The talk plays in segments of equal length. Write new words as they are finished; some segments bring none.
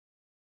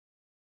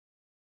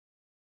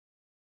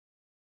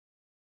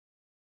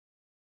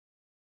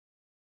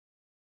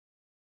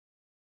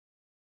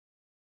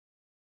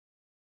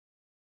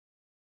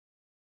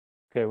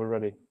Okay, we're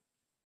ready.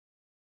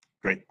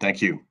 Great,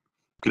 thank you.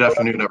 Good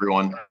afternoon,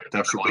 everyone.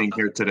 Thanks for being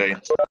here today.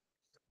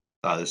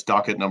 This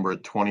docket number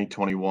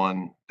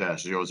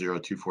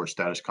 2021-0024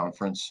 status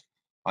conference.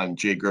 I'm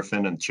Jay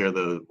Griffin and chair of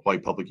the Hawaii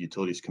Public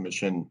Utilities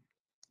Commission.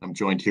 I'm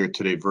joined here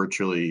today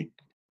virtually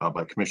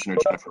by Commissioner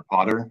Jennifer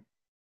Potter.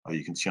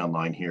 You can see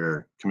online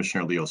here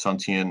Commissioner Leo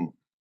Suntian, as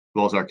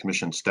well as our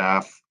commission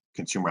staff,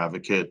 consumer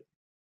advocate,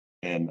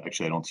 and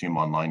actually I don't see him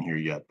online here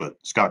yet, but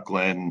Scott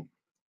Glenn,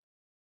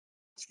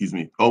 excuse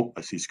me. Oh,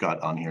 I see Scott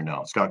on here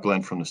now. Scott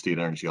Glenn from the State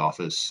Energy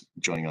Office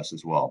joining us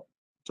as well.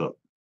 So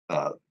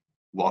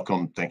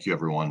welcome. Thank you,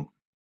 everyone.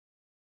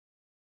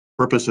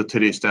 Purpose of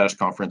today's status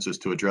conference is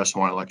to address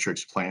Hawaiian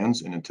Electric's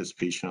plans in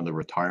anticipation of the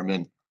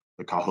retirement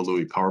of the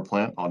Kahului Power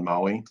Plant on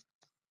Maui.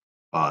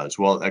 As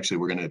well, actually,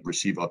 we're going to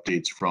receive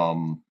updates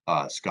from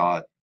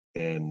Scott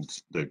and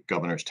the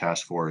governor's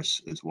task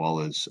force, as well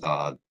as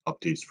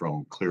updates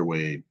from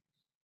Clearway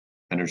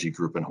Energy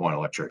Group and Hawaiian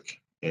Electric.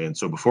 And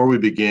so before we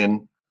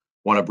begin,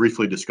 I want to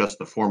briefly discuss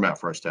the format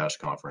for our status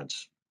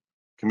conference.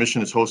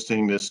 Commission is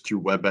hosting this through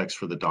WebEx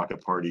for the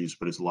docket parties,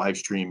 but is live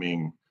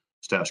streaming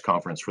status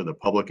conference for the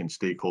public and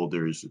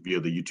stakeholders via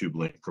the YouTube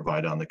link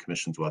provided on the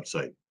Commission's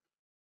website.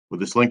 With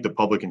this link, the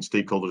public and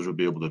stakeholders will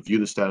be able to view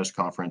the status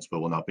conference, but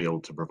will not be able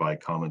to provide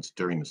comments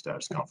during the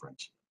status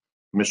conference.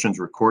 Commission's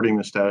recording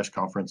the status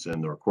conference,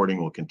 and the recording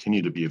will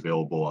continue to be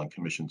available on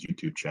Commission's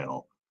YouTube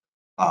channel.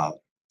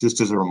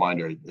 Just as a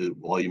reminder,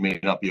 while you may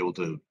not be able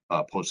to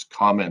post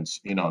comments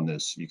in on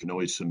this, you can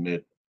always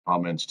submit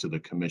comments to the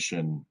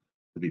Commission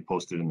to be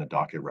posted in the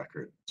docket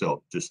record.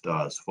 So just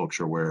so folks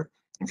are aware,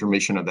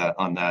 information of that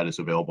on that is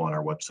available on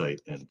our website.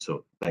 And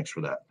so thanks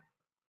for that.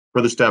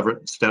 For the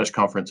status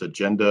conference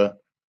agenda,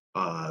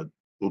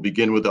 we'll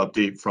begin with an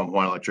update from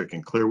Hawaiian Electric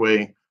and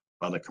Clearway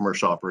on the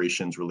commercial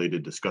operations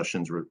related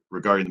discussions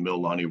regarding the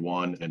Miliani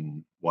 1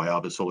 and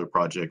Waiawa solar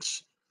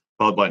projects,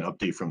 followed by an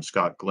update from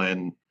Scott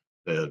Glenn,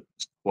 the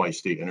Hawaii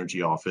State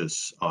Energy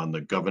Office, on the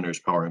Governor's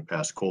Power and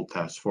Past Coal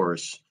Task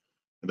Force.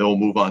 And then we'll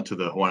move on to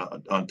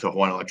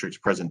Hawaiian Electric's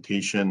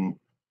presentation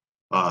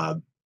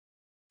on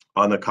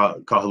the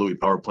Kahului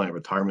Power Plant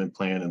retirement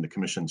plan and the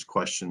Commission's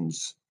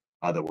questions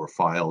that were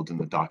filed in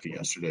the docket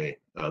yesterday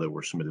that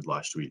were submitted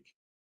last week.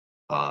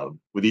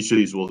 With each of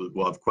these,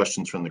 we'll have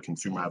questions from the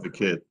consumer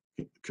advocate,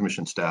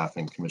 commission staff,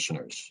 and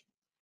commissioners.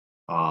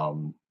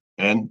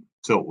 And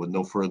so with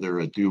no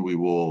further ado, we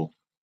will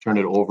turn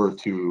it over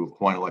to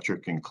Hawaiian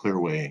Electric and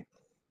Clearway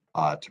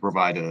to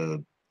provide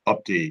an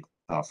update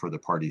for the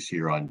parties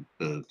here on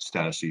the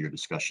status of your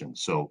discussion.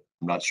 So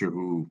I'm not sure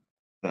who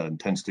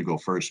intends to go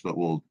first, but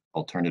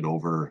I'll turn it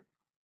over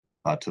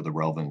to the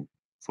relevant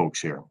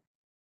folks here.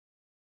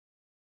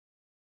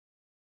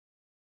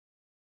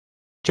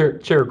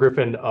 Chair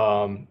Griffin,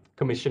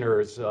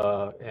 commissioners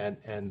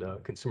and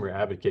consumer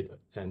advocate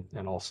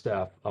and all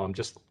staff,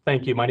 just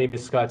thank you. My name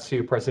is Scott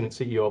Sue, President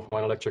CEO of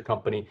Hawaiian Electric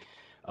Company.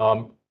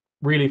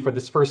 Really, for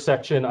this first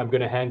section, I'm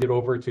going to hand it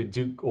over to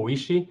Duke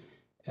Oishi,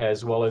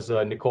 as well as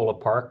Nicola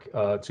Park,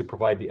 to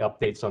provide the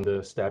updates on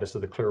the status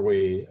of the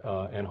Clearway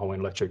and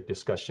Hawaiian Electric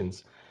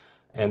discussions.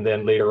 And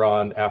then later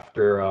on,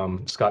 after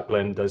Scott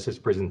Glenn does his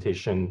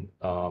presentation,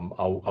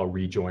 I'll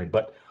rejoin.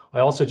 But I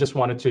also just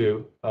wanted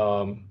to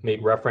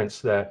make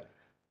reference that,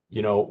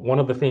 you know, one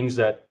of the things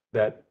that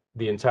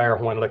the entire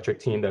Hawaiian Electric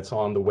team that's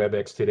on the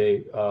WebEx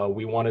today,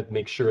 we wanted to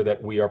make sure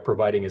that we are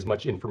providing as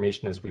much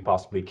information as we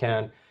possibly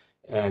can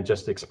and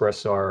just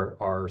express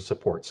our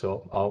support.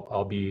 So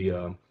I'll be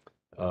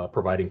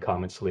providing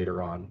comments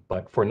later on.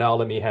 But for now,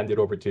 let me hand it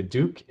over to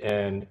Duke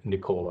and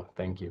Nicola.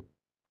 Thank you.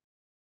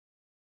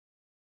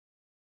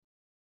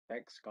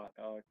 Thanks, Scott.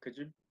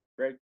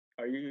 Greg,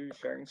 are you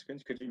sharing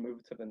screens? Could you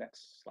move to the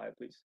next slide,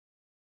 please?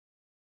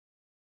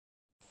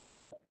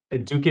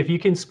 Duke, if you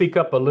can speak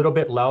up a little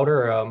bit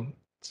louder,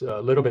 it's a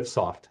little bit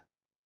soft.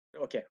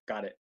 Okay,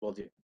 got it. Will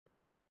do.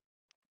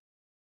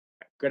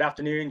 Good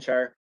afternoon,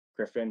 Chair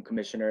Griffin,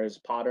 Commissioners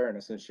Potter and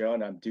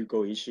Asuncion. I'm Duke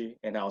Oishi,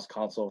 in-house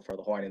counsel for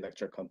the Hawaiian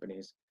Electric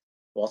Companies.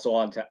 We also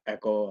want to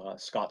echo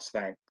Scott's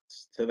thanks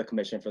to the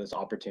Commission for this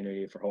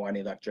opportunity for Hawaiian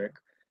Electric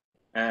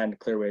and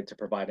Clearway to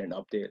provide an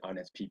update on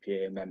its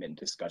PPA amendment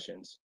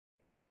discussions.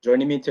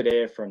 Joining me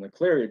today from the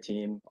Clearway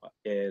team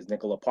is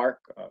Nicola Park,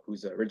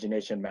 who's the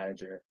origination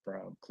manager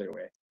from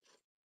Clearway.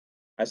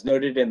 As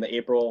noted in the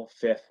April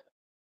 5th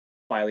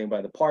filing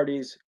by the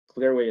parties,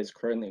 Clearway is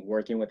currently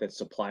working with its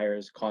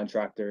suppliers,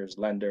 contractors,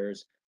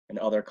 lenders, and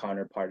other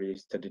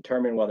counterparties to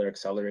determine whether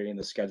accelerating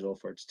the schedule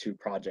for its two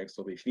projects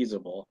will be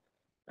feasible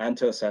and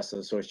to assess the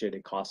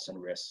associated costs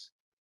and risks.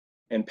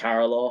 In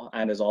parallel,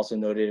 and as also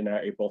noted in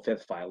our April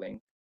 5th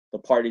filing, the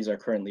parties are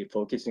currently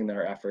focusing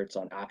their efforts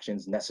on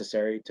actions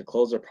necessary to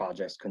close the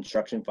project's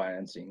construction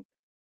financing,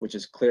 which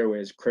is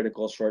Clearway's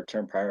critical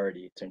short-term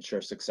priority to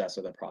ensure success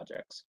of the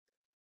projects.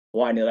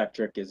 Hawaiian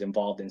Electric is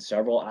involved in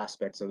several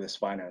aspects of this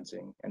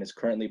financing and is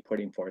currently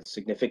putting forth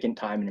significant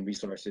time and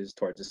resources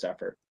towards this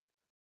effort.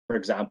 For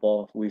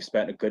example, we've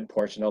spent a good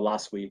portion of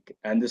last week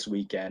and this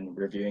weekend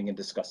reviewing and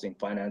discussing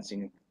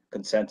financing,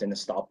 consent, and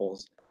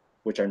estoppels,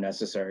 which are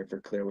necessary for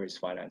Clearway's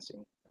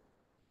financing.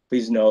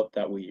 Please note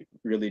that we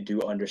really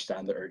do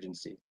understand the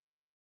urgency.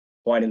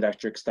 Hawaiian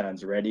Electric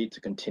stands ready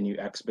to continue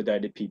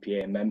expedited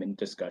PPA amendment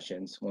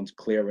discussions once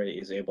Clearway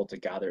is able to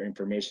gather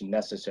information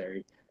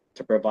necessary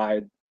to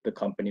provide the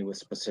company with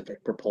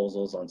specific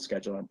proposals on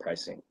schedule and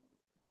pricing.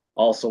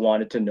 Also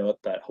wanted to note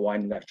that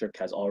Hawaiian Electric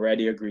has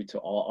already agreed to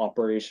all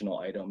operational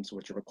items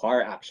which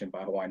require action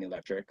by Hawaiian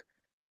Electric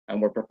and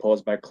were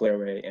proposed by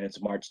Clearway in its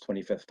March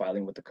 25th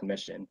filing with the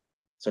Commission,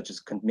 such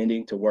as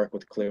committing to work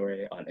with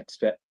Clearway on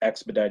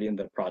expediting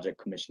the project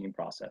commissioning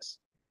process.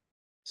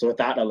 So with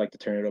that, I'd like to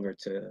turn it over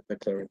to the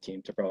Clearway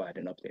team to provide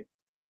an update.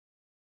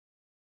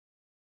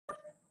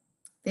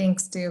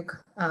 Thanks,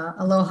 Duke.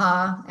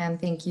 Aloha, and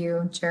thank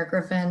you, Chair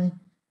Griffin,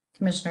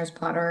 Commissioners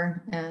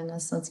Potter and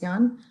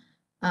Asuncion.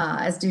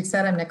 As Duke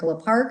said, I'm Nicola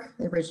Park,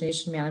 the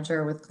Origination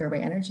Manager with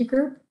Clearway Energy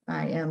Group.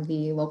 I am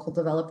the local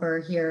developer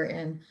here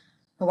in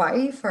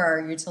Hawaii for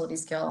our utility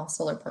scale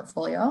solar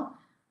portfolio,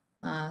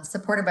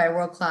 supported by a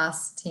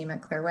world-class team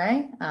at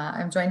Clearway.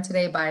 I'm joined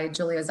today by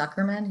Julia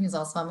Zuckerman, who's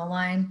also on the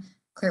line,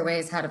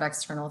 Clearway's Head of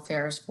External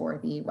Affairs for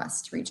the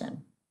West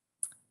region.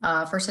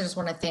 First, I just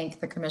want to thank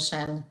the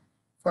Commission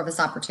for this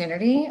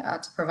opportunity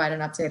to provide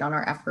an update on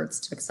our efforts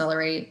to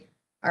accelerate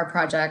our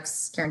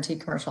project's guaranteed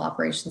commercial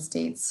operations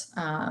dates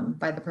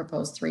by the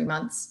proposed 3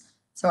 months.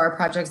 So our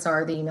projects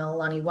are the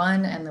Miliani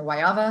 1 and the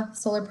Waiawa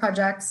solar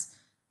projects,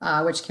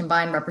 which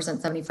combined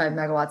represent 75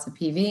 megawatts of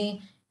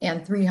PV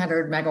and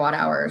 300 megawatt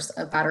hours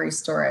of battery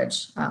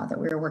storage that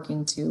we are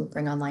working to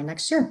bring online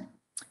next year.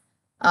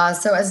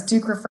 So as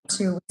Duke referred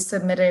to, we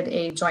submitted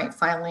a joint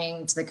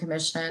filing to the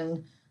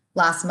Commission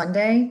last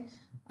Monday,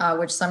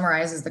 which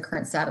summarizes the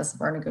current status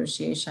of our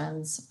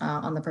negotiations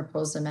on the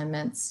proposed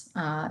amendments.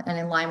 And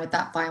in line with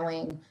that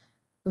filing,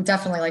 we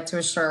definitely like to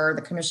assure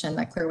the Commission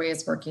that Clearway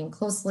is working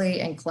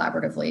closely and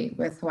collaboratively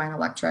with Hawaiian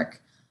Electric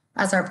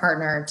as our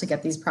partner to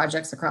get these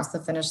projects across the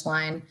finish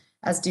line,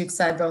 as Duke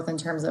said, both in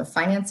terms of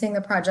financing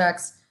the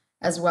projects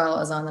as well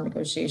as on the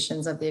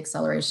negotiations of the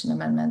acceleration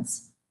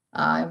amendments.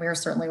 And we are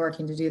certainly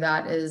working to do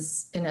that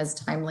in as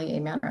timely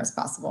a manner as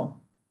possible.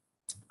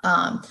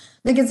 I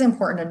think it's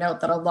important to note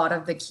that a lot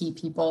of the key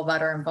people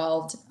that are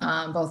involved,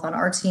 both on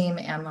our team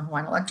and the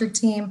Hawaiian Electric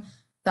team,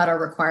 that are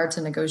required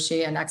to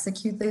negotiate and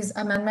execute these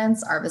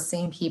amendments are the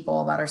same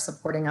people that are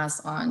supporting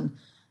us on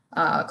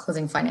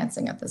closing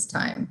financing at this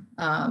time.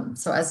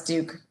 So as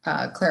Duke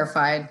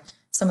clarified,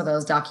 some of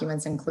those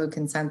documents include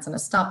consents and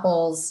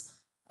estoppels,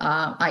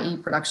 i.e.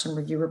 production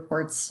review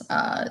reports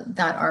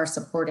that are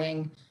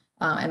supporting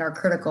and are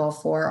critical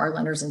for our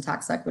lenders in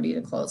tax equity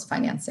to close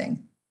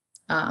financing.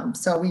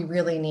 So we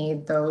really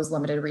need those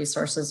limited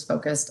resources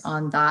focused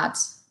on that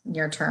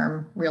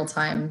near-term,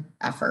 real-time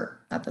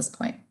effort at this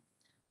point.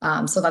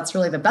 So that's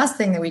really the best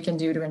thing that we can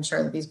do to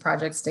ensure that these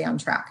projects stay on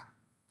track.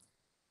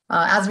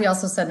 As we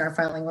also said in our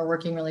filing, we're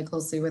working really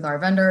closely with our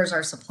vendors,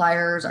 our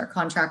suppliers, our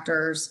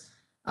contractors,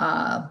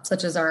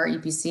 such as our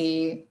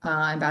EPC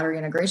and battery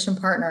integration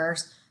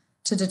partners,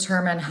 to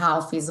determine how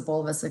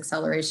feasible this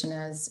acceleration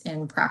is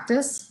in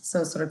practice.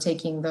 So sort of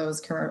taking those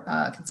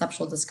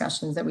conceptual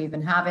discussions that we've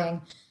been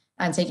having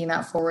and taking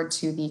that forward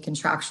to the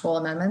contractual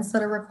amendments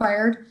that are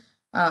required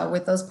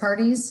with those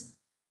parties.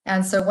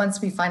 And so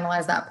once we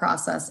finalize that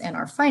process and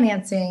our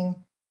financing,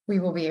 we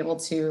will be able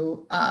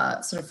to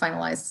sort of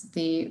finalize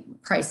the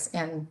price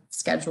and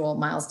schedule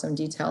milestone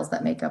details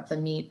that make up the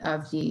meat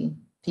of the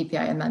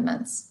PPI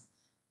amendments.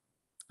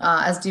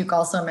 As Duke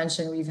also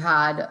mentioned, we've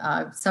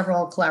had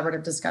several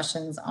collaborative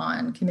discussions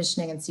on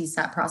commissioning and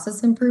CSAT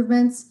process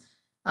improvements.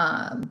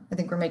 I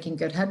think we're making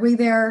good headway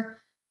there,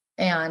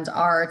 and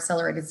our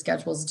accelerated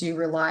schedules do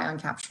rely on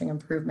capturing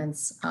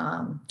improvements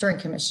during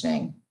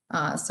commissioning.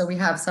 So we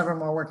have several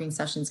more working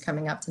sessions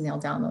coming up to nail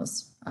down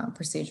those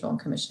procedural and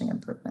commissioning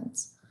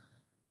improvements.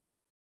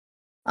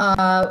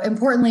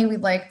 Importantly,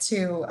 we'd like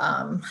to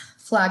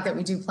flag that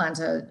we do plan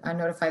to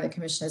notify the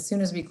Commission as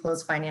soon as we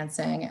close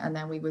financing, and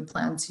then we would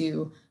plan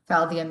to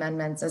file the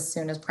amendments as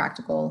soon as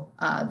practical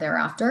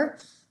thereafter.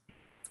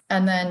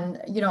 And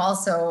then,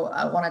 also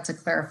wanted to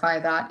clarify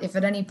that if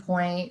at any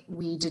point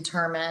we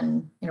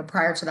determine,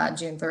 prior to that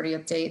June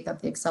 30th date that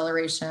the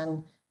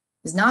acceleration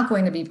is not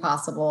going to be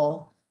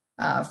possible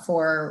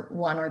for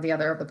one or the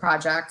other of the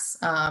projects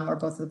or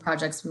both of the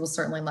projects, we will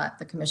certainly let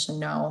the Commission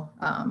know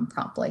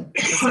promptly.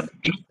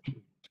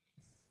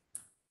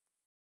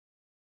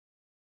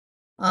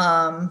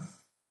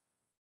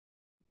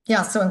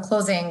 Yeah, so in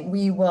closing,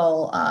 we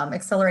will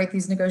accelerate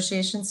these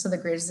negotiations to the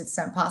greatest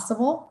extent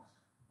possible.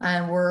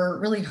 And we're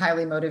really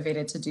highly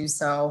motivated to do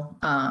so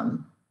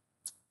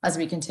as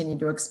we continue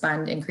to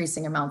expend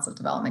increasing amounts of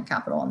development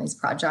capital on these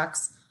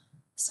projects.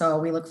 So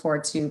we look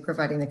forward to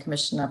providing the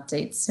Commission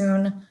updates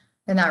soon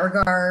in that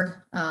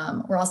regard.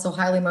 We're also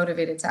highly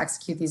motivated to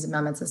execute these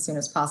amendments as soon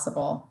as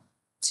possible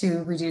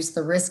to reduce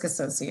the risk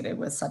associated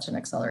with such an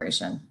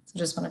acceleration. So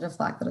just wanted to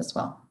flag that as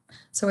well.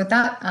 So with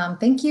that,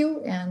 thank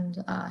you,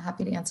 and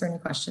happy to answer any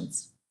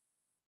questions.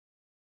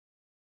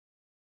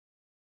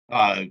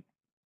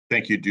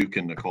 Thank you, Duke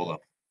and Nicola.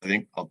 I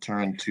think I'll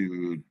turn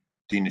to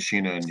Dean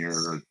Nishina in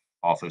your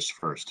office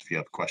first if you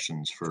have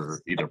questions for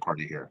either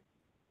party here.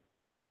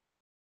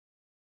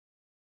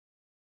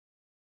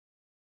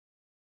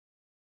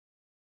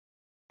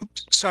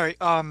 Sorry.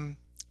 All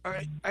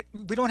right.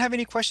 We don't have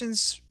any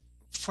questions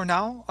for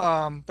now.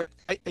 But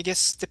I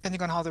guess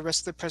depending on how the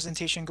rest of the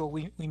presentation go,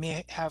 we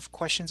may have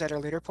questions at a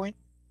later point.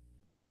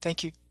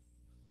 Thank you.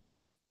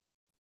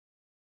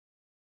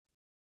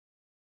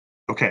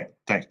 Okay,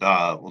 thanks.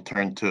 We'll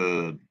turn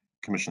to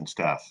commission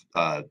staff.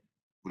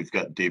 We've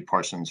got Dave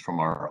Parsons from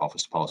our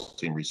Office of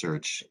Policy and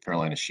Research,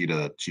 Caroline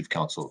Ishida, Chief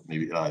Counsel.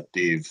 Maybe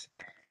Dave,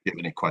 do you have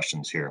any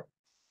questions here?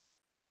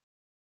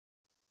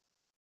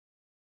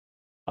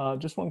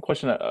 Just one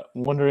question.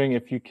 Wondering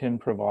if you can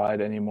provide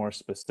any more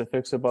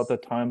specifics about the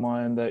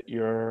timeline that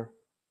you're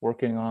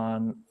working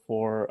on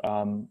for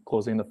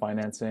closing the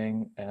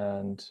financing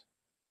and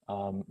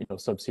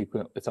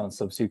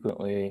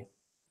subsequently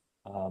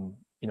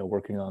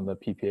working on the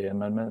PPA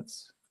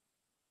amendments.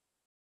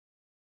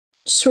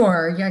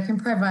 Sure. Yeah, I can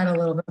provide a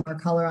little bit more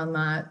color on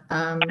that.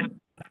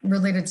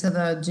 Related to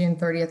the June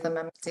 30th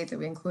amendment date that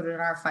we included in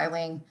our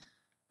filing,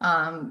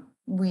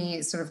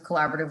 we sort of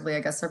collaboratively,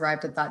 I guess,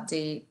 arrived at that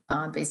date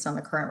based on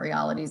the current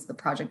realities of the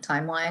project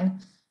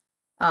timeline.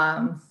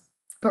 But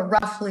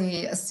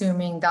roughly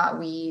assuming that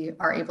we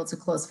are able to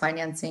close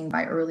financing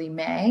by early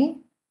May,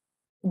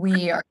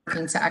 we are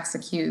looking to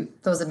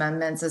execute those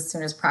amendments as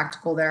soon as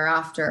practical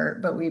thereafter,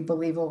 but we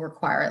believe will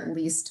require at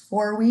least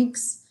 4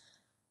 weeks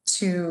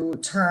to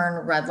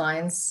turn red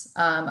lines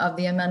of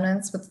the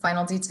amendments with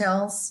final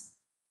details.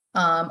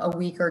 A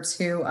week or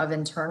two of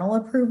internal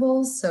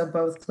approvals, so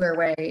both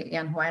Clearway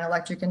and Hawaiian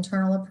Electric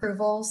internal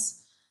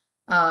approvals.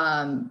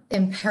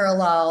 In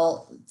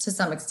parallel, to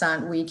some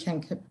extent, we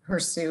can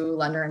pursue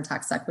lender and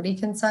tax equity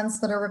consents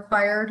that are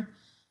required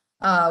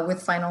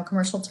with final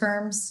commercial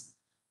terms.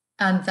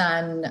 And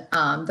then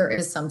there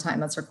is some time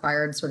that's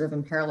required sort of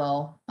in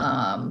parallel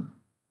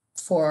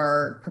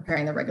for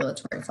preparing the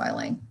regulatory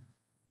filing.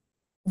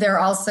 There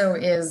also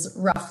is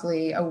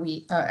roughly a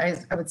week, I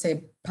would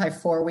say probably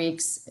 4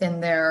 weeks in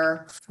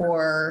there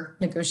for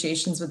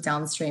negotiations with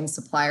downstream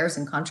suppliers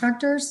and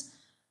contractors.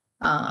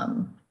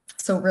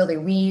 So really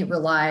we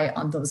rely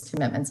on those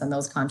commitments and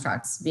those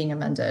contracts being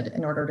amended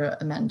in order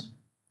to amend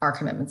our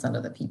commitments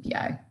under the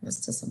PPA,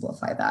 just to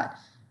simplify that.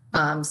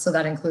 So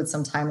that includes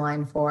some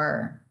timeline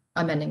for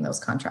amending those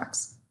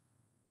contracts.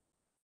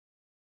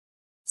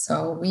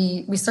 So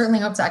we certainly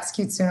hope to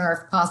execute sooner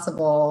if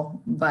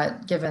possible,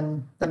 but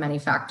given the many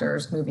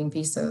factors, moving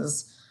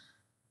pieces,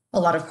 a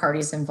lot of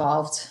parties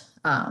involved,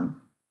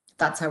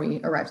 that's how we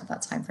arrived at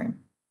that time frame.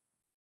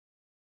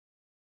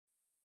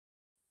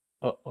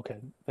 Oh, okay,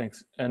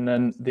 thanks. And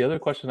then the other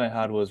question I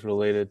had was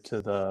related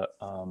to the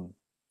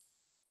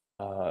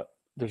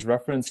there's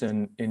reference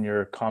in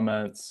your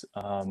comments,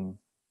 the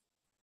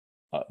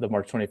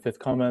March 25th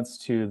comments,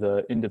 to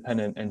the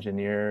independent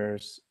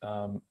engineers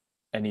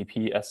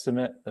NEP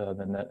estimate,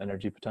 the net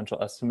energy potential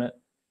estimate.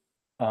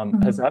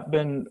 Has that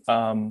been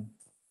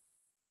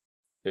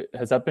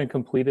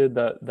completed,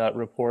 that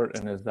report,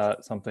 and is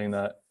that something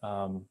that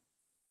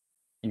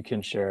you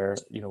can share,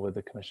 with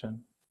the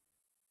commission?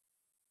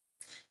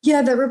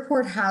 Yeah, the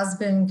report has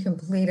been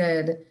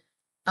completed,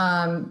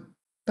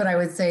 but I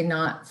would say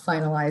not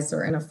finalized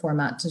or in a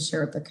format to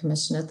share with the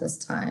commission at this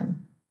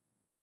time.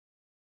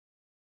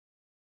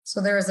 So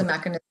there is a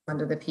mechanism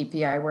under the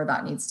PPA where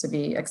that needs to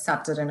be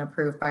accepted and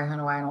approved by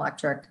Hawaiian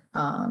Electric,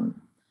 and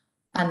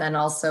then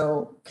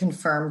also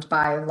confirmed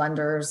by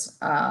lenders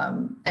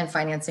and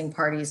financing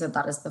parties that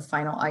that is the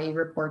final IE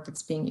report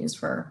that's being used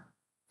for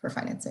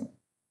financing.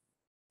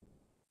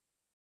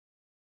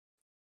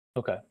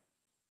 Okay.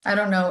 I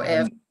don't know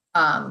if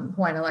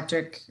Hawaiian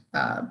Electric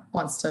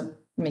wants to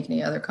make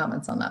any other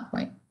comments on that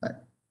point,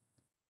 but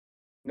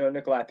no,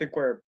 Nicola, I think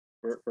we're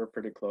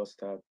pretty close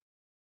to.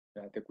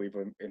 I think we've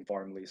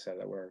informally said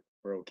that we're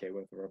okay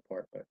with the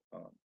report, but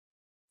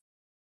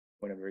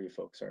whenever you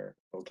folks are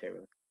okay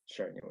with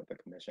sharing it with the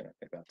commission, I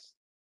think that's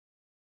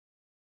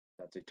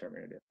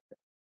determinative.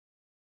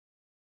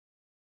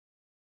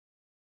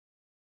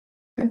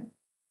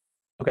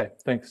 Okay,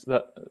 thanks.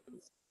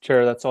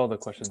 Chair, that's all the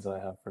questions that I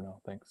have for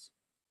now. Thanks.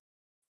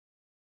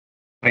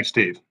 Thanks,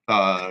 Steve.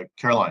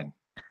 Caroline.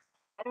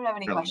 I don't have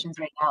any questions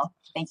right now.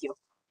 Thank you.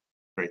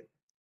 Great.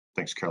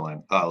 Thanks,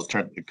 Caroline. Let's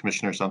turn to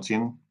Commissioner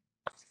Sunstein.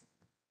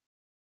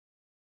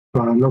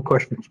 No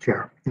questions,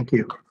 Chair. Thank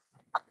you.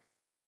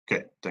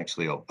 Okay, thanks,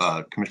 Leo.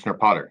 Commissioner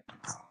Potter.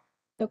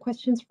 No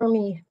questions for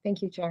me.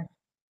 Thank you, Chair.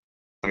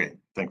 Okay,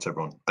 thanks,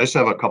 everyone. I just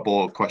have a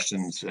couple of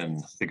questions, and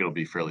I think it'll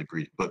be fairly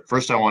brief. But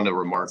first, I want to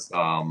remark,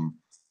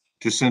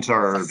 just since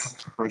our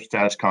first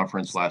status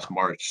conference last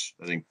March,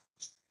 I think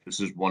this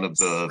is one of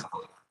the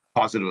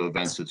positive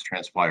events that's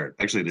transpired.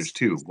 Actually, there's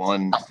two.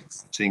 One,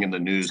 seeing in the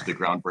news the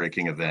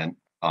groundbreaking event.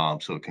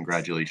 So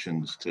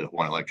congratulations to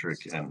Hawaiian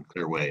Electric and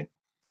Clearway.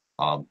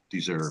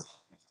 These are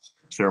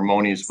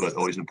ceremonies, but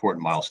always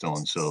important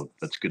milestones. So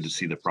that's good to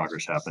see the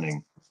progress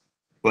happening.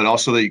 But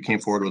also that you came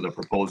forward with a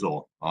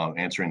proposal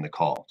answering the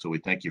call. So we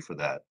thank you for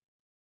that.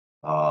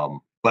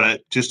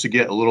 But just to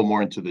get a little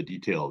more into the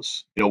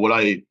details,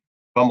 if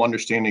I'm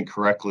understanding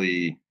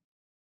correctly,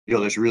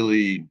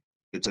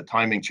 it's a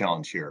timing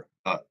challenge here.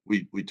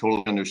 We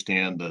totally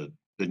understand the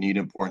need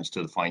importance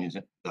to the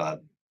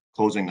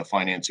closing the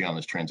financing on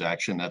this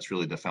transaction. That's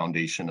really the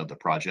foundation of the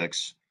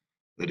projects.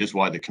 That is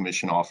why the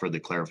commission offered the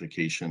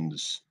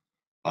clarifications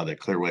that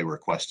Clearway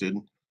requested.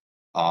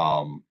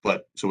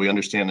 But so we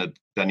understand that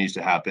that needs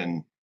to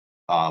happen.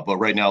 But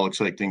right now it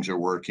looks like things are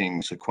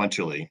working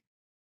sequentially.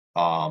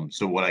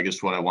 So what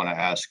I want to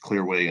ask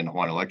Clearway and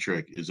Hawaiian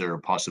Electric, is there a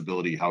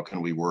possibility, how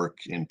can we work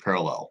in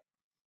parallel?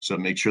 So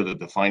make sure that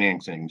the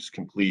financing is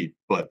complete,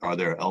 but are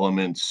there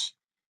elements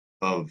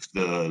of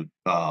the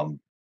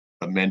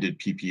amended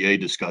PPA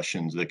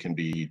discussions that can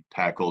be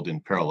tackled in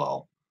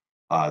parallel?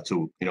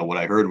 So, what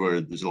I heard were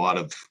there's a lot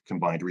of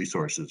combined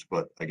resources,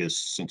 but I guess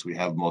since we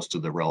have most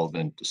of the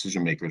relevant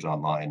decision makers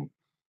online,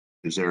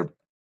 is there a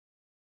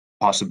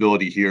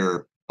possibility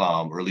here,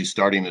 or at least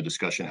starting the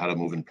discussion, how to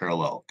move in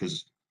parallel?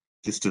 Because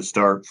just to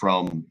start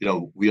from,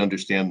 we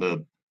understand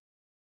the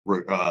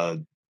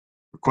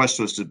request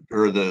was to,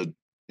 or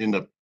in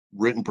the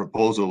written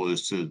proposal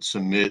was to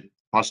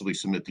possibly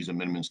submit these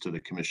amendments to the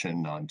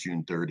commission on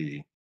June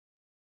 30.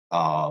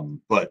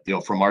 But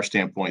from our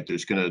standpoint,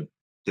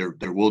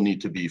 there will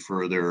need to be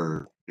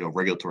further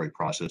regulatory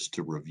process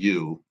to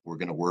review. We're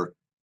going to work,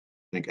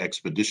 I think,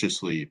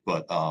 expeditiously,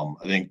 but I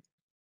think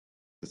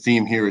the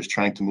theme here is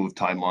trying to move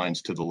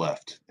timelines to the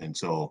left. And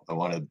so I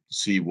want to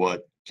see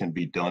what can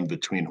be done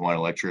between Hawaiian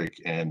Electric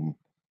and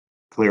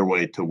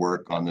Clearway to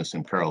work on this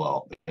in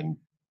parallel and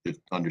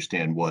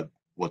understand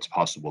what's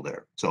possible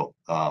there. So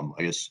I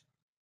guess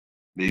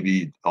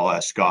maybe I'll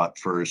ask Scott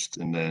first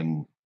and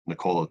then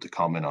Nicola to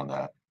comment on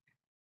that.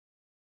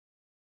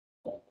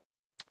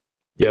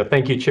 Yeah,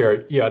 thank you,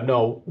 Chair. Yeah,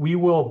 no, we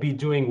will be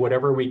doing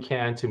whatever we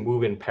can to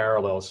move in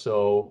parallel.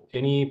 So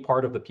any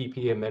part of the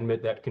PPA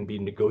amendment that can be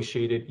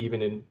negotiated,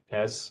 even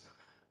as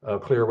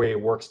Clearway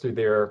works through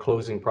their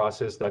closing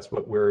process, that's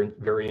what we're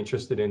very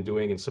interested in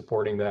doing and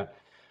supporting that.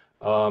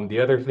 The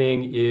other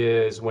thing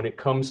is when it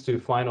comes to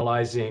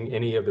finalizing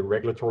any of the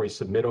regulatory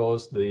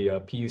submittals,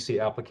 the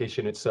PUC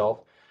application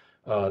itself,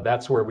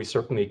 that's where we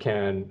certainly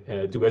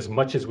can do as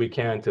much as we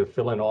can to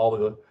fill in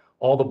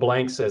all the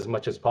blanks as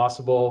much as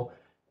possible,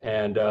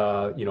 and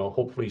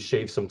hopefully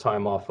shave some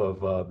time off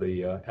of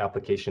the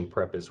application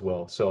prep as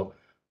well. So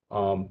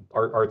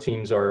our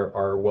teams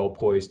are well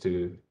poised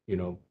to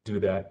do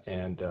that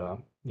and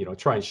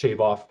try and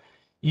shave off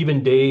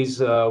even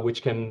days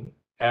which can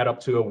add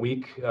up to a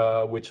week,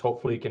 which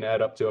hopefully can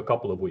add up to a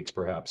couple of weeks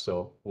perhaps.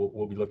 So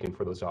we'll be looking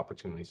for those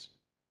opportunities.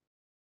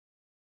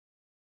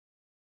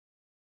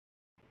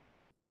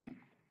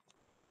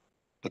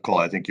 Nicole,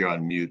 I think you're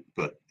on mute,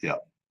 but yeah.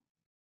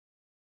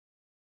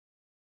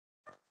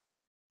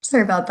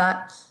 Sorry about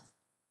that.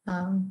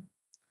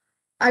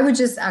 I would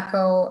just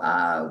echo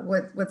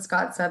what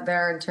Scott said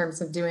there in terms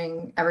of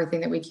doing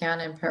everything that we can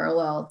in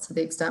parallel to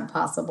the extent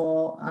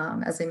possible.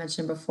 As I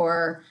mentioned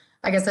before,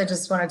 I guess I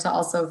just wanted to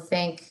also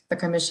thank the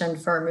commission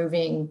for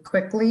moving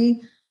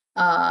quickly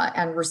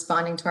and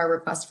responding to our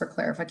request for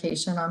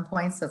clarification on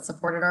points that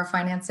supported our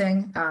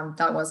financing.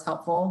 That was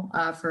helpful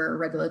for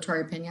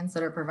regulatory opinions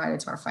that are provided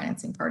to our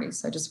financing parties.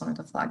 So I just wanted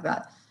to flag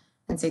that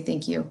and say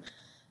thank you.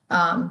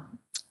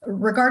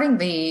 Regarding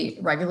the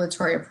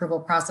regulatory approval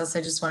process,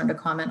 I just wanted to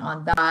comment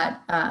on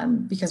that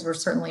because we're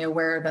certainly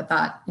aware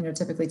that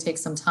typically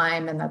takes some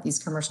time and that these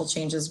commercial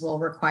changes will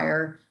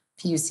require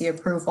PUC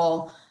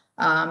approval,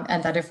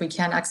 and that if we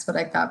can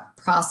expedite that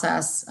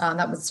process,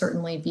 that would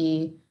certainly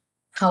be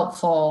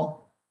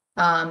helpful.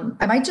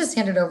 I might just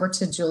hand it over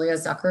to Julia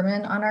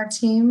Zuckerman on our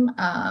team.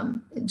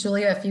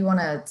 Julia, if you want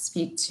to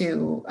speak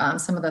to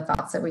some of the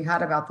thoughts that we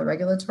had about the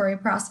regulatory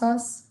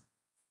process.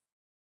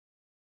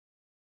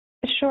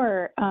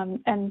 Sure,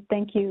 and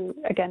thank you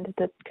again to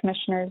the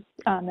commissioners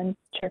and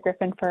Chair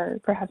Griffin for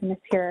having us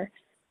here.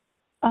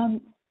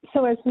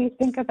 So as we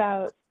think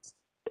about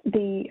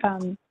the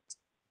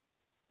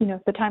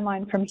the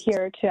timeline from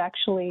here to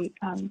actually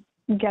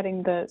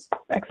getting the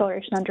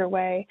acceleration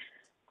underway,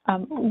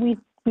 we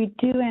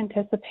do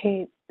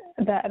anticipate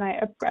that, and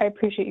I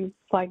appreciate you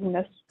flagging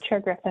this, Chair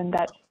Griffin,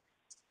 that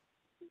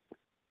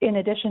in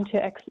addition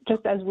to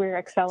just as we're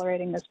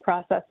accelerating this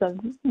process of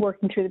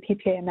working through the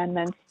PPA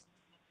amendments,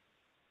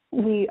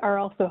 we are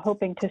also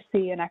hoping to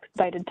see an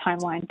expedited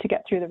timeline to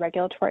get through the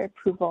regulatory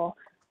approval.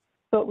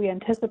 What we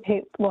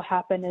anticipate will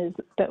happen is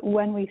that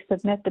when we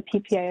submit the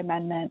PPA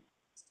amendment,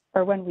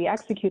 or when we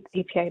execute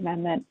the PPA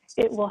amendment,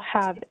 it will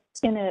have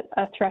in it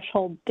a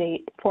threshold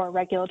date for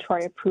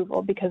regulatory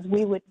approval, because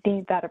we would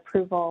need that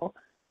approval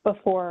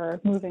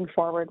before moving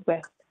forward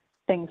with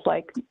things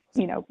like,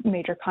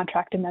 major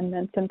contract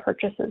amendments and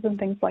purchases and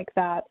things like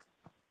that.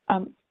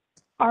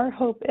 Our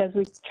hope as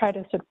we try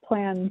to sort of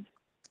plan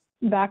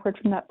backward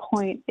from that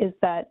point is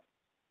that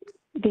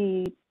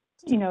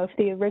if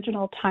the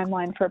original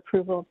timeline for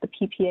approval of the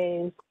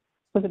PPAs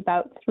was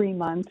about 3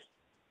 months,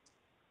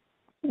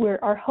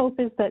 our hope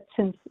is that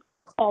since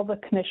all the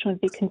commission would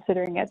be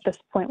considering at this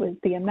point was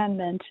the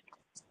amendment,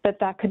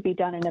 that could be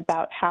done in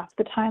about half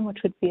the time,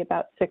 which would be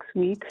about 6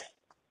 weeks.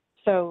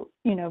 So,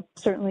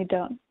 certainly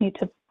don't need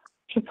to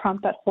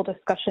prompt that whole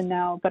discussion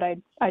now, but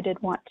I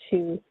did want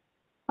to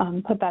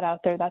put that out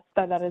there.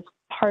 That is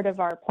part of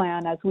our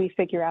plan as we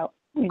figure out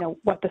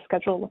what the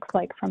schedule looks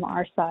like from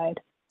our side.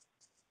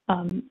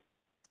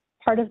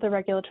 Part of the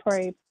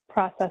regulatory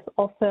process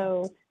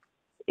also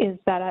is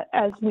that,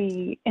 as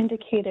we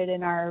indicated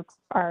in our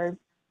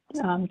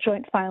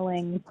joint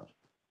filing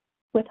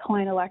with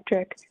Hawaiian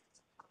Electric,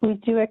 we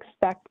do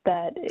expect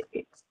that,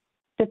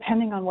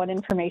 depending on what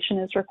information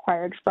is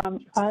required from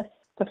us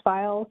to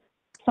file,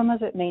 some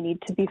of it may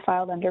need to be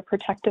filed under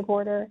protective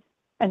order.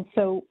 And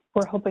so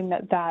we're hoping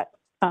that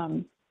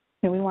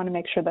we want to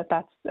make sure that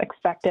that's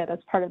expected as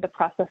part of the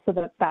process so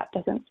that that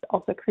doesn't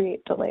also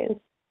create delays.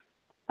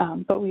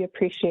 But we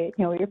appreciate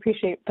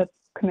the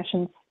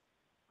Commission's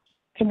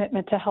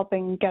commitment to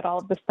helping get all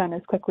of this done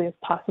as quickly as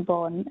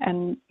possible,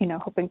 and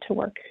hoping to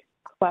work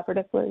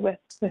collaboratively with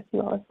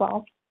you all as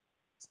well.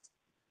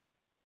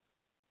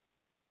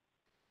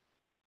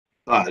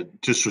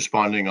 Just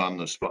responding on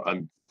the spot,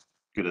 I'm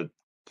going to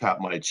tap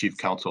my chief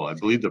counsel. I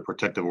believe the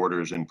protective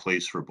order is in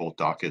place for both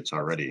dockets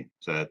already.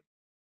 Is that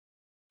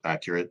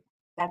accurate?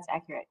 That's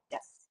accurate,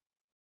 yes.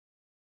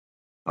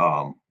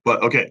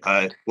 But okay,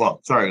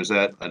 well, sorry,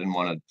 I didn't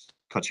want to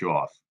cut you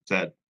off. Is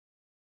that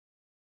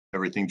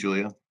everything,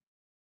 Julia?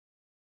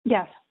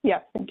 Yes,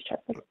 thank you, Chair.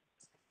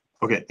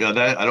 Okay,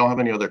 yeah, I don't have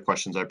any other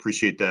questions. I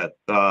appreciate that.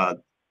 I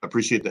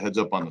appreciate the heads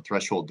up on the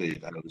threshold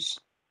date. I was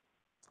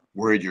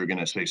worried you were going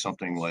to say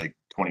something like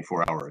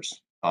 24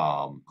 hours.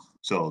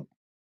 So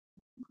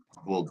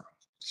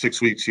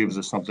 6 weeks gives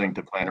us something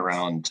to plan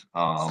around.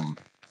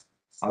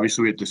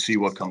 Obviously we have to see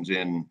what comes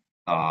in,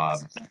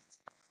 but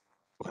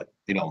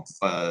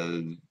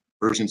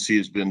urgency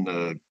has been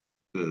the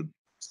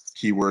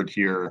key word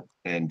here.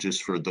 And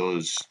just for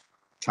those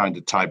trying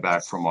to tie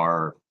back from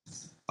our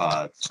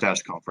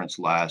status conference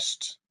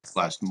last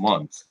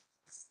month,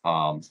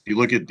 if you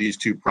look at these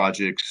two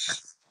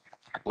projects,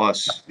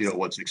 plus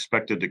what's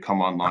expected to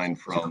come online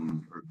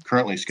from, or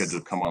currently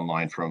scheduled to come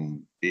online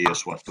from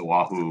AES West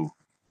Oahu,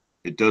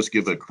 it does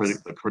give a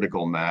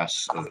critical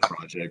mass of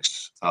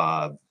projects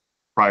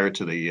prior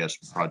to the AES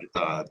project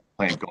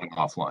plant going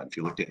offline. If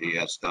you looked at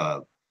AES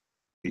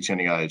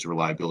HNEI's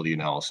reliability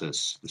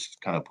analysis, this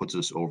kind of puts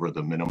us over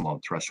the minimum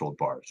threshold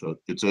bar. So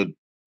it's a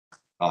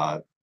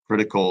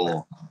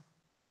critical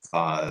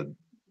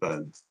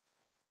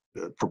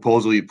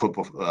proposal you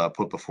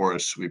put before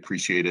us. We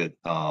appreciate it,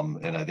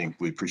 and I think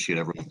we appreciate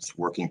everyone's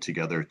working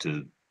together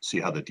to see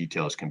how the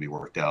details can be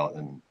worked out,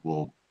 and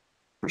we'll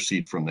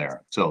proceed from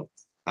there. So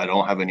I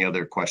don't have any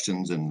other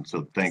questions, and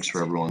so thanks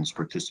for everyone's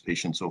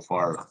participation so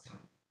far.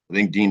 I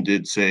think Dean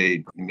did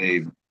say you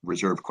may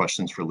reserve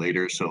questions for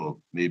later,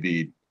 so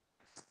maybe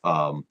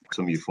some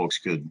of you folks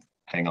could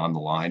hang on the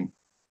line.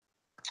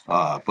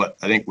 But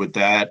I think with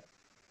that,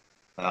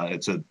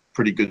 it's a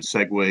pretty good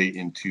segue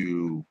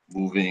into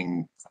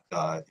moving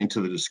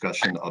into the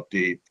discussion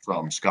update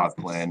from Scott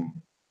Glenn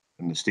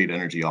and the State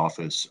Energy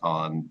Office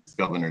on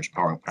Governor's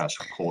Powering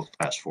Coal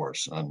Task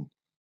Force, and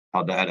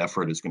how that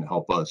effort is going to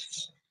help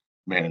us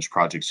manage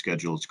project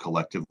schedules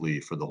collectively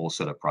for the whole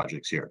set of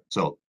projects here.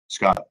 So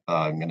Scott,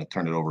 I'm going to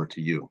turn it over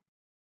to you.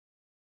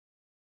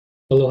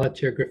 Aloha,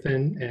 Chair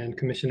Griffin and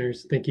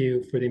commissioners. Thank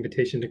you for the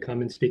invitation to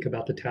come and speak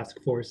about the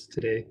task force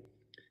today.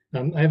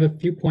 I have a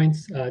few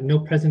points, no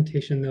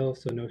presentation though,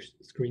 so no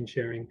screen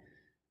sharing.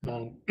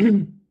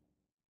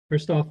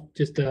 First off,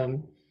 just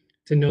to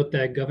note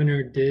that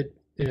Governor did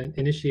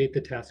initiate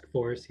the task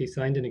force. He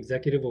signed an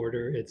executive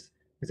order. It's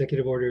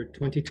Executive Order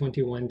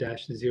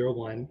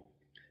 2021-01.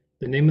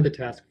 The name of the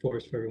task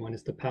force for everyone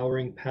is the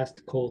Powering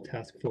Past Coal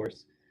Task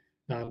Force,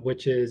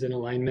 which is in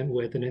alignment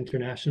with an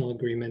international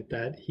agreement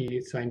that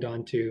he signed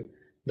on to,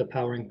 the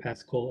Powering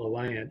Past Coal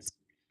Alliance,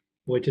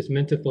 which is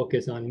meant to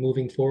focus on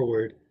moving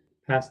forward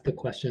past the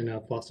question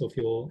of fossil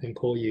fuel and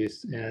coal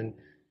use, and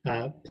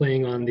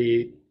playing on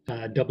the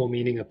double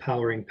meaning of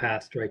powering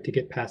past, right, to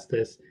get past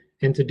this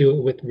and to do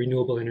it with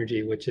renewable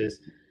energy, which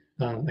is,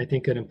 I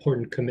think, an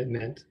important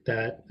commitment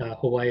that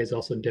Hawaii is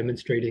also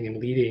demonstrating and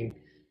leading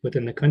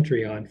within the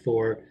country on,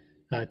 for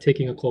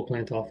taking a coal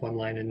plant off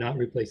online and not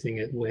replacing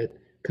it with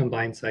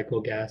combined cycle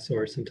gas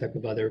or some type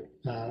of other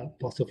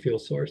fossil fuel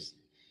source.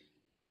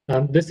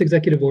 This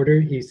executive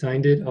order, he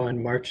signed it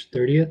on March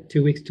 30th,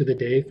 2 weeks to the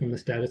day from the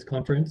status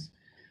conference.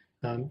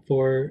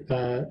 For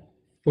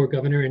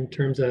Governor, in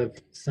terms of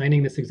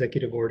signing this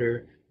executive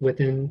order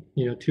within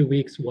 2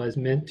 weeks, was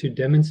meant to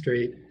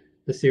demonstrate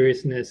the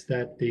seriousness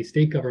that the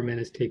state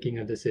government is taking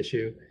of this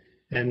issue,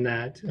 and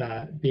that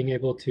being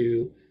able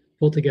to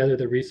pull together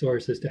the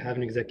resources to have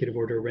an executive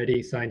order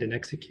ready, signed, and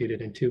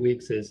executed in 2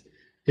 weeks is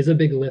a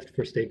big lift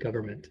for state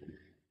government.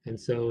 And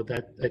so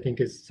that, I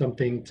think, is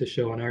something to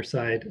show on our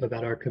side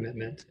about our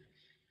commitment.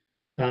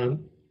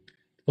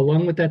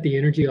 Along with that, the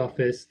Energy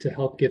Office, to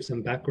help give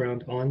some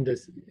background on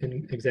this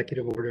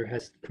executive order,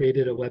 has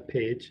created a web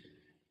page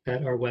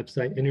at our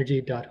website,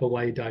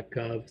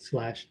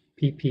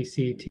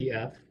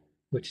 energy.hawaii.gov/PPCTF,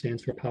 which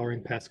stands for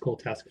Powering Past Coal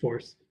Task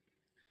Force.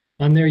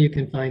 On there, you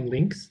can find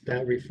links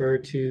that refer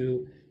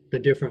to the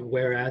different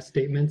whereas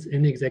statements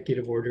in the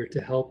executive order to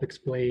help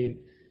explain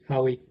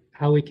how we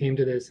came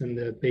to this and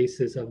the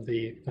basis of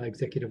the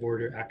executive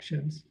order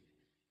actions.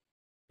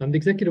 The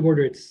executive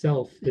order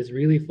itself is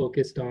really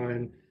focused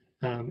on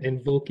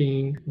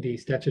invoking the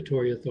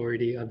statutory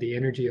authority of the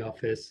Energy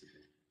Office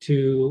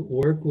to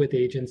work with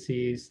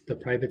agencies, the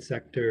private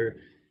sector,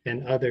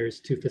 and others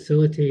to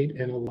facilitate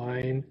and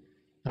align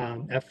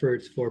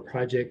efforts for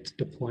project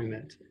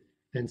deployment.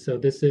 And so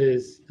this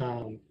is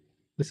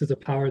a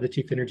power the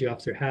Chief Energy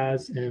Officer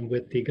has, and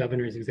with the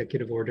governor's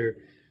executive order,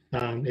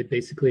 it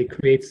basically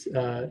creates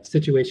a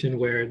situation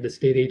where the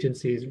state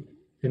agencies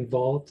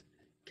involved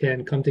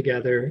can come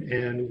together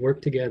and work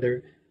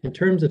together in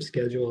terms of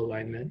schedule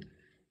alignment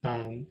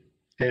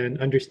and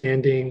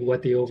understanding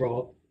what the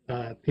overall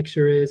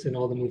picture is and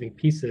all the moving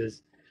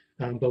pieces.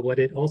 But what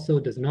it also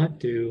does not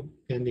do,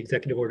 and the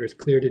executive order is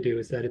clear to do,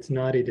 is that it's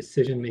not a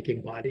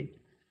decision-making body.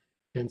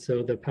 And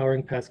so the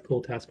Powering Past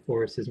Coal Task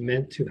Force is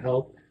meant to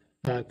help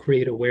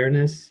create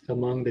awareness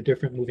among the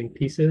different moving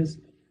pieces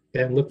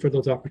and look for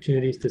those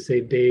opportunities to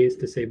save days,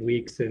 to save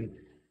weeks, and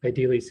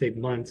ideally save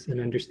months, and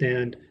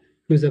understand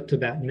who's up to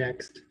bat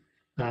next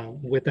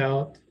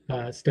without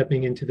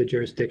stepping into the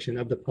jurisdiction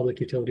of the Public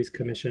Utilities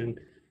Commission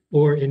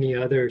or any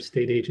other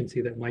state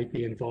agency that might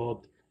be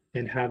involved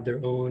and have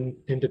their own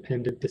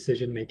independent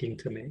decision-making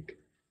to make.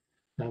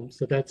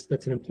 So that's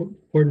an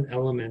important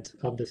element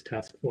of this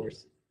task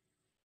force.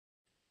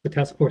 The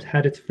task force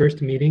had its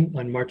first meeting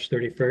on March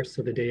 31st,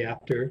 so the day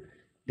after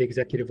the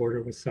executive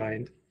order was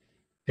signed.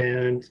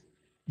 And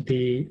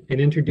in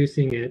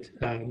introducing it,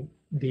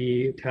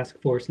 the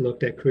task force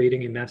looked at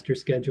creating a master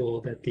schedule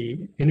that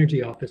the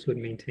Energy Office would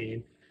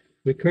maintain.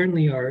 We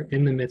currently are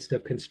in the midst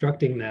of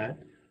constructing that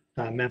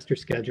master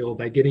schedule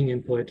by getting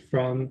input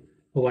from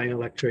Hawaiian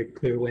Electric,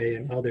 Clearway,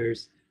 and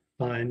others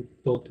on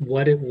both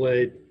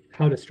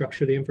how to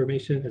structure the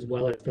information, as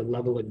well as the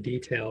level of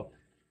detail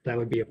that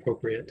would be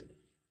appropriate.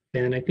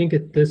 And I think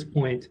at this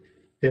point,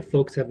 if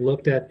folks have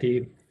looked at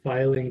the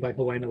filing by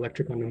Hawaiian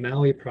Electric on the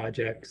Maui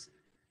projects,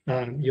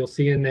 you'll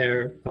see in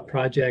there a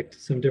project,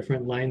 some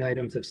different line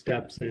items of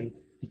steps and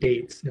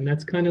dates. And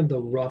that's kind of the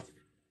rough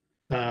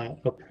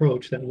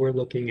approach that we're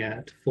looking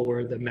at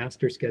for the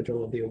master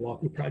schedule of the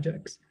Oahu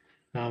projects.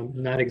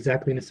 Not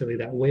exactly necessarily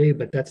that way,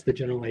 but that's the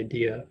general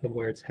idea of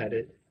where it's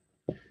headed.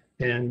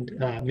 And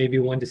maybe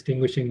one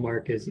distinguishing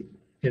mark is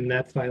in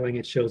that filing,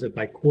 it shows it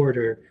by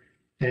quarter,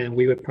 and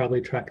we would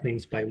probably track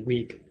things by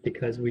week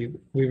because we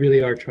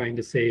really are trying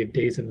to save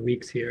days and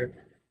weeks here.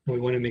 And we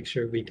want to make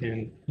sure we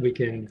can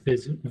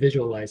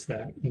visualize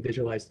that and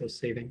visualize those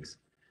savings.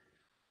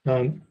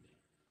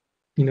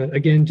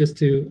 Again, just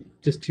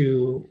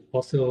to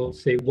also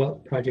say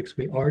what projects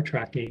we are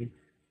tracking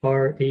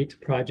are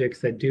 8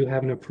 projects that do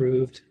have an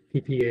approved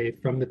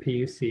PPA from the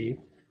PUC.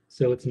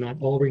 So it's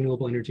not all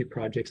renewable energy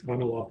projects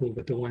on Oahu,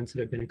 but the ones that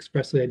have been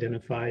expressly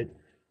identified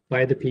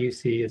by the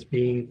PUC as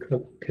being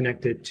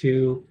connected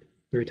to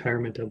the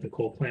retirement of the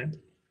coal plant.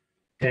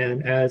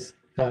 And as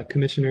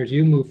commissioners,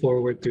 you move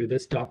forward through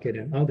this docket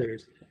and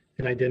others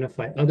and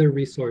identify other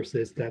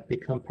resources that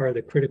become part of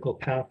the critical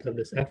path of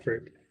this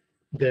effort,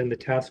 then the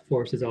task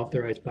force is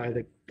authorized by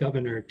the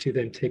governor to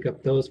then take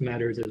up those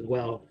matters as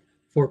well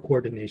for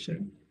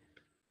coordination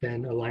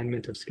and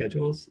alignment of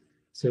schedules.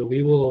 So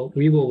we will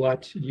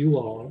watch you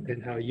all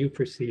and how you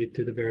proceed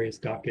through the various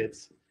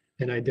dockets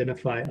and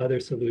identify other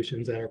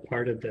solutions that are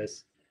part of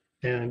this,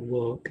 and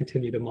we'll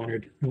continue to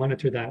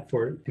monitor that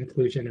for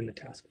inclusion in the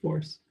task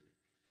force.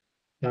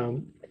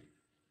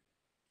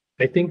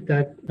 I think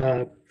that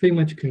pretty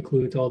much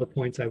concludes all the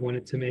points I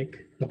wanted to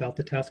make about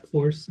the task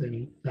force,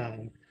 and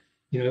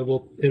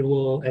it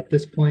will at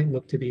this point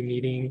look to be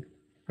meeting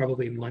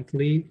probably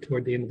monthly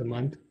toward the end of the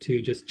month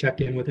to just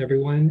check in with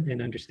everyone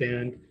and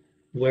understand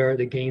where are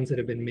the gains that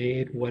have been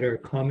made, what are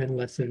common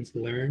lessons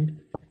learned,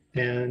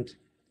 and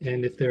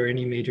if there are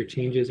any major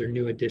changes or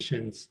new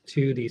additions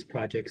to these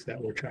projects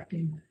that we're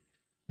tracking.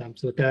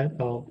 So with that,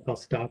 I'll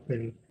stop,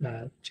 and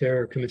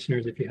Chair or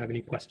Commissioners, if you have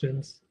any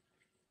questions.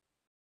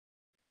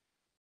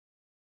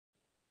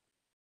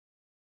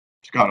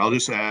 Scott, I'll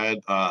just add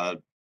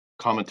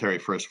commentary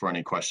first for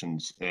any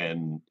questions.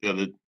 And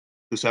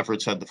this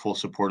effort's had the full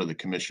support of the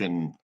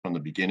Commission from the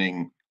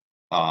beginning.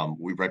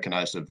 We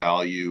recognize the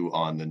value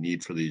on the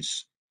need for the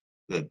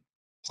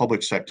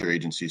public sector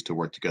agencies to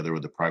work together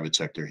with the private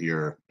sector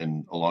here.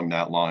 And along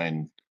that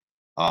line,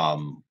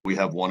 we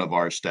have one of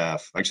our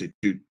staff, actually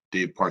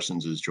Dave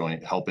Parsons is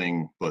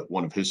helping, but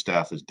one of his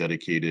staff is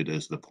dedicated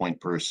as the point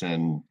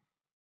person,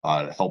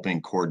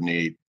 helping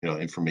coordinate,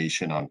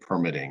 information on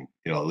permitting,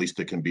 at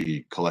least it can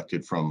be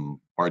collected from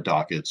our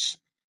dockets.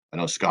 I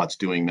know Scott's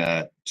doing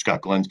that.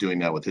 Scott Glenn's doing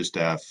that with his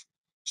staff.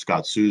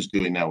 Scott Sue's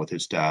doing that with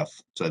his staff.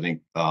 So I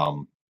think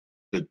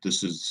that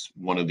this is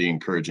one of the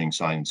encouraging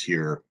signs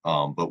here.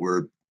 But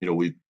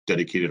we've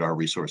dedicated our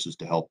resources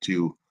to help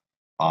too.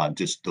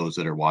 Just those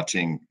that are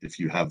watching, if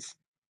you have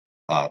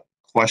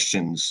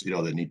questions,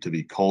 that need to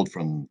be culled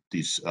from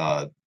these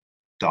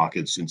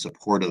dockets in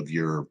support of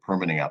your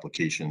permitting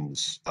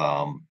applications,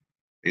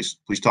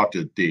 please talk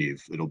to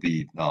Dave. It'll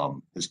be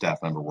his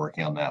staff member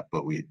working on that.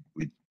 But we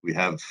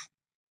have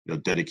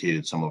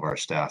dedicated some of our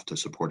staff to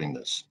supporting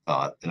this,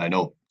 and I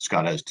know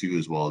Scott has too,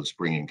 as well as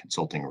bringing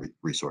consulting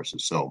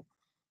resources. So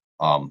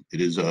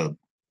it is a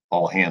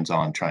all hands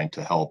on trying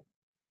to help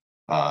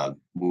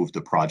move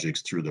the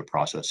projects through the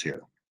process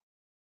here.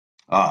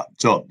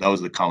 So that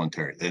was the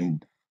commentary.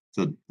 And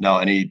so now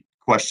any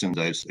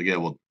questions,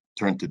 again, we'll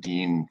turn to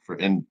Dean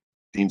and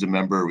Dean's a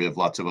member. We have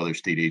lots of other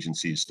state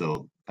agencies,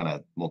 so kind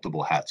of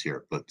multiple hats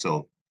here. But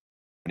so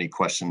any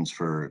questions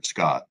for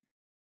Scott?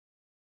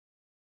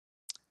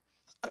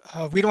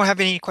 We don't have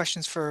any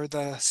questions for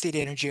the State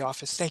Energy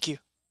Office. Thank you.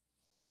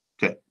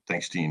 Okay,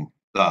 thanks, Dean.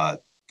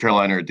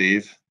 Carolina or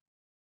Dave?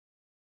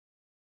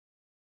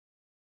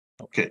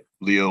 Okay,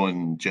 Leo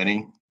and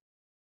Jenny?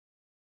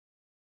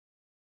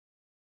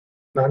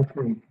 None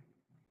for me.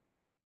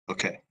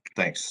 Okay,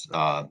 thanks.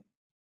 I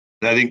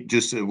think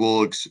just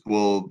we'll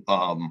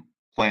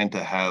plan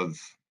to have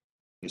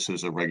this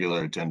as a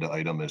regular agenda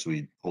item as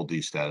we hold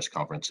these status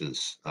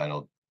conferences. I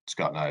know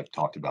Scott and I have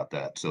talked about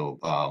that. So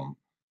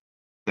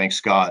thanks,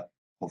 Scott.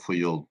 Hopefully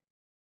you'll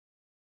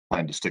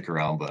plan to stick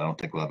around, but I don't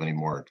think we'll have any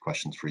more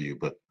questions for you,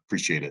 but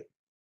appreciate it.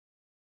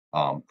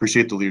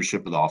 Appreciate the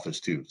leadership of the office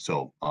too.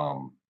 So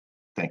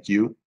thank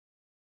you.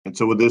 And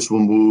so with this,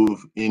 we'll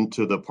move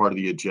into the part of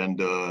the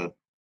agenda,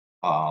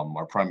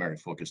 our primary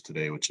focus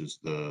today, which is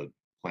the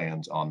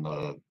plans on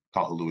the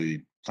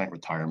Kahului plant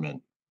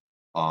retirement.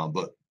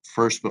 But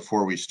first,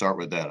 before we start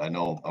with that, I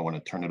know I want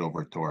to turn it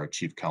over to our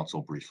chief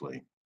counsel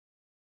briefly.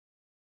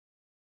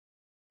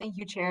 Thank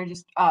you, Chair.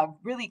 Just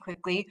really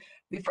quickly,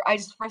 I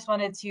just first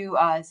wanted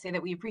to say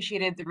that we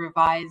appreciated the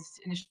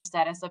revised initial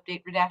status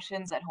update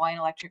redactions that Hawaiian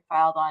Electric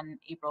filed on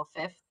April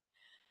 5th.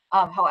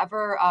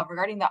 However,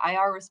 regarding the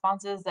IR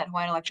responses that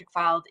Hawaiian Electric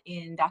filed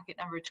in docket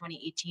number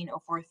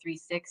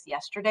 2018-0436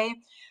 yesterday,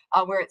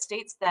 where it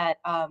states that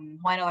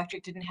Hawaiian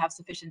Electric didn't have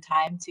sufficient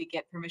time to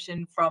get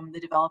permission from the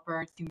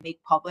developer to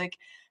make public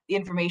the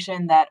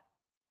information that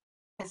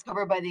is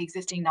covered by the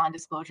existing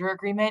non-disclosure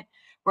agreement.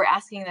 We're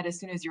asking that as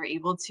soon as you're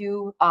able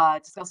to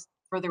discuss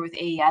further with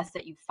AES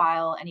that you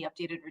file any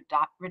updated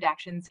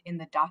redactions in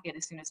the docket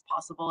as soon as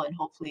possible, and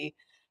hopefully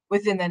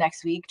within the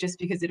next week, just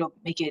because it'll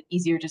make it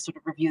easier to sort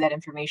of review that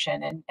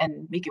information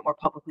and make it more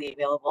publicly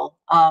available.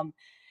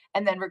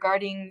 And then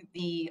regarding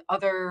the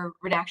other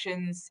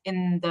redactions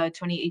in the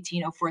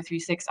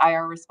 2018-0436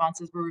 IR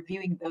responses, we're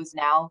reviewing those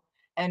now,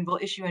 and we'll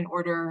issue an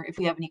order if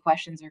we have any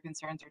questions or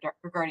concerns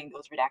regarding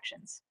those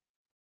redactions.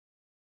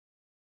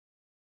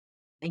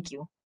 Thank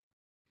you.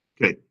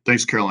 Okay,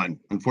 thanks, Caroline.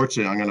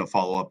 Unfortunately, I'm going to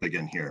follow up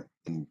again here.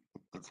 And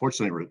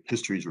unfortunately,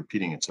 history is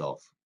repeating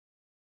itself.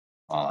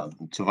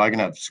 So if I can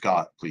have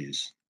Scott,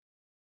 please.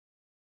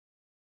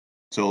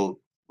 So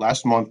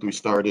last month we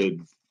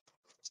started,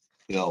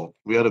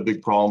 we had a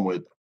big problem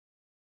with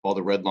all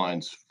the red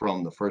lines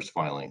from the first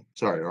filing,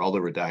 or all the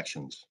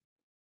redactions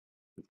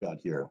we've got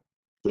here.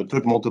 So it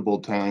took multiple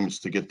times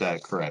to get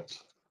that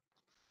correct.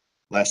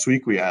 Last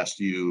week we asked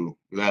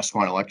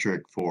Hawaiian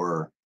Electric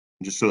for,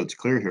 just so it's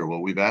clear here,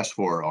 what we've asked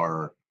for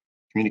are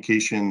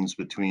communications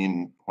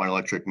between Hawaiian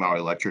Electric, Maui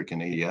Electric,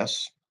 and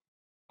AES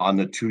on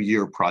the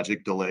 2-year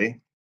project delay,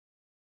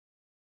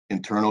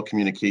 internal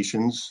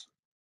communications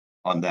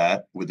on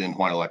that within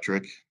Hawaiian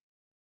Electric.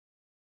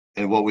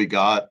 And what we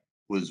got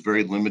was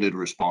very limited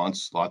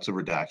response, lots of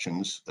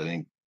redactions. I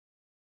think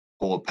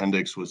the whole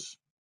appendix was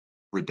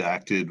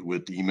redacted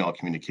with the email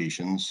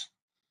communications,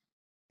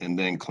 and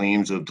then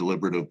claims of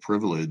deliberative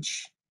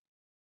privilege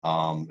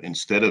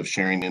instead of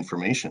sharing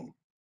information.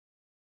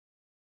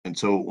 And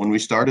so when we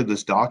started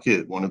this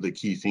docket, one of the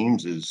key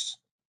themes is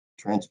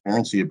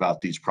transparency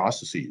about these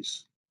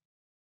processes.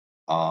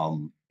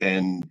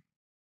 And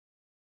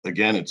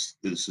again,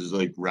 this is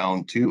like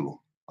round 2.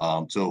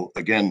 So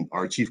again,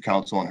 our chief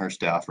counsel and her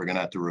staff are going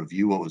to have to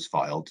review what was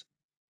filed.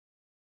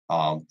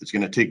 It's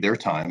going to take their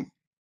time,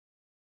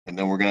 and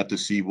then we're going to have to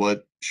see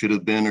what should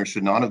have been or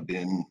should not have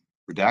been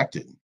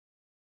redacted.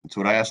 And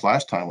so what I asked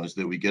last time was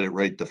that we get it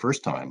right the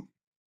first time.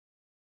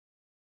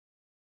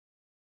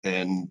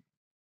 And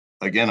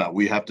again,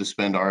 we have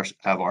to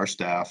have our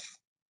staff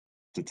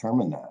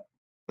determine that.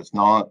 It's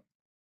not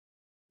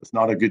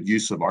a good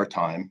use of our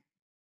time.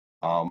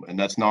 And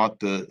that's not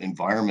the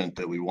environment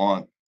that we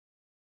want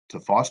to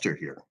foster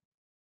here.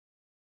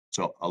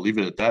 So I'll leave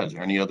it at that. Is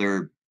there any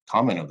other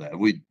comment of that?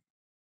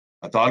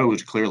 I thought it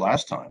was clear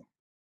last time.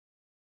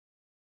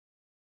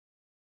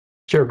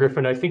 Chair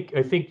Griffin, I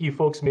think you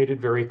folks made it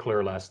very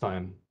clear last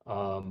time.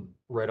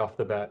 Right off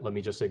the bat, let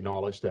me just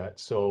acknowledge that.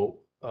 So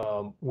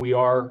we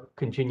are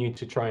continuing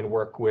to try and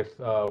work with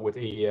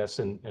AES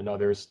and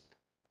others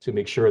to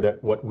make sure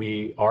that what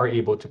we are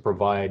able to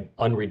provide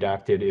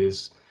unredacted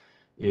is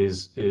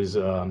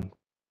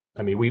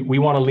I mean, we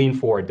want to lean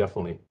forward,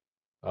 definitely.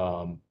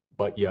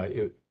 But yeah,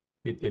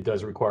 it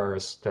does require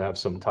us to have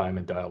some time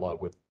and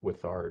dialogue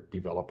with our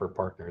developer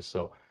partners.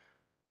 So,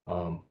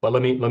 but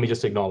let me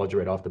just acknowledge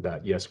right off the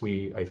bat. Yes,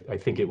 I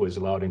think it was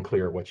loud and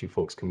clear what you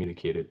folks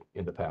communicated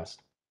in the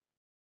past.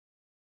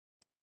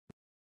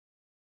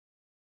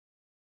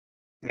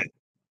 Okay.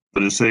 But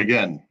to say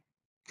again,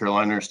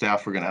 Carolina and her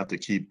staff are going to have to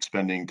keep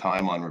spending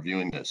time on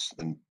reviewing this,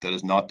 and that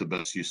is not the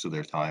best use of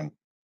their time.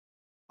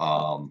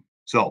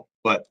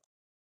 But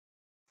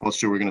well,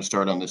 sure, we're going to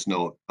start on this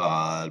note,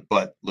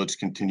 but let's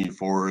continue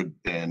forward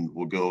and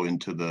we'll go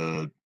into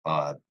the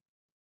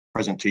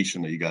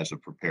presentation that you guys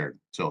have prepared.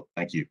 So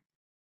thank you.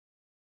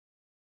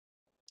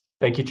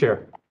 Thank you,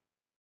 Chair.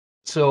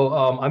 So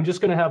I'm just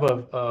going to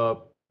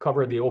have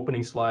cover the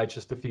opening slides,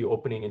 just a few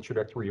opening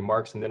introductory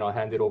remarks, and then I'll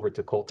hand it over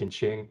to Colton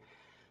Ching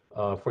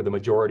for the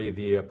majority of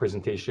the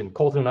presentation.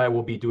 Colton and I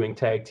will be doing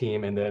tag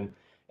team, and then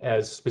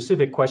as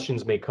specific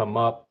questions may come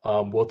up,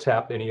 we'll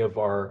tap any of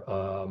our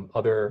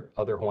other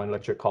Hawaiian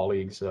Electric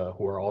colleagues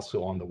who are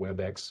also on the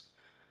WebEx.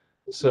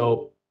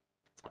 So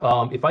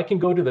if I can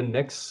go to the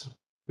next,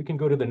 we can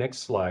go to the next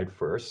slide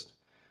first.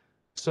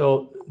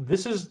 So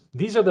these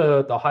are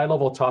the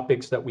high-level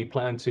topics that we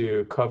plan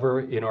to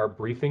cover in our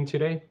briefing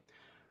today.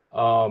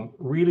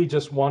 Really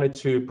just wanted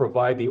to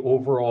provide the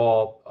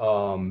overall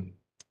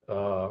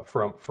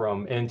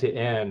from end to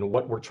end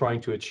what we're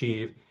trying to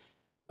achieve,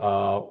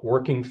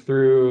 working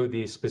through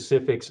the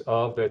specifics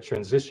of the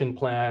transition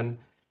plan,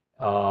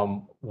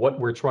 what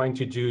we're trying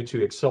to do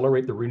to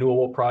accelerate the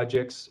renewable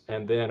projects,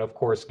 and then of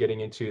course getting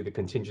into the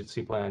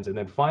contingency plans. And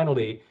then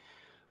finally,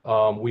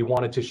 we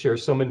wanted to share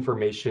some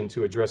information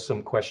to address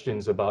some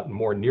questions about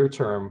more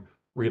near-term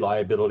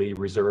reliability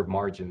reserve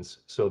margins.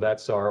 So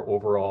that's our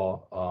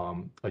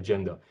overall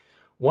agenda.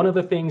 One of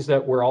the things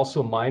that we're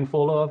also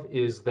mindful of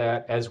is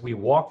that as we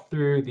walk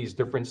through these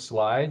different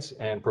slides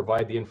and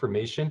provide the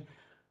information,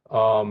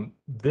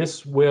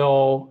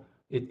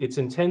 it's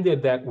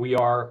intended that we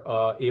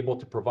are able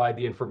to provide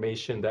the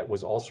information that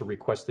was also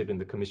requested in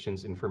the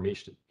Commission's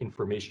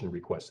information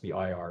request, the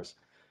IRs,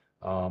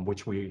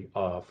 which we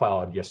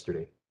filed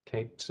yesterday.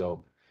 Okay,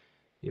 so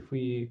if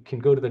we can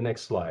go to the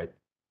next slide.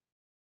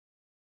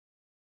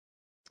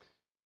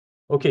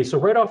 Okay, so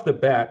right off the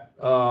bat,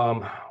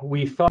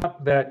 we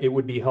thought that it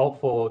would be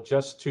helpful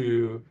just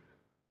to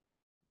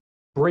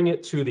bring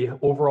it to the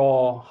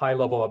overall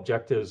high-level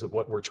objectives of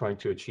what we're trying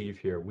to achieve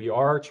here. We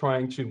are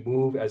trying to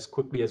move as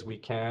quickly as we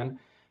can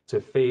to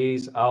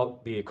phase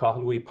out the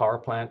Kahului Power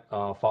Plant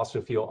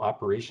fossil fuel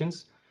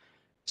operations.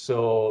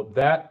 So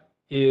that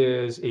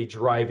is a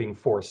driving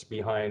force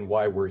behind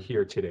why we're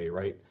here today,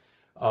 right?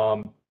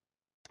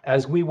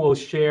 As we will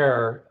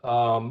share,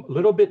 a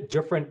little bit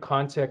different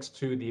context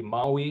to the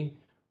Maui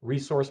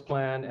resource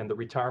plan and the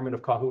retirement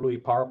of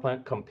Kahului Power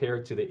Plant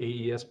compared to the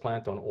AES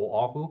plant on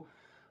Oahu.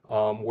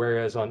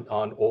 Whereas on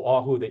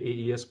Oahu, the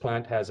AES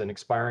plant has an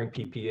expiring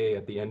PPA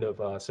at the end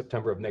of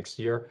September of next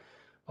year.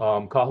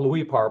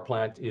 Kahului Power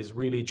Plant is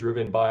really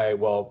driven by,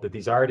 well, the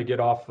desire to get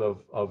off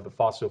of the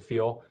fossil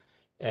fuel,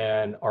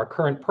 and our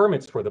current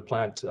permits for the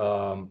plant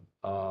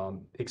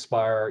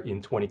expire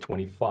in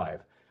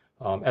 2025.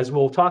 As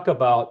we'll talk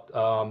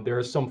about, there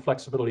is some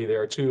flexibility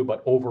there too,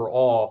 but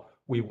overall,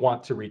 we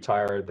want to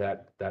retire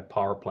that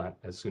power plant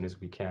as soon as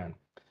we can.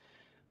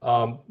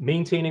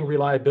 Maintaining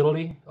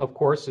reliability, of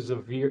course, is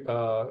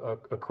a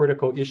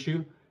critical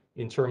issue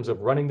in terms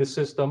of running the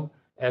system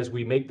as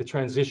we make the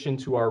transition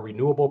to our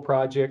renewable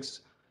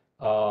projects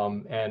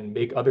and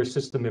make other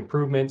system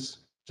improvements.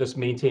 Just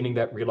maintaining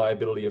that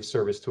reliability of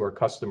service to our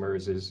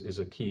customers is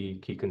a key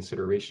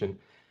consideration.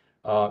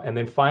 And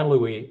then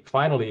finally,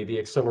 the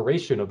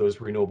acceleration of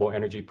those renewable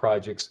energy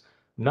projects,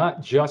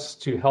 not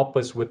just to help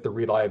us with the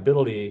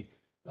reliability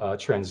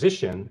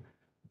transition,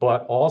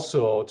 but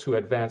also to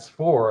advance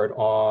forward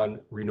on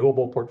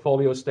renewable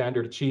portfolio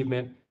standard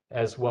achievement,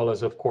 as well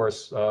as, of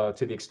course, to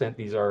the extent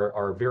these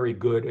are very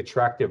good,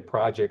 attractive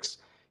projects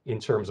in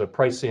terms of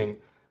pricing,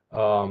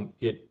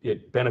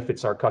 it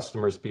benefits our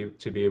customers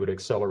to be able to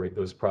accelerate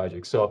those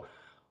projects. So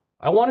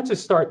I wanted to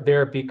start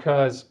there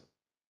because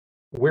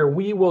where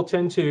we will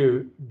tend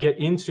to get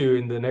into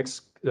in the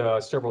next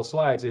several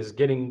slides is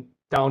getting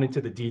down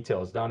into the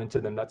details, down into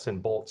the nuts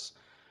and bolts.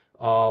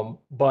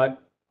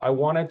 But I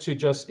wanted to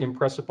just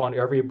impress upon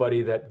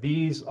everybody that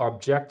these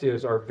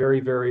objectives are very,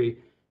 very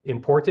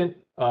important.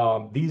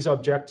 These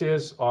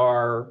objectives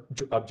are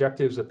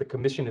objectives that the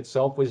Commission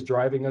itself was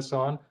driving us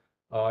on,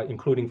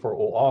 including for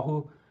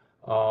Oahu.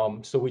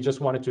 So we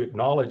just wanted to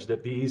acknowledge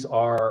that these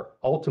are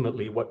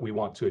ultimately what we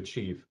want to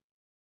achieve.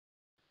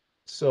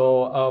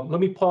 So let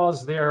me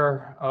pause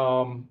there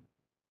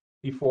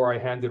before I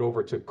hand it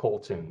over to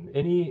Colton.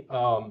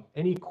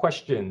 Any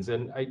questions?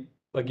 And I,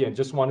 again,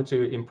 just wanted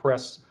to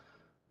impress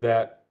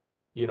that,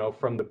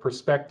 from the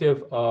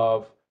perspective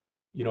of,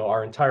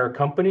 our entire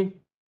company,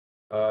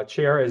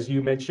 Chair, as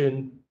you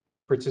mentioned,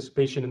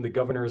 participation in the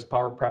Governor's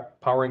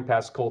Powering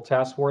Past Coal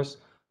Task Force.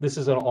 This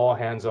is an all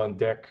hands on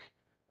deck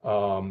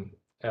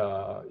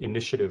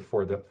initiative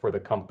for the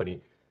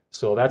company.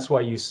 So that's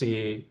why you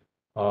see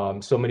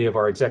so many of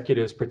our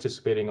executives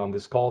participating on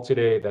this call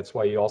today. That's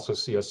why you also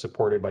see us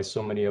supported by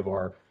so many of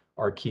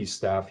our key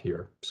staff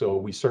here. So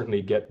we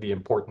certainly get the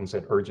importance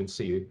and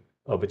urgency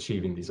of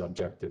achieving these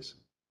objectives.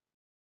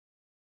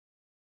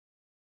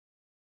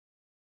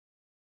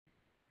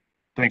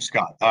 Thanks,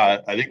 Scott.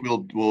 I think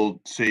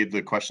we'll save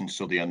the questions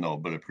till the end though,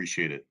 but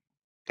appreciate it.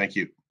 Thank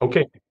you.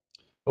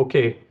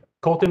 Okay.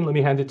 Colton, let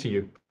me hand it to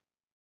you.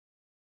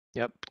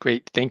 Yep,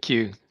 great. Thank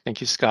you. Thank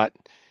you, Scott.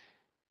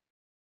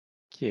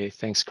 Okay,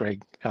 thanks,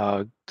 Greg.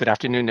 Good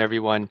afternoon,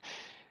 everyone.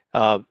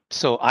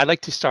 So I'd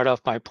like to start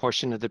off my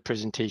portion of the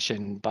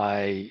presentation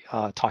by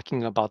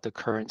talking about the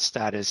current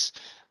status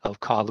of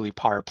Kahului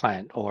Power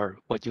Plant, or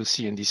what you'll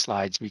see in these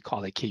slides, we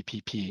call it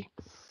KPP.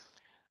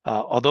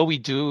 Although we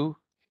do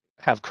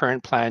have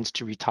current plans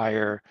to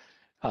retire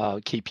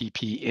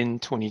KPP in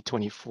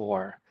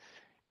 2024,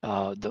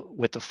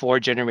 with the 4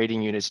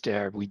 generating units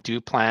there, we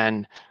do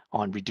plan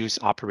on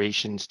reduced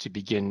operations to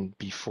begin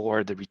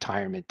before the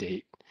retirement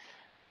date.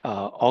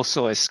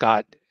 Also, as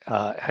Scott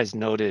has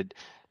noted,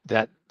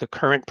 that the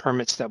current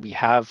permits that we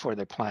have for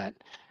the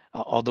plant,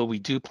 although we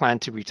do plan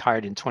to retire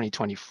it in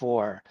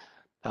 2024,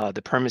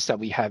 the permits that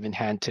we have in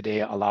hand today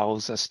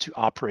allows us to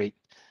operate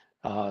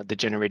the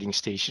generating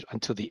station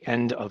until the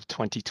end of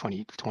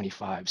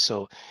 2025.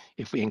 So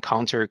if we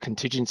encounter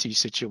contingency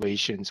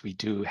situations, we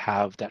do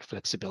have that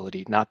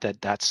flexibility. Not that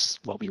that's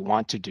what we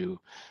want to do,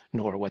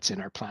 nor what's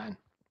in our plan.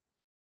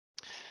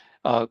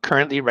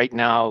 Currently, right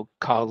now,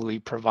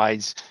 Kahului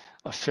provides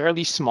a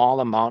fairly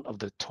small amount of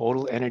the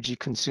total energy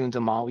consumed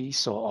in Maui.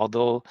 So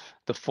although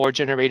the 4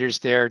 generators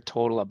there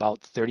total about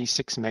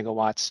 36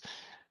 megawatts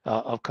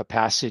of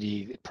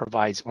capacity, it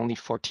provides only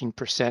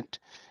 14%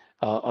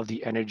 of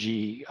the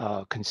energy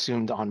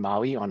consumed on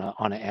Maui on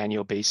an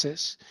annual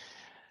basis.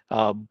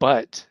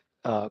 But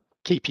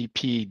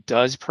KPP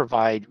does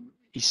provide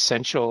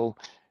essential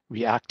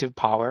reactive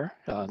power.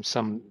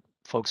 Some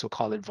folks will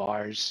call it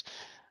VARs,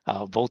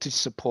 voltage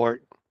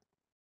support,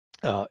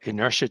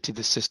 inertia to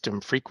the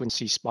system,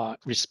 frequency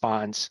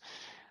response,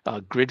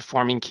 grid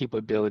forming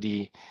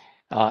capability,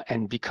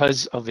 and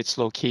because of its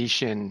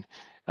location,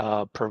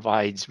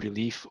 provides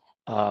relief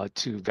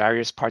to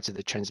various parts of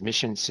the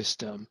transmission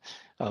system,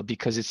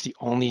 because it's the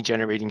only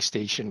generating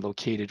station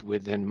located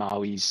within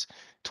Maui's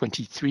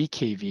 23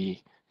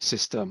 kV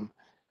system,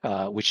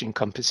 which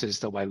encompasses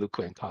the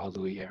Wailuku and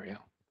Kahului area.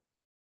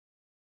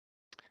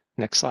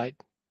 Next slide.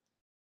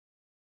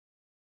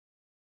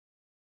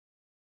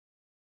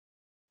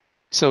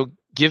 So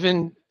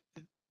given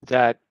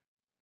that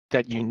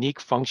unique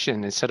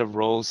function and set of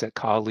roles that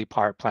Kahului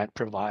Power Plant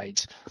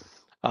provides,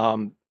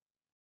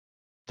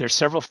 there are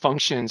several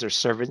functions or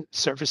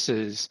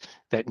services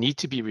that need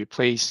to be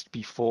replaced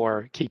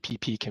before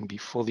KPP can be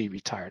fully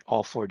retired.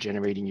 All 4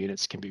 generating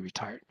units can be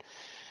retired.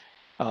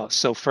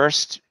 So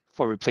first,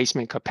 for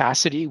replacement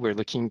capacity, we're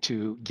looking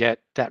to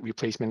get that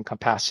replacement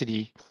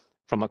capacity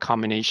from a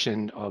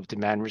combination of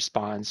demand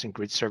response and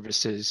grid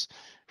services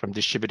from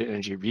distributed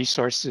energy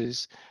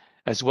resources,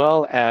 as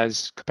well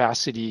as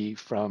capacity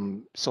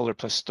from solar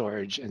plus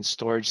storage and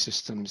storage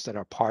systems that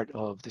are part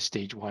of the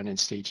stage 1 and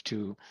stage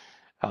 2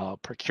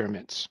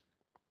 procurements.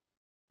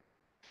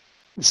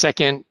 The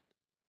second,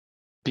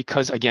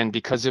 because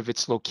of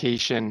its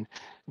location,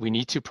 we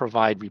need to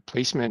provide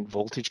replacement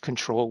voltage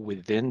control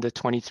within the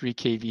 23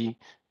 kV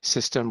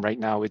system. Right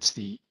now, it's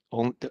the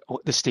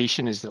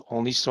station is the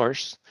only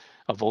source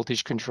of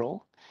voltage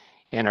control,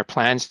 and our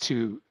plans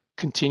to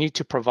continue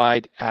to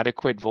provide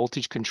adequate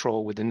voltage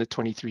control within the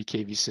 23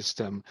 kV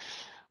system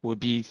will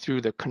be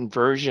through the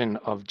conversion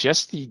of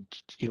just the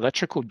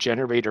electrical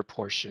generator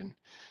portion,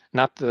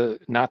 not the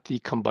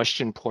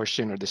combustion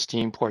portion or the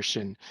steam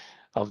portion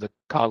of the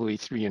Kahului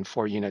 3 and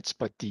 4 units,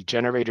 but the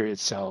generator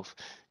itself,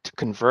 to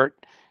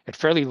convert at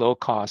fairly low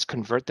cost,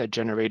 convert that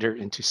generator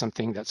into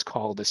something that's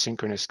called a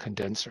synchronous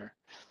condenser,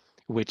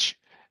 which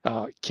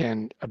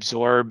can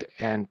absorb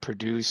and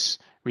produce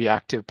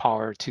reactive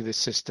power to the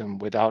system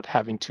without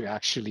having to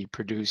actually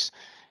produce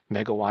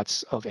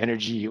megawatts of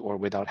energy or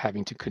without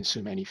having to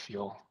consume any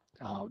fuel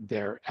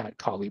there at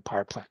Kahului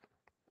Power Plant.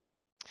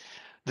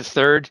 The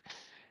third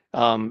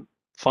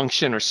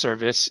function or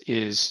service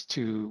is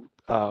to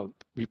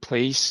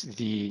replace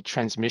the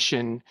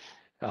transmission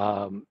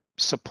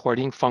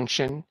supporting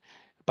function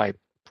by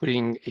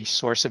putting a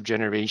source of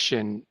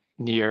generation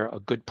near a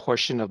good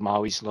portion of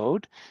Maui's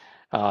load.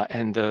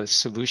 And the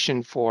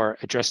solution for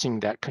addressing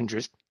that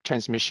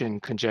transmission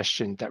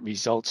congestion that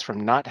results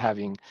from not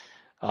having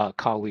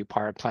Kahului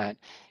Power Plant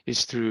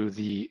is through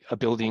the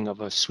building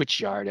of a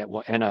switch yard at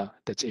Waiawa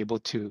that's able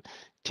to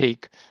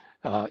take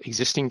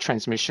existing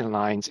transmission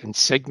lines and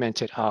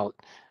segment it out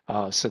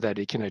so that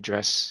it can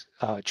address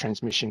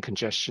transmission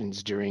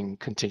congestions during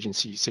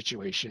contingency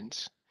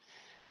situations.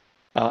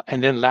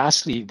 And then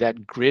lastly,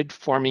 that grid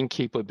forming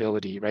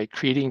capability, right?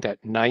 Creating that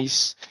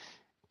nice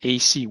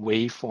AC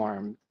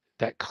waveform,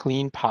 that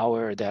clean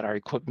power that our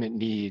equipment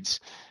needs,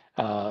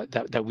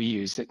 that we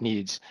use, that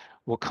needs,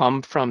 will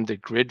come from the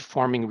grid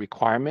forming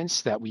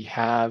requirements that we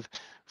have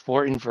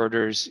for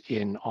inverters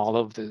in all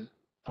of the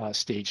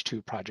stage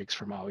 2 projects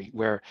for Maui,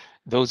 where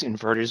those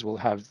inverters will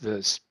have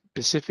the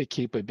specific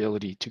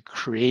capability to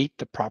create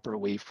the proper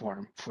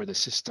waveform for the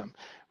system,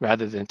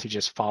 rather than to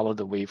just follow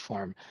the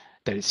waveform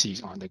that it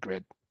sees on the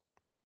grid.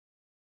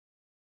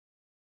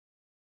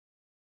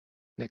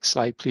 Next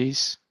slide,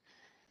 please.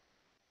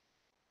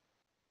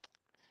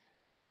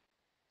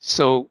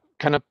 So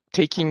kind of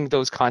taking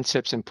those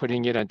concepts and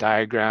putting it in a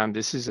diagram,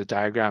 this is a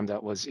diagram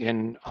that was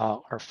in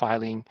our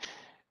filing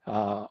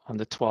on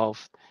the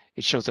 12th.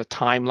 It shows a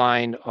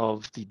timeline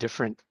of the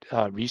different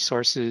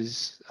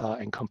resources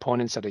and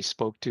components that I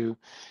spoke to.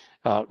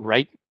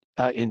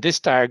 In this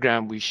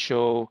diagram, we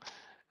show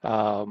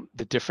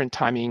the different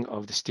timing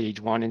of the stage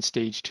 1 and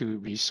stage 2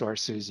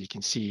 resources. You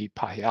can see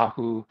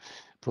Pahiahu,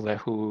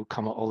 Pulehu,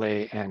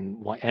 Kamaole, and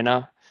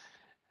Waena.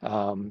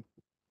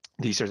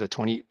 These are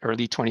the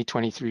early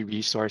 2023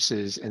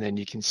 resources, and then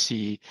you can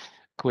see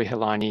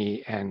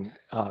Kuehilani and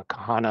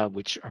Kahana,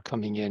 which are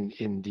coming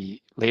in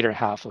the later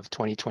half of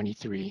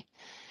 2023.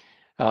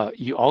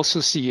 You also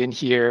see in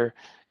here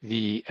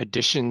the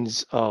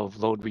additions of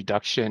load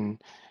reduction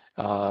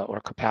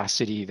or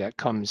capacity that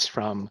comes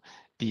from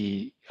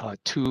the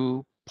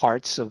 2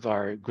 parts of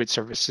our grid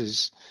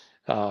services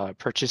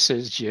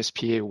purchases,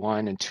 GSPA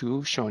 1 and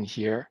 2, shown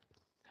here.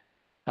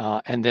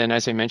 And then,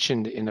 as I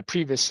mentioned in the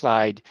previous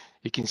slide,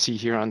 you can see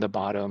here on the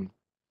bottom,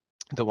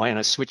 the Waiana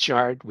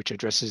switchyard, which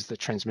addresses the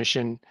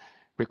transmission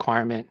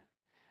requirement.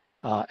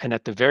 And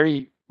at the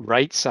very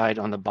right side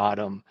on the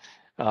bottom,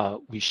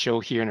 we show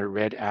here in a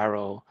red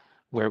arrow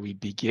where we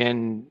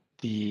begin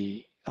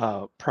the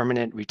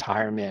permanent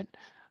retirement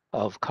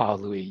of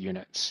Kahului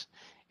units.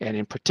 And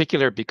in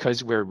particular,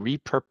 because we're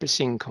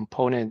repurposing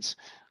components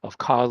of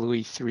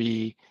Kahului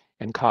 3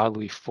 and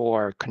Kahului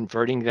 4,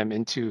 converting them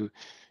into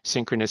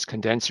synchronous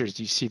condensers,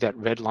 you see that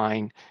red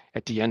line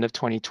at the end of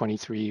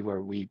 2023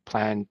 where we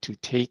plan to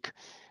take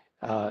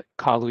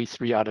Kahului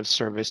 3 out of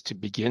service to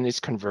begin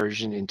its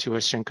conversion into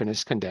a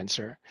synchronous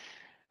condenser,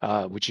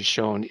 which is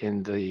shown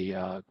in the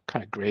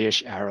kind of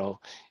grayish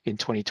arrow in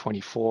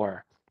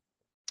 2024.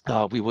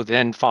 We will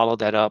then follow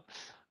that up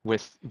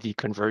with the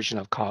conversion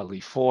of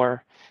Kahului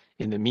 4.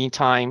 In the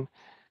meantime,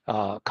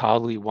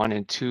 Kahului 1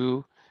 and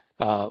 2,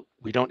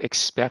 we don't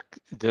expect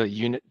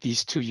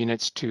these 2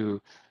 units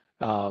to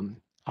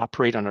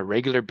operate on a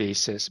regular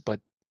basis, but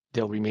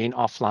they'll remain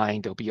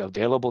offline. They'll be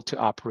available to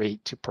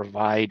operate to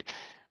provide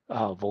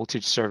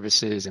voltage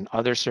services and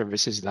other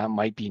services that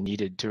might be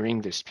needed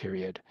during this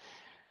period.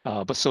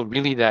 But so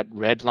really that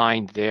red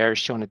line there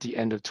shown at the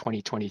end of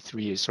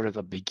 2023 is sort of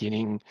the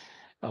beginning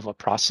of a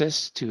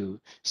process to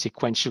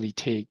sequentially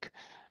take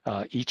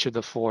each of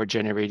the 4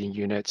 generating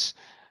units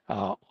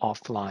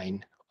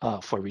offline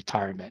for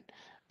retirement.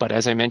 But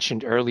as I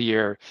mentioned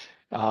earlier,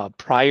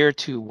 prior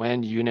to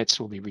when units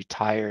will be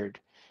retired,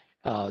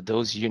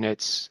 those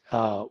units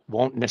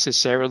won't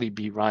necessarily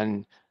be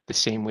run the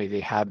same way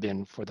they have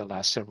been for the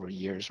last several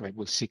years, right?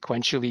 We'll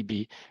sequentially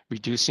be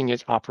reducing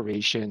its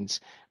operations,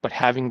 but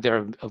having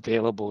them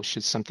available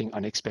should something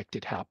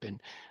unexpected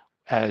happen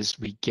as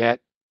we get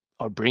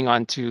or bring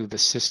onto the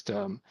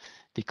system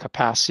the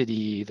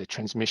capacity, the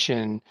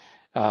transmission,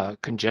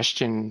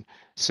 congestion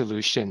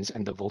solutions,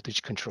 and the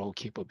voltage control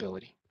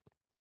capability.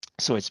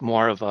 So it's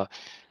more of a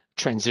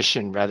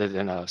transition rather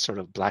than a sort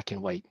of black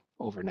and white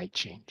overnight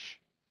change.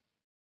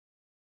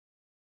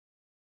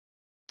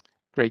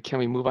 Great, can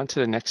we move on to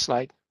the next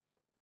slide?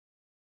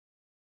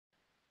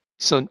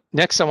 So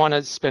next, I want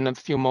to spend a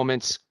few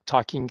moments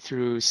talking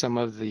through some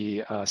of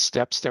the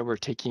steps that we're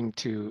taking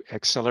to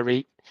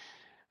accelerate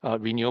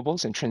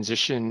renewables and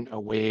transition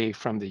away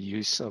from the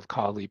use of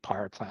Kahului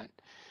Power Plant.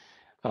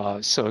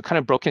 So kind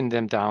of broken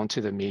them down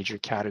to the major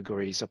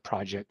categories of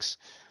projects.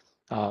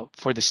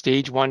 For the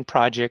stage 1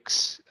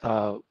 projects,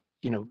 the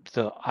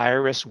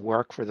IRS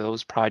work for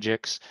those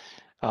projects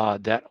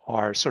that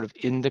are sort of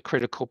in the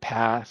critical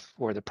path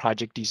for the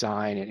project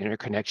design and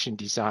interconnection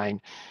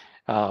design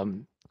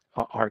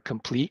are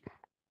complete.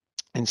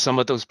 In some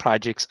of those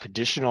projects,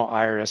 additional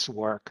IRS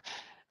work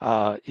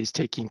is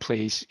taking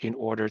place in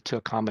order to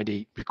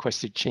accommodate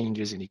requested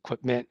changes in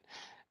equipment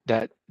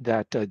that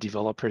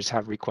developers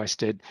have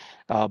requested,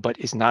 but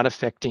is not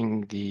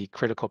affecting the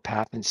critical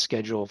path and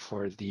schedule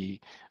for the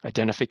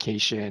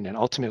identification and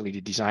ultimately the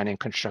design and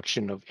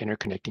construction of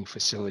interconnecting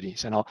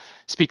facilities. And I'll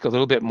speak a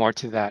little bit more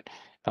to that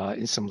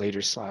in some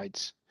later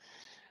slides.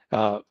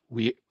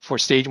 For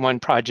stage 1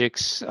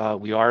 projects,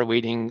 we are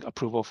awaiting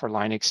approval for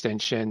line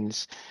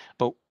extensions,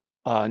 but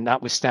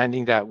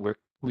notwithstanding that,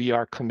 we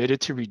are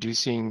committed to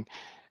reducing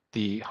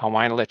the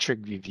Hawaiian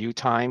Electric review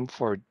time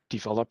for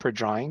developer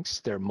drawings.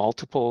 There are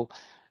multiple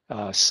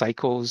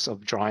cycles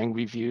of drawing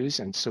reviews,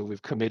 and so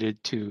we've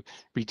committed to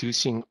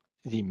reducing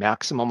the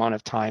maximum amount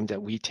of time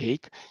that we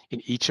take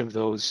in each of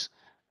those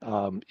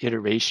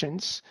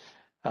iterations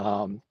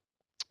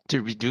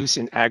to reduce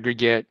in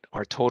aggregate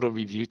our total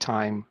review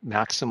time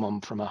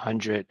maximum from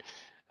 100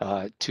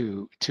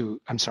 from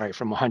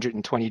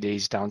 120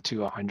 days down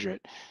to 100,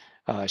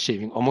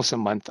 shaving almost a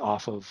month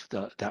off of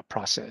that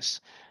process.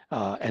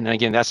 And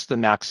again, that's the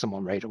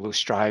maximum, right? We'll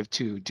strive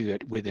to do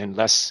it within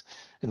less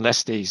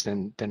days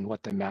than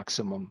what the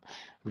maximum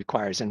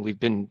requires. And we've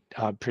been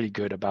pretty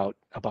good about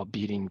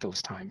beating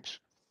those times.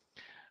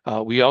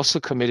 We also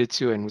committed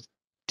to, and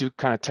Duke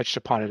kind of touched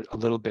upon it a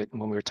little bit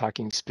when we were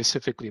talking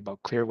specifically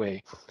about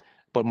Clearway,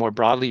 but more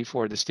broadly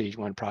for the stage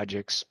 1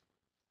 projects,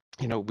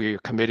 we're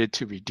committed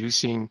to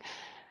reducing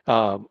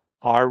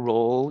our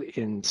role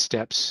in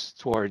steps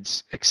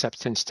towards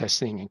acceptance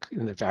testing and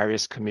in the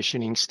various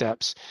commissioning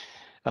steps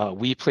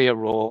We play a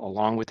role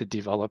along with the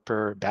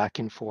developer back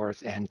and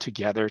forth and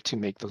together to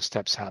make those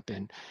steps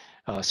happen.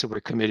 So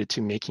we're committed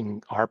to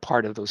making our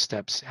part of those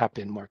steps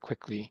happen more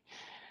quickly.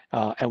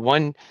 And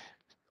one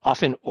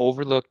often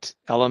overlooked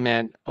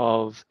element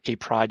of a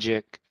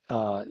project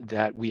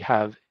that we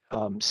have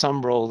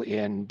some role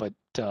in, but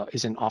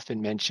isn't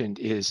often mentioned,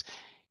 is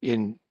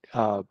in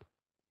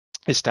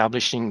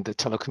establishing the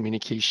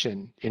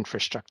telecommunication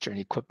infrastructure and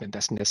equipment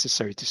that's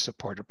necessary to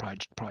support a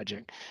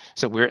project.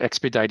 So we're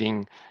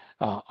expediting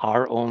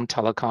our own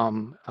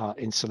telecom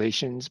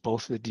installations.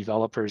 Both the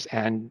developers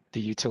and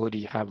the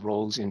utility have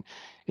roles in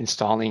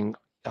installing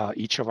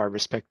each of our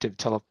respective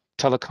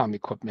telecom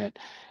equipment,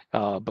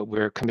 but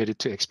we're committed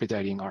to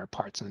expediting our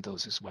parts on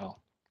those as well.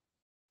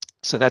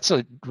 So that's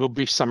a real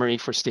brief summary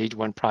for stage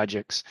 1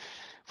 projects.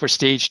 For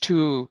stage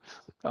 2,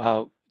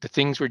 the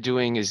things we're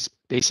doing is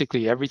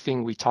basically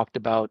everything we talked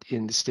about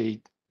in the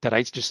stage that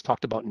I just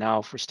talked about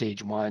now for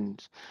stage 1.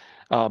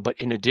 But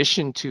in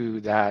addition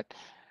to that,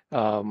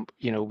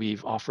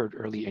 we've offered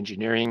early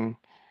engineering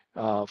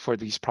for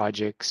these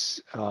projects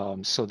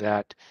so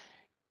that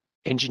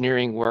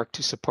engineering work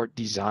to support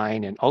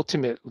design and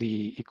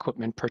ultimately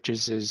equipment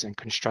purchases and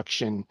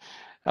construction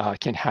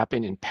can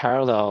happen in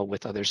parallel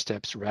with other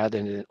steps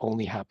rather than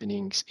only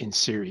happening in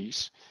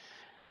series.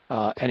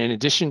 And in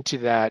addition to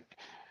that,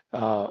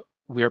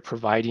 we're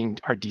providing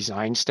our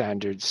design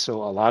standards.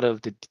 So a lot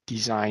of the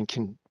design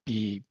can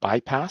be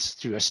bypassed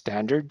through a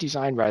standard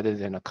design rather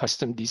than a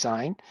custom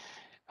design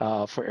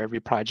for every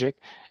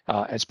project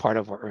as part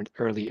of our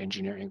early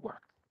engineering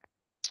work.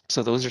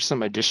 So those are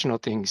some additional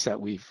things that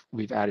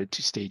we've added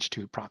to stage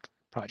 2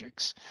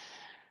 projects.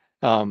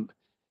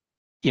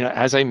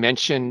 As I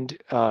mentioned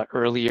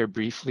earlier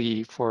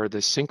briefly, for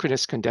the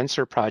synchronous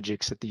condenser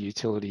projects that the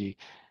utility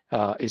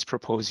is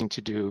proposing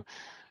to do,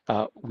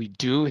 we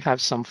do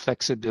have some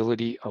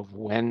flexibility of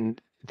when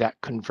that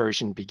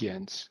conversion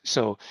begins.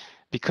 So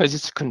because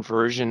it's a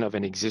conversion of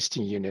an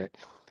existing unit,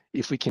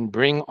 if we can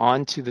bring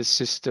onto the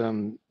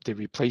system the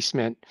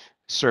replacement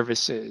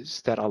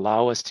services that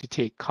allow us to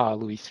take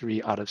Kahului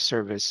 3 out of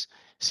service,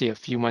 say a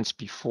few months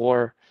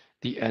before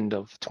the end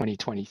of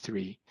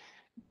 2023,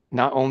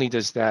 not only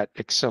does that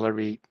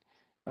accelerate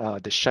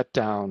the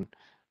shutdown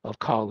of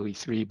Kahului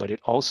 3, but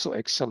it also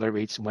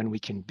accelerates when we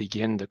can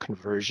begin the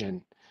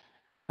conversion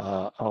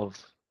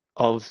of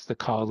the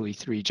Kahului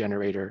 3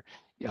 generator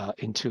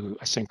into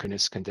a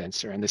synchronous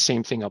condenser. And the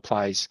same thing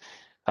applies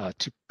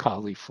to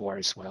Kahului 4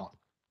 as well.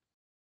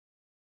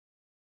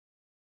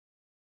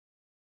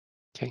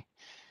 Okay.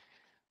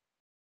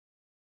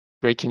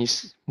 Great, can you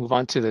move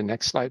on to the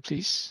next slide,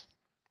 please?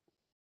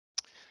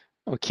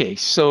 Okay,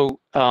 so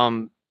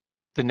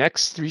the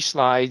next 3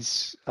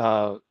 slides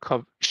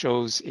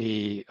shows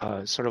a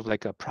sort of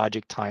like a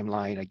project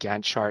timeline, a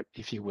Gantt chart,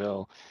 if you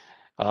will,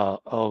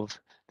 of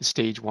the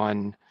stage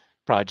 1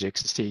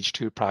 projects, the stage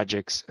 2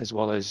 projects, as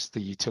well as the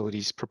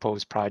utilities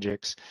proposed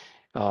projects.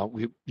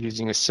 We're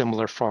using a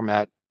similar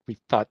format. We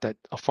thought that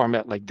a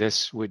format like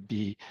this would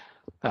be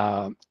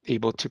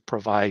able to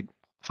provide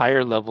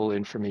higher level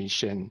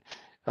information,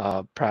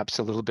 perhaps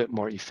a little bit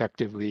more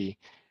effectively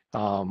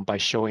by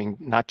showing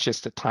not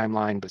just the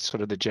timeline, but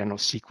sort of the general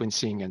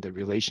sequencing and the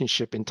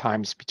relationship in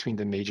times between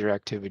the major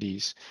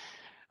activities.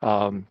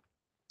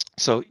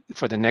 So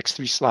for the next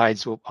 3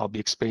 slides, I'll be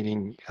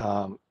explaining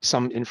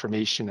some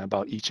information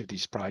about each of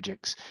these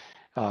projects.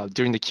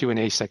 During the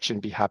Q&A section,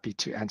 be happy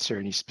to answer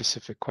any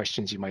specific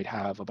questions you might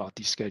have about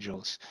these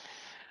schedules.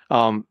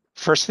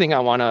 First thing I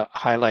want to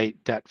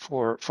highlight that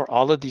for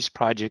all of these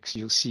projects,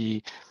 you'll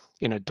see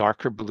in a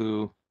darker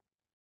blue,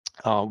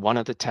 one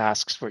of the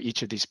tasks for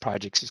each of these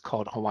projects is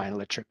called Hawaiian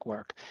Electric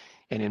work.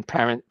 And in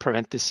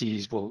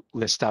parentheses, we'll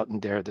list out in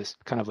there this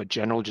kind of a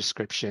general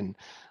description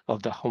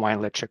of the Hawaiian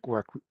Electric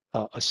work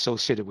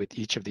associated with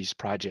each of these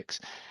projects.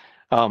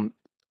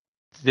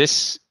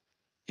 This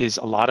is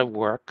a lot of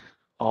work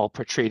all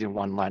portrayed in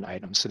one line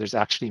item. So there's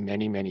actually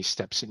many, many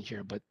steps in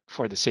here, but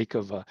for the sake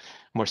of a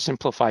more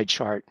simplified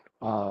chart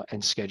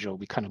and schedule,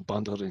 we kind of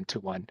bundled it into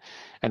one.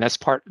 And that's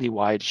partly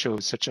why it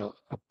shows such a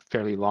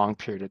fairly long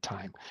period of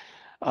time.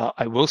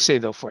 I will say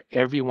though, for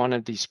every one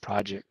of these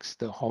projects,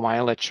 the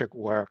Hawaiian Electric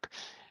work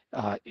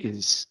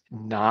is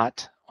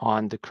not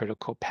on the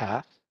critical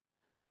path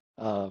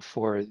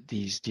for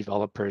these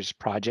developers'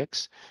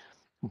 projects.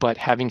 But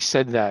having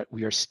said that,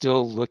 we are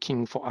still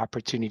looking for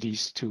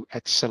opportunities to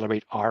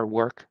accelerate our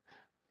work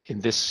in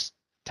this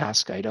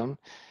task item,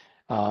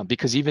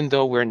 because even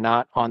though we're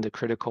not on the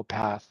critical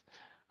path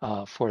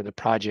for the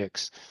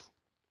projects,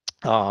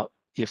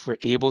 if we're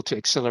able to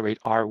accelerate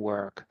our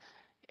work,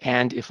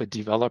 and if a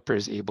developer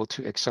is able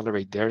to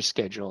accelerate their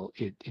schedule,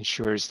 it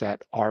ensures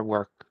that our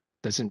work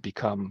doesn't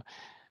become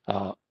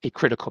a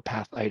critical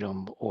path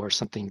item or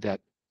something that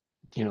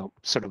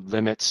sort of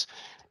limits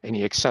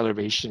any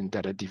acceleration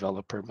that a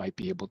developer might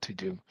be able to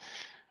do.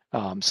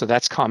 So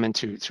that's common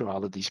through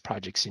all of these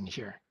projects in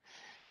here.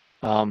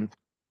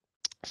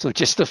 So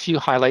just a few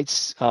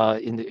highlights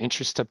in the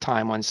interest of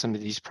time on some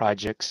of these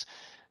projects.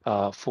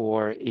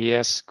 For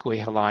AS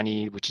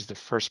Kuehalani, which is the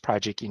first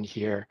project in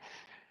here,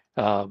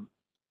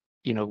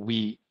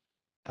 we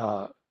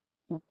are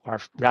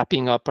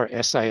wrapping up our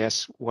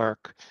SIS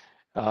work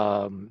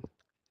by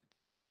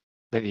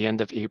the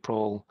end of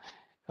April.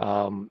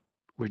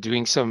 We're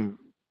doing some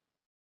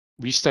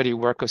restudy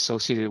work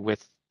associated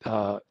with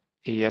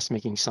AES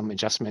making some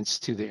adjustments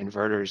to the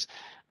inverters,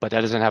 but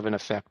that doesn't have an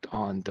effect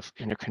on the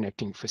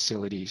interconnecting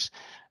facilities.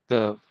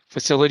 The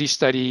facility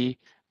study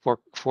for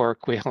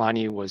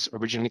Kahului was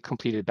originally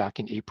completed back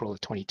in April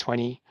of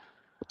 2020,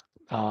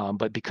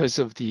 but because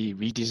of the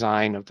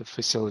redesign of the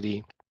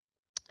facility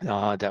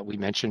that we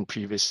mentioned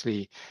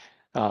previously,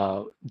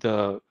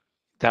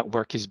 that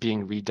work is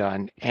being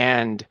redone,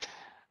 and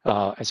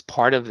as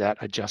part of that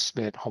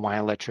adjustment,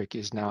 Hawaiian Electric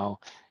is now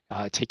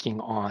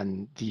taking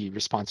on the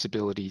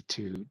responsibility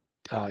to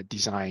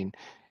design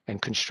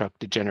and construct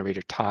the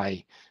generator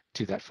tie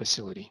to that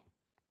facility.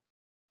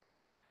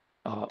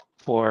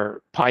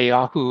 For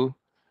Waiawa,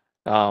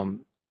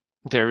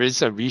 there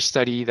is a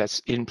restudy that's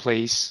in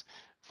place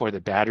for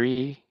the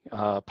battery.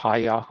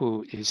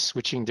 Waiawa is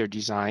switching their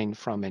design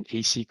from an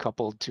AC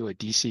coupled to a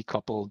DC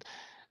coupled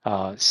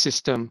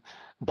system,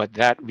 but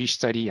that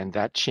restudy and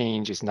that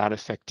change is not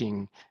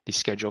affecting the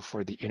schedule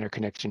for the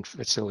interconnection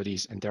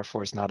facilities, and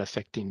therefore is not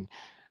affecting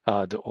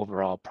the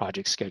overall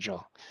project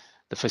schedule.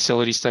 The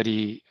facility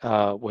study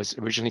was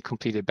originally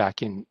completed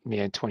back in May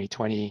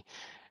 2020,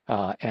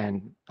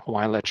 and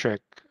Hawaiian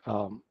Electric,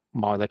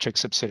 Maui Electric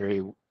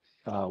subsidiary,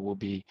 will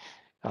be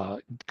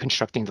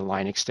constructing the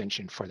line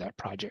extension for that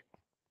project.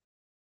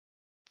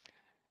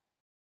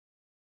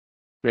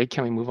 Greg,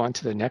 can we move on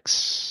to the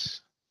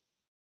next?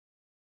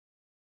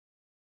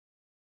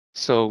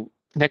 So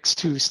next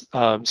two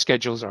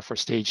schedules are for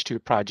stage 2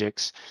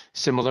 projects,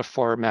 similar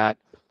format.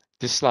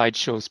 This slide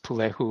shows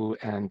Pulehu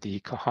and the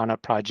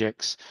Kahana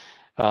projects.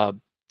 For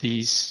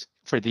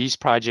these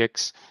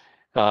projects,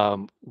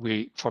 for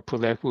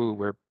Pulehu,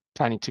 we're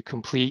planning to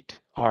complete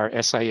our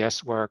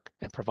SIS work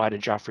and provide a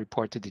draft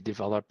report to the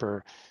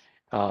developer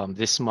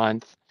this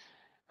month.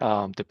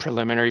 The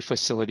preliminary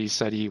facility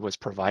study was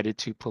provided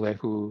to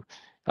Pulehu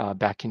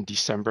back in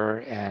December,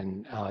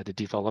 and the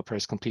developer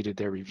has completed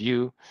their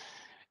review.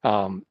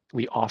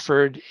 We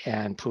offered,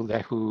 and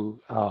Pulehu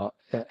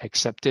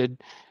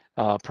accepted,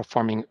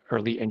 performing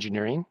early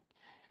engineering.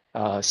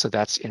 So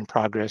that's in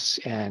progress,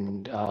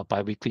 and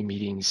biweekly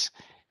meetings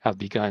have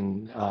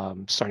begun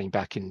starting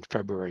back in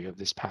February of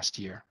this past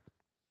year.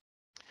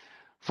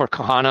 For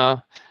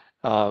Kahana,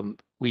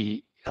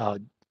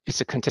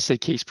 it's a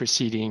contested case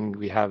proceeding.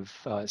 We have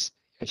a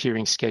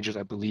hearing scheduled,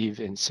 I believe,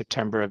 in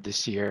September of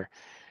this year.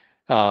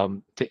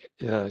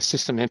 The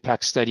system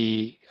impact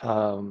study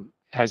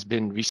has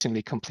been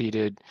recently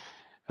completed.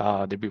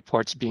 The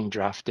report's being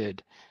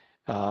drafted,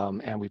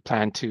 and we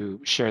plan to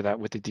share that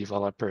with the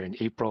developer in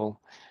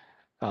April.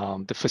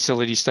 The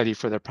facility study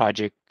for the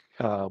project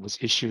was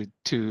issued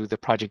to the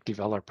project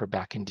developer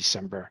back in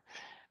December,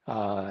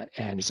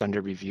 and is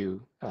under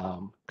review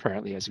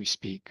currently as we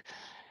speak.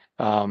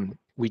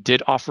 We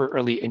did offer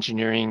early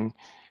engineering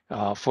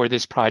for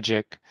this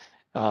project,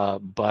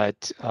 but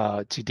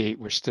to date,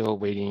 we're still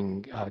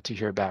waiting to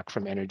hear back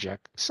from Energex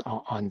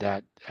on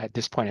that. At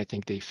this point, I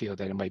think they feel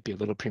that it might be a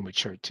little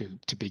premature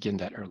to begin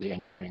that early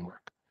engineering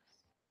work.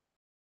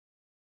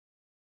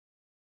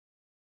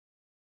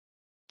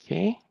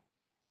 Okay.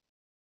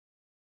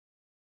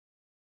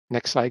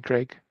 Next slide,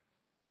 Greg.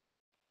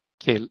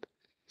 Okay,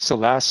 so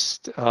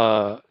last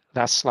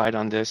slide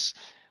on this.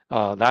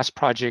 Last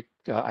project,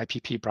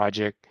 IPP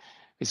project,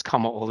 is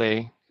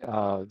Kamaole.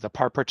 The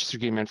power purchase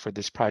agreement for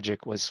this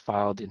project was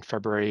filed in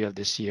February of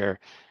this year.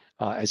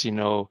 As you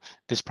know,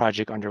 this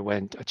project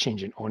underwent a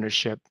change in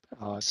ownership,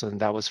 so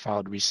that was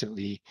filed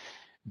recently.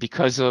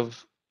 Because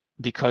of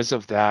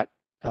that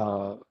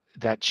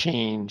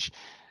change,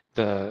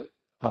 the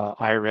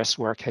IRS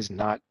work has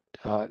not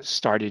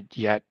started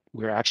yet.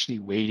 We're actually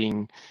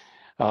waiting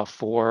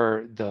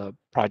for the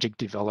project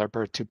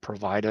developer to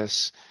provide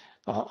us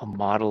a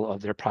model of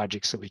their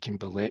project so we can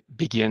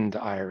begin the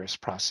IRS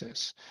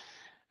process.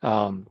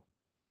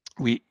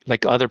 We,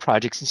 like other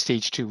projects in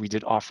stage 2, we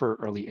did offer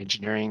early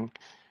engineering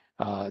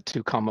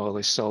to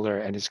Kamaole Solar,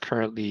 and is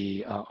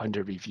currently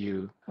under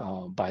review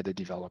by the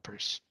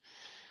developers.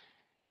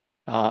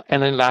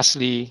 And then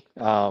lastly,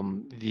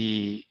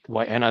 the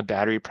Waiawa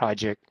battery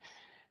project,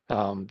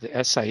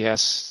 the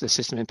SIS, the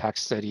system impact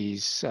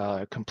studies,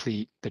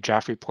 complete. The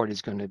draft report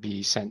is going to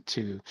be sent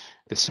to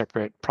the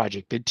separate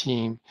project bid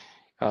team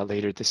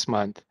later this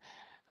month.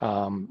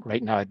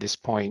 Right now, at this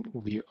point,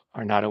 we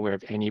are not aware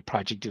of any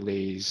project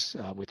delays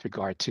with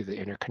regard to the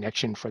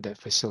interconnection for that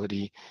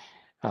facility,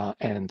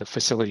 and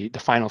the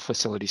final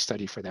facility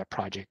study for that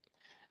project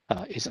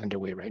is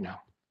underway right now.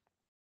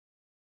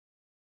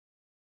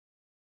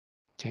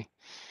 Okay.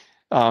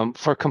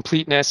 For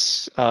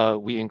completeness,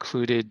 we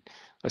included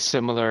a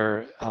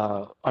similar,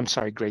 I'm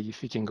sorry, Greg,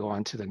 if you can go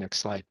on to the next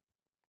slide.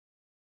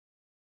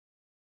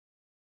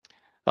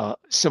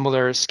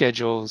 Similar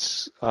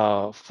schedules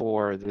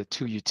for the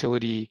 2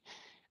 utility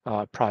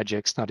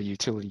projects, not a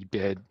utility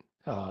bid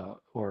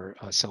or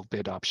a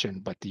self-bid option,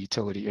 but the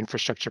utility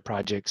infrastructure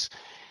projects.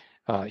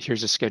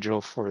 Here's a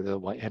schedule for the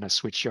Waiawa switchyard and the 2 utility infrastructure projects. Here's a schedule for the 2 utility bid projects, not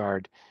a utility bid or a self-bid option, but the utility infrastructure projects. Here's a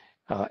schedule for the Waiawa switchyard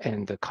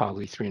and the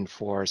Kahului 3 and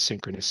 4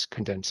 synchronous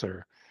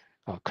condenser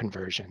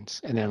conversions.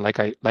 And then, like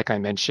I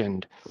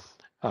mentioned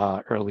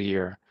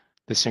earlier,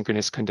 the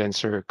synchronous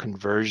condenser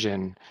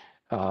conversion,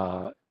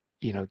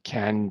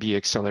 can be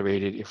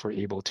accelerated if we're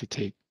able to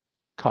take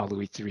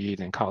Kahului 3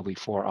 then Kahului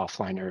 4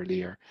 offline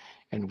earlier.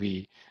 And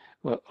we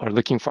are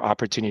looking for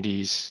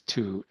opportunities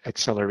to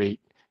accelerate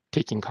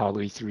taking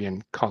Kahului 3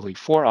 and Kahului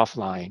 4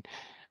 offline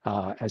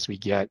as we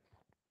get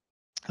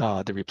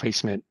the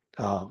replacement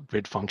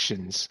grid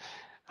functions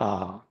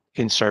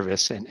in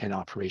service and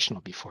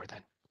operational before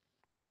then.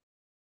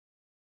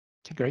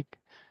 Okay, Greg,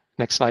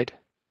 next slide.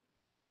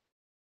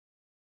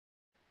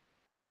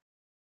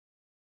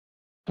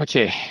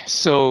 Okay,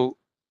 so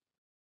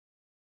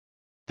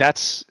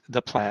that's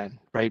the plan,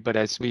 right? But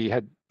as we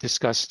had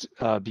discussed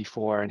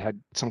before and had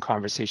some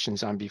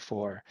conversations on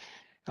before,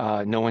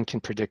 no one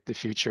can predict the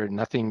future.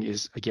 Nothing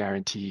is a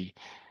guarantee.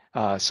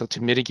 So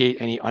to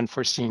mitigate any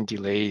unforeseen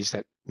delays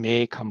that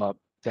may come up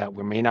that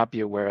we may not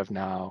be aware of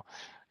now,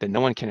 that no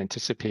one can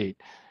anticipate,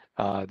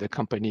 the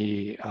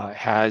company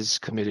has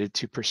committed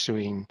to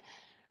pursuing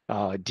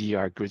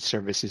DR grid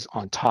services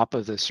on top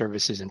of the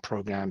services and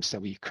programs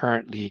that we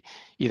currently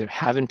either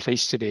have in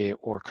place today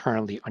or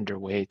currently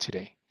underway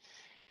today.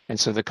 And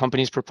so the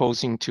company is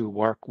proposing to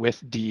work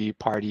with DE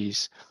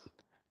parties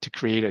to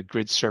create a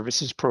grid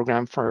services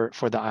program for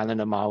the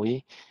island of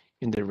Maui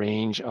in the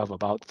range of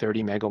about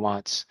 30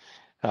 megawatts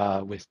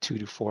with 2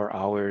 to 4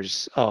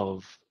 hours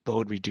of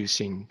load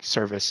reducing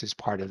service as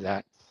part of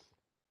that.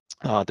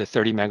 The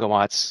 30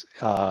 megawatts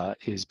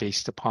is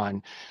based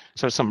upon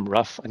sort of some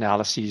rough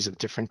analyses of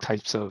different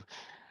types of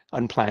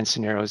unplanned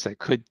scenarios that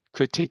could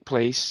take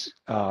place.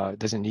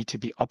 Doesn't need to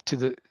be up to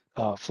the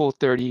full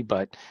 30,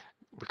 but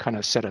we kind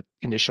of set an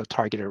initial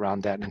target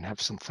around that and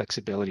have some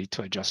flexibility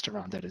to adjust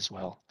around that as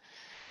well.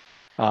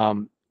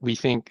 We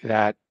think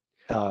that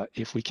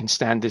if we can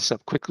stand this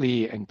up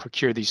quickly and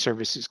procure these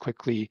services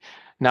quickly,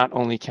 not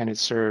only can it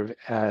serve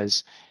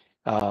as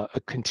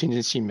a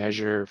contingency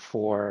measure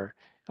for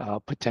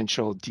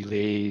potential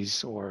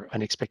delays or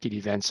unexpected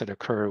events that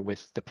occur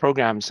with the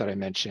programs that I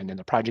mentioned and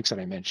the projects that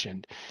I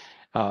mentioned,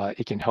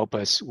 it can help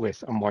us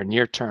with a more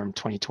near-term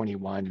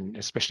 2021 and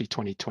especially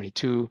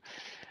 2022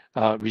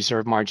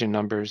 reserve margin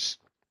numbers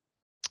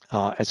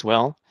as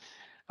well.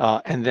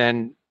 And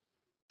then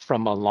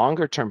from a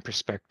longer term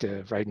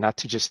perspective, right, not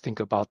to just think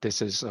about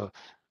this as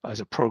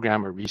a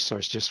program or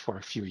resource just for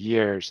a few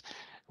years,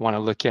 want to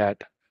look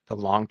at the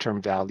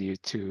long-term value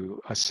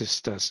to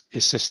assist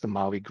the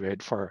Maui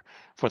grid for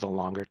the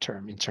longer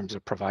term in terms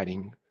of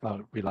providing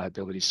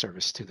reliability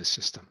service to the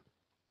system.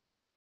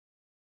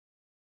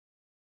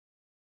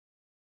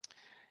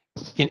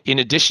 In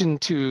addition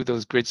to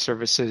those grid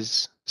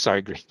services,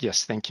 sorry, Greg,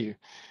 yes, thank you.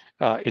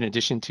 In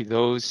addition to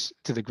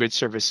the grid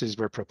services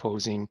we're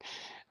proposing,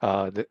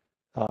 the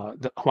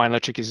Hawaiian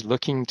Electric is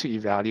looking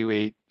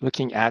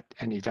at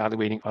and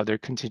evaluating other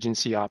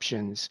contingency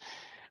options.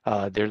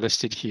 They're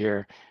listed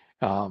here.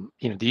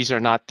 These are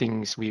not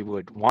things we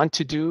would want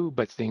to do,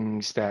 but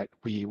things that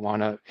we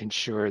want to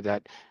ensure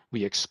that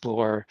we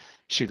explore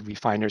should we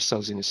find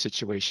ourselves in a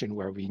situation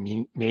where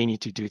we may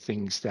need to do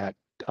things that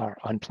are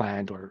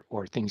unplanned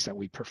or things that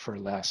we prefer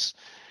less.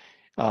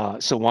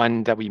 So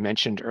one that we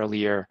mentioned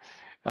earlier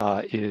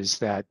is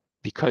that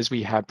because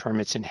we have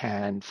permits in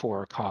hand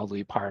for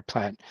Kahului Power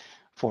Plant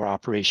for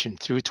operation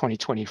through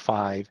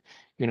 2025,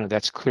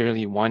 that's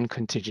clearly one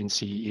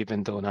contingency,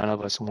 even though none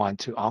of us want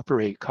to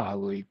operate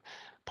Kahului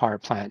Power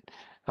Plant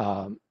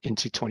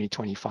into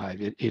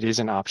 2025. It is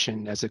an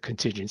option as a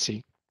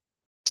contingency.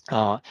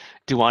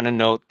 Do want to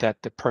note that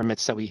the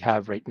permits that we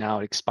have right now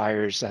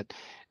expires at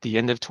the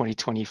end of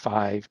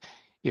 2025.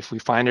 If we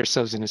find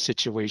ourselves in a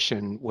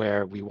situation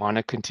where we want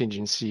a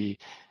contingency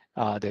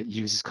that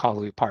uses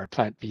Kahului Power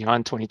Plant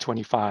beyond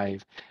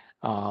 2025,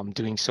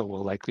 doing so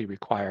will likely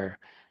require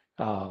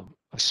a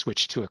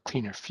switch to a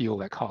cleaner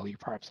fuel at Kahului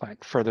Power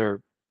Plant,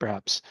 further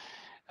perhaps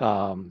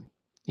impacting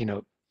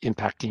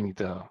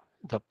the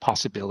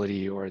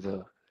possibility or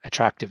the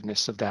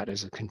attractiveness of that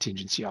as a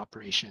contingency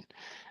operation.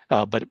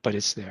 But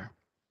it's there.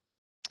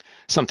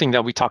 Something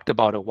that we talked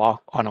about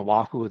on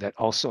Oahu that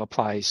also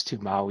applies to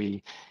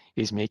Maui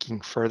is making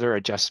further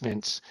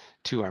adjustments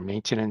to our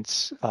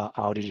maintenance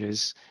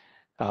outages.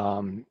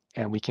 And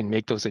we can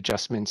make those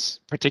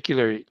adjustments,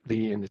 particularly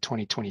in the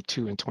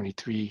 2022 and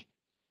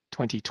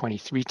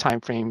 2023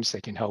 timeframes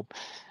that can help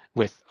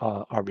with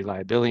our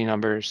reliability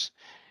numbers.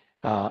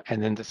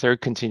 And then the third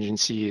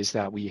contingency is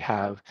that we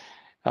have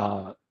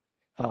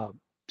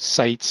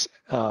sites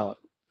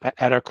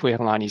at our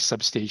Kuehalani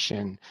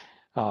substation,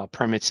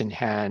 permits in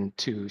hand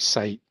to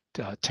site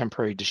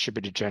temporary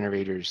distributed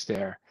generators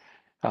there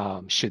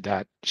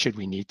should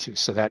we need to.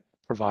 So that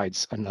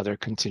provides another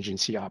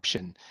contingency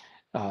option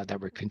that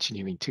we're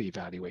continuing to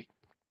evaluate.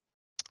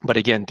 But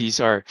again, these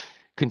are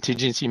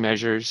contingency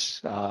measures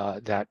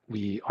that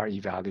we are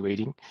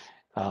evaluating,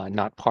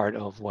 not part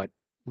of what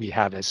we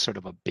have as sort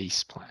of a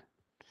base plan.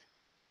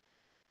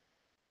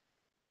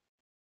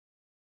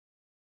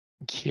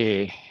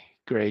 Okay,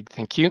 Greg,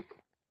 thank you.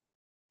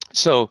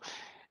 So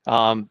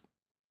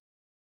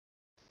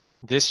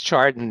This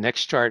chart and the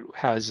next chart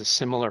has a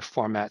similar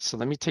format. So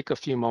let me take a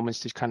few moments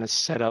to kind of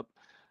set up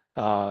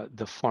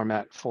the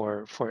format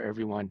for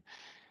everyone.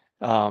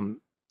 The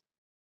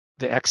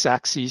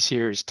x-axis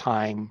here is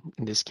time,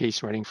 in this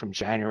case running from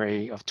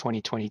January of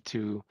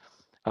 2022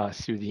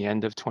 through the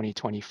end of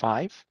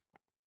 2025.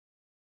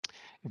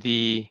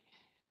 The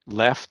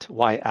left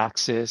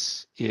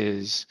y-axis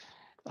is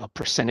a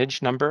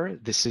percentage number.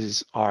 This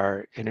is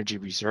our energy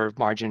reserve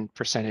margin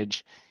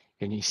percentage.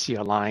 And you see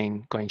a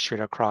line going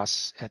straight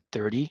across at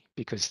 30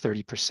 because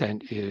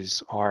 30%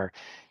 is our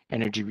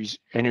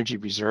energy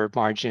reserve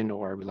margin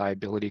or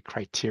reliability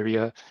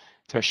criteria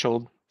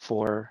threshold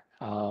for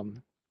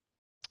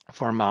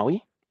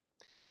Maui.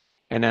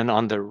 And then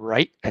on the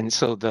right, and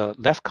so the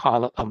left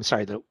column,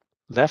 the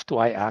left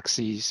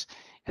y-axis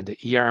and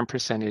the ERM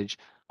percentage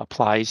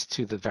applies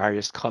to the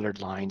various colored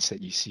lines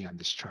that you see on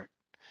this chart.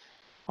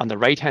 On the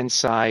right-hand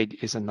side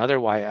is another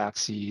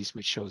y-axis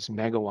which shows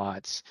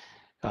megawatts.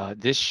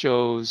 This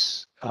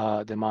shows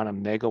the amount of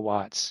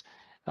megawatts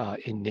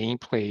in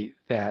nameplate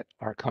that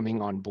are coming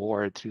on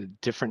board through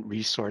different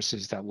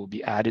resources that will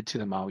be added to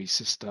the Maui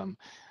system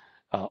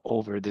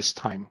over this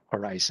time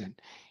horizon.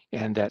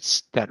 And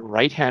that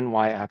right-hand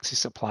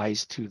y-axis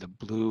applies to the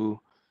blue,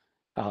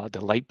 the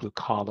light blue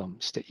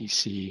columns that you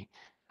see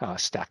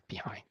stacked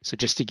behind. So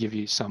just to give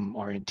you some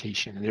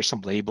orientation, and there's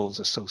some labels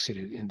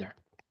associated in there.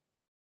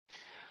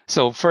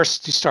 So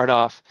first, to start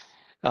off,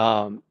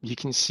 you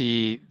can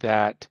see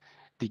that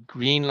the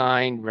green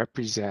line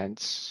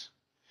represents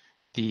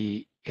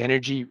the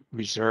energy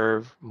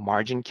reserve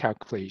margin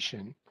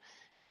calculation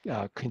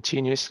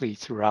continuously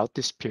throughout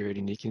this period.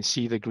 And you can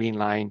see the green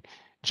line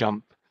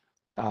jump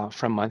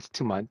from month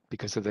to month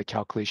because of the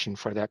calculation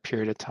for that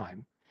period of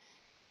time.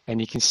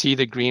 And you can see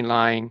the green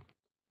line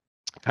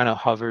kind of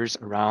hovers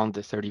around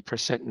the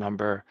 30%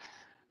 number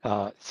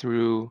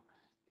through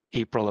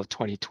April of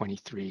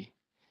 2023.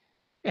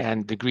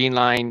 And the green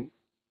line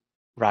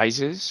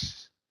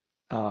rises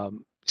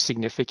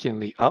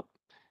significantly up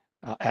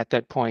at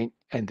that point,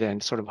 and then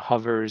sort of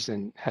hovers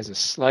and has a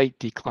slight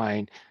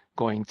decline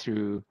going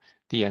through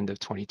the end of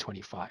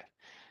 2025.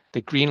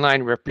 The green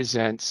line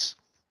represents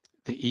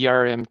the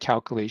ERM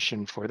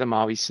calculation for the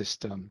Maui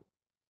system,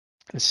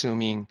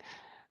 assuming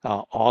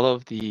all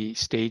of the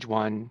stage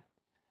 1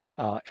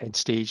 and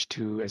stage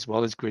 2, as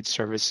well as grid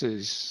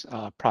services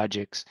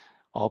projects,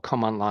 all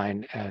come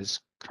online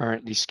as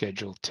currently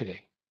scheduled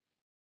today.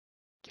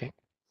 Okay.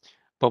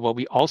 But what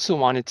we also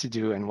wanted to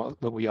do, and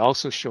what we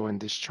also show in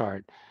this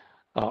chart,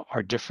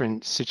 are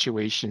different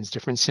situations,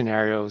 different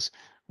scenarios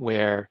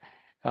where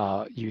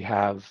you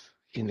have,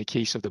 in the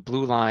case of the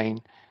blue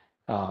line,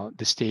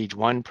 the stage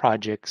 1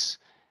 projects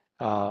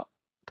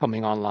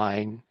coming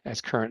online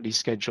as currently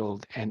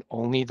scheduled, and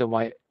only the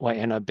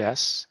Waiawa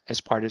BESS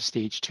as part of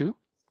stage 2.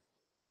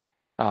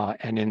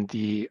 And in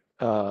the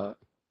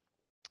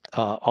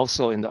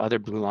also in the other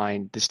blue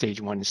line, the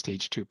stage 1 and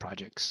stage 2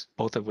 projects,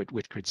 both of which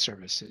with grid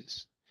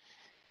services.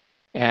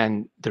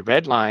 And the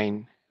red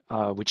line,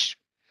 which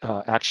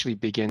actually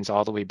begins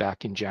all the way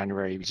back in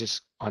January,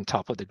 just on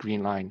top of the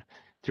green line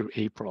through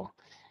April,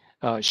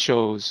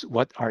 shows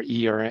what our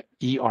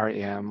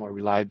ERM or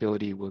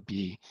reliability will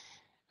be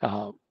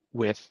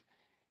with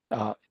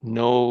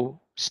no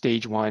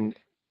stage 1,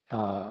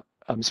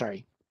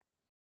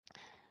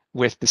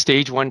 with the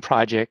stage 1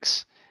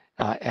 projects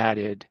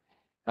added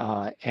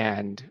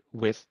and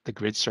with the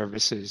grid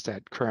services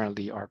that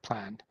currently are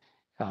planned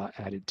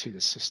added to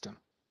the system,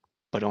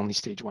 but only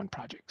stage 1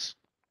 projects.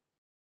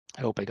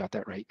 I hope I got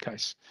that right,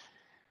 guys.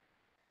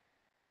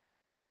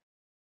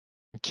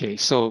 Okay,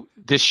 so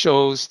this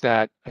shows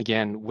that,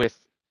 again, with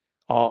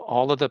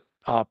all of the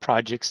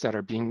projects that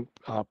are being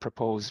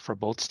proposed for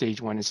both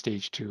stage 1 and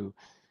stage 2,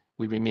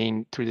 we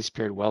remain through this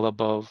period well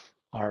above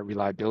our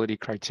reliability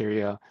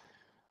criteria.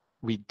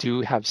 We do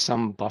have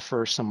some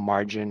buffer, some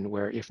margin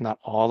where if not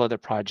all of the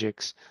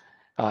projects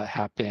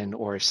happen,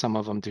 or if some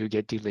of them do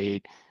get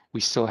delayed,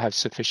 we still have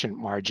sufficient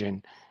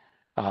margin,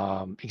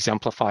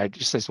 exemplified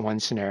just as one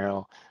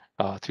scenario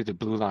through the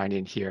blue line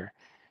in here.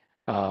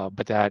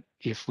 But that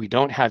if we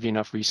don't have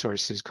enough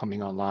resources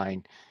coming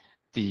online,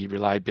 the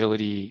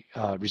reliability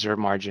reserve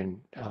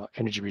margin,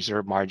 energy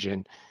reserve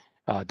margin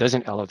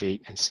doesn't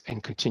elevate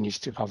and continues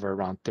to hover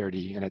around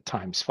 30 and at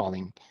times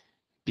falling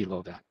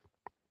below that.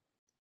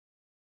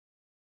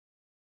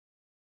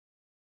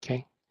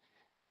 Okay.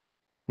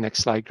 Next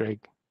slide, Greg.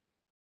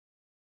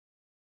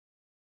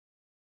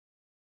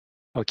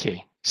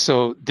 Okay,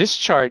 so this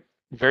chart,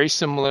 very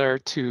similar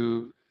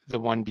to the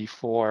one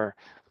before,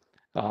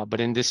 but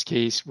in this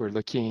case, we're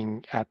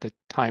looking at the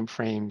time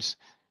frames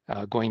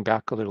going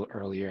back a little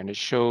earlier, and it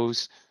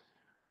shows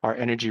our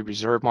energy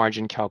reserve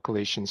margin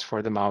calculations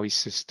for the Maui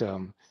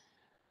system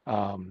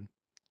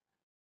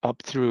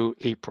up through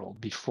April,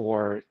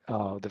 before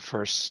the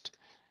first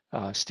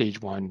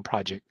stage 1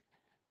 project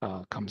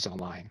comes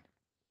online.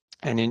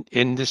 And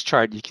in this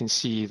chart, you can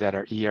see that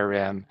our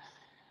ERM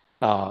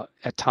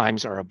at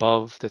times are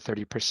above the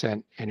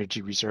 30%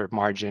 energy reserve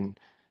margin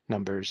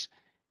numbers,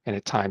 and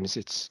at times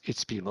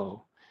it's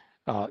below.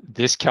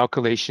 This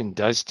calculation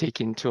does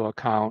take into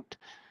account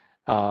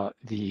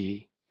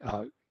the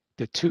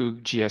two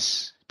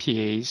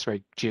GSPAs,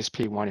 right?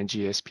 GSP 1 and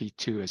GSP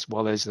 2, as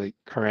well as the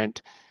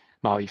current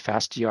Maui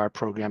Fast DR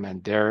program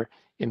and their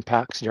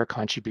impacts, their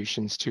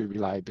contributions to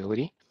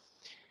reliability.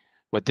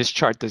 What this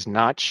chart does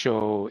not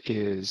show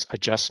is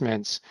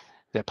adjustments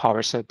that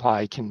power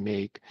supply can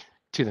make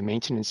to the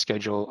maintenance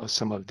schedule of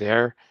some of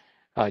their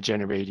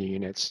generating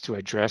units to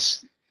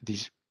address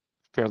these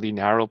fairly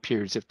narrow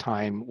periods of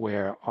time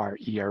where our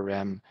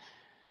ERM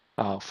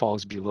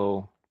falls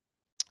below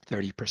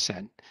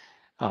 30%.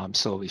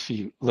 So if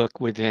you look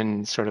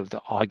within sort of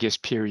the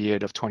August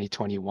period of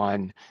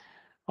 2021,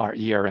 our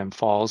ERM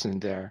falls in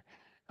there.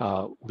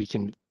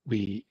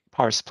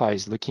 Power supply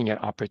is looking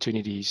at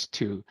opportunities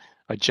to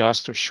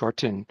adjust or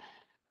shorten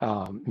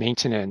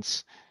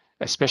maintenance,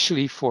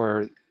 especially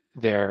for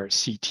their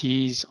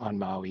CTs on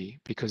Maui,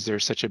 because they're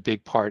such a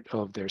big part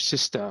of their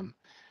system.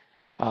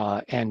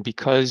 And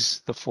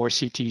because the 4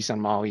 CTs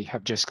on Maui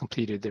have just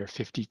completed their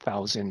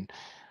 50,000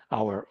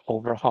 hour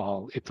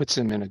overhaul, it puts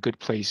them in a good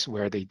place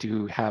where they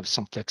do have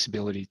some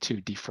flexibility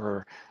to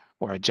defer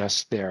or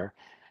adjust their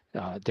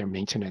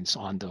maintenance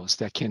on those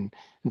that can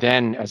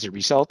then, as a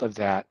result of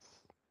that,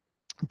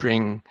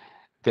 bring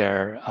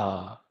their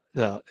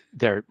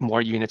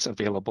more units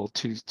available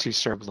to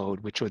serve load,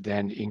 which would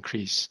then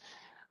increase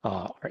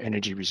our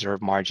energy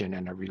reserve margin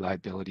and our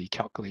reliability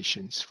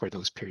calculations for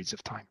those periods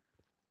of time.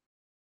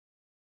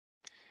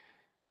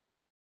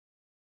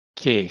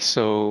 Okay,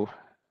 so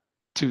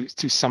to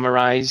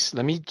summarize,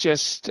 let me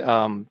just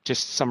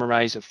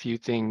summarize a few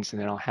things,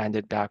 and then I'll hand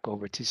it back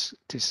over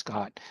to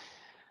Scott.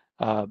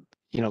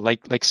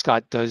 Like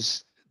Scott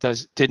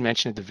did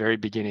mention at the very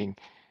beginning,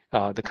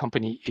 the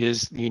company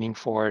is leaning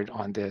forward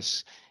on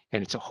this,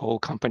 and it's a whole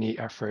company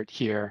effort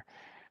here.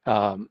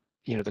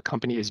 The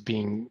company is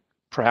being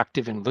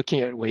proactive in looking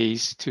at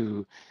ways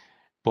to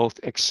both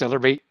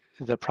accelerate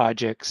the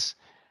projects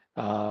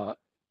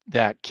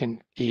that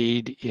can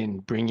aid in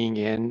bringing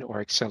in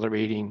or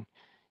accelerating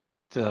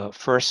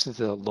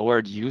the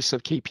lowered use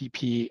of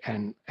KPP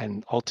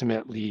and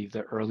ultimately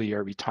the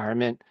earlier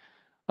retirement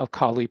of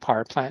Kahului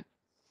Power Plant.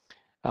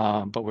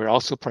 But we're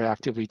also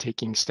proactively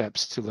taking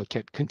steps to look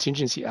at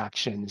contingency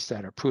actions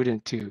that are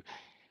prudent to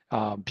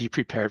be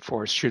prepared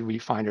for should we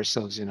find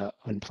ourselves in an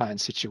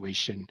unplanned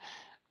situation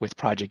with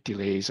project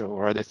delays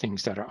or other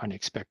things that are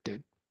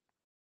unexpected.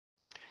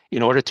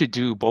 In order to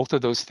do both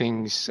of those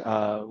things,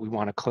 we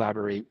want to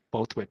collaborate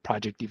both with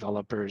project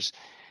developers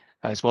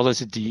as well as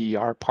the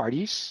DER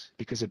parties,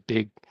 because a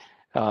big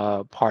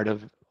part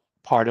of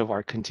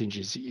our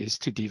contingency is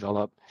to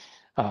develop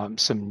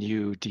some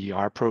new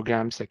DER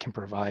programs that can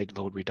provide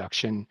load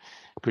reduction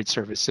grid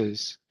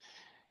services.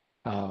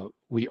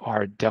 We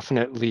are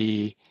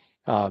definitely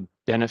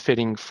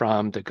benefiting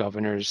from the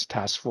governor's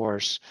task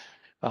force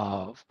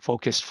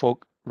focused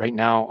right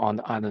now on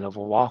the island of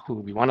Oahu.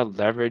 We want to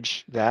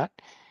leverage that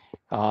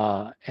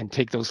and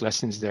take those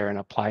lessons there and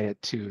apply it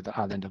to the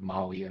island of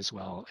Maui as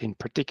well. In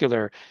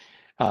particular,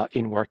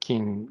 in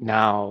working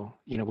now,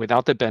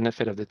 without the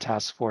benefit of the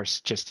task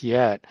force just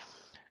yet,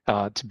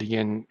 to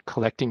begin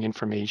collecting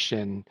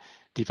information,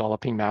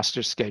 developing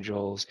master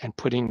schedules, and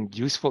putting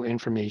useful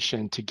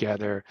information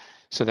together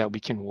so that we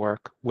can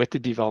work with the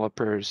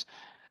developers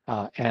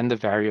and the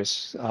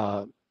various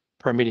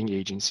permitting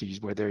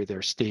agencies, whether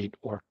they're state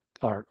or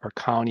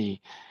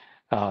county,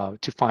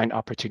 to find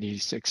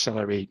opportunities to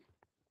accelerate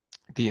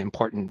the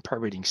important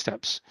permitting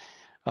steps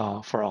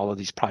for all of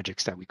these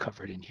projects that we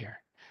covered in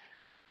here.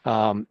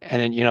 And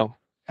then,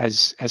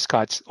 as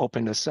Scott's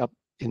opened us up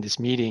in this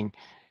meeting,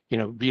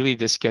 really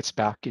this gets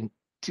back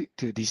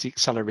into these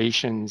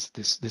accelerations.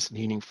 This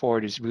leaning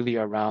forward is really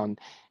around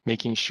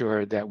making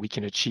sure that we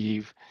can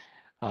achieve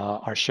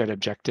our shared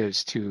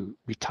objectives to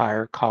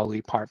retire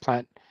Kahului Power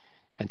Plant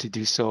and to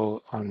do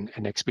so on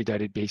an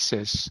expedited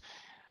basis.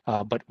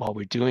 But while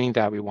we're doing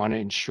that, we want to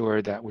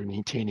ensure that we're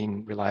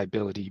maintaining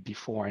reliability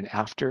before and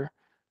after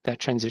that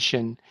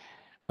transition.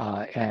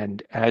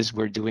 And as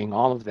we're doing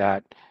all of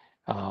that,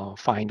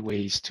 find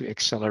ways to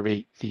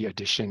accelerate the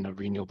addition of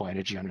renewable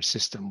energy on our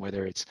system,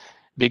 whether it's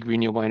big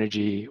renewable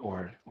energy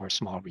or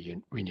small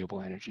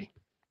renewable energy.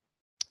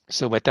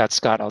 So with that,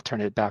 Scott, I'll turn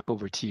it back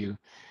over to you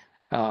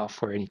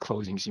for any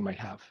closings you might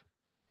have.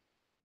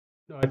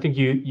 No, I think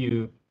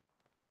you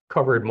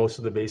covered most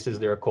of the bases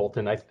there,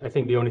 Colton. I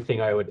think the only thing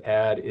I would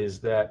add is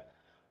that,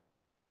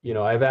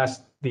 I've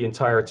asked the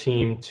entire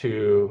team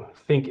to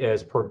think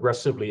as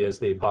progressively as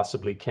they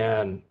possibly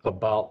can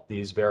about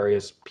these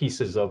various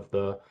pieces of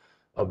the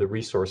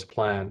resource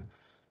plan.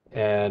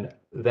 And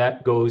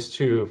that goes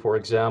to, for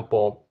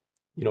example,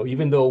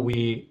 even though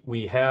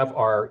we have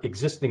our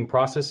existing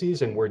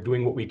processes and we're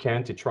doing what we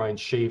can to try and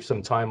shave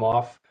some time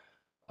off,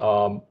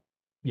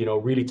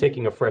 really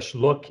taking a fresh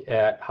look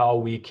at how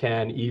we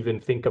can even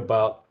think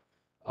about,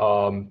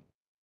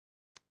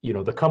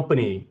 the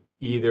company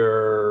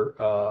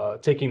either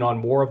taking on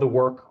more of the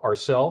work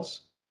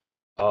ourselves,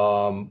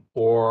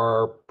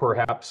 or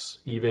perhaps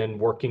even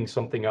working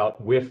something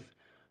out with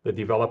the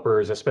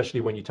developers,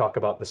 especially when you talk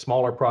about the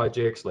smaller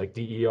projects like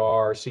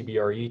DER,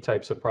 CBRE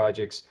types of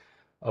projects,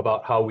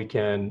 about how we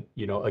can,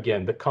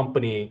 again, the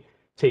company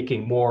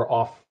taking more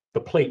off the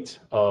plate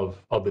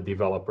of the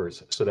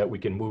developers so that we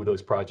can move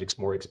those projects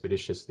more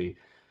expeditiously.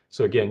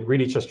 So again,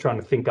 really just trying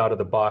to think out of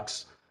the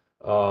box,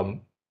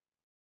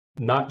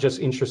 not just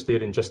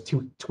interested in just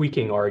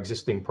tweaking our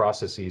existing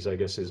processes, I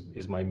guess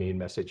is my main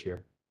message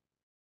here.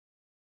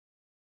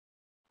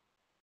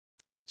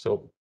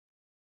 So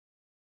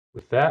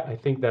with that, I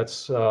think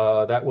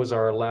that was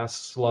our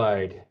last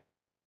slide.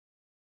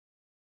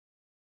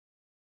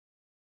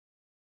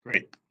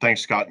 Great.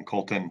 Thanks, Scott and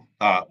Colton.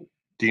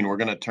 Dean, we're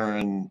going to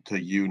turn to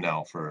you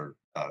now for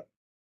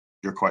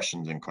your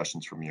questions and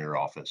questions from your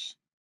office.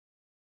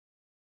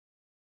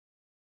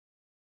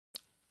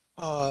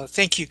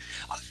 Thank you.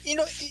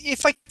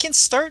 If I can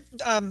start,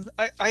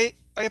 I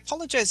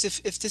apologize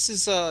if this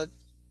is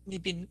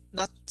maybe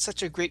not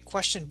such a great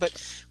question, but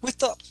with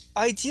the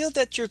idea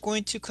that you're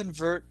going to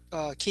convert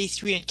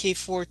K3 and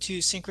K4 to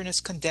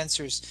synchronous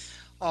condensers,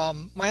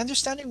 my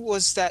understanding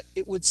was that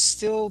it would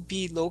still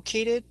be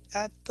located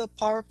at the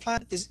power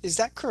plant. Is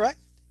that correct?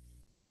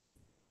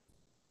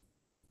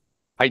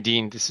 Hi,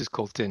 Dean. This is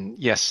Colton.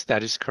 Yes,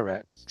 that is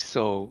correct.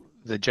 So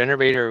the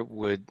generator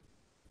would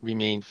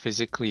remain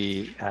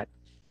physically at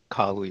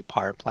Kahului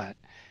Power Plant,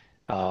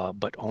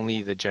 but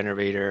only the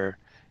generator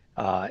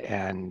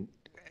and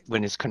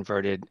when it's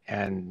converted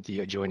and the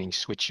adjoining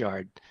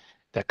switchyard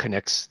that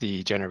connects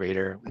the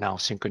generator, now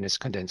synchronous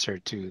condenser,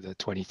 to the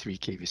 23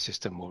 kV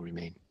system will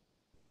remain.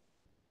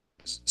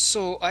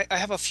 So I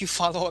have a few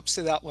follow-ups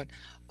to that one.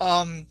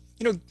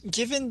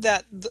 Given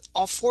that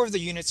all four of the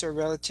units are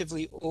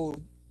relatively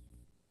old,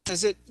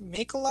 does it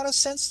make a lot of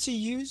sense to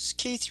use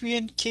K3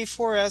 and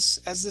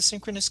K4 as the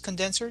synchronous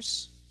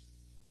condensers?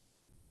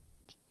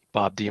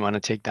 Bob, do you want to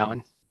take that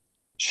one?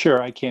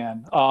 Sure, I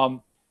can.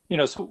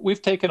 So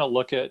we've taken a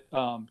look at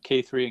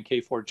K3 and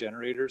K4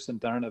 generators and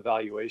done an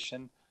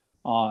evaluation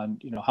on,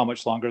 how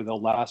much longer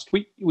they'll last.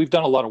 We've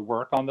done a lot of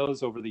work on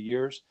those over the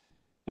years.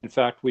 In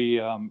fact,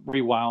 we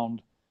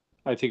rewound,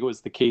 I think it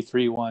was the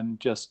K3 one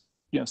just,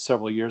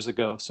 several years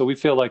ago. So we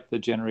feel like the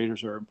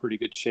generators are in pretty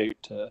good shape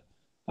to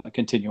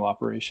continue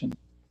operation.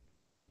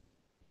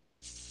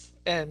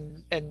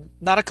 And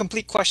not a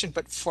complete question,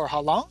 but for how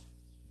long?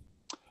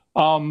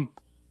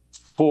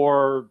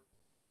 For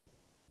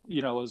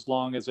as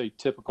long as a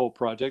typical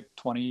project,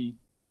 20,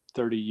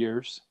 30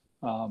 years.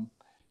 Now,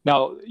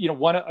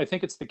 I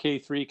think it's the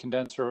K3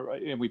 condenser,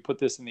 and we put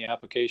this in the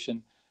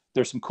application.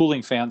 There's some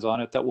cooling fans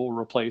on it that we'll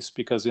replace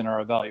because in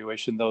our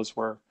evaluation, those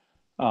were,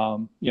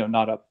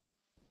 not up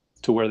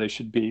to where they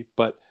should be.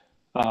 But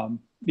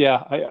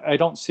yeah, I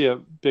don't see a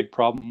big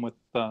problem with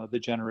the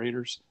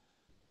generators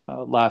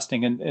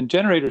lasting. And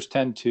generators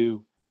tend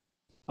to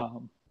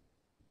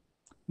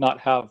not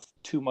have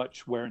too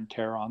much wear and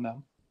tear on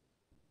them.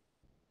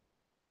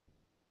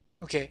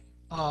 Okay.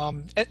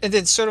 And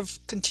then sort of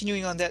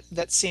continuing on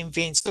that same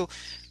vein. So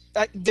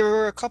there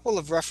were a couple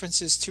of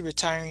references to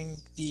retiring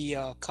the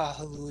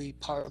Kahului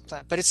Power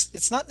Plant, but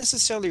it's not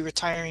necessarily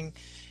retiring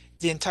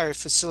the entire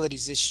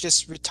facilities. It's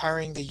just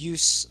retiring the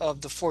use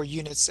of the 4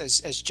 units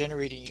as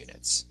generating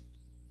units.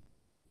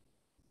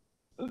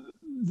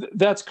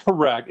 That's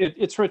correct.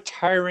 It's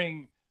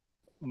retiring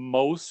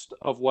most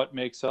of what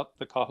makes up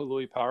the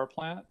Kahului Power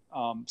Plant.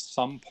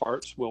 Some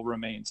parts will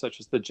remain,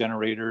 such as the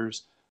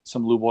generators,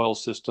 some lube oil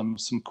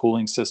systems, some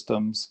cooling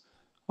systems,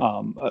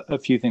 a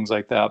few things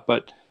like that.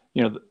 But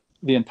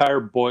the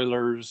entire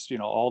boilers,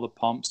 all the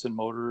pumps and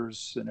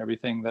motors and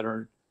everything that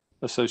are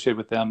associated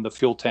with them, the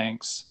fuel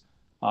tanks,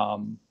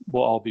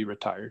 will all be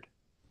retired.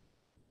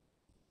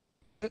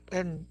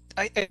 And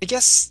I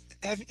guess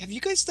have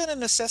you guys done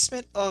an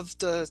assessment of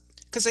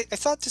because I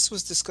thought this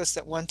was discussed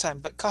at one time,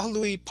 but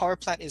Kahului Power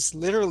Plant is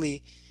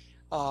literally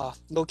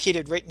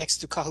located right next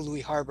to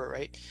Kahului Harbor,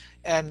 right?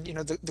 And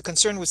the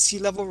concern with sea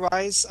level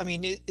rise, I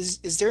mean,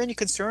 is there any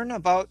concern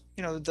about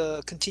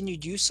the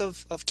continued use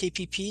of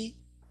KPP?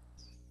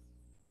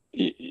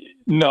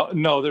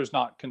 No, there's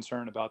not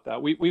concern about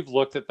that. We've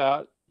looked at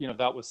that.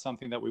 That was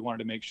something that we wanted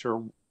to make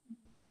sure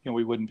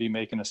we wouldn't be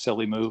making a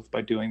silly move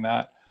by doing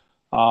that.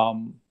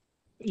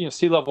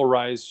 Sea level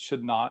rise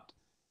should not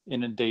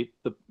inundate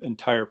the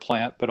entire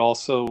plant, but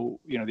also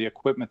the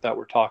equipment that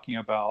we're talking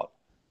about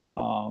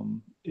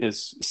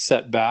is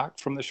set back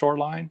from the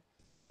shoreline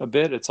a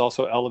bit. It's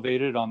also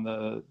elevated on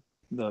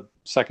the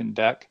second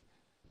deck.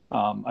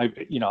 I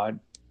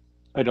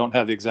don't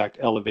have the exact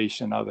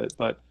elevation of it,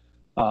 but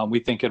we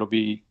think it'll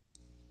be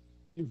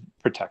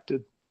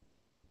protected.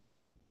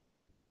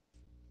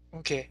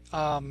 Okay.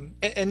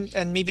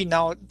 And maybe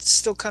now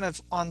still kind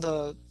of on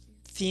the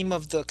theme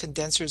of the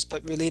condensers,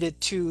 but related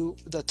to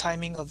the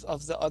timing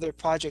of the other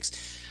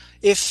projects.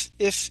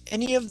 If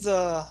any of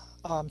the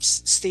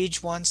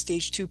stage 1,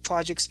 stage 2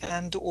 projects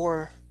and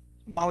or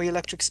Maui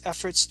Electric's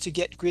efforts to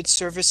get grid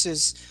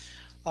services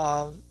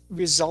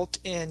result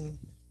in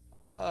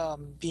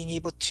being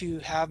able to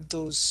have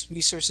those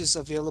resources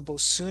available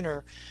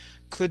sooner,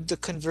 could the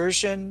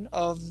conversion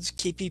of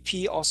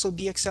KPP also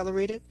be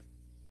accelerated?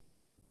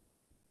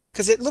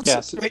 Because it looks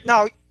Yes. right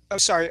now, I'm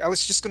sorry, I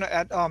was just going to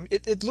add,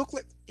 it looked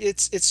like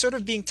it's sort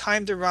of being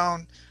timed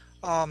around,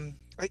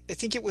 I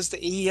think it was the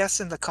AES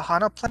and the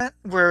Kahana plant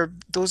where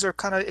those are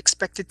kind of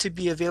expected to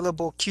be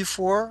available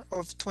Q4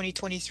 of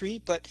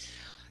 2023. But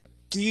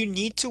do you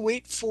need to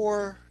wait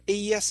for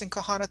AES and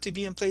Kahana to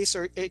be in place,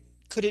 or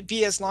could it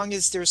be as long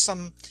as there's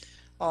some,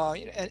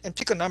 and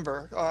pick a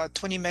number,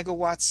 20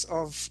 megawatts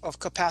of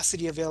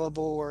capacity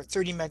available or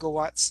 30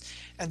 megawatts,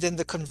 and then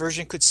the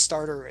conversion could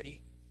start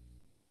already?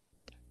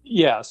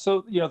 Yeah,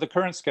 so the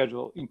current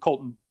schedule, and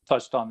Colton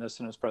touched on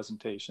this in his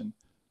presentation.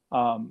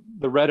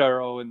 The red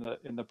arrow in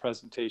the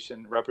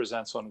presentation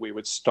represents when we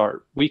would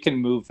start. We can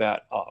move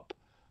that up.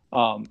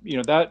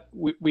 That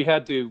we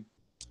had to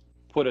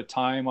put a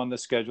time on the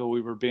schedule.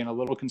 We were being a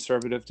little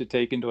conservative to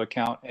take into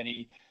account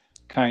any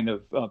kind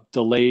of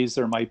delays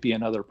there might be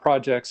in other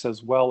projects,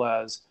 as well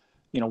as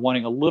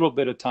wanting a little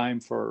bit of time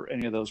for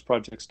any of those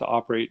projects to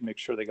operate and make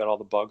sure they got all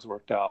the bugs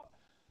worked out.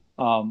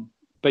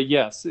 But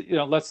yes,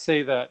 let's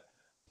say that.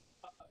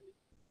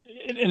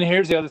 And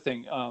here's the other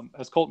thing,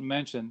 as Colton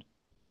mentioned,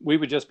 we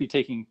would just be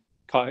taking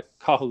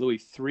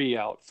Kahului 3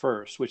 out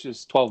first, which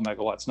is 12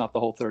 megawatts, not the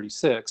whole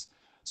 36.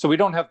 So we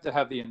don't have to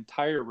have the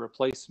entire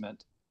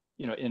replacement,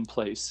 in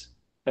place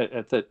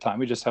at that time.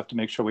 We just have to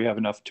make sure we have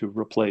enough to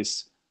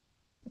replace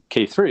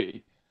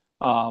K3.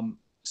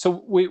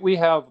 So we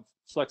have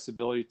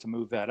flexibility to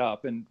move that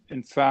up. And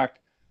in fact,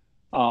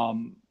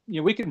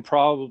 we can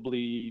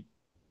probably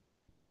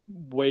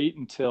wait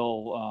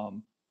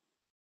until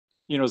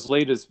as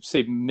late as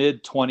say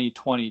mid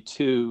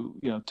 2022,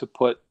 to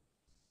put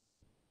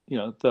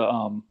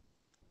the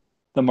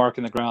mark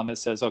in the ground that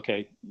says,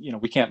 okay,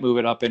 we can't move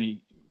it up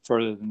any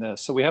further than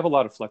this. So we have a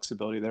lot of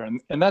flexibility there,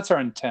 and that's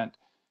our intent.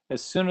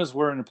 As soon as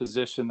we're in a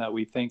position that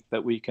we think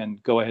that we can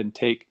go ahead and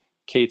take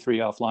K3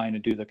 offline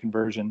and do the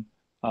conversion,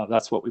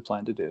 that's what we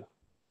plan to do.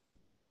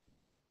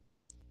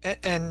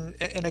 And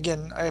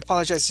again, I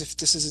apologize if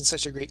this isn't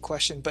such a great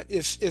question, but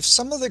if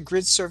some of the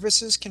grid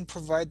services can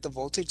provide the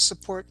voltage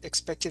support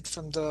expected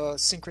from the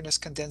synchronous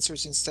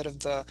condensers instead of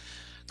the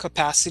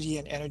capacity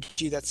and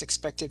energy that's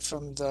expected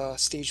from the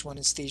stage 1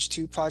 and stage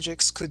 2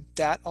 projects, could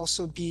that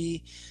also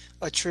be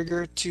a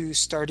trigger to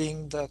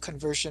starting the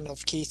conversion of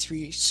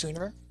K3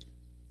 sooner?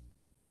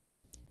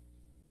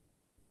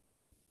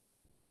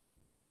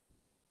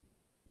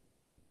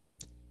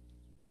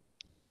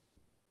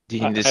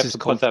 Dean, this I have is to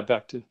Colton. put that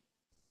back to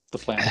the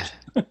planners.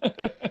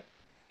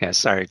 Yeah,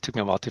 sorry, it took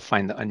me a while to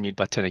find the unmute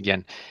button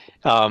again.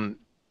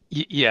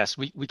 Yes,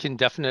 we can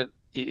definitely,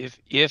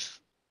 if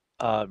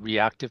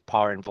reactive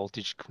power and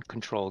voltage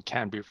control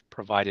can be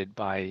provided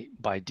by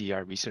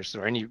DR resources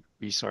or any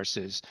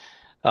resources,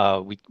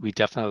 we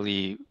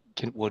definitely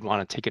would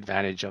want to take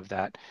advantage of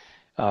that.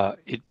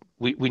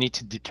 We need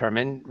to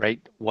determine, right,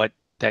 what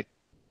that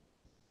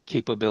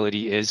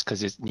capability is,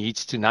 because it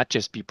needs to not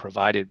just be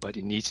provided, but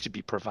it needs to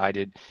be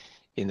provided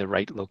in the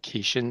right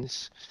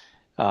locations.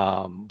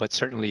 But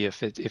certainly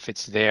if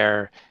it's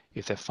there,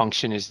 if the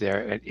function is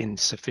there in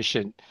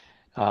sufficient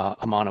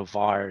amount of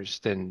VARs,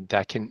 then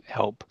that can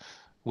help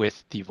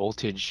with the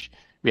voltage,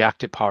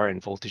 reactive power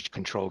and voltage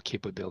control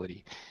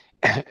capability.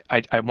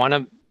 I want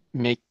to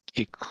make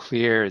it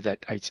clear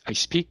that I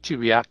speak to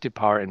reactive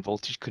power and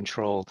voltage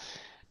control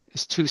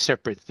as two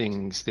separate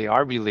things. They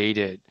are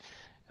related,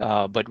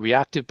 but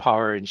reactive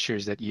power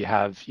ensures that you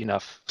have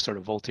enough sort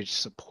of voltage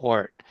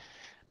support.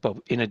 But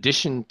in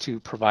addition to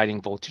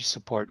providing voltage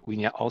support,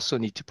 we also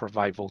need to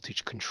provide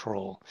voltage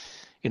control.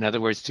 In other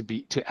words,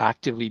 to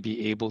actively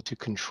be able to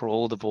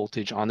control the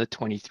voltage on the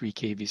 23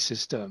 kV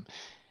system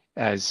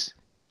as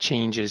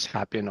changes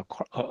happen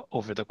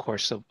over the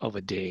course of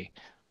a day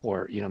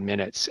or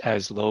minutes,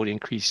 as load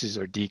increases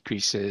or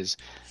decreases,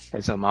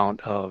 as amount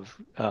of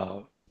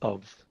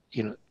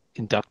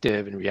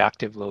inductive and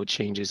reactive load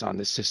changes on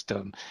the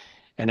system,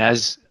 and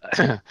as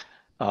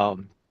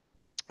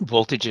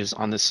voltages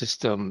on the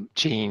system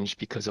change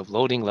because of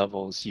loading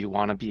levels, you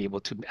want to be able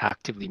to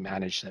actively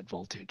manage that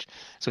voltage.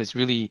 So it's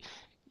really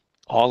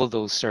all of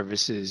those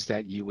services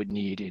that you would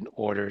need in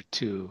order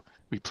to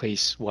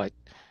replace what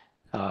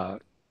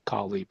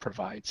Kahului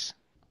provides.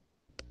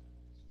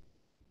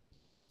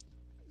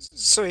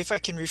 So if I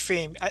can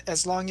reframe,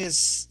 as long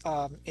as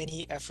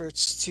any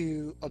efforts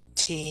to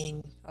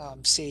obtain,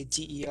 say,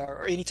 DER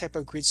or any type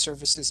of grid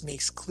services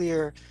makes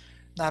clear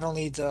not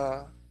only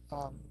the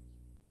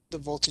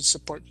voltage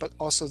support, but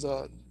also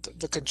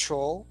the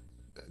control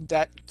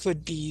that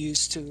could be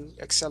used to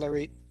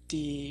accelerate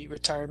the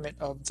retirement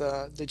of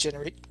the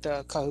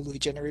Kahului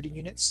generating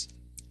units.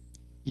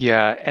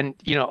 Yeah, and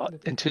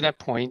and to that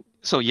point,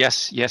 so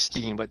yes,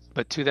 Dean,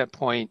 but to that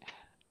point,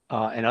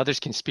 and others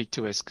can speak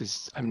to us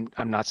because I'm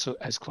not so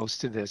as close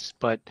to this,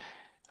 but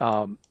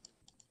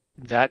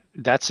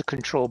that's a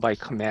control by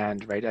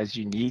command, right? As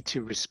you need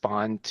to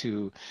respond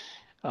to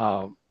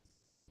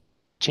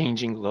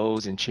changing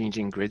loads and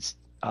changing grids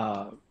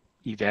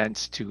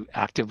events to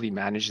actively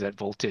manage that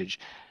voltage.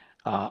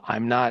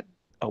 I'm not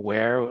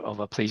aware of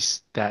a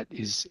place that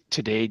is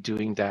today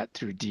doing that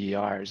through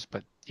DERs,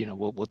 but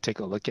we'll take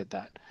a look at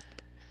that.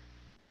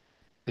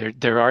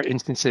 there are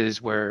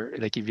instances where,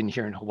 like even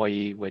here in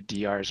Hawaii, where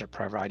DRs are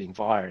providing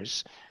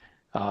VARs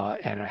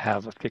and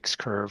have a fixed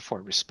curve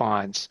for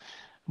response.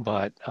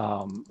 But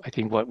I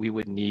think what we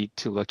would need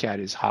to look at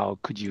is how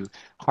could you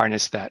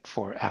harness that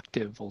for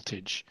active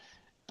voltage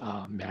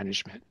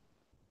management.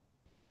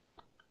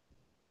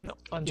 No,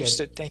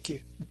 understood. Thank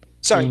you.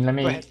 Sorry, Dean,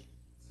 go ahead.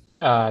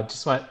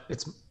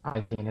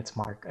 It's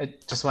Mark. I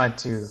just wanted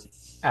to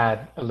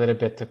add a little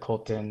bit to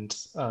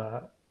Colton's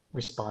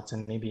response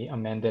and maybe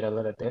amend it a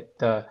little bit.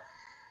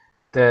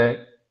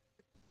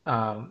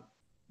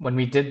 When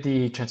we did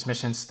the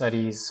transmission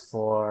studies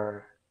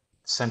for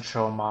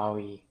Central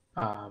Maui,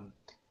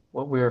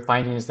 what we were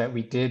finding is that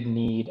we did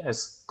need,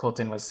 as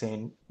Colton was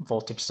saying,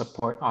 voltage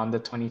support on the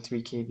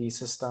 23 kV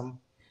system.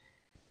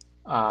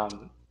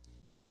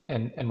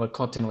 And what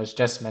Colton was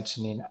just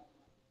mentioning,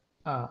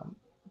 I'm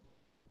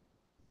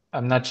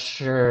not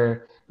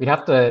sure, we'd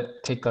have to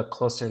take a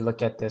closer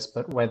look at this,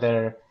 but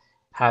whether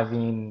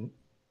having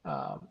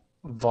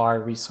VAR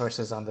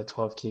resources on the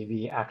 12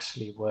 kV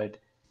actually would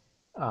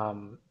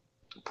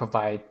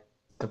provide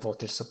the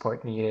voltage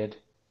support needed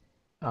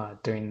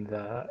during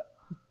the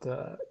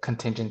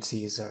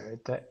contingencies or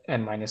the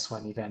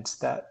N-1 events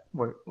that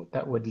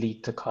would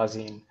lead to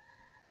causing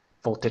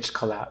voltage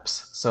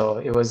collapse. So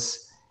it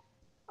was,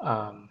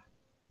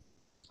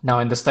 now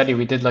in the study,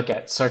 we did look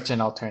at certain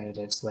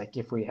alternatives, like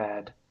if we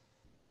had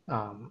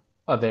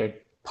other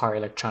power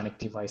electronic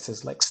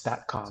devices like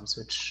StatComs,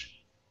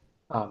 which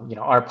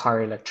are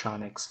power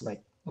electronics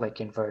like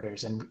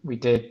inverters. And we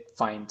did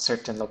find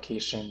certain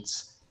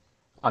locations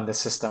on the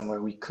system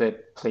where we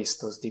could place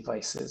those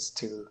devices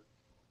to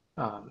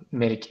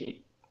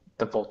mitigate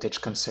the voltage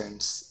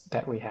concerns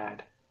that we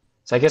had.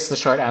 So I guess the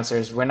short answer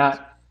is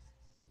I'm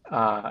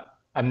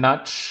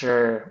not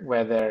sure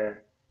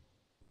whether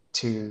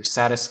to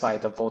satisfy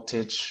the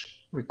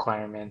voltage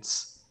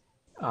requirements,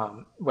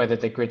 whether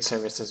the grid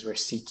services we're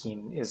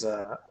seeking is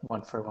a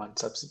one-for-one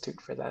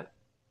substitute for that.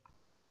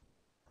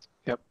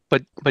 Yep,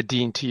 but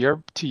Dean,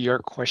 to your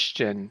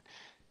question,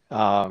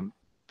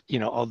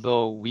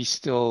 although we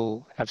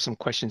still have some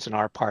questions on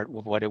our part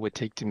of what it would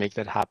take to make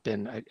that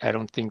happen, I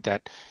don't think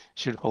that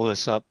should hold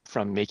us up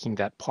from making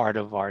that part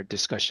of our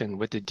discussion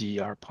with the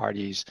DER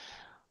parties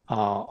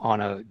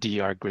on a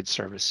DER grid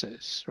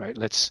services, right?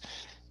 Let's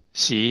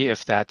see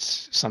if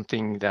that's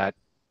something that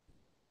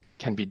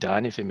can be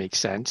done, if it makes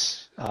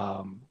sense,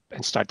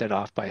 and start that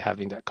off by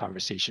having that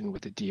conversation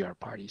with the DER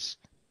parties.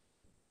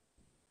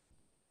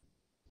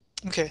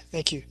 Okay,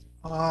 thank you.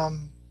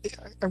 I'm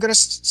going to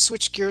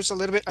switch gears a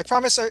little bit. I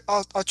promise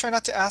I'll try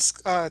not to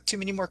ask too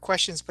many more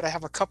questions, but I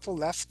have a couple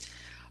left.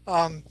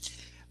 I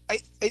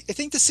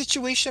think the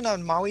situation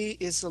on Maui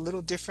is a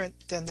little different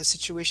than the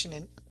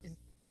situation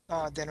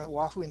than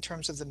Oahu in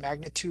terms of the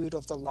magnitude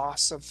of the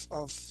loss of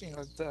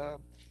the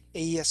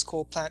AES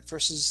coal plant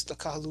versus the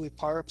Kahului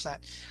Power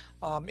Plant.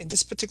 In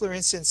this particular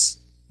instance,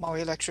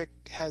 Maui Electric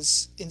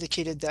has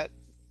indicated that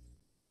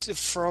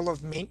deferral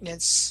of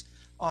maintenance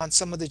on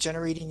some of the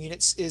generating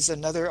units is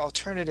another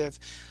alternative.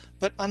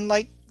 But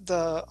unlike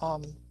the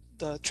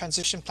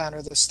transition plan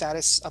or the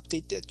status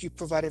update that you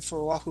provided for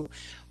Oahu,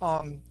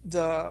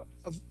 the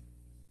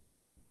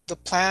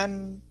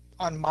plan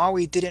on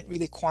Maui didn't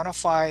really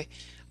quantify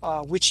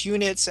which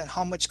units and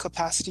how much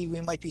capacity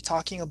we might be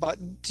talking about.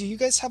 Do you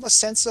guys have a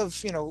sense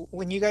of,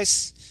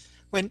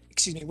 when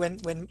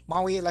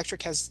Maui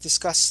Electric has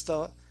discussed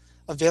the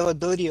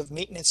availability of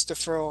maintenance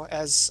deferral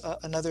as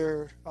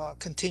another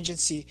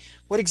contingency,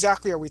 what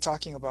exactly are we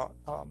talking about?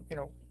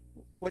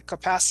 What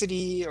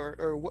capacity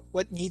or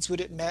what needs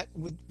would it met?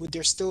 Would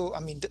there still,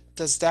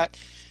 does that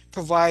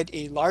provide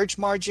a large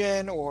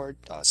margin or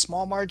a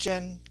small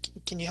margin?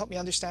 Can you help me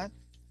understand?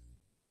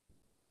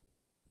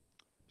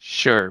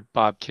 Sure,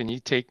 Bob, can you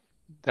take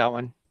that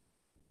one?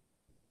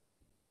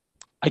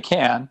 I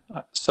can.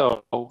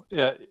 So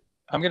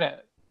I'm going to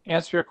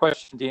answer your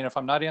question, Dean. If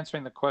I'm not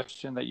answering the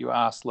question that you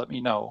asked, let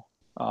me know.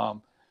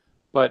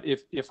 But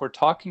if we're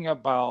talking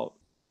about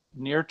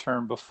near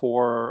term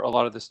before a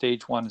lot of the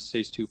stage 1 and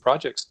stage 2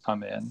 projects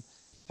come in,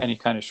 any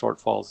kind of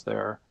shortfalls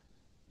there,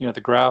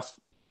 the graph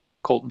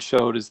Colton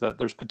showed is that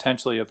there's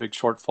potentially a big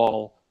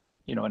shortfall,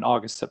 in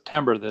August,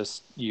 September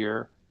this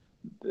year.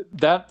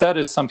 That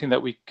is something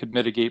that we could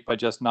mitigate by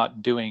just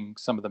not doing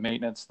some of the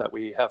maintenance that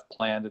we have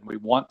planned and we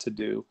want to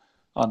do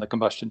on the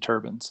combustion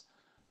turbines.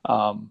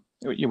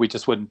 We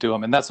just wouldn't do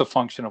them. And that's a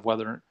function of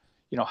whether,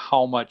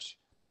 how much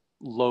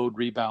load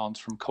rebounds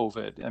from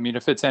COVID.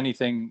 If it's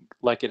anything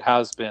like it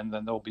has been,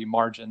 then there'll be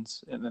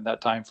margins in that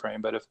time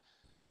frame. But if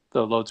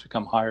the loads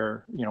become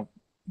higher,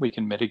 we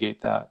can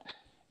mitigate that.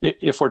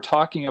 If we're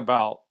talking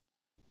about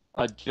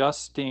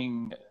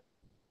adjusting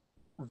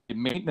the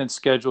maintenance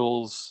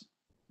schedules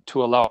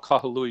to allow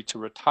Kahului to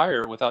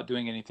retire without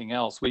doing anything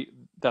else,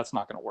 that's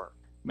not going to work.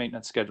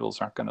 Maintenance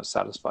schedules aren't going to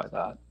satisfy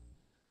that.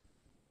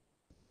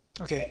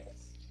 Okay.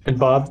 And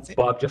Bob,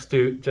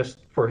 just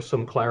for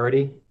some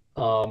clarity,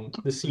 the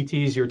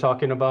CTs you're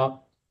talking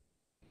about,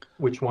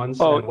 which ones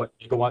and what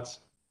gigawatts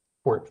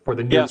for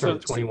the new term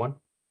 21?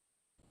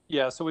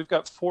 Yeah, so we've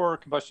got 4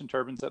 combustion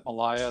turbines at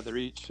Malaya. They're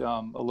each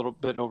a little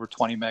bit over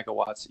 20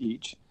 megawatts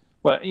each.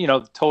 But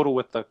total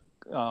with the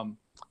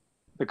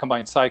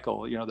combined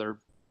cycle,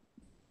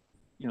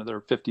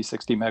 they're 50,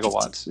 60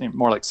 megawatts,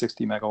 more like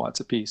 60 megawatts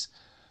a piece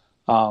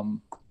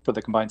for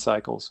the combined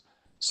cycles.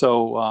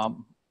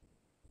 So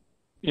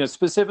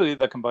specifically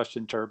the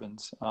combustion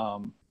turbines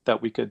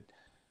that we could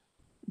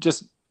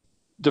just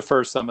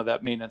defer some of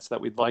that maintenance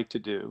that we'd like to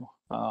do.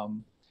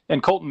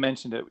 And Colton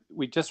mentioned it.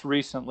 We just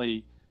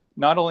recently,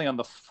 not only on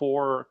the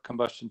 4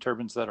 combustion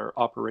turbines that are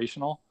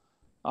operational,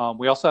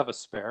 we also have a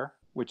spare,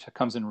 which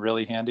comes in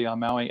really handy on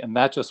Maui, and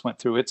that just went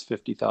through its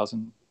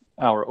 50,000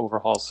 hour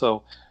overhaul.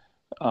 So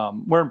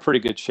we're in pretty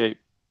good shape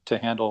to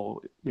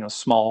handle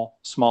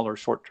smaller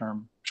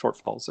short-term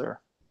shortfalls there.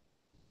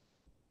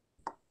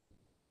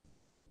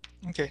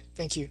 Okay,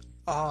 thank you.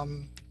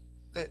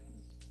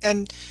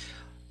 And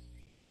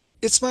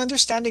it's my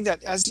understanding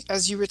that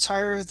as you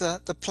retire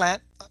the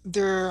plant,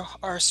 there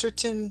are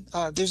certain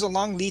there's a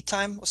long lead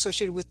time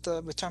associated with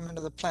the retirement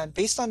of the plant.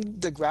 Based on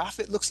the graph,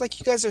 it looks like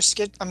you guys are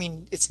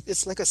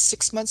it's like a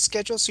 6-month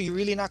schedule, so you're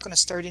really not going to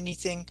start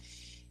anything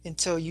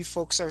until you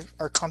folks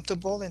are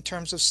comfortable in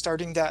terms of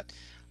starting that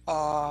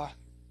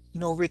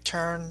no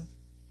return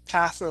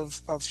path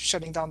of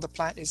shutting down the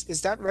plant.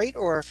 Is that right,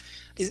 or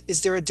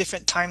is there a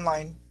different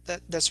timeline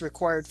that's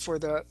required for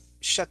the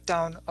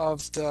shutdown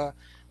of the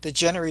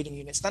generating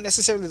units, not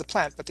necessarily the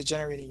plant, but the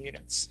generating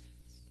units?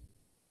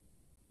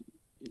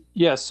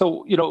 Yeah,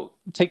 so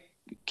take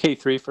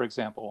K3 for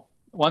example.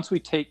 Once we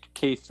take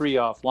K3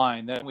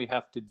 offline, then we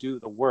have to do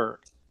the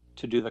work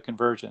to do the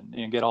conversion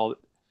and get all.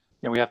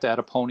 We have to add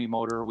a pony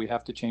motor. We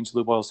have to change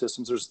lube oil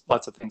systems. There's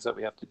lots of things that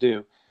we have to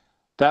do.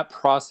 That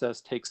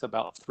process takes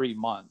about 3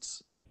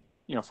 months,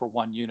 for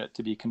one unit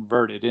to be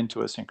converted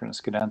into a synchronous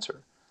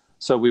condenser.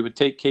 So we would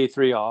take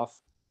K3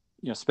 off,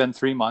 spend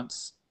 3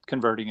 months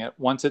converting it.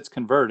 Once it's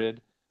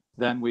converted,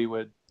 then we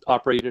would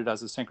operate it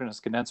as a synchronous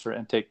condenser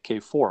and take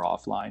K4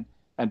 offline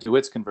and do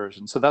its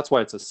conversion. So that's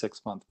why it's a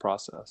 6-month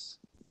process.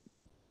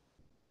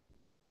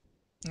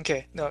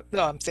 Okay, no,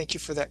 thank you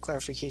for that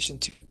clarification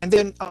too. And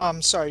then,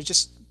 sorry,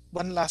 just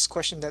one last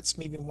question that's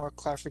maybe more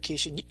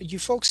clarification. You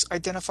folks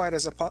identified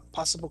as a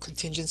possible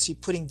contingency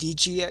putting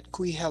DG at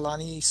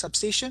Kuihelani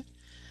substation.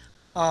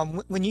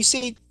 When you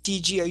say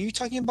DG, are you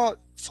talking about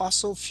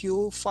fossil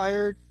fuel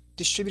fired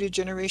distributed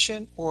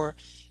generation, or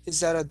is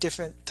that a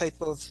different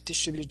type of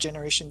distributed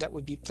generation that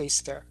would be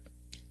placed there?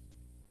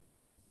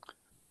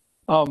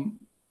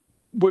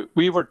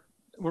 We're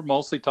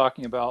mostly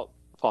talking about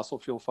fossil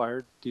fuel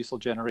fired diesel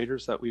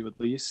generators that we would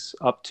lease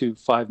up to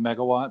 5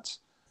 megawatts.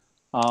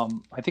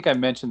 I think I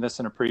mentioned this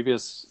in a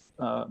previous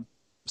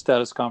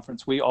status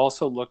conference. We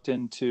also looked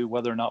into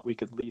whether or not we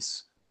could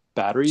lease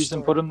batteries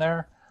and put them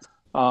there.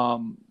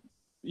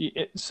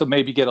 So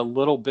maybe get a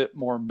little bit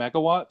more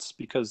megawatts,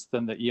 because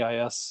then the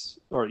EIS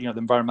or the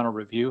environmental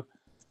review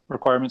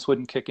requirements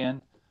wouldn't kick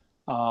in.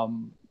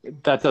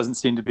 That doesn't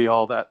seem to be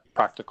all that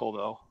practical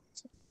though.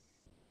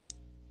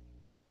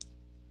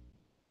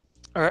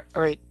 All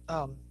right.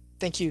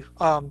 Thank you.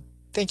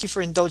 Thank you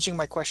for indulging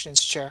my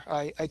questions, Chair.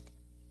 I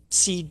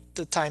cede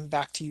the time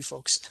back to you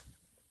folks.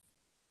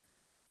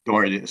 Don't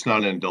worry, it's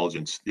not an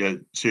indulgence. Yeah,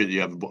 so do you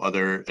have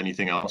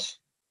anything else?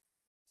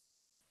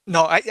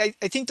 No, I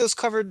think those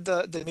covered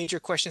the major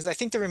questions. I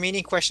think the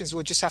remaining questions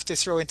we'll just have to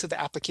throw into the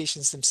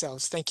applications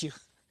themselves. Thank you.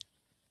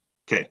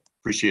 Okay,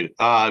 appreciate it.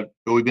 But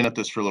we've been at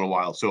this for a little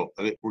while, so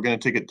we're going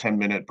to take a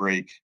 10-minute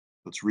break.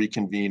 Let's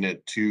reconvene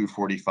at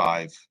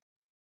 2:45,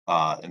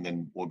 and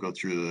then we'll go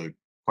through the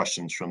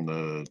questions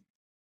from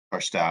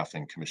our staff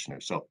and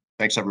commissioners. So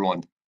thanks,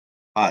 everyone.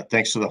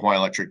 Thanks to the Hawaiian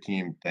Electric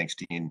team. Thanks,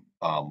 Dean.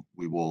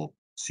 We will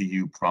see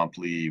you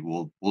promptly.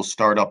 We'll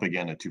start up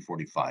again at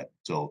 2:45.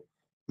 So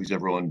please,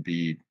 everyone,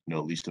 be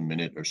at least a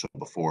minute or so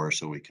before,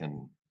 so we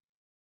can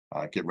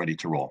get ready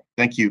to roll.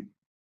 Thank you.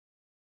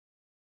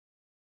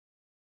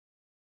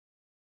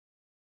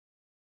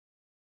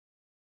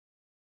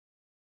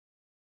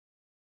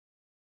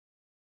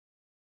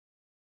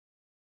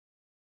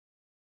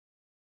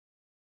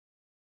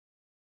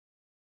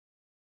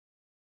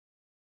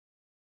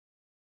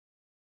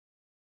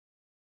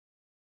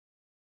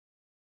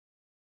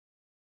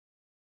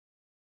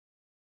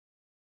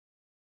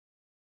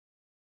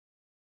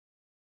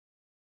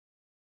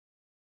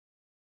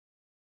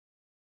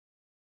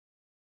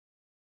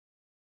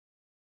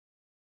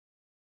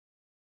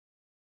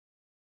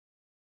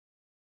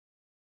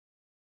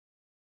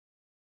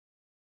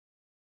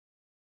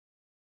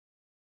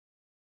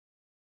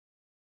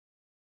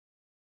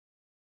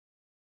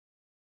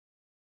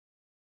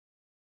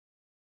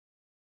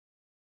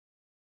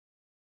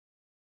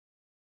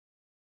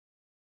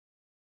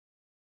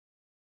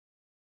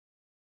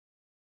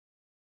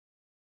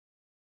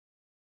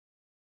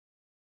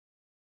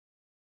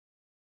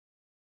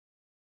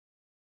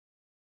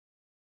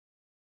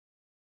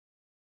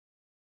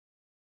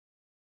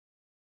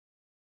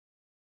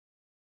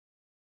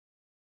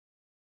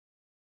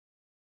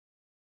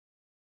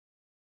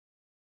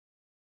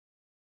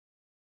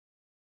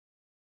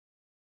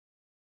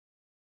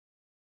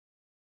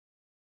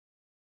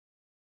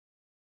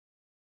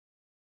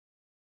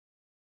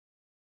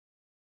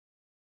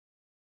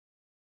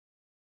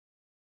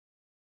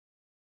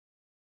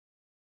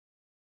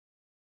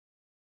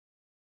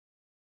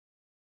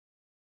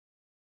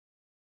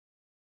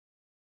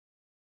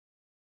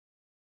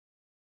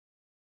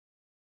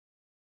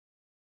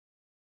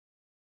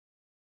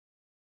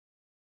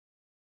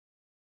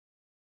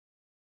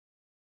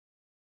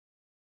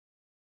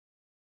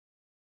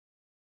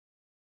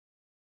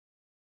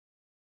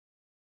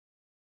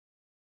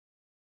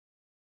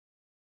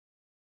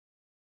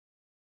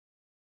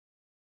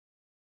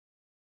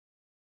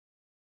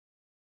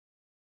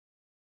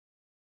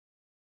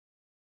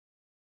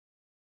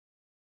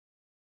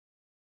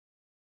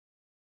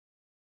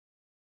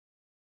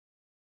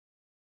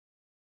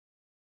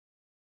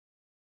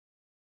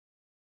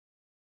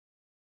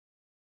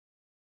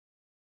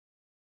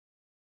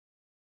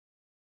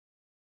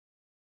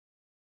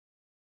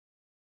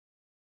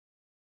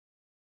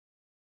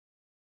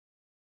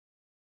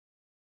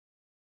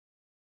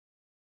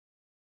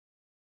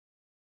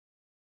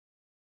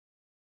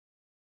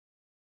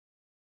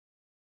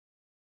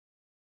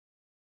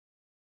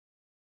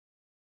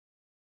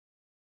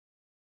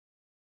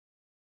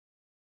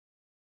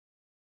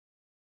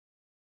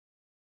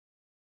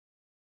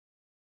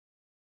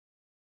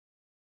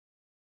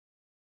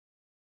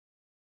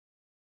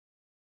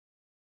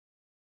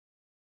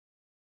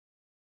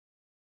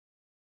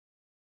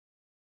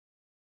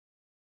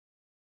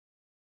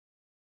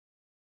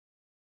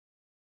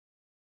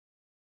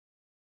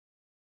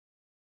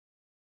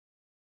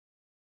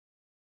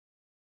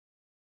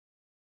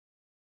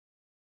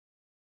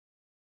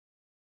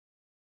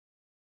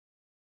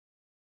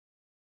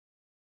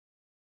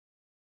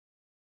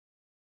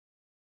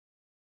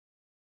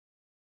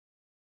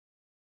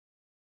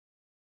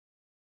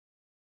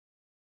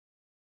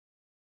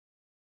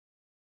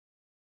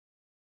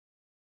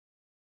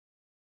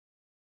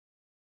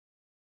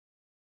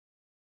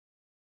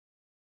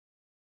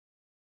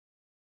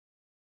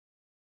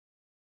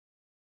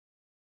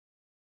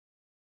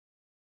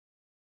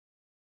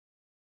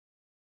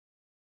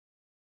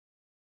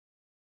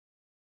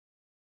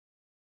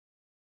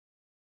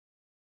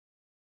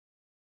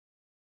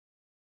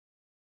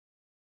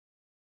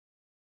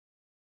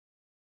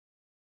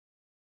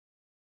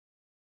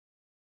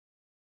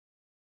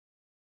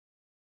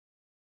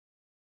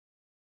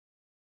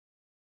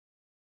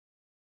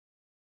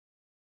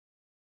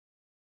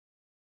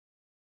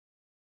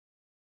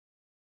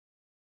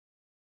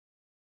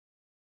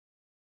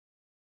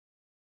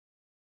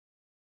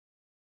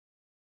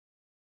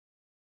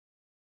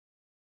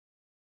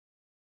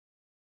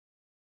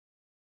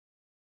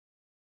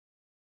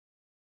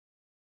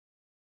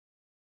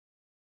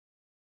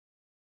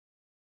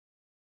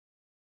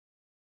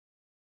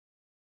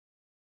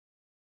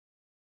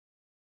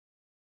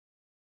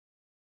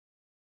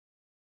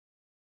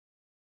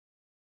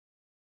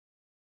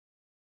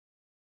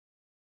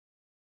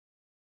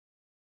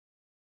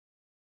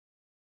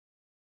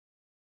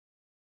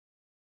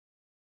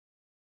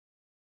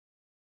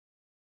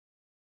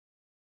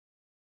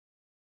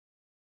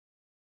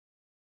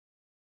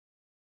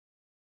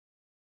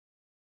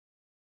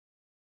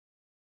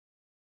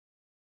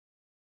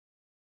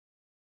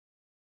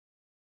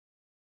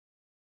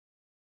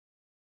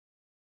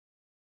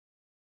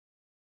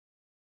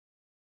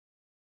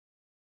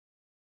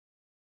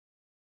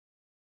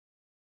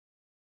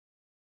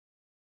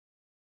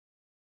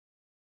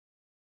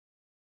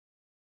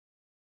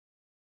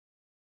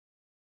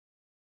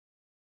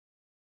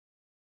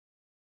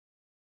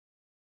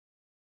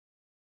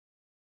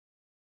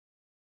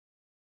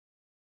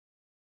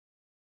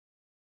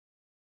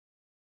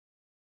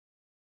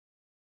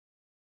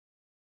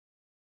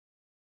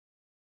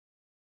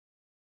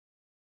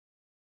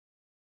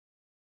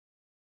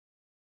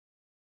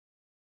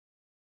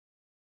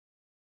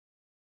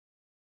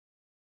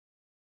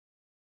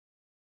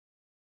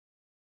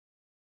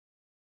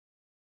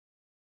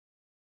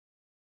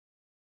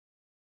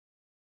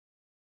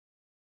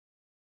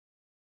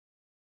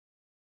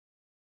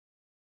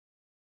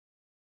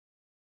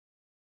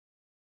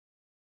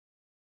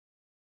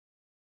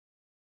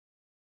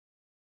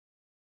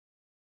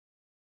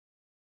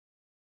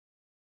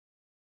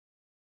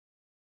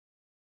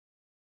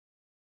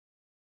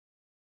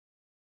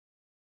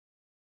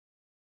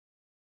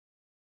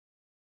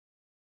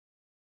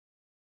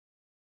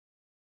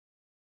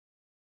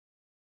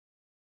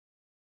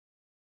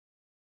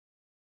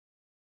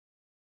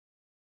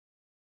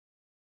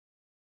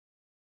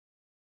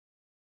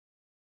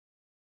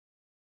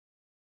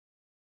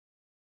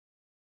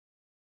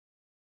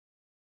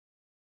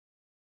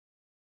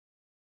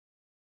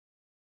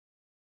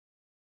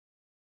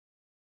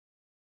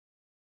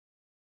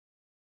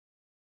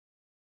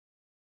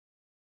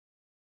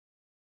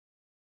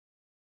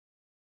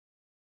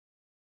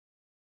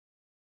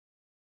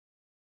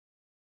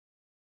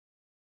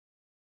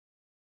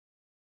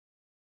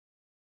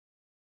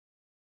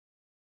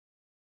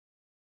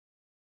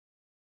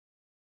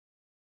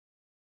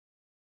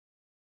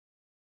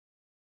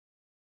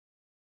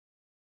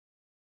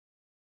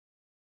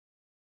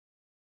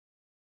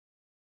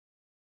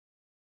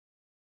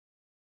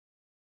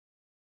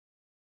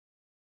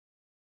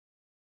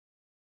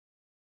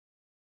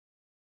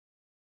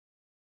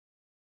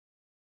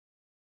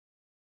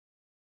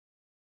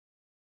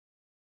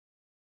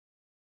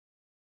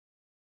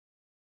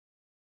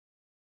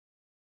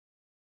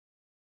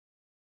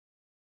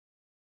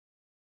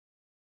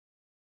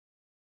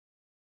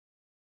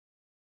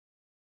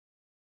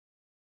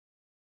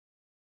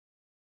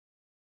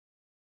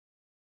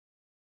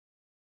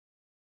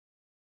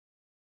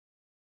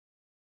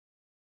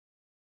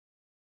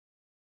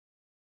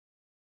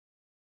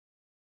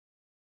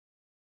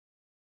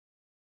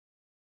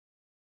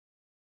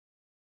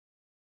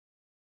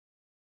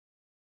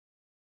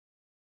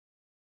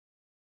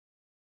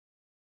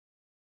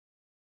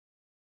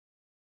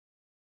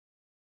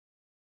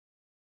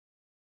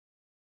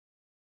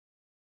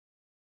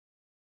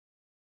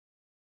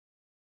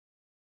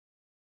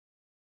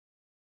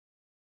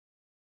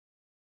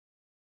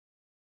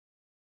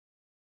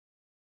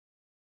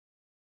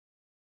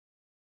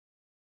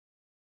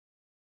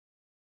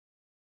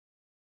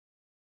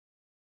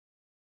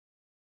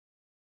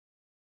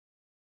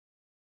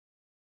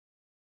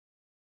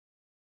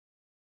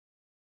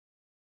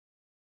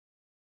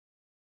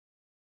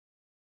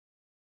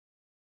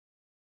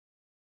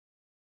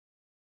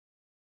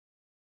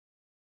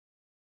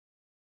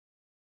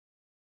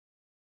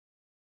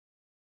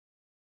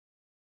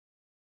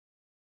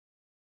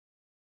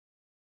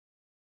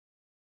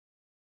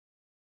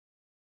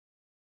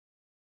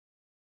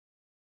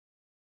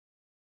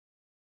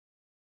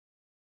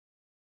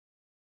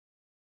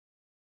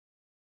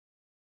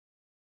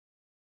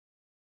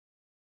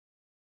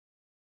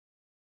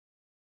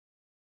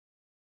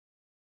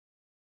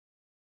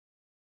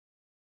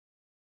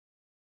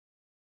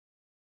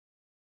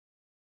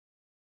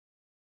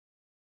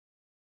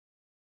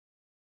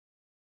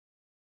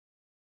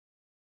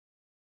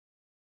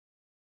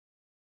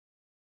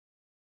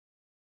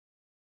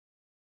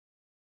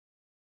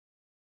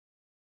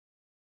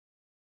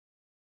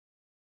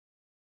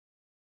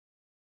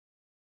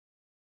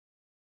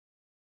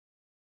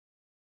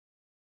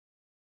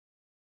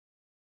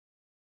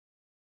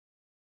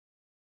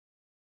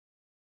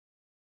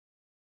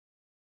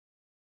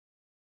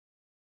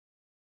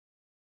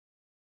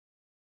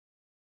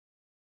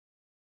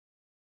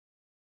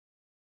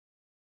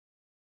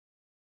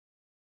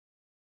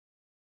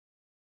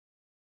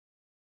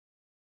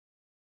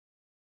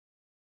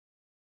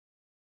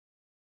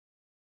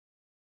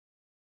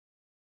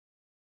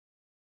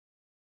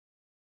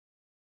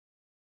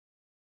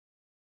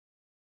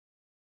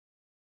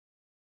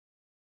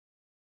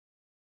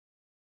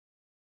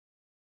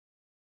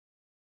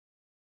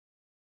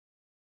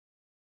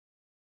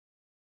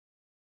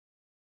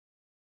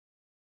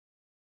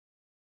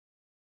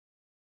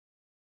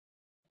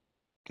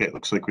 Okay, it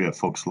looks like we have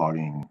folks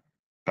logging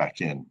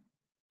back in.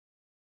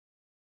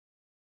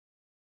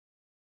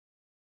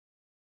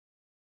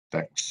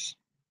 Thanks.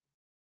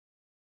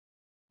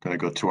 Gonna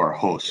go to our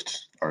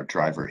host, our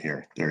driver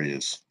here. There he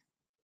is.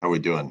 How are we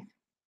doing?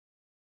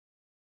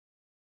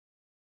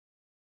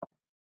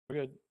 We're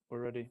good.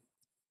 We're ready.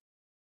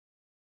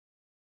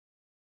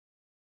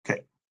 Okay.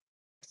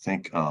 I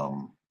think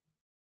got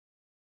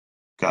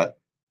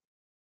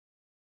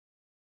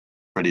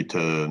ready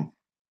to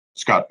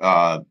Scott,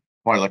 Hawaiian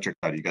Electric,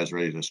 are you guys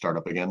ready to start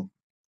up again?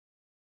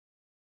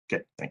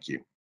 Okay, thank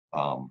you.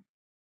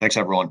 Thanks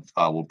everyone.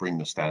 We'll bring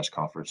the status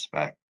conference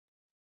back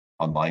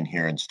online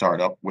here and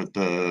start up with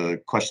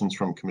the questions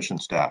from commission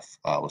staff.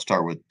 We'll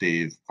start with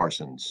Dave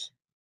Parsons.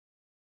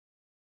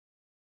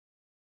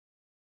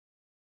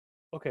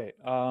 Okay,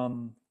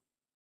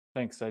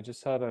 thanks. I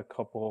just had a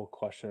couple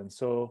questions.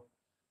 So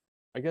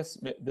I guess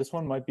this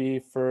one might be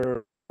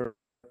for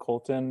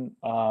Colton.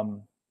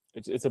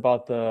 It's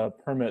about the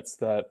permits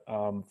that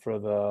for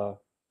the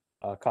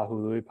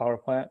Kahului Power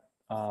Plant.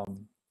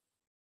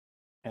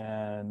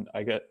 And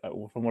I get,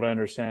 from what I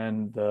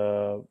understand,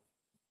 the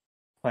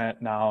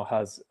plant now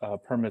has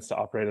permits to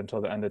operate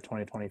until the end of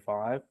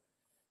 2025.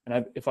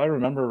 And if I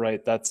remember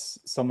right, that's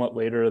somewhat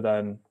later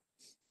than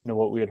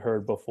what we had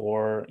heard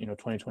before,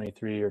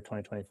 2023 or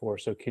 2024.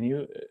 So can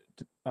you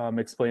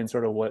explain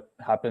sort of what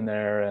happened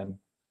there and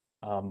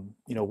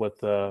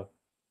what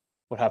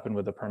happened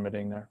with the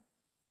permitting there?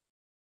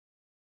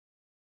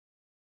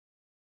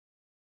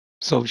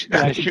 So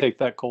Yeah, I can take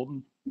that,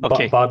 Colton.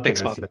 Okay, Bob thanks,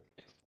 can Bob. answer that.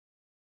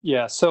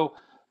 Yeah, so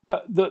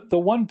the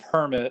one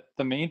permit,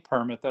 the main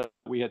permit that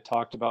we had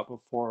talked about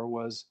before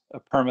was a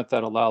permit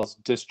that allows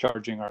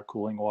discharging our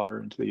cooling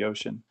water into the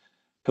ocean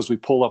because we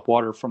pull up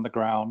water from the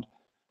ground.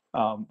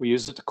 We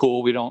use it to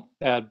cool. We don't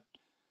add,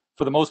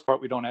 for the most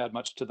part, we don't add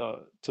much to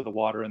the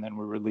water, and then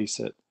we release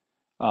it.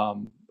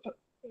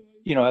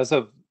 As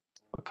of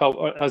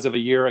a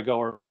year ago,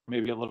 or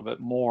maybe a little bit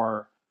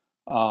more,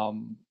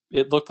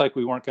 it looked like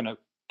we weren't going to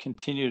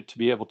continue to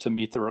be able to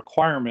meet the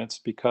requirements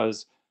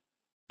because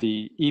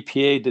the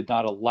EPA did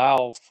not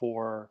allow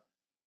for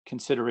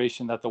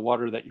consideration that the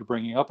water that you're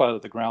bringing up out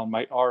of the ground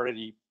might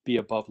already be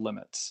above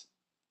limits.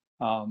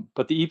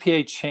 But the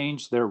EPA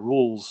changed their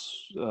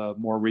rules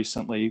more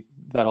recently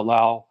that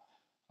allow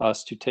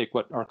us to take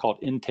what are called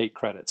intake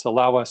credits,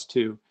 allow us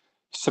to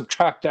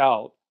subtract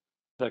out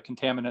the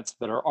contaminants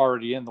that are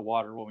already in the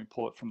water when we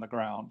pull it from the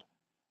ground.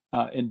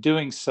 In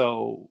doing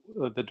so,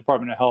 the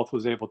Department of Health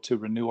was able to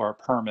renew our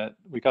permit.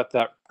 We got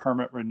that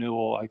permit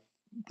renewal, I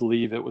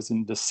believe it was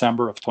in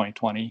December of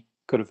 2020,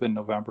 could have been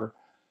November.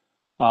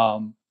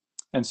 And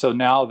so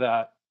now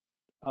that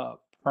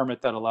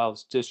permit that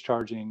allows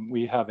discharging,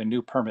 we have a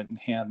new permit in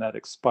hand that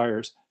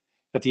expires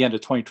at the end of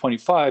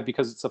 2025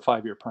 because it's a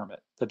 5-year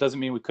permit. That doesn't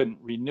mean we couldn't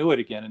renew it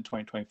again in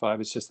 2025.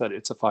 It's just that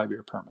it's a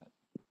 5-year permit.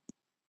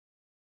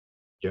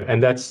 Yeah,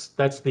 and that's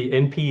the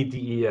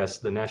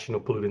NPDES, the National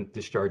Pollutant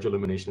Discharge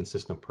Elimination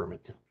System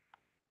permit.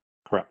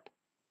 Correct.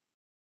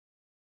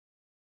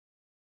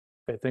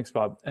 Okay, thanks,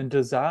 Bob. And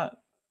does that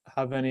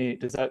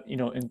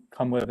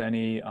come with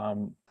any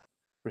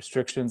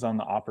restrictions on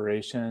the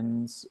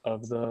operations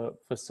of the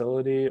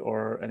facility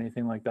or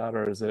anything like that,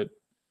 or is it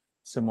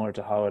similar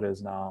to how it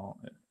is now?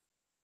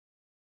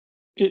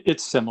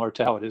 It's similar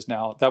to how it is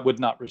now. That would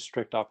not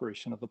restrict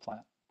operation of the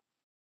plant.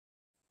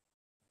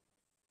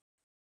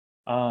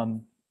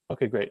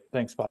 Okay, great.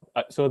 Thanks, Bob.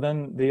 So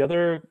then the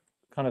other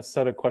kind of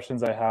set of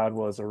questions I had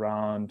was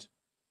around,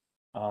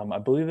 I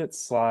believe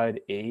it's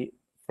slide 8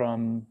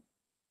 from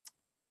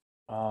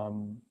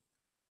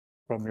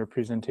your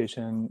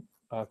presentation,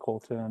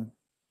 Colton,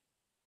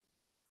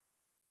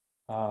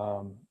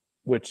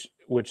 which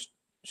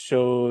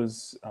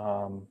shows,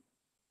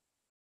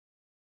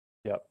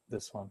 yep,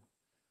 this one.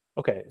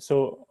 Okay,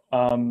 so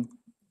one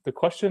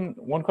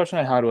question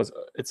I had was,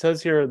 it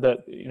says here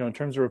that in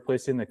terms of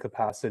replacing the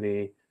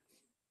capacity,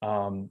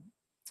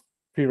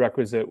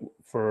 prerequisite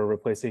for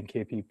replacing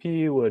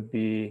KPP would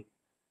be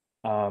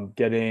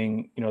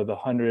getting the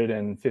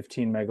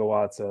 115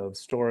 megawatts of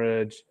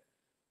storage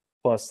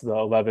plus the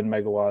 11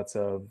 megawatts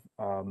of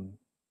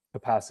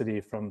capacity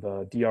from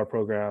the DR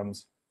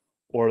programs,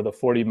 or the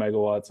 40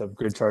 megawatts of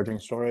grid charging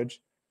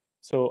storage.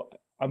 So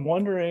I'm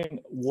wondering,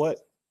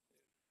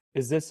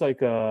 is there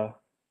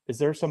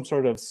some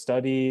sort of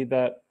study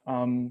that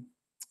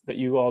that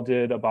you all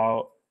did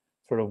about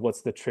sort of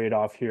what's the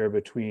trade-off here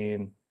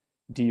between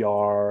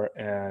DR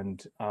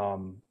and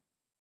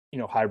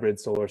hybrid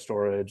solar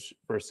storage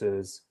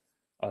versus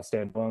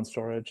standalone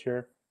storage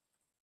here?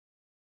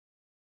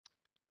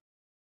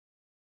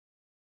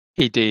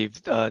 Hey,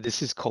 Dave,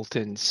 this is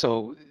Colton.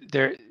 So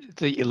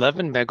the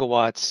 11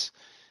 megawatts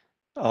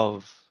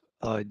of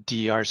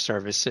DR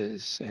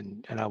services,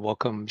 and I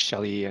welcome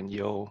Shelly and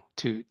Yo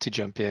to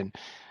jump in.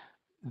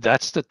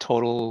 That's the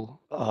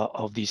total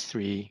of these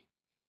 3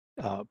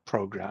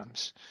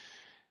 programs.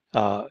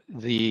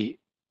 The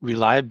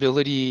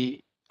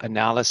reliability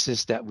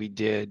analysis that we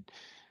did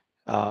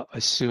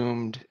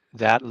assumed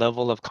that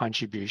level of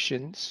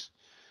contributions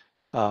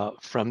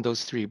from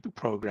those 3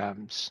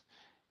 programs,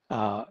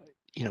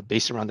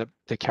 based around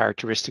the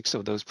characteristics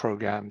of those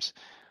programs,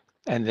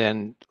 and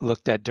then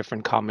looked at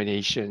different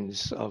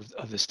combinations of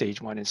the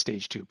stage 1 and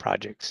stage 2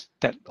 projects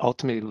that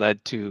ultimately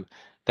led to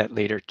that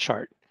later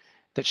chart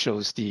that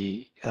shows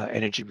the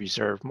energy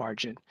reserve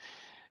margin.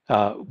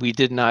 We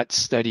did not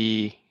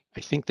study,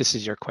 I think this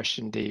is your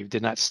question, Dave,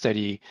 did not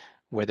study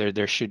whether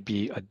there should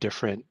be a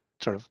different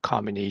sort of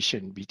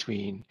combination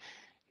between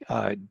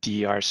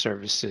DR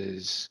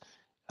services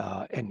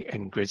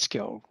and grid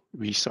scale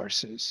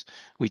resources.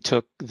 We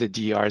took the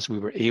DRs we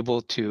were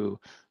able to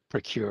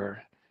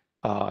procure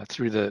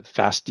through the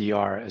fast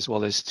DR as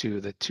well as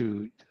to the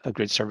 2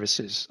 grid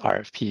services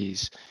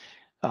RFPs,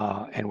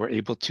 and we're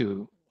able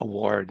to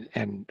award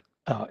and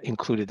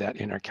included that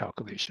in our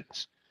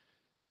calculations.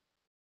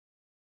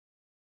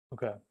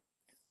 Okay,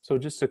 so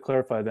just to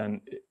clarify then,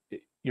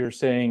 you're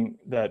saying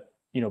that,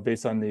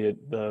 based on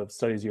the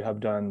studies you have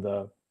done,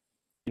 the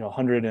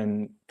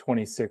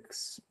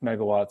 126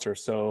 megawatts or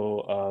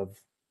so of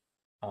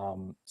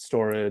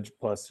storage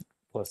plus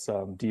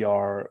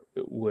DR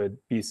would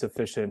be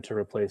sufficient to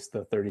replace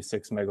the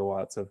 36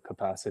 megawatts of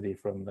capacity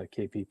from the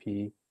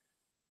KPP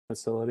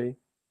facility?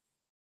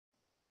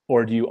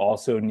 Or do you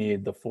also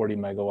need the 40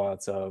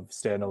 megawatts of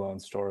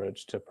standalone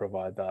storage to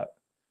provide that?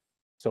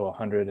 So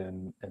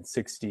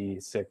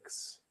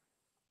 166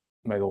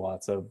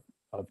 megawatts of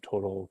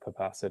total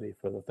capacity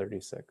for the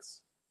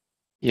 36.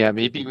 Yeah,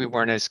 maybe we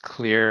weren't as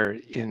clear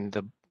in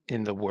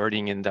the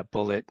wording in that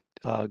bullet.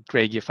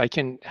 Greg, if I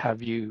can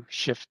have you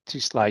shift to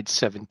slide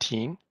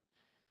 17.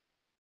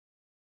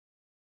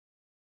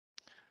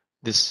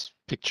 This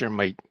picture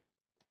might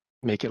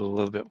make it a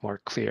little bit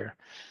more clear.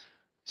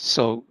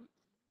 So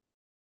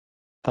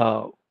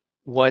so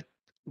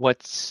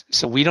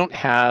we don't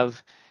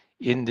have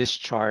in this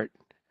chart,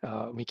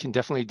 we can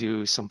definitely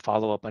do some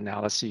follow-up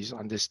analyses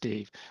on this,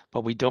 Dave,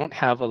 but we don't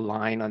have a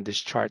line on this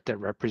chart that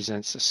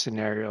represents a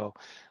scenario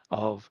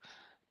of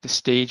the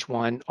stage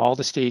 1, all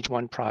the stage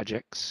 1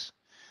 projects,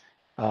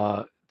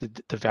 the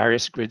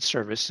various grid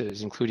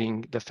services,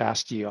 including the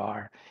fast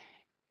DR,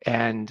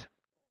 and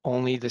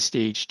only the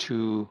stage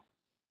 2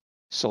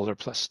 solar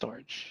plus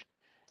storage,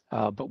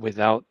 but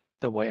without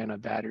the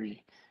Waiawa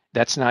battery.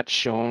 That's not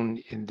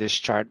shown in this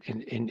chart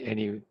in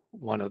any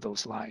one of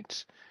those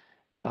lines.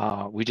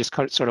 We just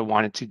sort of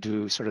wanted to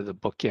do sort of the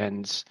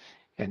bookends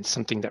and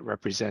something that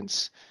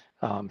represents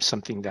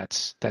something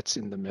that's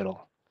in the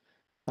middle.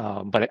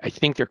 But I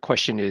think your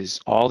question is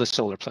all the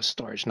solar plus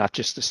storage, not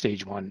just the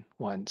stage 1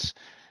 ones,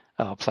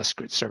 plus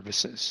grid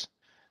services.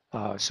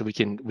 So we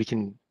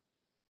can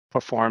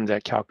perform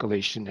that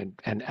calculation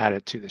and add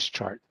it to this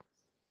chart.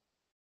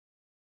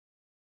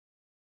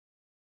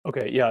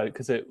 Okay, yeah,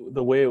 because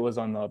the way it was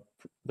on the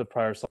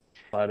prior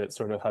slide, it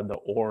sort of had the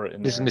or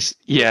in there.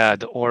 Yeah,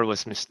 the or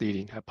was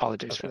misleading. I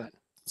apologize for that.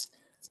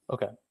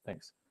 Okay,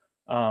 thanks.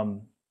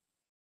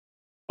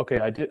 Okay,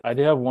 I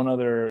did have one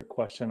other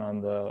question on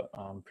the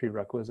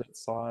prerequisite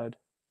slide.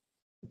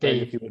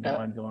 Dave, if you wouldn't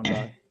mind going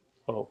back.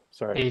 Oh,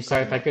 sorry. Dave,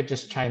 sorry, if I could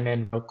just chime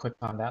in real quick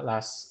on that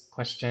last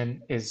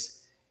question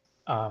is,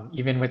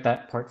 even with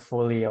that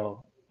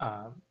portfolio,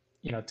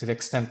 to the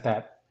extent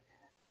that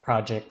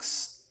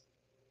projects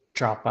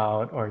drop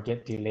out or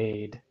get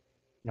delayed,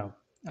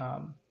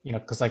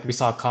 because like we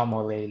saw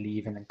Kamole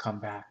leave and then come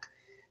back,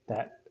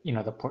 that,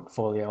 the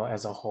portfolio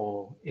as a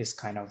whole is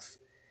kind of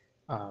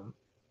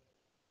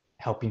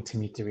helping to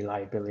meet the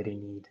reliability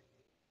need,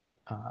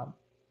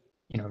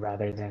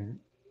 rather than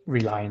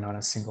relying on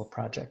a single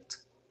project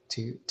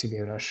to be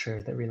able to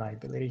assure the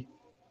reliability.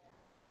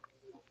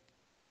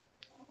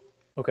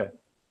 Okay,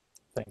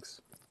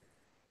 thanks.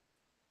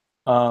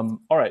 All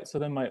right, so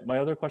then my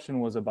other question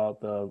was about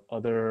the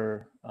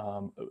other,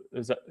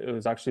 it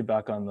was actually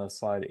back on the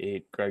slide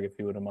 8, Greg, if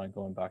you wouldn't mind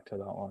going back to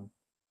that one.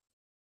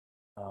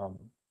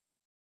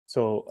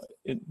 So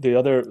the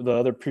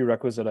other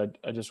prerequisite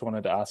I just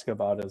wanted to ask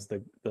about is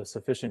the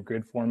sufficient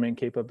grid forming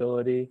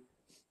capability.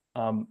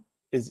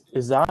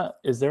 Is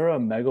there a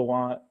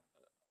megawatt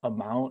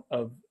amount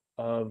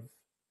of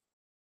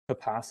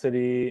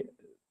capacity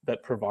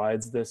that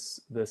provides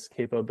this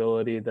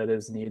capability that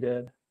is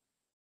needed?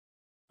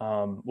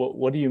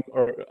 What do you,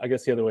 or I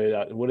guess the other way,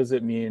 that what does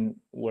it mean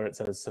where it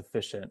says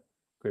sufficient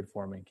grid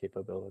forming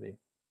capability?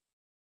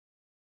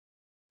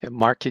 Yeah,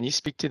 Mark, can you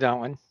speak to that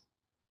one?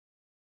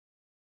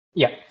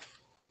 Yeah.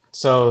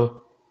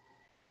 So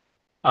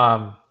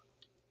I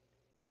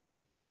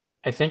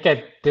think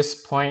at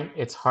this point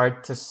it's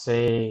hard to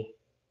say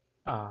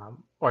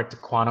or to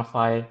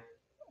quantify,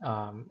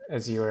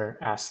 as you were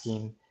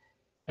asking.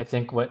 I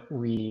think what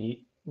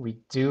we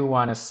do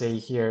want to say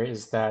here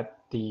is that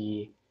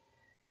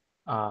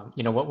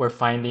what we're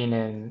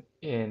finding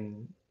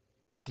in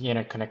the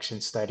interconnection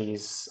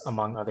studies,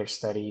 among other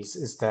studies,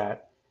 is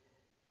that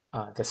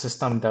the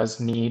system does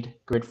need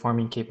grid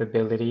forming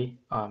capability,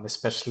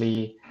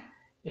 especially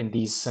in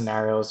these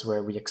scenarios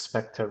where we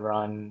expect to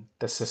run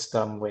the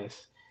system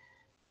with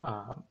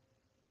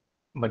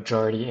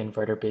majority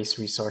inverter-based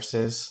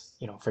resources,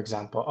 for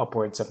example,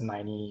 upwards of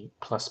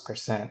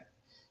 90+%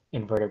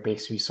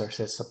 inverter-based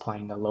resources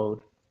supplying the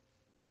load.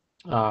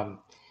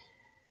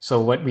 So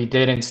what we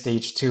did in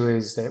stage 2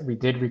 is that we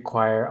did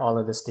require all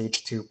of the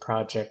stage 2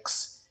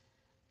 projects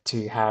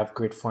to have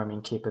grid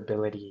forming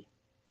capability.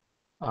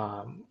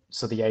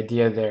 So the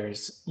idea there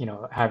is,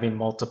 having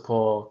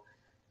multiple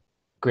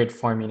grid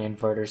forming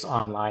inverters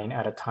online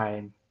at a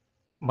time,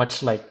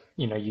 much like,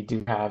 you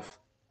do have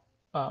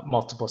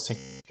multiple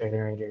synchronous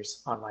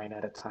generators online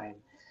at a time,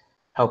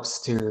 helps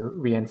to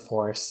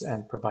reinforce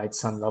and provide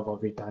some level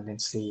of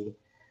redundancy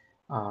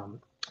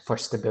for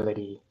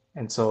stability.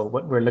 And so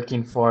what we're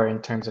looking for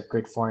in terms of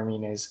grid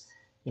forming is,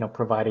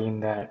 providing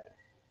that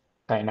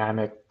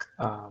dynamic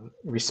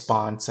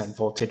response and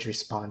voltage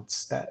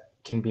response that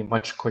can be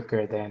much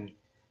quicker than,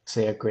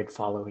 say, a grid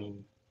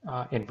following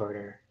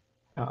inverter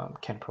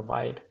can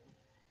provide.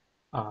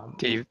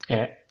 Dave, Go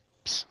ahead,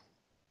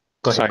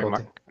 sorry, Colton.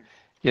 Mark.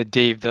 Yeah,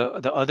 Dave,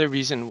 the other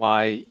reason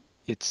why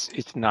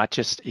it's not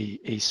just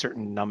a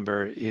certain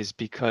number is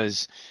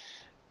because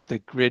the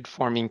grid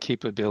forming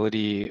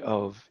capability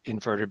of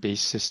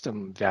inverter-based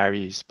system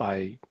varies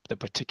by the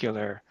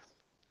particular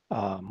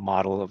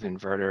model of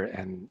inverter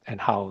and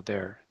how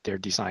they're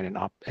designed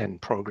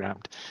and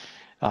programmed.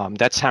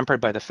 That's hampered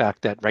by the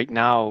fact that right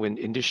now in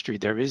industry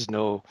there is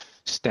no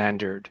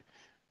standard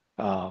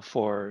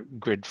for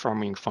grid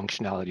forming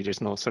functionality.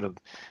 There's no sort of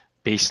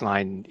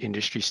baseline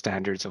industry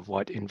standards of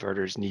what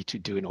inverters need to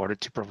do in order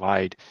to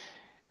provide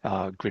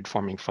grid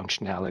forming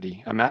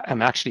functionality.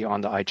 I'm actually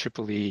on the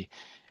IEEE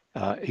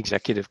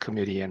executive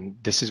committee, and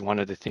this is one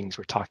of the things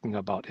we're talking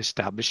about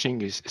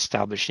establishing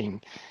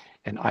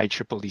an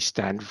IEEE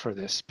standard for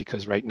this,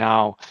 because right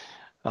now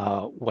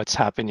what's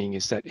happening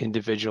is that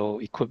individual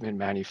equipment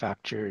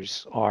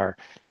manufacturers are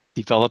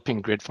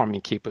developing grid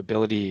forming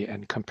capability,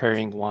 and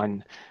comparing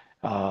one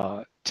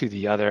to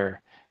the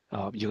other,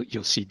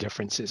 you'll see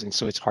differences. And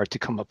so it's hard to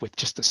come up with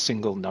just a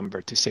single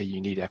number to say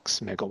you need X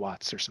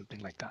megawatts or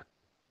something like that.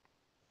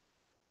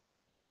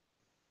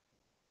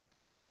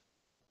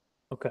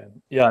 Okay.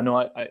 Yeah, no,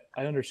 I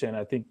understand.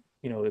 I think,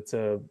 it's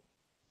an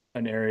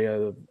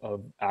area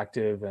of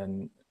active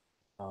and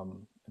I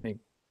think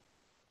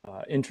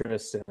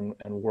interest and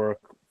work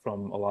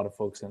from a lot of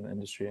folks in the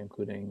industry,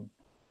 including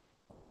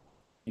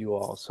you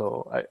all.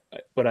 So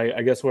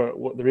I guess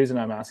the reason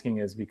I'm asking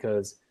is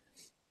because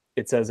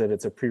it says that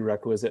it's a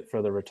prerequisite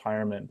for the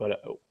retirement,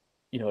 but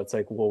it's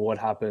like, well, what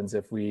happens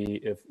if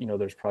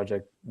there's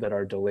projects that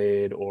are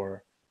delayed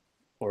or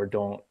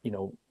don't,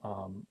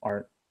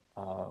 aren't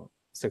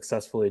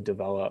successfully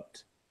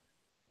developed.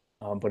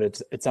 But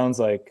it sounds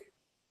like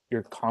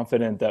you're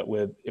confident that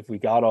if we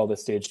got all the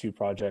stage 2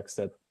 projects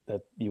that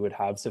you would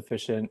have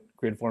sufficient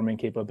grid forming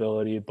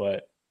capability,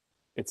 but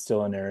it's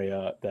still an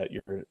area that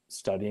you're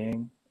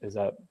studying. Is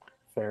that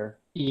fair?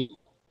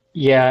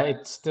 Yeah,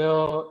 it's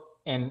still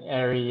an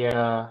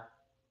area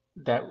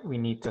that we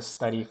need to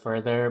study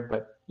further,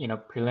 but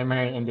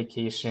preliminary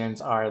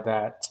indications are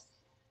that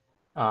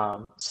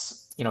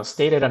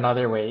stated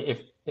another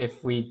way,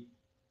 if we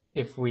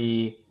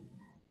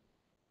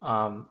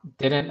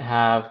didn't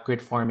have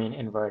grid forming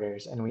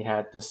inverters and we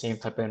had the same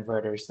type of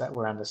inverters that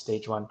were on the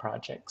stage 1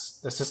 projects,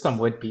 the system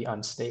would be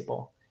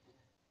unstable.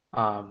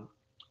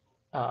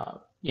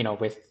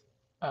 With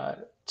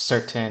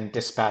certain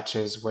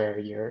dispatches where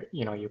you're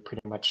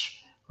pretty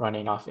much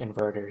running off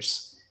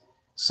inverters.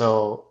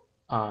 So,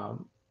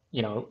 to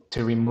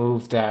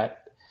remove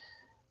that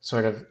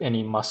sort of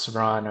any must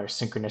run or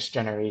synchronous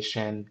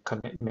generation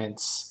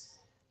commitments,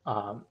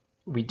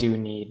 we do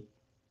need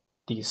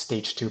these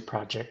stage 2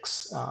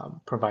 projects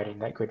providing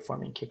that grid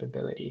forming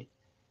capability.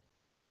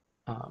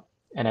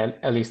 And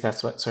at least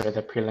that's what sort of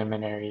the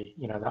preliminary,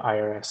 the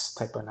IRS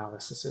type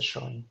analysis is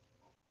showing.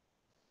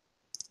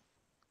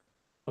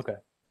 Okay.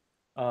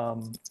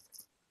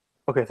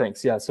 Okay,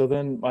 thanks. Yeah, so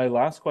then my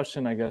last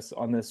question, I guess,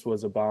 on this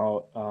was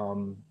about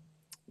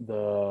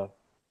the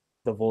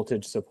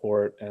voltage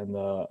support and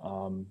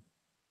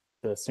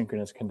the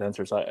synchronous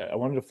condensers. I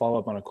wanted to follow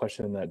up on a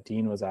question that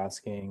Dean was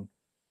asking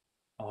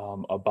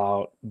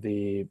about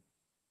the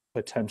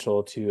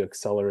potential to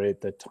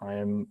accelerate the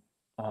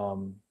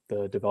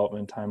the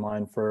development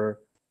timeline for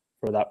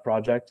that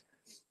project.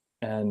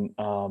 And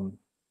Bob,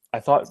 I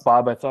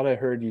thought I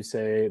heard you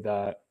say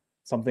that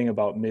something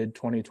about mid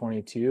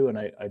 2022, and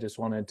I just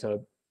wanted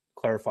to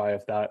clarify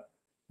if that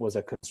was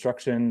a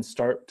construction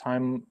start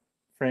time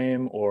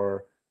frame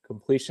or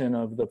completion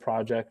of the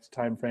project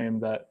time frame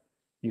that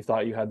you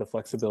thought you had the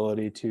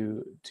flexibility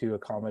to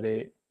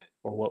accommodate,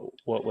 or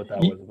what that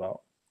was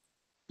about.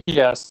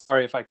 Yes,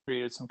 sorry if I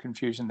created some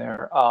confusion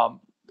there.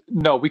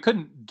 No, we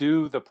couldn't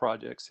do the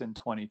projects in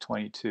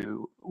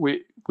 2022.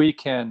 We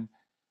can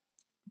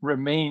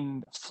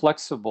remain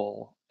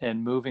flexible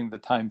in moving the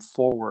time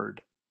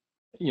forward.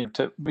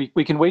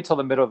 We can wait till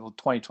the middle of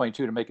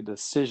 2022 to make a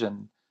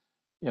decision,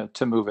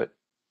 to move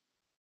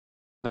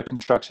the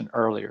construction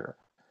earlier.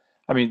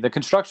 I mean, the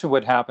construction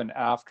would happen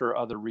after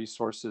other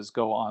resources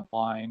go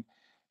online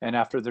and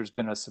after there's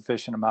been a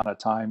sufficient amount of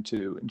time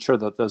to ensure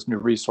that those new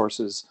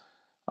resources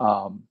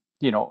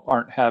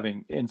aren't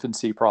having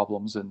infancy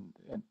problems and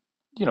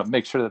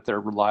make sure that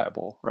they're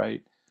reliable,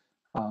 right?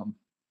 A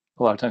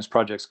lot of times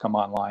projects come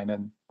online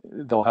and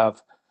they'll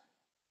have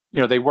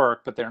they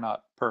work, but they're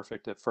not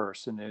perfect at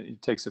first, and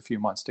it takes a few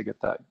months to get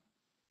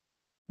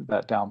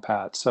that down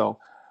pat. So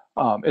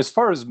as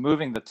far as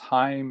moving the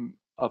time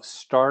of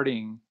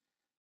starting,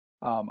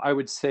 I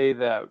would say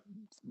that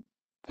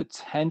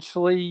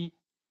potentially,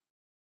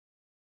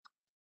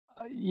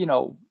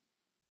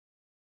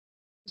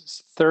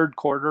 third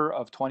quarter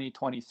of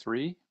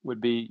 2023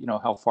 would be,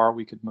 how far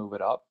we could move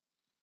it up.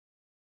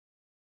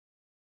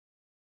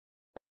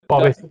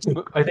 Bob,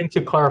 I think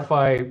to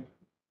clarify,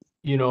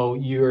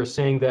 you're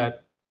saying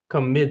that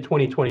come mid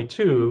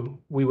 2022,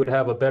 we would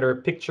have a better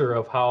picture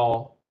of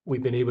how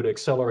we've been able to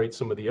accelerate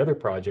some of the other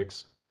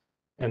projects.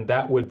 And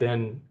that would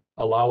then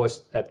allow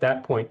us at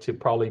that point to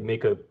probably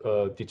make a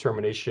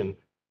determination,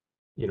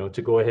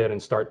 to go ahead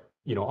and start,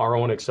 our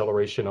own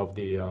acceleration of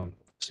the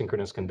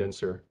synchronous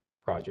condenser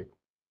project.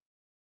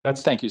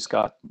 Thank you,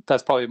 Scott.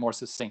 That's probably a more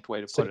succinct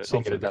way to put it.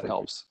 Saying it Hopefully that differently.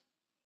 helps.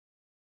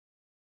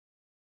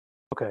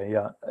 Okay,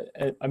 yeah.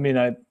 I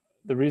mean,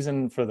 the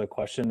reason for the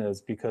question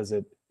is because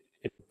it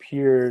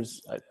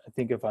appears, I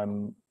think if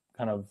I'm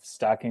kind of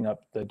stacking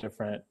up the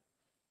different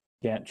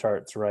Gantt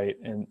charts, right,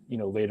 and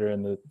later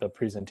in the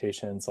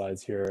presentation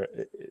slides here,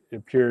 it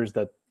appears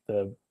that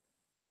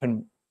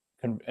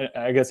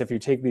I guess if you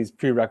take these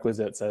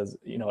prerequisites as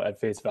at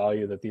face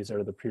value, that these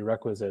are the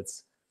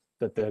prerequisites,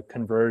 that the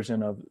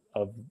conversion of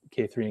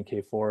K3 and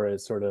K4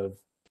 is sort of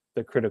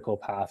the critical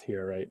path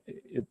here, right?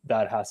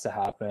 That has to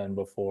happen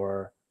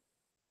before,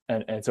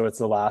 and so it's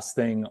the last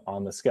thing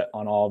on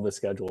all of the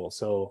schedule.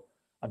 So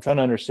I'm trying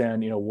to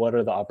understand, what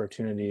are the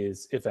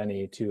opportunities, if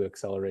any, to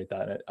accelerate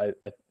that?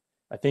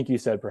 I think you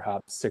said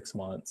perhaps 6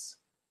 months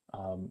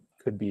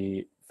could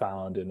be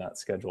found in that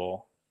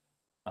schedule.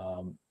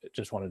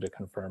 Just wanted to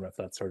confirm if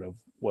that's sort of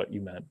what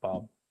you meant,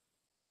 Bob.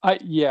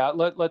 Yeah,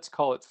 let's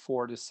call it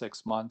 4 to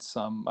 6 months.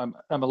 I'm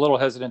a little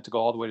hesitant to go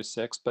all the way to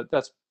 6, but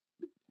that's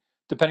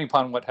depending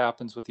upon what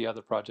happens with the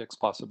other projects,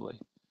 possibly.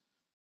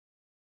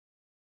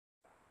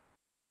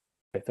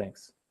 Okay,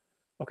 thanks.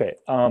 Okay,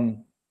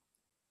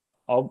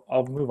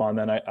 I'll move on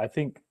then. I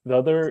think the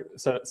other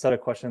set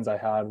of questions I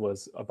had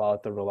was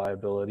about the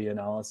reliability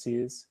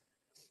analyses,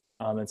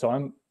 and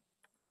so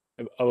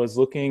I was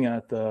looking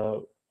at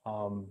the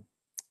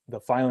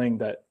filing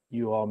that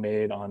you all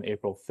made on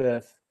April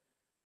 5th,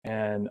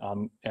 and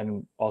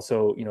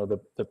also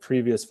the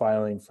previous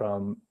filing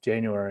from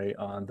January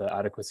on the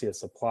adequacy of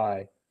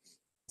supply.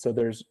 So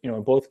there's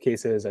in both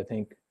cases, I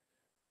think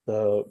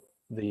the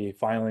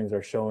filings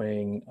are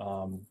showing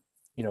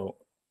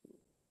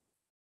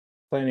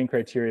planning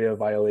criteria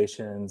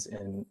violations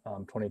in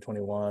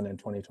 2021 and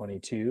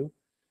 2022.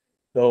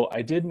 Though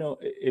I did know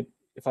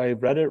if I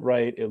read it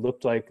right, it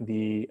looked like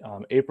the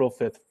April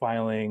 5th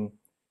filing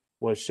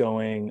was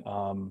showing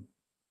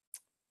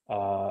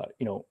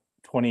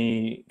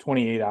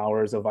 28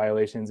 hours of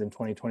violations in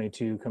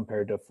 2022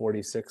 compared to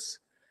 46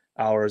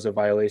 hours of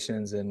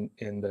violations in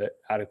the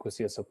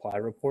adequacy of supply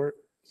report.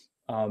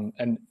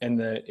 And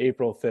the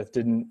April 5th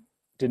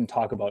didn't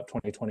talk about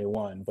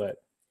 2021, but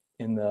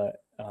in the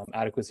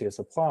adequacy of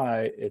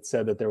supply, it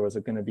said that there was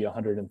going to be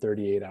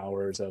 138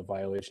 hours of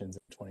violations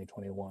in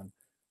 2021.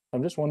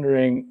 I'm just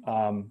wondering,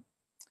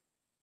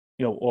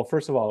 well,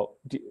 first of all,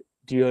 do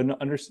you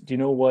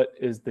know what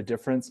is the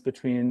difference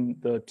between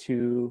the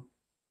two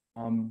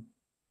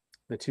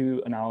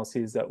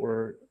analyses that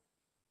were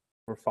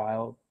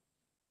filed?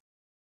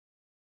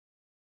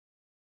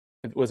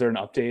 Was there an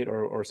update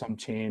or some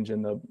change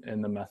in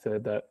the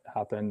method that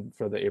happened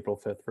for the April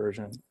 5th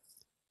version?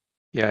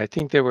 Yeah, I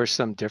think there were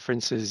some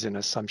differences in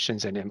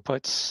assumptions and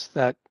inputs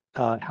that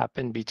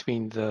happened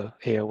between the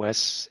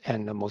AOS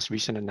and the most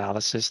recent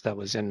analysis that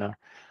was in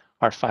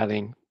our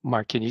filing.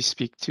 Mark, can you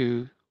speak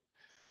to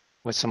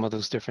what some of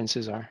those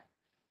differences are?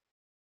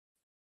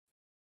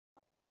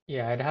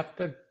 Yeah, I'd have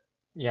to.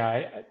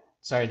 Yeah,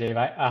 sorry, Dave.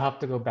 I'll have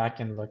to go back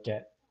and look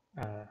at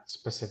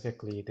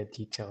specifically the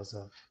details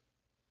of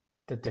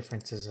the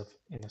differences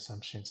in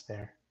assumptions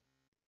there.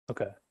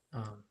 Okay.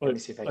 Let me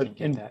see if I can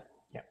get that.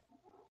 Yeah.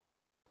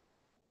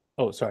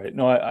 Oh, sorry.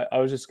 No, I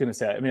was just going to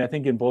say, I mean, I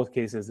think in both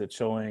cases it's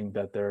showing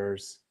that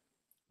there's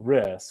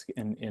risk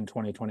in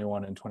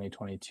 2021 and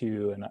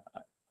 2022.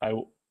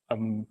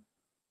 And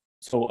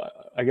so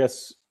I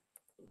guess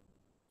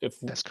if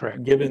that's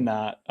correct, given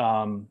that,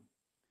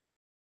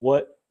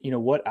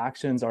 what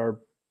actions are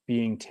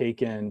being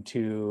taken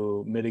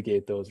to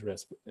mitigate those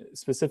risks,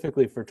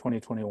 specifically for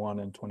 2021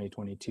 and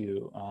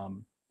 2022,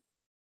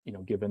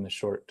 given the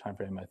short time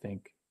frame? I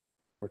think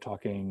we're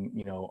talking,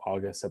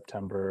 August,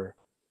 September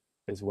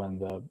is when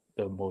the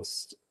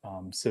most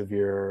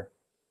severe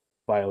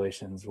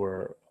violations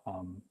were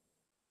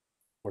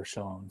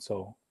shown.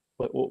 So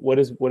what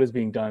is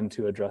being done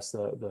to address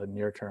the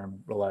near-term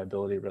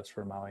reliability risk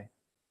for Maui?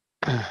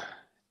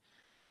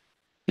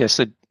 Yeah,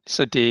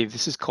 so Dave,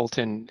 this is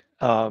Colton.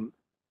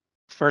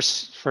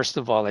 First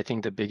of all, I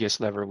think the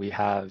biggest lever we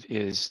have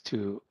is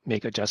to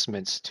make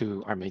adjustments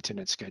to our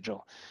maintenance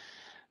schedule.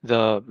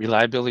 The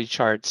reliability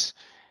charts,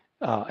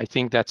 I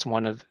think that's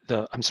one of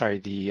the,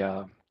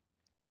 the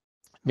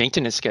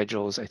maintenance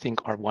schedules, I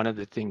think, are one of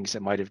the things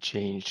that might have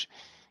changed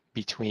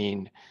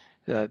between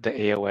the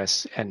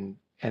AOS and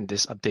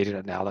this updated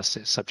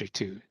analysis subject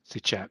to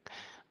check.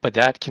 But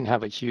that can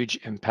have a huge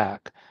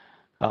impact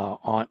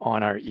on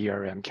our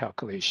ERM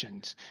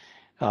calculations.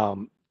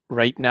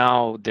 Right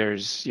now,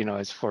 there's,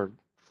 as for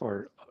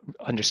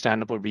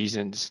understandable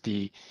reasons,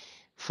 the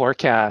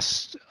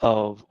forecast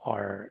of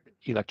our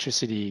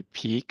electricity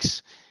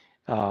peaks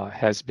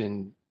has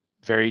been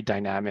very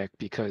dynamic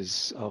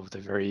because of the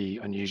very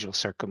unusual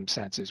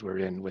circumstances we're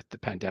in with the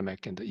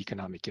pandemic and the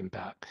economic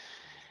impact.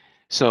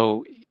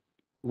 So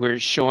we're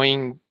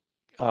showing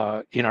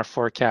in our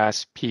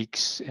forecast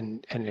peaks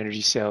and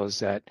energy sales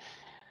that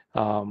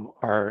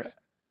are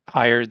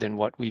higher than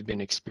what we've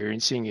been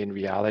experiencing in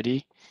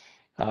reality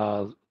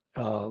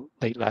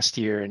late last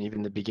year and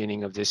even the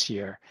beginning of this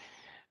year.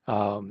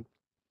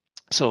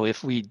 So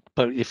if we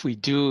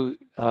do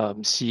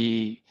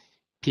see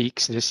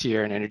peaks this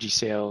year in energy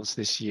sales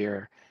this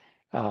year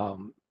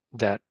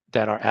that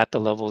are at the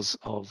levels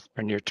of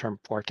our near-term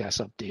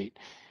forecast update,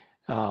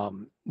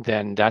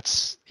 then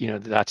that's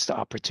the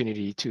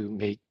opportunity to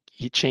make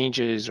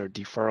changes or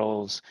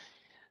deferrals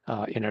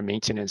in our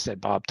maintenance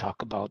that Bob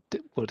talked about,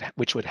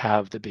 which would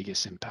have the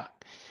biggest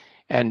impact.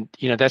 And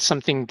that's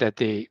something that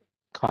they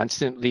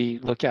constantly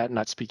look at.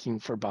 Not speaking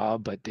for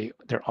Bob, but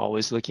they're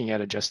always looking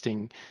at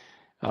adjusting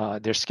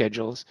their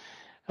schedules.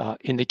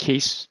 In the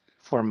case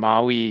for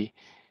Maui,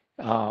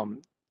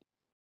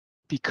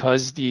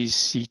 because these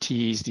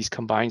CTs, these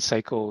combined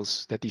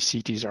cycles that these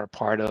CTs are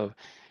part of,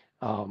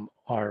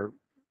 are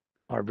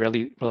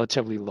really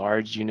relatively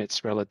large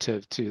units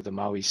relative to the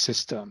Maui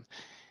system,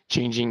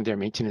 changing their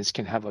maintenance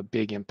can have a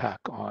big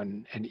impact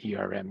on an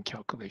ERM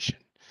calculation.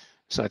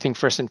 So I think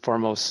first and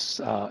foremost,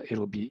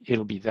 it'll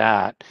be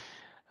that.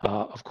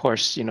 Of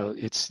course,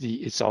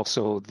 it's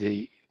also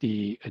the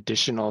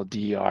additional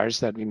DERs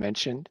that we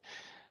mentioned.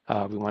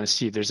 We want to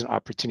see if there's an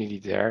opportunity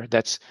there.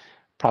 That's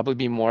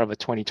probably more of a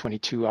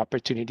 2022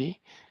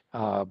 opportunity,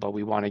 but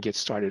we want to get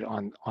started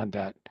on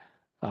that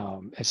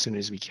as soon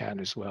as we can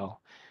as well.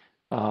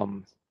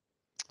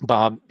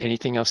 Bob,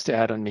 anything else to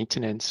add on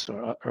maintenance,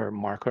 or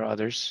Mark or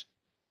others?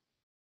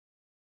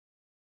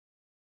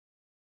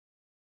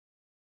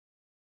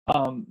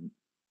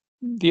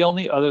 The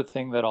only other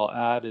thing that I'll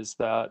add is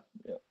that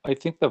I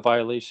think the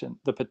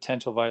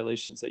potential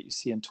violations that you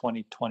see in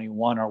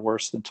 2021 are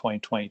worse than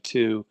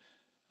 2022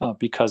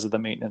 because of the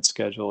maintenance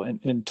schedule.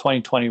 In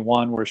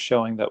 2021, we're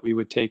showing that we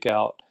would take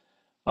out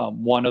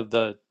one of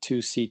the two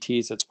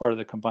CTs that's part of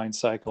the combined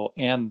cycle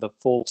and the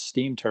full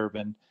steam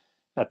turbine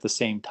at the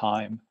same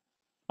time,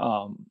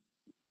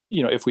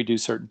 if we do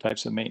certain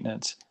types of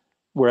maintenance.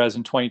 Whereas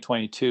in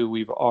 2022,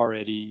 we've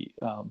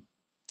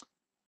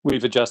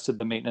adjusted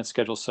the maintenance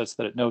schedule such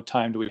that at no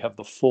time do we have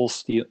the full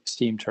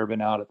steam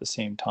turbine out at the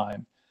same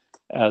time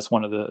as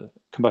one of the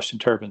combustion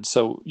turbines.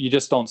 So you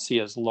just don't see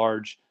as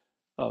large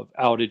of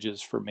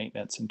outages for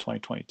maintenance in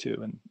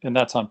 2022, and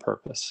that's on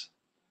purpose.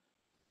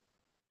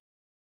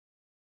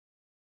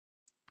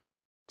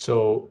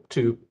 So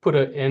to put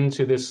an end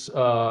to this,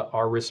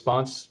 our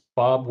response,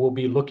 Bob will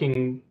be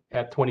looking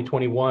at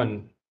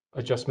 2021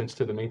 adjustments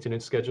to the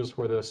maintenance schedules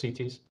for the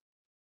CTs.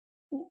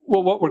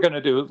 Well, what we're going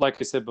to do, like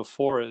I said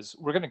before, is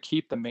we're going to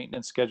keep the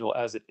maintenance schedule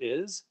as it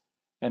is.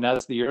 And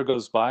as the year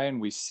goes by and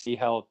we see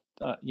how,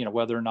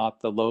 whether or not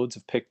the loads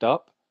have picked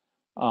up,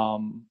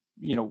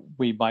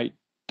 we might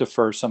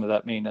defer some of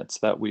that maintenance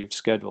that we've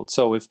scheduled.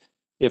 So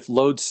if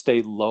loads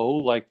stay low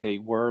like they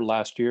were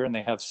last year and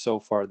they have so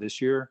far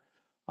this year,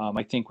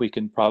 I think we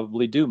can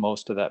probably do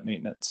most of that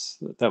maintenance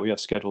that we have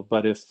scheduled.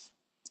 But if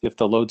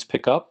the loads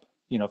pick up,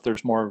 if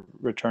there's more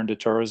return to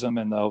tourism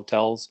in the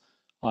hotels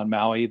on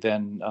Maui,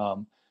 then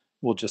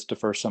we'll just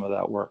defer some of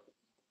that work,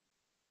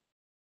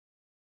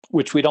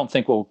 which we don't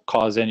think will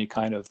cause any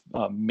kind of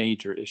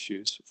major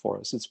issues for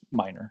us. It's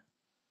minor.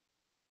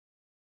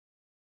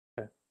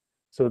 Okay.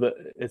 So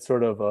it's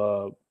sort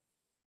of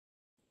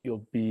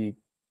you'll be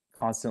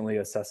constantly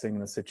assessing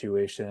the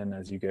situation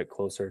as you get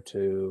closer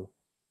to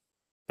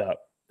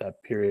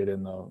that period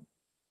in the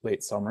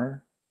late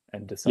summer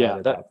and decide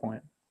at that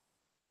point.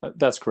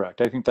 That's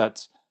correct. I think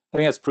that's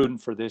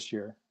prudent for this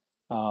year,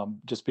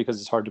 just because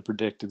it's hard to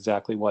predict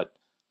exactly what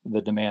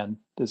the demand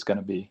is going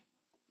to be.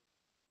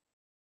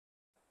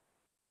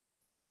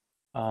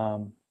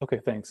 Okay,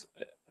 thanks.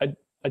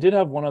 I did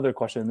have one other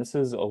question. This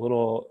is a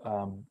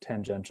little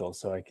tangential,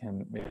 so I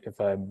can, if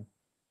I'm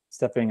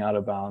stepping out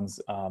of bounds,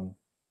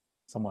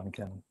 someone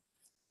can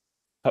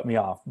cut me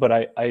off. But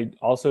I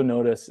also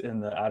noticed in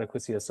the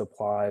adequacy of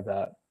supply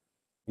that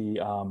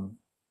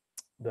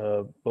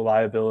the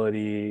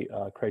reliability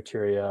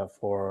criteria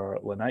for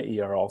Lanai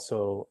are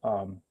also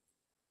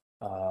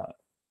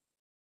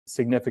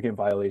significant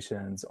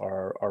violations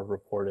are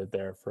reported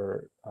there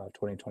for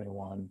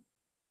 2021,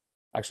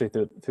 actually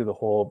through the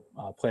whole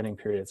planning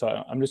period. So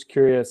I'm just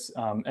curious,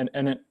 and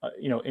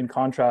in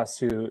contrast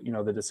to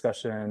the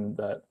discussion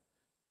that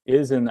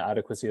is in the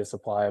adequacy of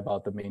supply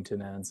about the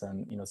maintenance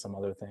and some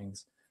other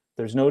things,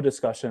 there's no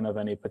discussion of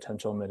any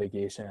potential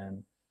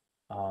mitigation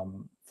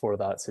for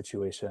that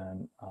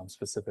situation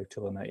specific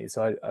to Lanai.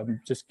 So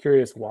I'm just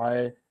curious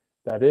why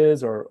that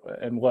is,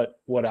 and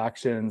what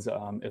actions,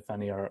 if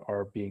any,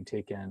 are being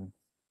taken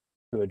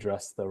to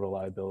address the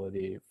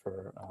reliability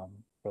for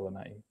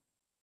Lanai.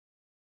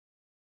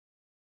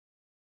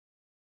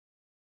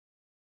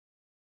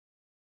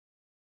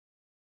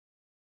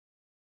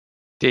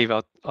 Dave,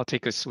 I'll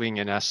take a swing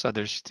and ask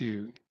others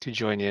to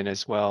join in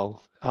as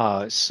well.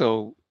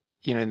 So,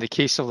 in the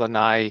case of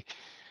Lanai,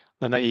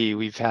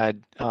 we've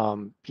had,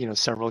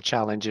 several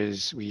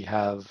challenges. We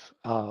have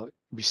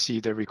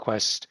received a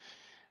request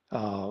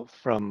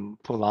from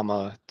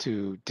Pulama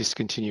to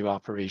discontinue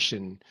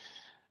operation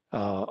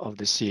of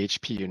the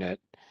CHP unit.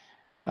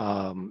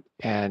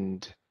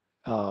 And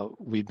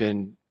we've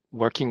been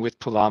working with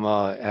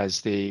Pulama as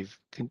they've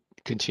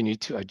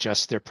continued to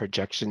adjust their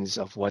projections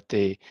of what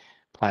they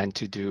plan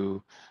to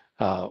do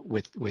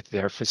with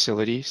their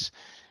facilities.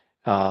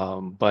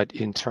 But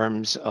in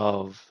terms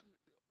of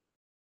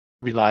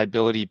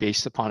reliability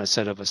based upon a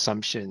set of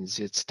assumptions,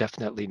 it's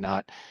definitely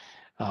not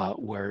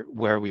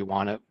where we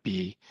want to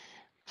be.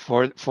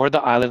 For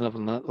the island of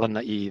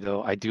Lanai,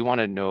 though, I do want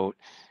to note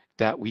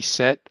that we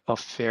set a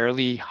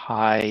fairly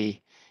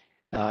high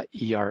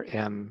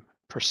ERM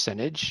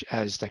percentage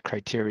as the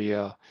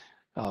criteria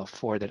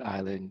for that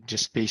island,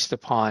 just based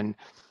upon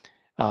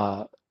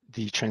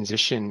the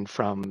transition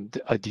from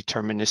a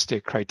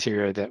deterministic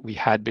criteria that we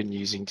had been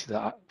using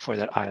for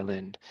that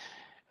island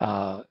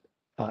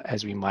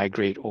as we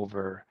migrate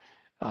over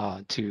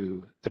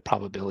to the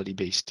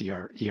probability-based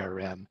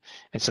ERM.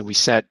 And so we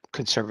set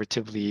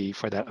conservatively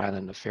for that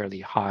island a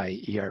fairly high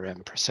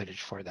ERM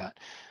percentage for that.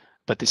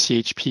 But the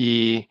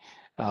CHP,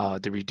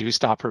 the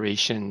reduced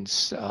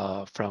operations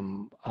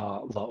from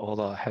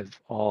Laola have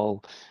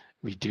all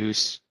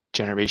reduced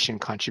generation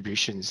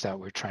contributions that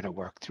we're trying to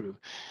work through.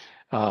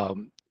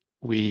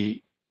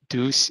 We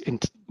do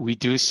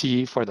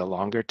see for the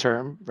longer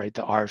term, right,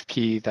 the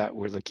RFP that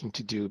we're looking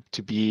to do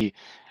to be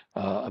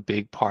a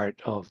big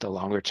part of the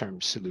longer term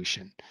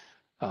solution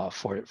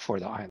for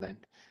the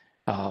island.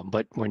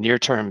 But we're near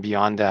term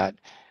beyond that,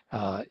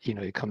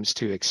 it comes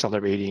to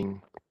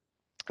accelerating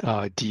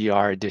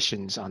DR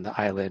additions on the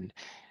island.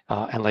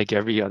 And like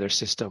every other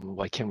system,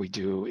 what can we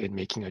do in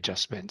making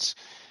adjustments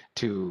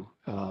to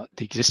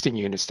the existing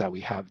units that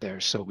we have there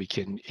so we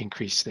can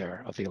increase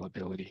their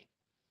availability?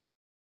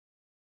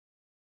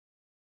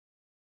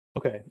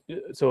 Okay,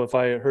 so if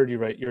I heard you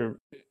right,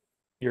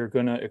 you're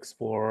going to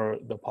explore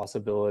the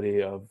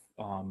possibility of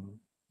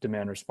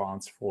demand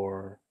response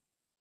for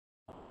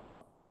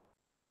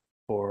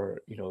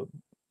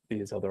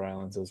these other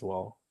islands as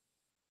well.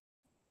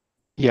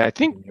 Yeah, I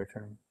think near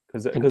term,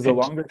 because the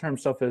longer term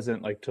stuff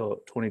isn't like till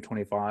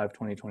 2025,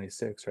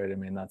 2026, right? I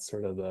mean, that's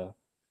sort of the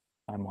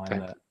timeline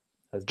that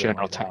has been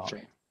general laid time out.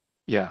 frame.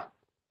 Yeah.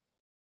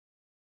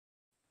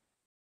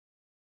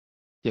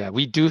 Yeah,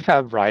 we do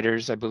have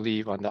riders, I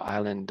believe, on the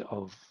island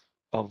of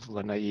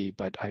Lanai,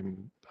 but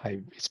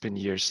it's been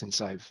years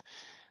since I've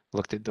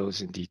looked at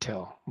those in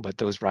detail. But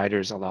those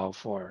riders allow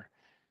for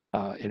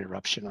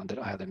interruption on that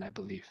island, I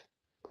believe.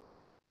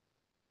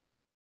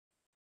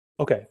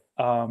 Okay,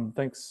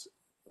 thanks.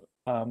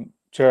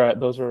 Chair,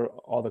 those are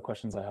all the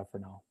questions I have for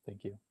now.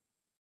 Thank you.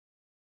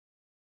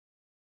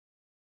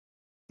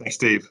 Thanks,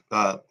 Dave.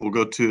 We'll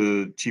go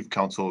to Chief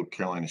Counsel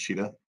Caroline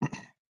Ishida.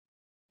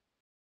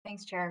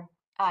 Thanks, Chair.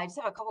 I just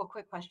have a couple of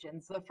quick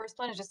questions. The first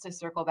one is just to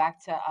circle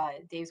back to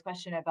Dave's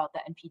question about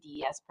the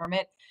NPDES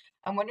permit.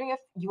 I'm wondering if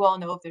you all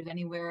know if there's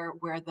anywhere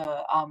where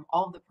the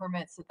all of the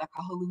permits that the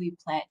Kahului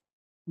plant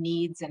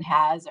needs and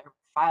has are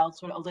filed,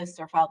 sort of lists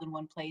are filed in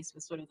one place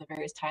with sort of the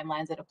various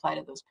timelines that apply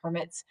to those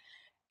permits.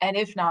 And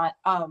if not,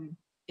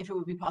 if it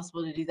would be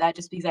possible to do that,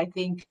 just because I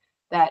think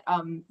that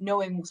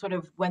knowing sort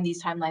of when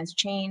these timelines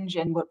change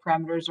and what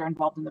parameters are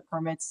involved in the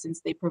permits, since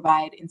they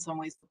provide in some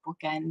ways the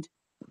bookend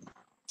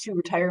to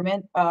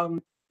retirement,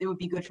 it would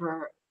be good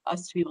for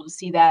us to be able to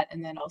see that,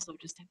 and then also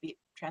just to be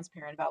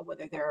transparent about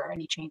whether there are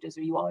any changes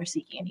or you all are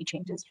seeking any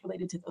changes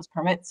related to those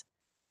permits.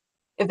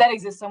 If that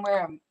exists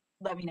somewhere,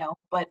 let me know.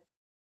 But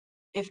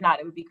if not,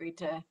 it would be great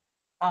to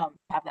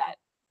have that.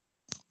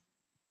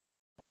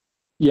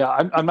 Yeah,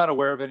 I'm not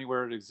aware of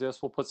anywhere it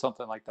exists. We'll put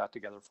something like that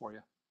together for you.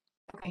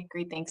 Okay,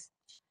 great, thanks.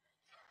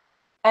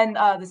 And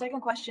the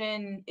second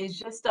question is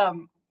just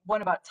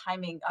one about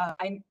timing.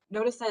 I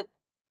noticed that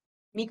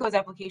MECO's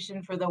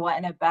application for the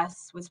Waiawa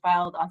BESS was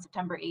filed on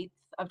September 8th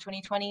of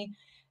 2020,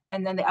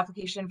 and then the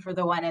application for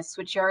the Waiawa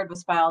Switchyard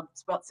was filed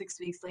about 6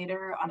 weeks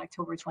later on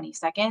October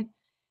 22nd.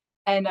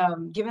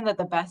 And given that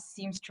the BESS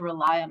seems to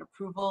rely on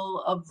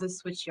approval of the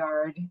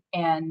Switchyard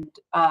and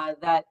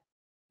that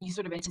you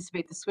sort of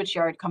anticipate the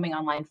Switchyard coming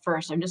online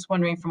first, I'm just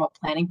wondering from a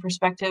planning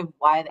perspective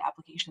why the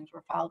applications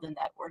were filed in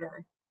that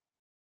order.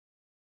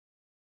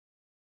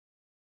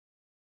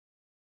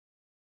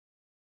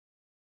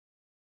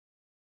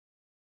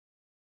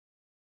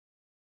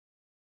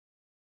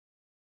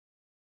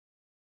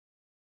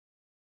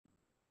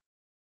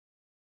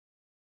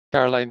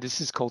 Caroline,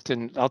 this is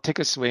Colton. I'll take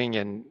a swing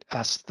and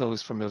ask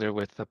those familiar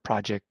with the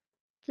project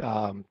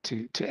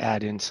to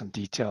add in some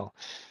detail.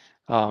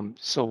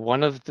 So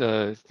one of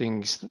the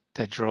things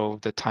that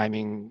drove the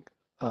timing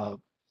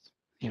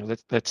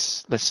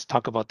let's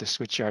talk about the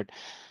switchyard.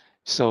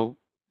 So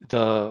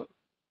the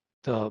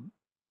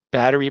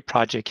battery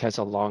project has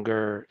a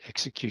longer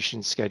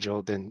execution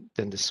schedule than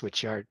the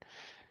switchyard.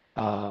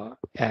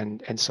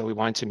 And so we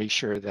wanted to make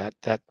sure that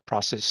that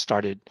process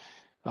started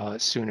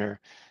sooner.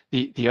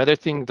 The other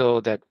thing,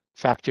 though, that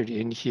factored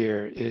in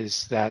here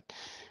is that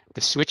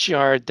the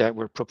switchyard that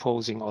we're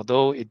proposing,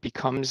 although it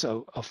becomes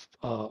a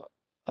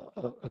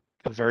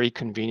very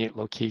convenient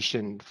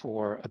location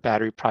for a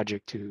battery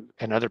project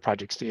and other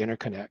projects to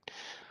interconnect,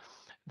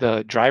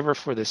 the driver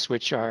for the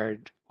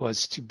switchyard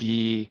was to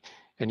be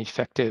an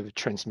effective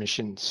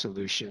transmission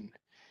solution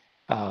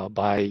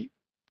by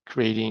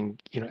creating,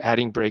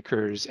 adding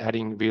breakers,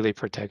 adding relay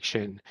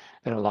protection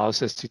that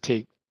allows us to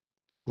take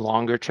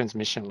longer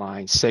transmission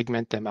lines,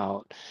 segment them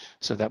out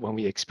so that when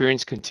we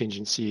experience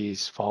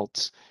contingencies,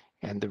 faults,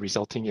 and the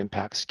resulting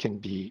impacts can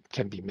be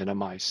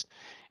minimized.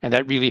 And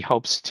that really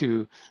helps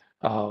to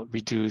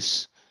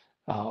reduce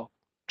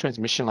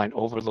transmission line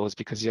overloads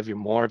because you have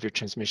more of your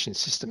transmission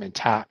system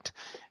intact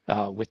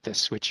with the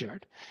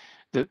switchyard.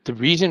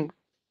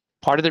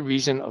 Part of the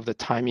reason of the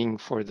timing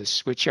for the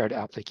switchyard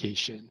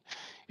application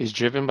is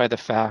driven by the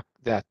fact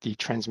that the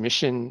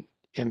transmission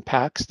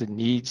impacts, the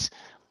needs,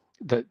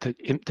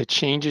 the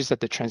changes that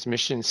the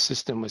transmission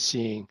system was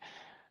seeing,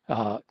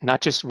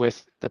 not just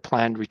with the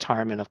planned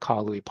retirement of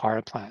Kahului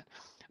Power Plant,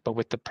 but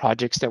with the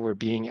projects that were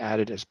being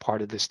added as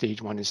part of the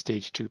stage 1 and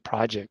stage 2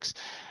 projects,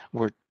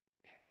 were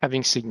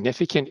having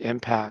significant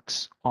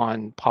impacts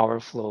on power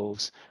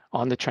flows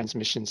on the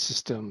transmission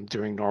system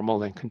during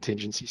normal and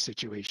contingency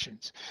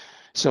situations.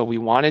 So we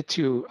wanted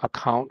to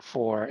account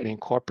for and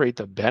incorporate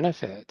the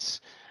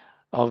benefits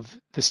of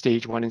the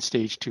stage 1 and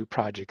stage 2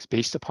 projects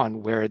based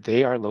upon where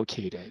they are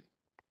located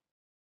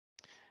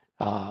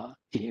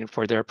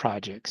for their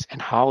projects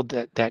and how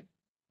that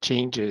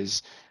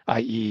changes,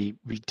 i.e.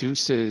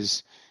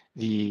 reduces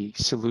the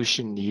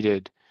solution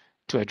needed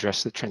to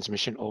address the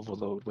transmission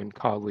overload when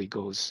Kahului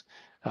goes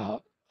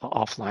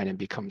offline and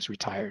becomes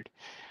retired.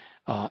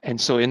 And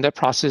so in the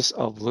process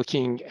of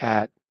looking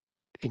at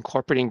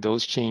incorporating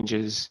those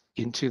changes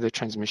into the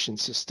transmission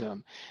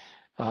system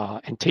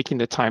and taking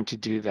the time to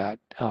do that,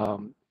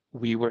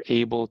 we were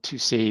able to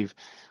save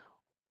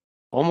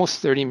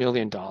almost $30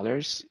 million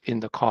in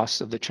the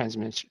cost of the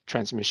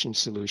transmission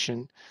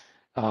solution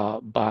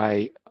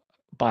by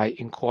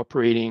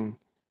incorporating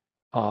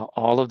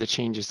all of the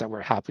changes that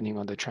were happening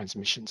on the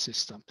transmission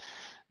system.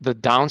 The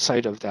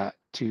downside of that,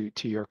 to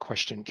your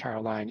question,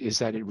 Caroline, is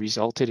that it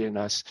resulted in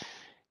us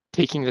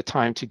taking the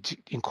time to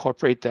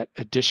incorporate that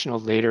additional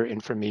later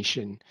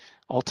information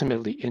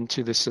ultimately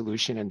into the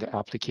solution and the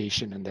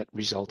application, and that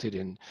resulted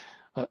in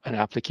an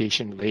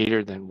application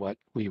later than what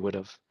we would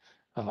have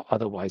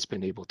otherwise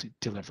been able to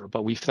deliver.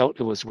 But we felt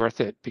it was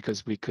worth it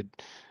because we could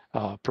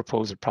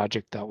propose a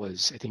project that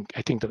was,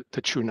 I think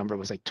the true number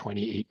was like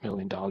 $28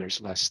 million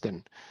less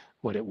than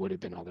what it would have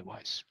been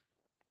otherwise.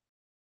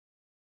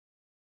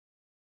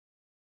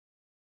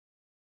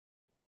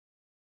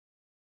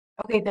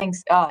 Okay,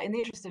 thanks. In the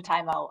interest of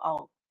time,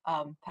 I'll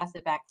pass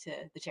it back to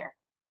the chair.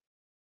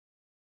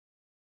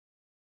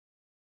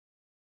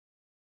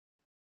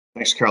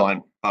 Thanks,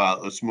 Caroline.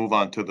 Let's move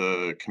on to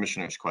the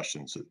commissioner's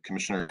questions.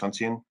 Commissioner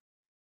Tunsian.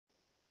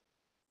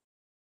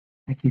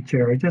 Thank you,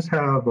 Chair. I just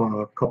have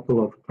a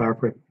couple of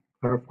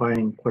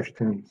clarifying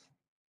questions.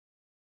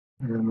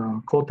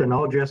 And Colton,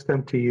 I'll address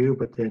them to you,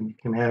 but then you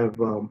can have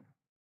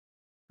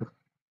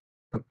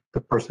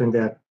the person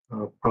that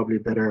probably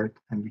better,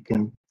 and you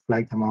can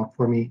flag them out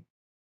for me.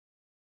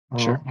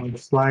 Sure. On the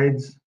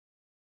slides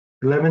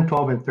 11,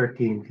 12, and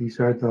 13, these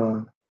are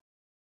the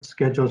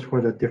schedules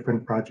for the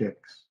different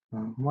projects.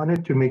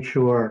 Wanted to make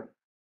sure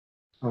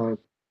the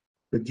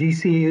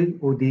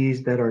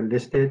GCODs that are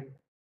listed,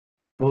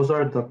 those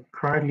are the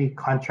currently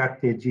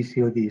contracted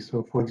GCODs.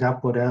 So for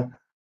example,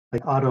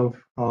 like out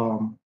of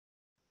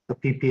the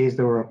PPAs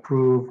that were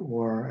approved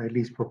or at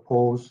least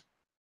proposed,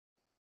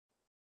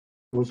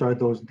 those are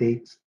those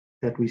dates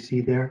that we see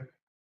there.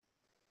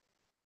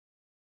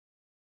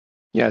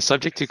 Yeah,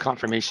 subject to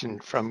confirmation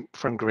from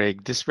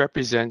Greg, this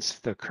represents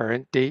the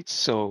current dates.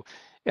 So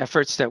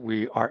efforts that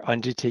we are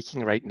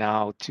undertaking right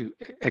now to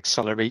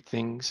accelerate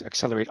things,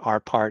 accelerate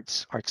our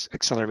parts, or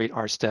accelerate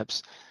our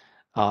steps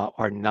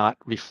are not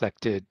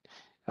reflected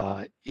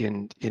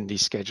in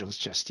these schedules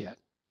just yet.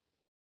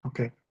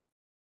 Okay.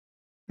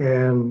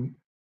 And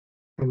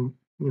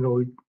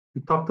we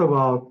talked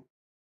about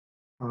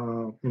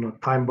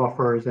time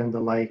buffers and the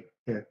like.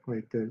 Yeah,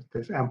 right.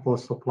 There's ample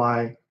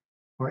supply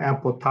or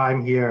ample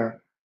time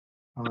here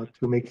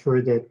to make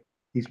sure that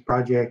these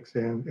projects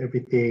and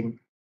everything,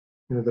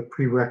 the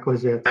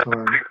prerequisites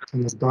are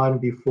done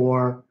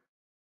before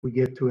we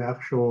get to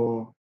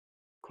actual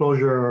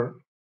closure,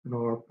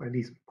 or at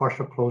least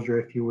partial closure,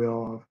 if you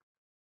will, of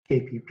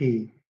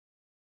KPP.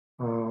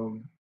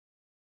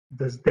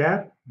 Does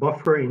that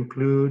buffer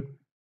include,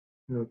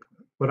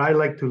 what I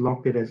like to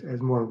lump it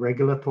as more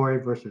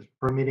regulatory versus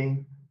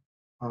permitting,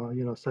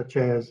 such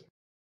as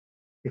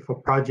if a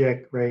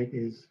project, right,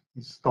 is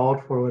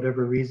stalled for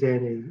whatever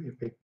reason,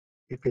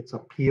 if it's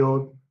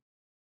appealed,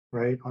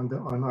 right,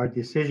 on our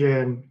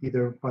decision,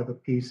 either by the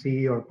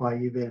PC or by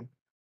even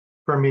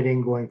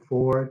permitting going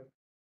forward.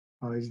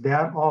 Is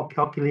that all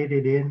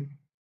calculated in,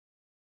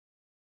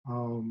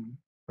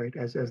 right,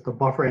 as the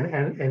buffer?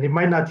 And it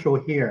might not show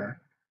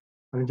here.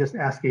 I'm just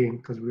asking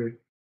because we're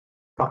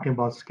talking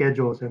about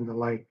schedules and the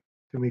like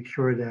to make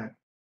sure that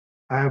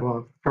I have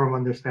a firm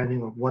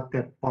understanding of what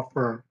that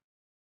buffer,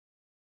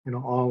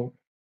 all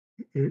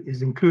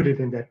is included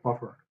in that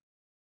buffer.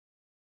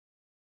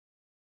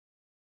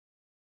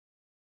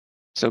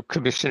 So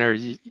Commissioner,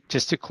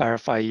 just to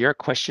clarify, your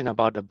question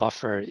about the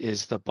buffer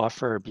is the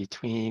buffer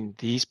between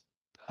these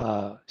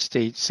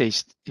say,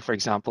 for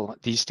example,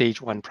 these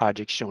stage 1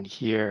 projects shown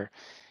here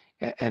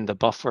and the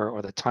buffer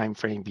or the time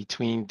frame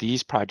between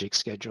these project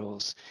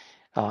schedules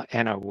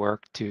and our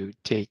work to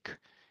take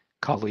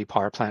Kahului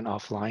Power Plant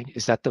offline.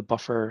 Is that the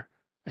buffer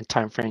and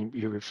time frame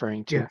you're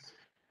referring to? Yes.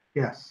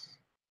 Yes.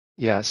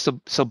 Yeah,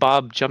 so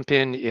Bob, jump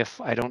in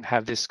if I don't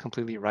have this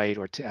completely right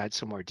or to add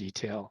some more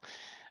detail.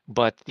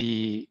 But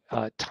the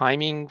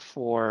timing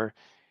for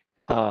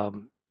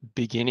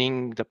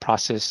beginning the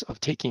process of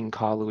taking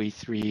Kahului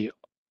 3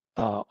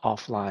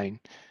 offline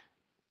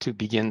to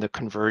begin the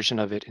conversion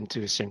of it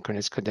into a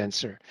synchronous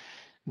condenser,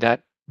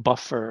 that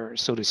buffer,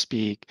 so to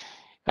speak,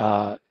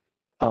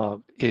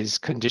 is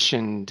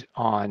conditioned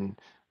on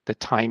the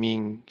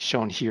timing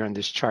shown here on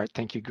this chart.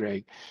 Thank you,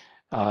 Greg.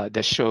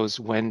 That shows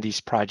when these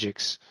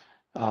projects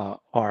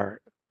are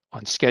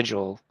on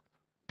schedule,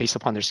 based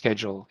upon their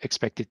schedule,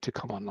 expected to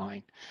come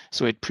online.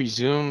 So it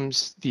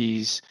presumes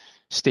these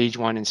stage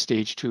 1 and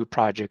stage 2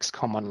 projects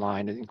come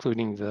online,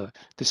 including the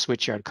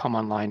switchyard come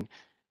online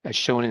as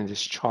shown in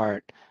this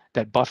chart.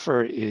 That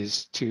buffer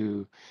is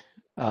to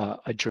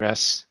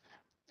address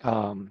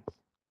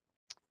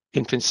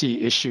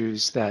infancy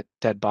issues that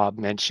Bob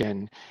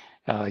mentioned,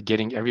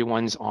 getting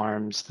everyone's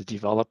arms, the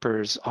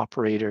developers,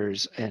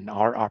 operators, and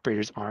our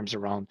operators' arms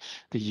around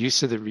the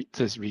use of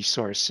those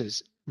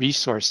resources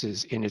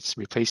in its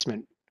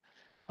replacement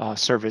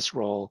service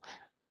role,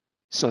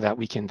 so that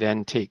we can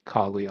then take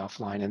Kahului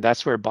offline. And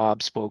that's where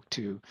Bob spoke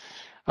to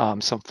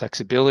some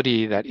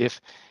flexibility, that if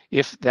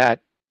that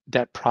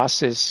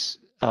process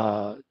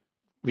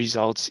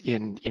results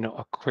in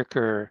a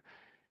quicker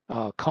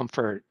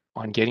comfort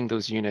on getting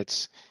those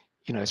units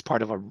as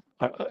part of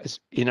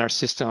in our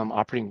system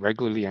operating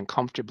regularly and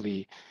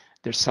comfortably,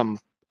 there's some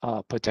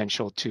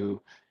potential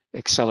to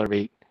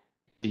accelerate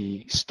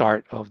the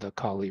start of the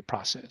Kahului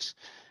process.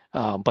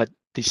 But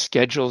the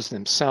schedules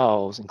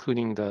themselves,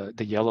 including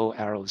the yellow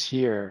arrows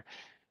here,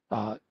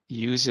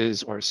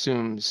 uses or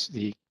assumes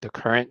the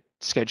current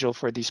schedule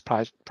for these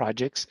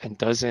projects and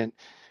doesn't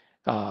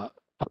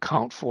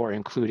account for,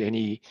 include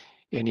any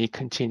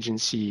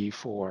contingency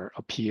for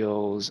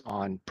appeals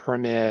on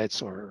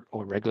permits or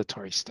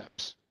regulatory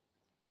steps.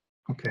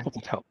 Okay. Hope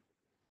that helped.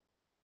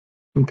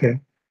 Okay.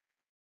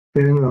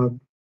 Then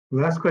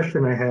last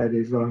question I had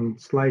is on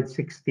slide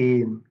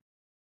 16,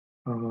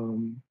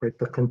 right,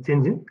 the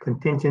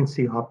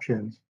contingency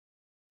options.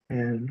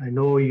 And I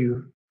know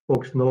you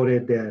folks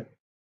noted that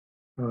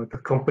the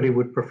company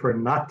would prefer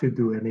not to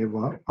do any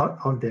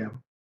of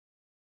them.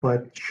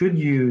 But should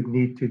you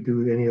need to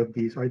do any of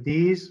these, are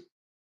these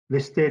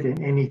listed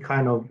in any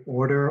kind of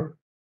order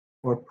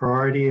or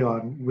priority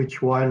on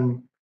which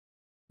one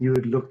you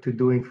would look to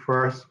doing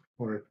first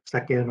or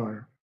second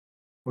or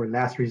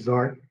last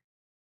resort?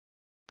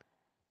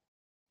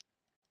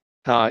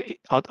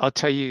 I'll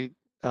tell you,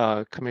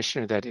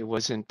 Commissioner, that it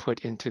wasn't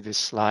put into this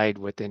slide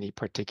with any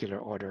particular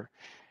order.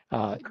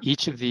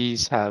 Each of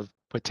these have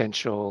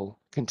potential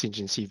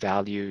contingency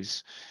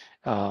values,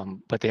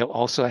 but they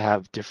also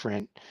have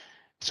different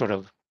sort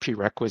of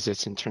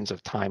prerequisites in terms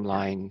of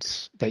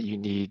timelines that you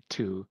need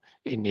to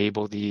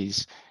enable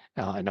these.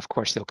 And of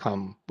course, they'll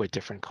come with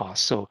different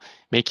costs. So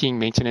making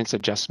maintenance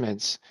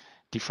adjustments,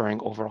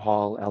 deferring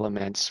overhaul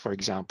elements, for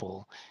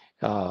example,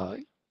 has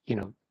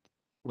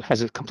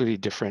a completely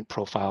different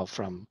profile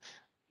from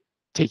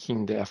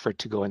taking the effort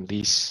to go and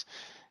lease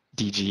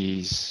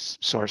DG's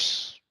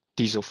source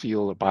diesel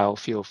fuel or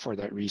biofuel for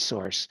that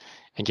resource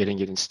and getting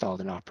it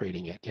installed and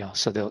operating it.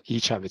 So they'll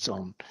each have its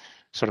own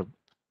sort of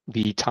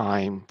lead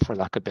time, for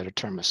lack of a better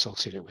term,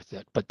 associated with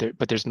it. But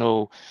there's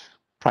no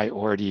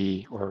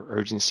priority or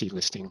urgency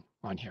listing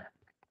on here.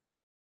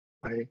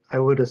 I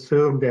would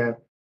assume that.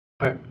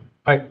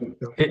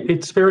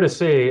 It's fair to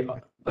say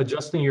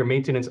adjusting your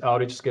maintenance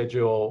outage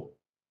schedule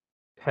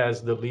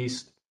has the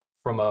least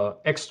from a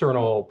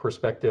external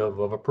perspective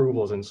of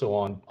approvals and so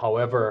on.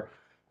 However,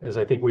 as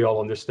I think we all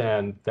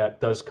understand,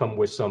 that does come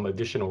with some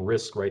additional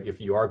risk, right?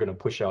 If you are going to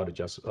push out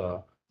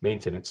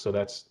maintenance. So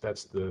that's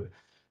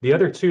the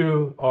other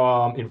two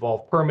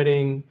involve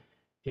permitting,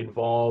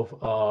 involve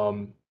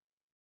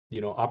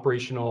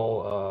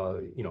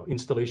operational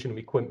installation of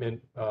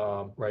equipment,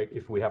 right?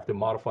 If we have to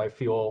modify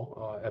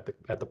fuel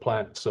at the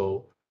plant,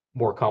 so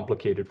more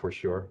complicated for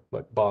sure.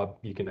 But Bob,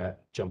 you can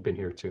jump in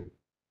here too.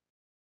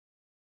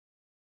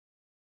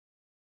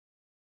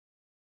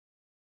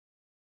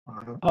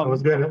 I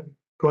was gonna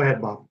go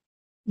ahead, Bob.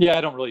 Yeah,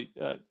 I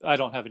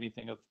don't have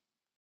anything of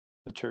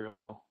material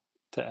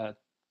to add.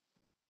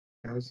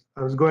 I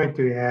was going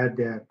to add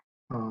that,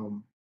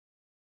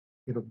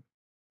 you know,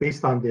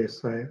 based on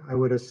this, I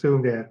would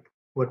assume that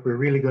what we're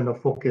really going to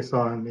focus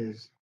on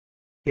is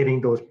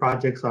getting those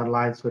projects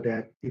online so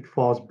that it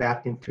falls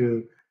back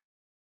into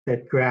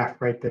that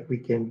graph, right? That we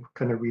can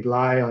kind of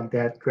rely on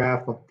that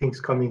graph of things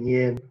coming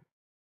in,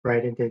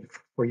 right? And then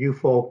for you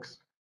folks,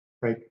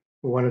 right,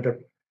 one of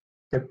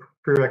the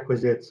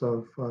prerequisites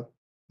of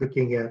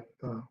looking at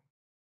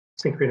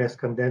synchronous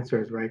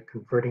condensers, right,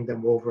 converting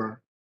them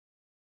over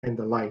and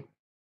the like.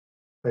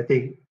 I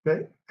think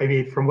that, I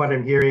mean, from what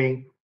I'm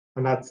hearing,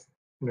 I'm not,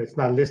 you know, it's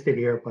not listed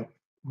here, but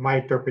my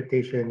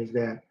interpretation is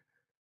that,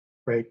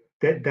 right,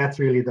 that's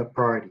really the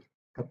priority.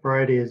 The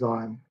priority is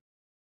on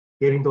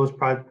getting those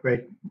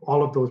right,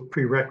 all of those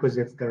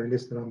prerequisites that are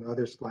listed on the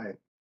other slide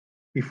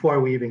before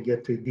we even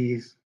get to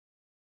these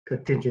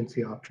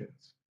contingency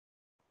options.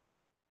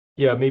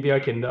 Yeah, maybe I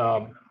can,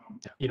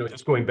 you know,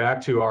 just going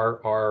back to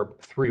our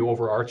three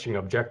overarching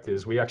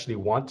objectives, we actually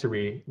want to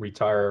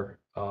retire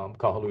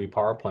Kahului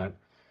Power Plant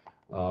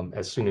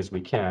as soon as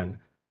we can.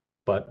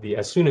 But the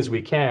as soon as we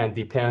can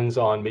depends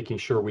on making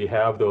sure we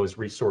have those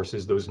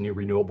resources, those new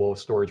renewable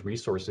storage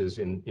resources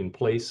in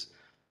place,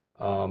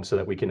 so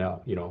that we can,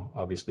 you know,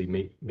 obviously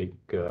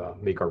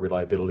make our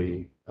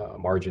reliability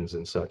margins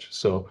and such.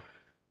 So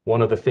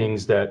one of the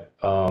things that,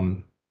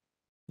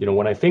 you know,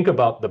 when I think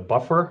about the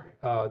buffer,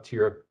 to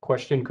your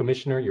question,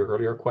 Commissioner, your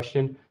earlier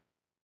question,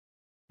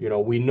 you know,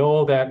 we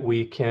know that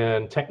we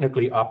can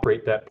technically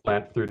operate that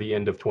plant through the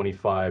end of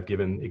 25,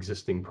 given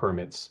existing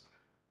permits.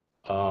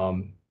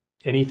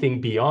 Anything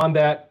beyond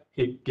that,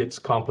 it gets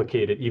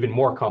complicated, even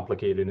more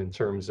complicated in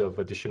terms of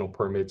additional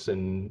permits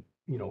and,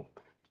 you know,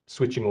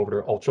 switching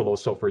over to ultra low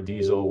sulfur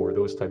diesel or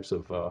those types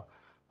of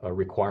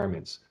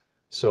requirements.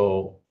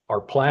 So our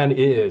plan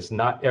is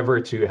not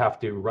ever to have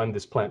to run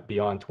this plant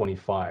beyond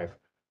 25,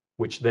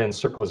 which then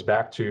circles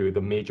back to the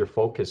major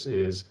focus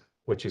is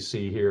what you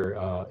see here,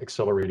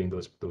 accelerating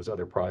those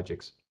other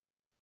projects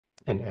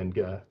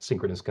and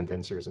synchronous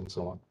condensers and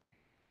so on.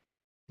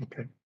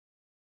 Okay.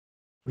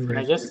 And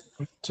I just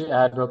to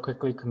add real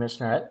quickly,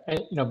 Commissioner,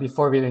 you know,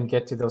 before we even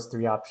get to those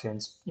three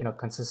options, you know,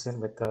 consistent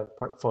with the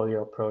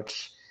portfolio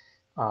approach,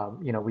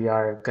 you know, we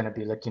are going to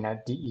be looking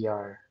at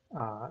DER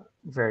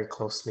very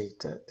closely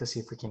to see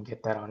if we can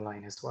get that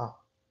online as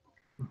well.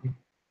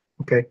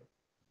 Okay.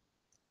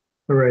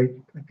 All right.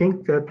 I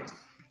think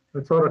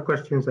that's all the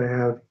questions I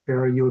have.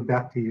 Sarah, you,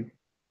 back to you.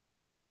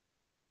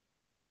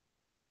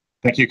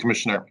 Thank you,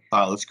 Commissioner.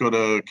 Let's go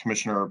to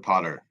Commissioner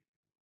Potter.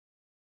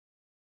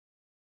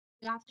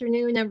 Good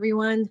afternoon,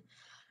 everyone.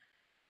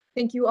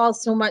 Thank you all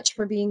so much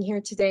for being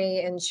here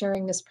today and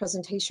sharing this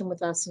presentation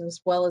with us, as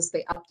well as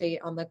the update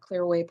on the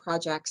Clearway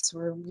projects,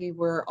 where we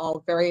were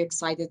all very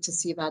excited to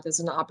see that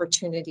as an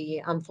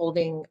opportunity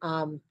unfolding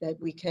that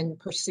we can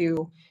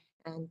pursue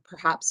and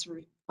perhaps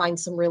find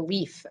some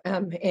relief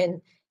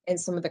in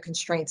some of the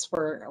constraints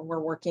we're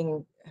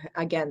working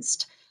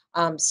against.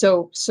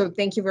 So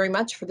thank you very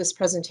much for this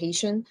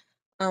presentation.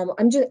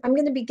 I'm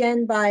going to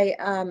begin by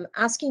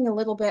asking a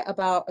little bit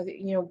about,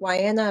 you know,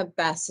 Waiawa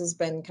BESS has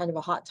been kind of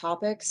a hot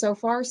topic so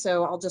far,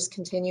 so I'll just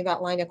continue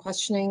that line of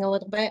questioning a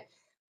little bit.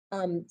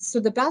 So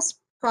the BESS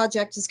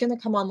project is going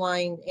to come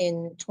online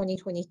in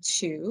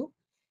 2022,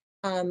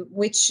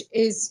 which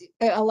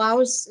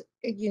allows,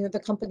 you know, the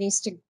companies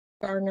to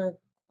garner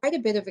quite a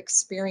bit of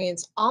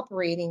experience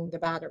operating the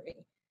battery.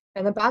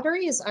 And the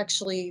battery is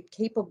actually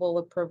capable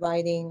of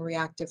providing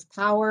reactive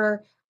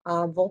power,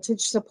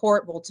 voltage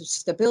support, voltage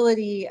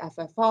stability,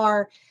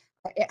 FFR.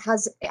 It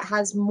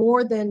has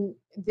more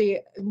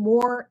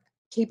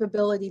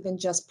capability than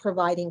just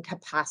providing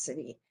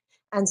capacity.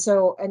 And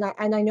so,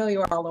 and I know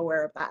you're all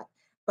aware of that.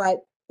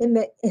 But in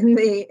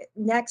the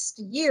next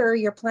year,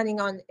 you're planning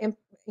on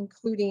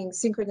including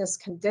synchronous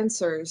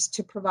condensers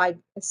to provide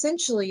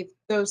essentially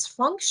those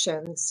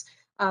functions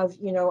of,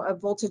 you know,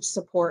 of voltage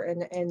support.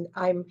 And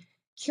I'm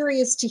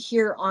curious to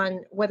hear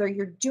on whether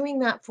you're doing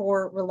that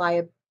for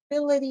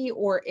reliability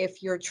or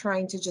if you're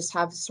trying to just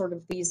have sort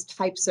of these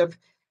types of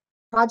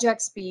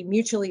projects be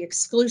mutually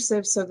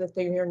exclusive so that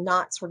they're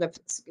not sort of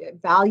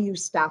value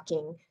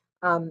stacking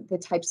the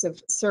types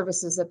of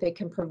services that they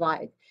can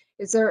provide.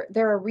 Is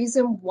there a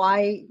reason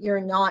why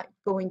you're not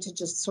going to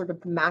just sort of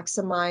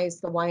maximize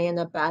the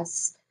Waiawa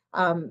BESS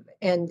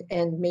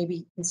and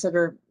maybe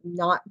consider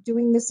not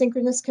doing the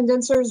synchronous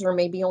condensers, or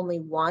maybe only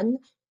one,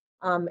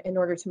 in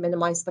order to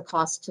minimize the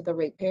cost to the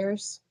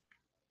ratepayers?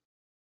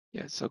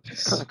 Yeah, so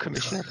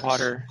Commissioner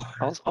Potter,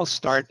 I'll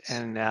start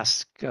and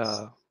ask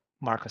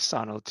Mark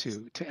Asano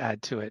to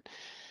add to it.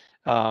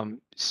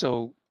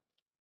 So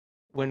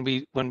when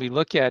we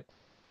look at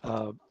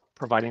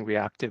providing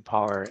reactive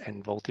power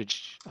and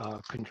voltage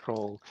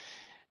control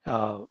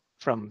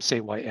from, say,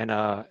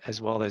 Waiawa,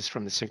 as well as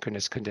from the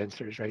synchronous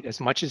condensers, right?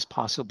 As much as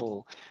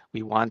possible,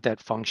 we want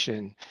that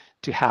function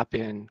to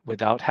happen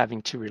without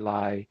having to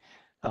rely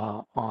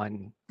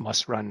on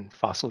must-run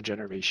fossil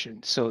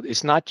generation. So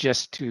it's not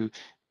just to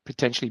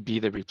potentially be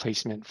the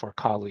replacement for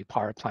Kahului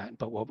Power Plant,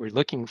 but what we're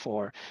looking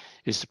for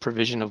is the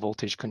provision of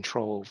voltage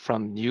control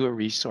from newer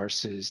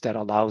resources that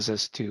allows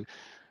us to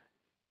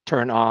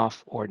turn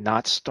off or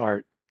not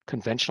start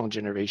conventional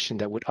generation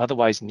that would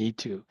otherwise need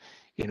to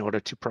in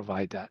order to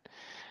provide that.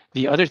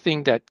 The other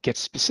thing that gets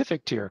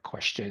specific to your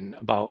question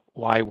about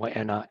why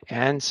Waiana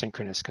and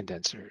synchronous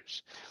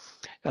condensers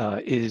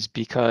is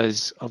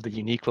because of the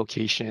unique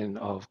location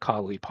of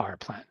Kahului Power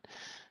Plant.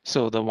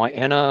 So the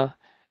Waiana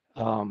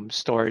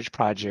storage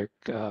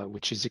project,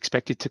 which is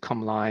expected to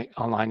come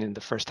online in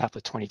the first half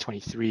of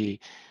 2023,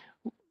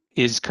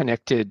 is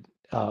connected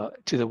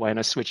to the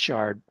Waiana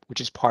switchyard,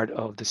 which is part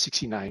of the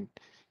 69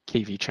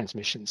 kV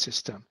transmission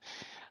system.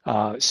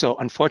 So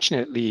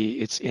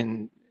unfortunately, it's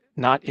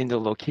not in the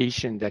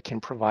location that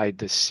can provide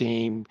the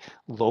same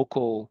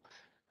local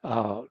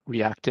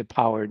reactive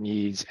power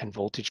needs and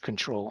voltage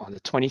control on the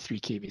 23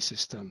 kV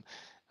system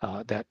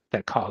that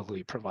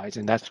Kahului provides.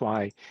 And that's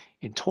why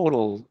in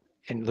total,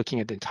 in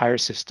looking at the entire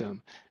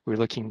system, we're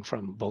looking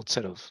from both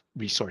set of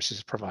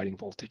resources providing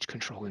voltage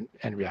control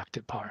and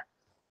reactive power.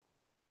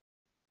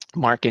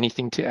 Mark,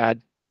 anything to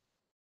add?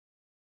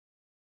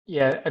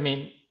 Yeah, I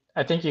mean,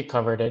 I think you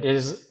covered it.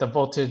 Is the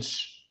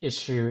voltage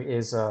issue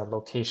is a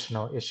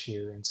locational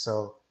issue, and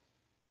so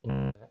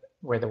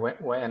where the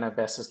Waiana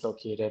BESS is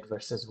located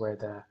versus where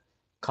the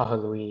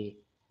Kahului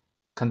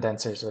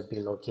condensers would be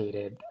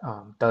located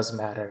does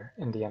matter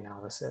in the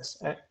analysis.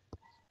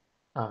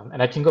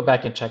 And I can go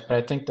back and check, but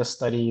I think the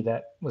study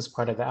that was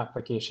part of the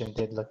application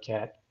did look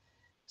at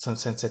some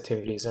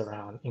sensitivities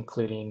around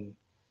including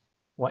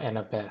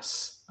Waiana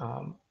BESS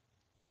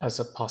as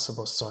a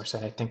possible source.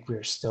 And I think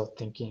we're still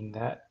thinking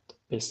that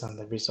based on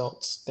the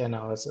results, the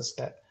analysis,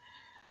 that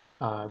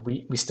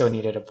we still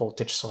needed a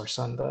voltage source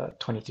on the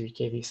 23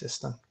 kV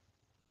system.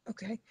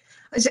 Okay.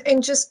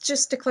 And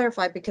just to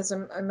clarify, because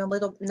I'm a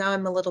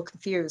little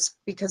confused,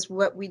 because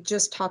what we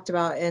just talked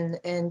about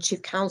and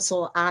Chief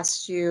Counsel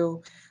asked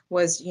you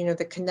was,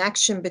 the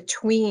connection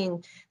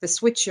between the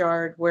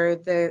switchyard where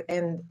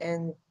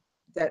and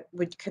that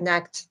would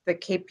connect the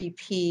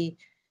KPP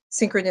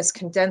synchronous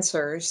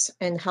condensers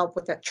and help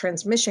with that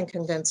transmission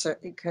condenser,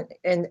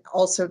 and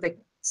also the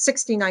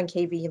 69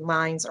 kV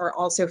lines are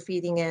also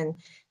feeding in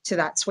to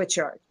that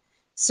switchyard.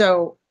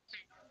 So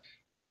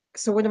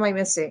what am I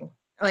missing?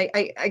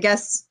 I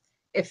guess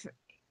if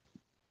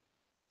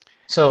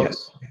so,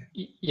 yes.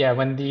 Yeah,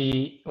 when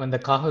the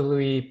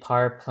Kahului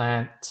Power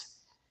Plant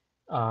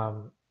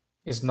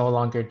is no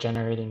longer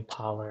generating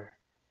power,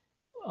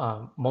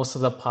 most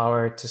of the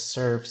power to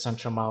serve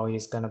Central Maui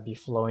is going to be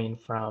flowing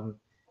from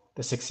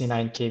the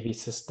 69 kV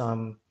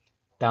system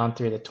down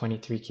through the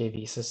 23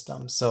 kV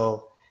system.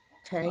 So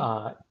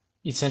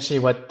essentially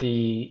what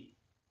the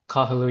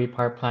Kahului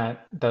Power Plant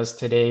does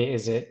today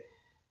is it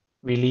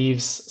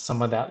relieves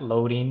some of that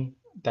loading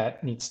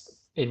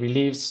it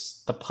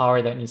relieves the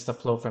power that needs to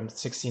flow from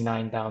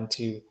 69 down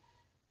to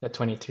the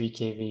 23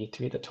 kV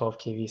through the 12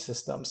 kV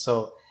system.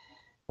 So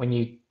when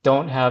you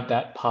don't have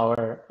that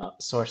power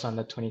source on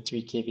the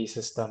 23 kV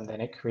system, then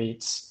it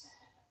creates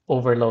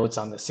overloads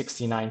on the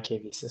 69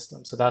 kV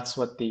system. So that's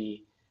what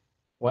the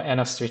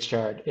Waiana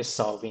switchyard is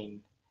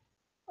solving.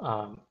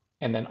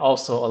 And then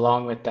also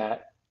along with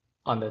that,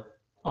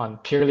 on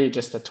purely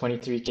just the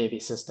 23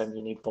 kV system,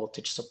 you need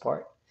voltage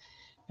support.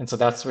 And so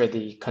that's where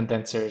the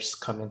condensers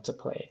come into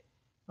play,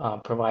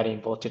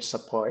 providing voltage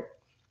support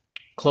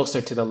closer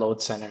to the load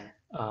center,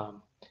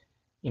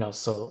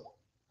 so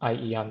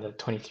i.e. on the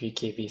 23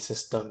 kV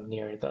system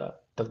near the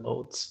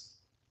loads.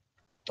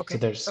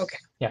 Okay. So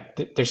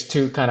there's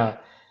two kind of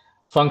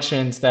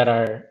functions that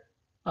are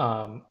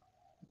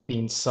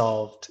being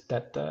solved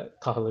that the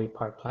Kahului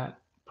Power Plant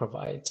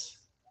provides.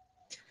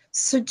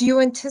 So do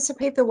you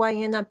anticipate the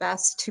Waiana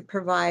BESS to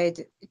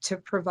provide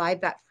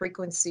that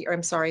frequency, or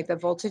I'm sorry, the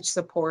voltage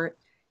support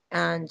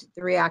and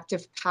the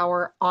reactive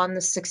power on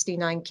the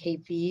 69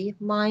 kV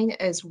line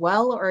as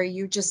well, or are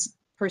you just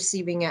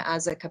perceiving it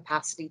as a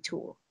capacity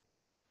tool?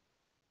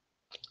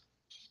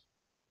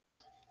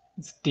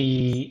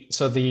 The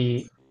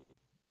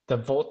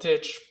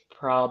voltage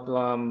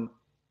problem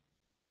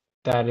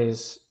that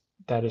is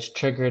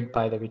triggered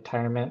by the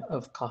retirement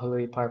of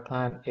Kahului Power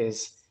Plant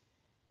is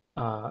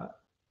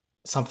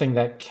something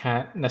that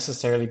can't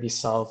necessarily be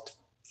solved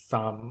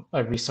from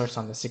a resource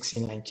on the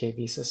 69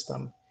 kV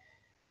system.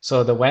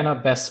 So the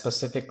Waiana BESS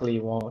specifically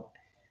won't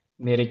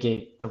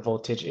mitigate the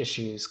voltage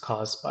issues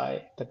caused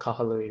by the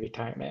Kahului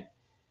retirement.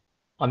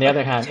 On the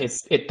other hand,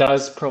 it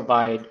does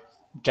provide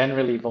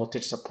generally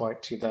voltage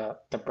support to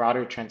the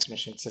broader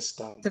transmission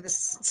system. To the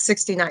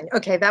 69.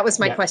 Okay, that was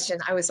my question.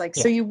 I was like,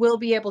 so you will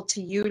be able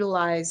to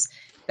utilize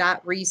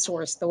that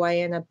resource, the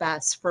Waiana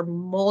BESS, for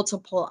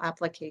multiple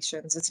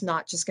applications. It's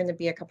not just going to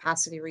be a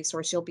capacity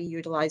resource. You'll be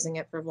utilizing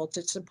it for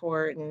voltage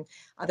support and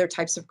other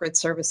types of grid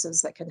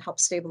services that can help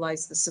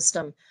stabilize the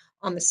system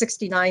on the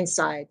 69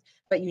 side,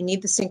 but you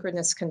need the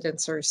synchronous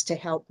condensers to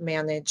help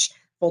manage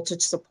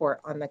voltage support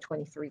on the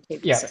 23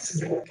 kV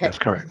system. Okay, that's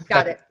correct.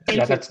 Got it.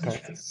 Thank you. That's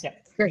correct. Yeah.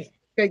 Great.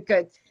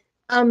 Good.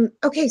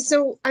 Okay,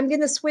 so I'm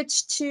going to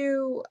switch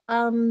to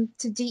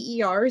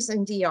DERs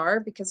and DR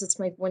because it's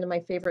one of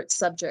my favorite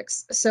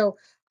subjects. So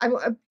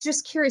I'm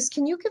just curious,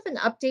 can you give an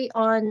update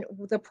on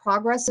the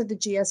progress of the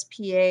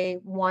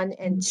GSPA 1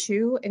 and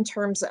 2 in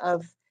terms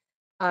of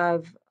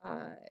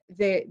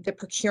the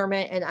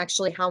procurement and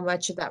actually how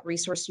much of that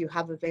resource you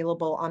have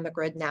available on the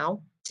grid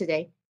now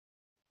today?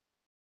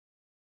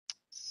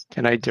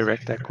 Can I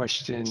direct that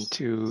question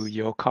to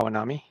Yo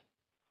Kawanami?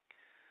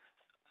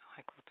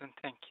 Hi, Colton.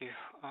 Thank you.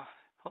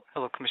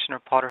 Hello, Commissioner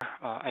Potter.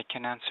 I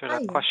can answer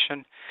that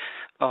question.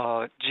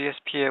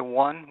 GSPA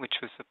 1, which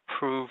was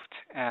approved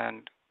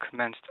and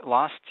commenced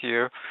last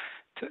year,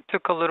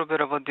 took a little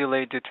bit of a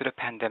delay due to the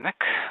pandemic,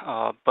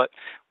 but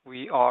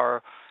we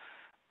are,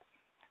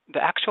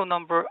 the actual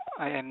number,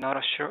 I am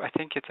not sure. I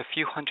think it's a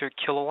few hundred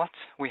kilowatts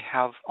we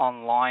have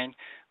online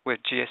with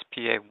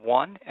GSPA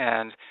 1,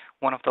 and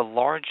one of the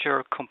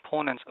larger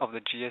components of the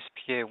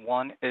GSPA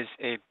 1 is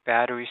a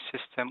battery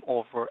system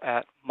over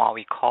at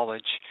Maui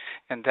College,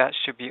 and that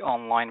should be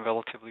online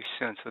relatively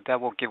soon, so that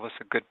will give us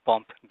a good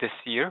bump this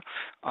year.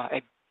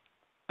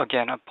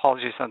 Again,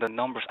 apologies on the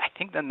numbers. I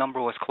think the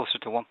number was closer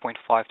to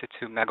 1.5 to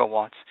 2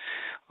 megawatts.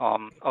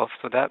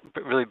 So that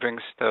really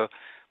brings the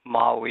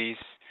Maui's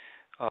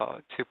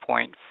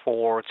 2.4,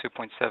 2.7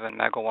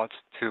 megawatts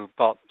to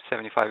about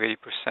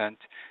 75–80%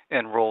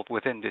 enrolled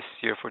within this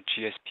year for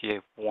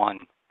GSPA 1.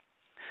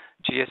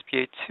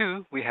 GSPA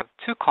 2, we have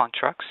 2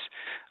 contracts,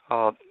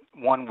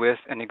 one with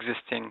an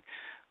existing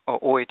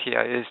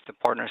OATI is the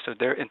partner, so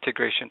their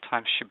integration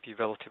time should be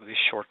relatively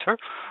shorter,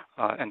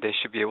 and they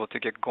should be able to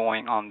get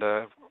going on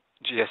the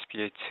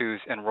GSPA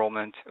 2's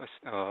enrollment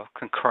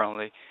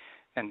concurrently.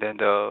 And then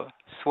the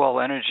Swell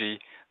Energy,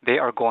 they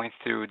are going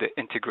through the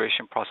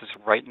integration process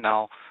right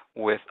now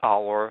with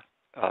our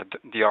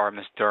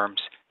DRMS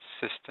DERMS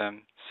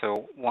system.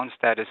 So once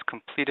that is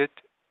completed,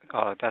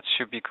 that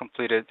should be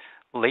completed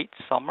late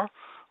summer.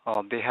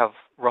 They have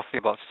roughly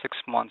about 6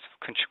 months,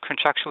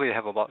 contractually they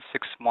have about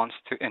 6 months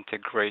to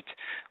integrate.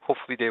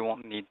 Hopefully they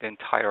won't need the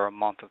entire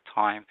amount of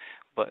time,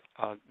 but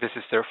this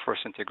is their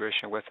first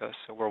integration with us,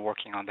 so we're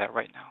working on that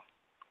right now.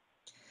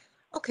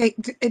 Okay,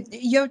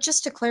 Yo,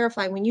 just to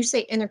clarify, when you say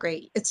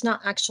integrate, it's not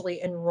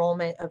actually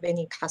enrollment of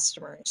any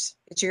customers.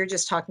 You're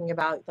just talking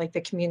about like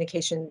the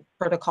communication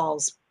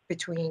protocols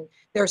between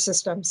their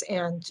systems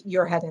and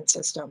your head-end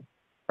system,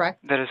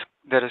 correct? That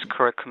is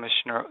correct,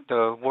 Commissioner.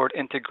 The word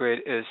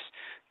integrate is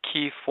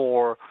key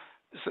for,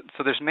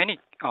 so there's many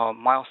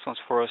milestones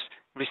for us.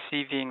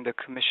 Receiving the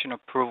commission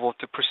approval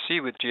to proceed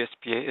with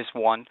GSPA is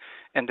one,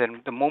 and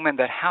then the moment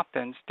that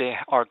happens, they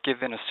are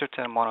given a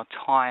certain amount of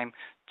time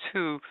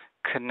to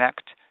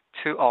connect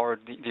to our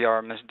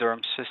DRMS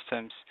DERM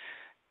systems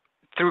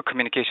through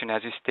communication,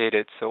 as you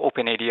stated. So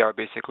open ADR,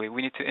 basically.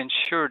 We need to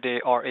ensure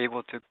they are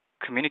able to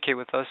communicate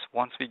with us.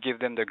 Once we give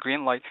them the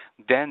green light,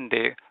 then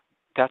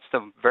that's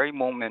the very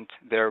moment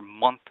their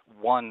month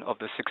 1 of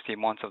the 60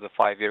 months of the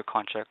 5-year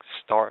contract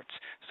starts,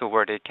 so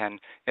where they can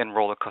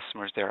enroll the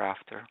customers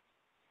thereafter.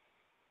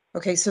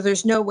 Okay, so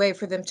there's no way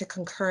for them to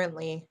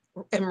concurrently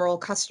enroll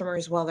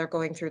customers while they're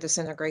going through this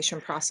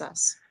integration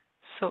process.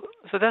 So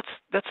that's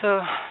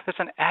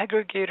an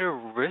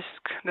aggregator risk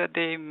that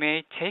they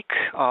may take.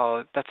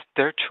 That's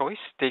their choice.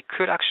 They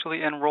could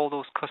actually enroll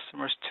those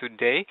customers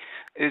today.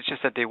 It's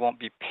just that they won't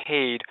be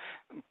paid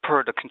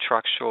per the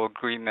contractual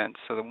agreement.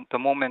 So the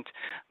moment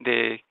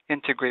they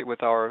integrate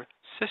with our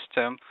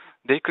system,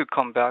 they could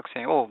come back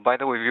saying, oh, by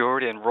the way, we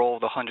already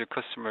enrolled 100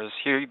 customers.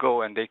 Here you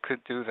go, and they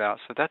could do that.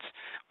 So that's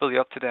really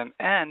up to them.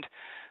 And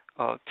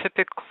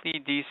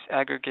typically, these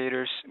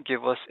aggregators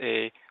give us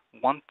a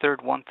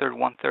 1/3, 1/3,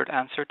 1/3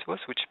 answer to us,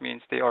 which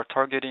means they are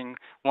targeting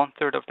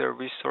 1/3 of their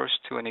resource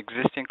to an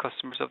existing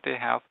customers that they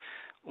have,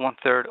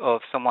 1/3 of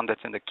someone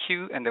that's in the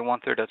queue, and then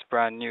 1/3 that's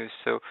brand new.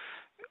 So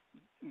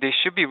they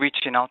should be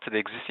reaching out to the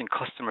existing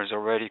customers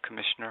already,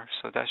 Commissioner.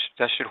 So that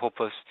should help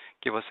us,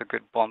 give us a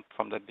good bump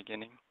from the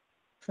beginning.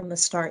 From the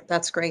start,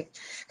 that's great.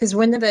 Because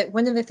one of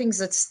the things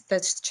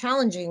that's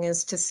challenging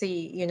is to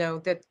see, you know,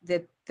 that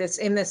this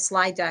in this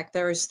slide deck,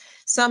 there's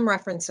some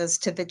references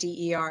to the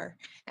DER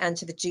and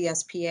to the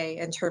GSPA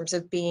in terms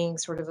of being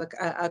sort of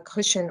a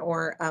cushion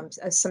or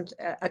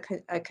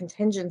a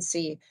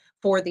contingency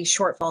for these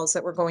shortfalls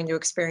that we're going to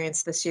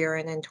experience this year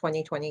and in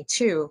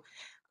 2022.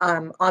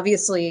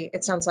 Obviously,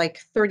 it sounds like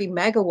 30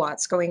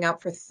 megawatts going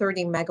out for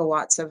 30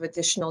 megawatts of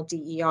additional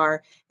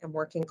DER and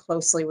working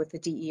closely with the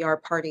DER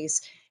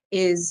parties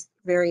is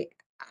very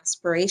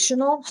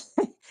aspirational.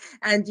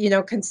 And, you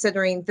know,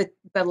 considering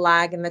the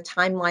lag and the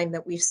timeline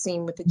that we've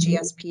seen with the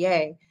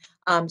GSPA.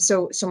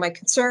 So my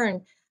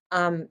concern,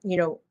 you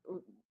know,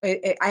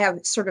 I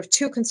have sort of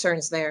 2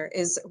 concerns there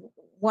is,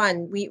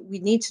 one, we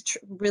need to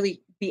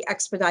really be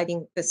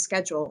expediting the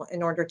schedule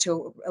in order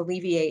to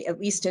alleviate, at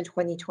least in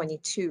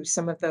 2022,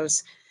 some of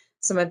the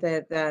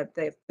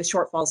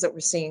shortfalls that we're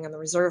seeing on the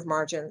reserve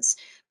margins.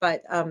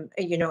 But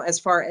you know, as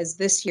far as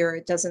this year,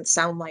 it doesn't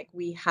sound like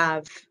we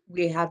have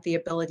the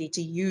ability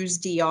to use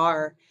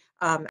DR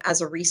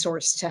as a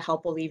resource to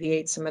help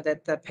alleviate some of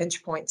the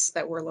pinch points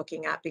that we're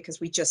looking at, because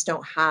we just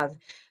don't have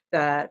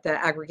the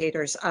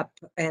aggregators up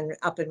and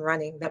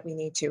running that we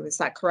need to. Is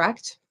that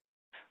correct?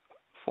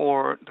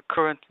 For the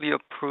currently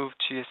approved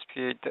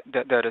GSPA,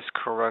 that is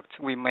correct.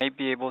 We may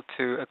be able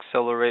to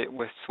accelerate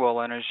with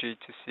Swell Energy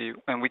to see,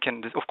 and we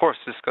can, of course,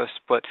 discuss,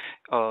 but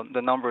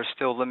the number is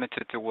still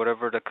limited to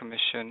whatever the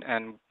commission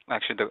and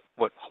actually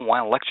what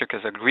Hawaiian Electric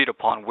has agreed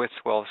upon with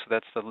Swell, so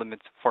that's the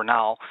limit for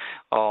now.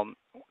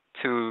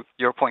 To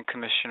your point,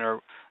 Commissioner,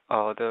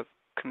 the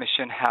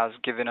Commission has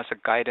given us a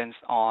guidance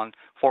on,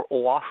 for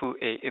Oahu,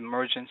 a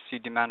emergency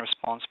demand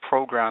response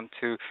program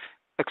to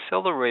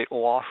accelerate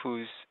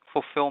Oahu's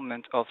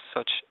fulfillment of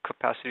such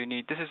capacity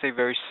need. This is a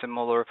very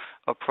similar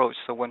approach.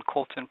 So when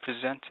Colton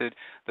presented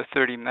the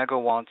 30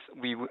 megawatts,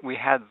 we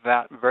had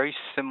that very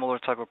similar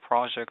type of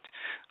project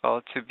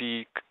to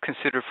be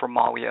considered for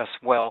Maui as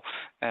well.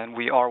 And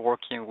we are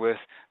working with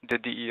the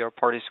DER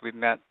parties. We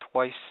met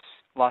twice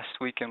last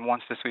week and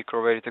once this week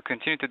already to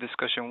continue the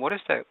discussion. What is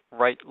that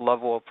right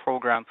level of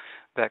program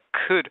that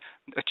could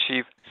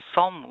achieve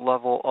some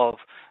level of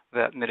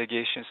that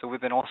mitigation? So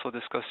we've been also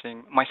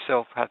discussing,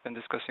 myself have been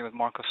discussing with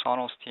Mark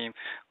Asano's team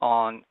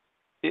on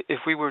if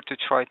we were to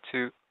try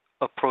to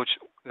approach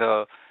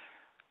the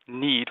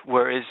need,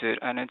 where is it?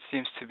 And it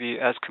seems to be,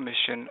 as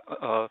Commission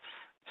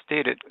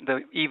stated, the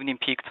evening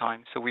peak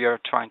time. So we are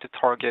trying to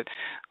target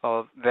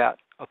that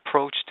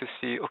approach to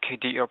see, okay,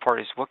 DER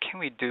parties, what can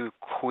we do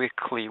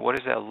quickly? What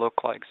does that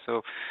look like?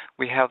 So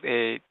we have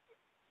a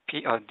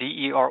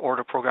DER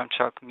order program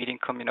check meeting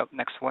coming up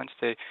next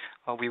Wednesday.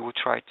 We will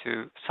try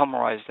to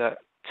summarize that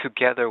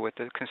together with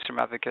the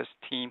consumer advocates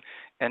team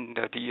and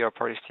the DER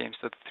parties teams,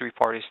 so the three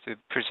parties, to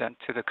present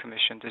to the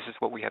Commission. This is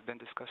what we have been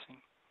discussing.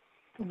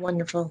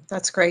 Wonderful.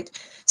 That's great.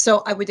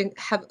 So I would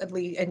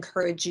heavily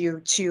encourage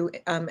you to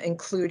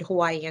include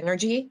Hawaii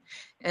Energy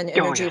and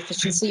energy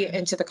efficiency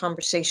into the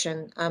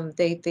conversation.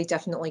 They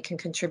definitely can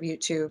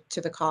contribute to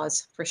the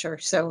cause for sure.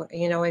 So,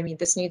 you know, I mean,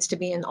 this needs to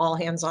be an all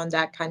hands on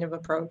deck kind of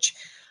approach.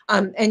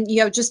 And,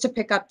 you know, just to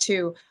pick up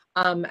to,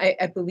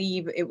 I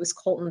believe it was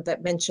Colton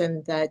that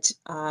mentioned that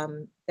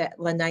that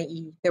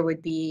Lanai, there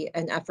would be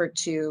an effort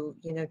to,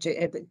 you know,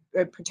 to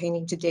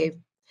pertaining to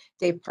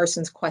Dave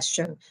Parsons'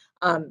 question,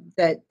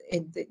 that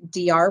the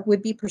DR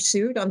would be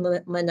pursued on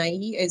the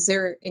Lanai. Is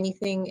there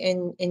anything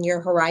in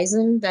your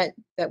horizon that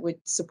would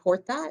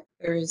support that,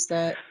 or is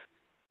that?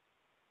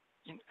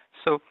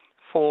 So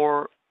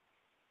for,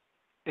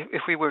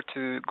 if we were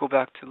to go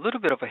back to a little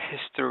bit of a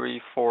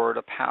history, for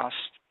the past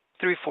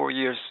 3-4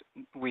 years,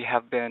 we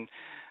have been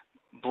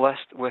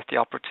blessed with the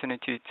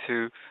opportunity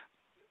to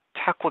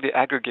tackle the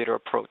aggregator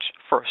approach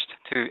first,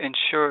 to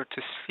ensure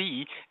to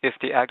see if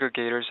the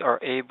aggregators are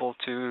able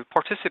to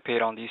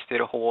participate on the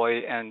state of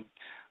Hawaii and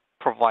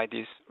provide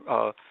these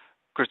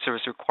grid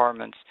service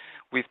requirements.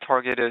 We've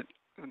targeted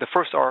the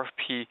first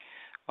RFP.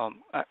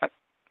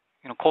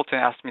 You know, Colton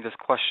asked me this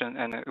question,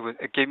 and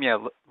it gave me a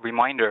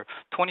reminder.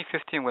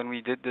 2015, when we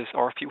did this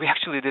RFP, we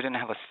actually didn't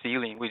have a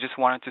ceiling. We just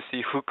wanted to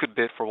see who could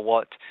bid for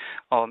what.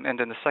 And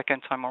then the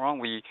second time around,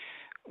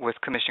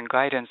 with Commission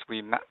guidance,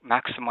 we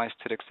maximized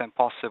to the extent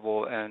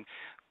possible. And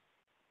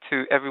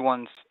to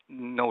everyone's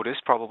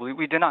notice, probably,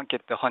 we did not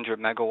get the 100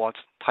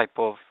 megawatts type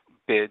of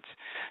bids.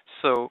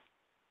 So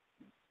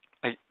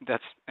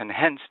and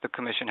hence the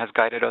Commission has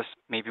guided us,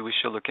 maybe we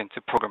should look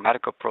into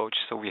programmatic approach.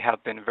 So we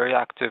have been very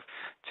active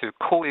to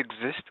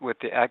coexist with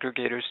the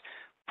aggregators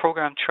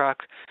program track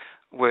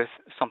with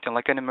something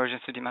like an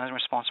emergency demand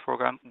response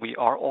program. We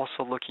are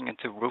also looking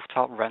into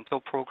rooftop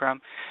rental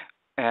program,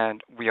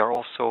 and we are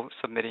also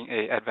submitted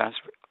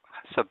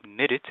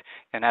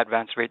an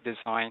advanced rate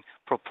design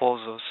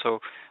proposal. So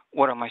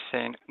what am I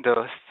saying?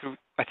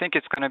 I think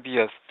it's going to be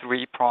a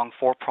 3-prong,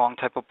 4-prong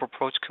type of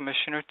approach,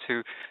 Commissioner,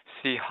 to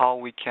see how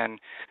we can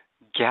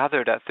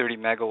gather that 30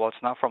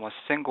 megawatts, not from a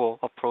single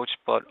approach,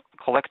 but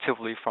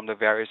collectively from the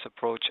various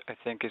approach, I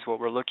think is what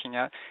we're looking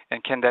at.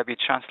 And can that be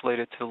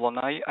translated to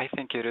Lanai? I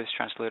think it is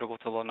translatable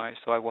to Lanai.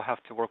 So I will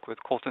have to work with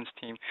Colton's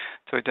team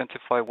to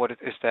identify what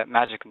is that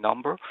magic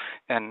number.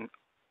 And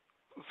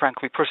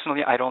frankly,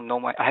 personally, I don't know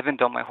I haven't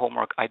done my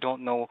homework. I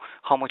don't know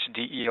how much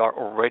DER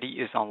already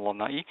is on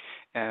Lanai,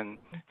 and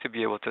to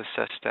be able to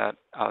assess that,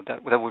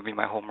 that would be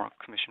my homework,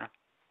 Commissioner.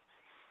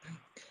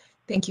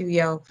 Thank you,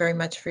 Yo, very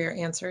much for your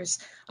answers.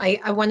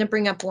 I want to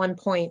bring up one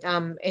point.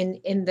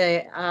 In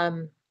the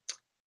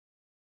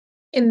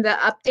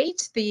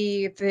update,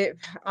 the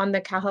on the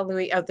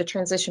Kahului of the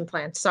transition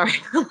plan. Sorry,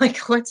 like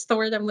what's the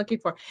word I'm looking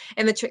for?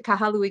 And the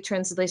Kahului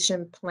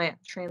transition plan.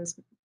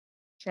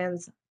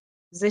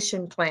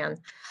 Transition plan.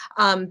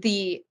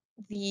 There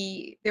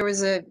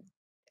was a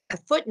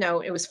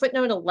footnote. It was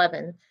footnote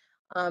 11,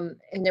 and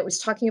it was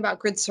talking about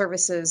grid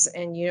services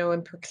and, you know,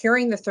 and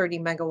procuring the 30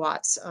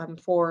 megawatts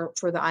for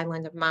the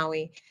island of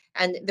Maui.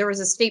 And there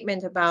was a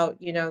statement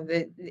about, you know,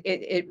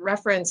 it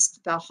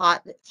referenced the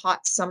hot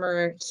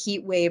summer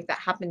heat wave that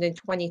happened in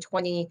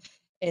 2020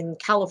 in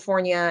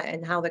California,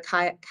 and how the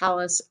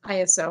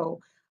ISO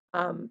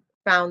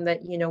found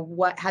that, you know,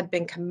 what had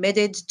been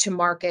committed to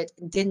market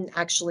didn't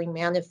actually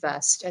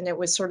manifest. And it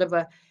was sort of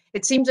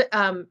it seemed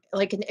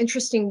like an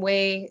interesting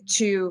way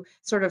to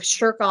sort of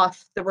shirk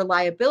off the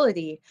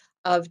reliability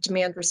of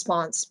demand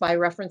response by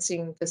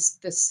referencing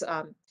this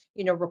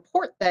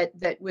report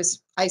that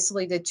was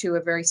isolated to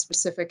a very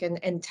specific and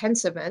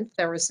intense event.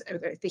 There was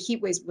the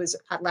heat wave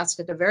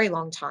lasted a very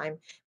long time,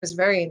 was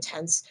very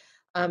intense.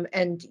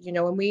 And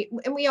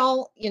we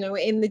all,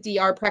 in the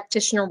DR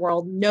practitioner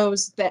world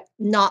knows that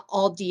not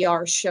all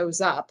DR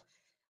shows up,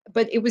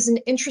 but it was an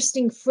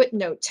interesting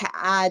footnote to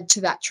add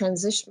to that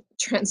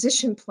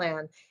transition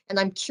plan. And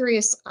I'm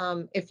curious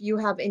if you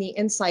have any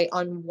insight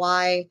on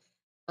why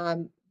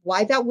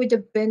that would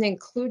have been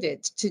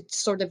included, to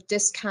sort of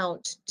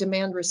discount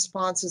demand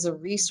response as a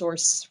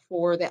resource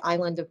for the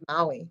island of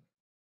Maui.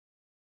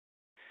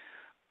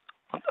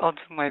 I'll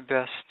do my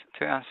best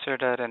to answer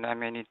that, and I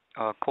may need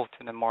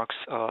Colton and Mark's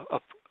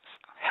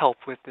help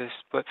with this,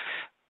 but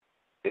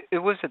it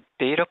was a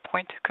data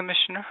point,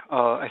 Commissioner.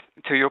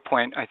 To your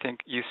point, I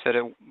think you said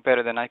it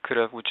better than I could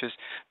have, which is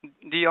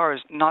DR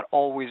is not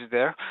always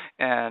there.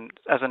 And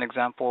as an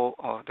example,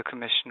 the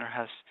commission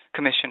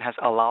has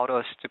allowed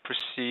us to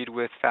proceed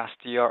with fast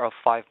DR of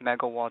 5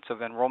 megawatts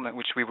of enrollment,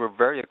 which we were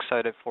very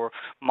excited for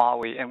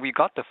Maui, and we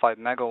got the 5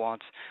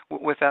 megawatts.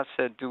 With that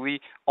said, do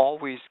we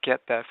always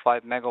get that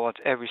 5 megawatts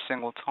every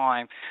single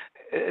time?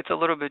 It's a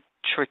little bit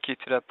tricky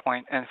to that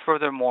point. And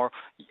furthermore,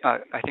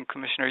 I think,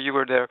 Commissioner, you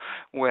were there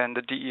when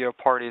the DER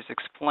parties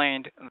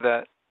explained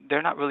that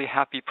they're not really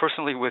happy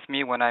personally with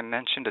me when I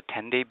mentioned a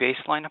 10-day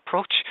baseline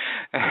approach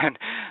and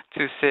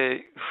to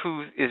say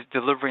who is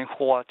delivering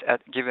what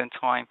at given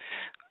time.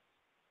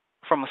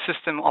 From a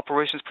system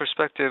operations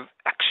perspective,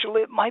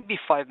 actually it might be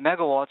 5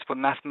 megawatts, but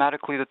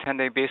mathematically the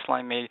 10-day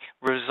baseline may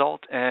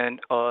result in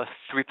a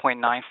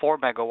 3.94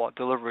 megawatt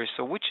delivery.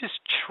 So which is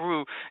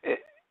true? It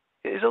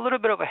is a little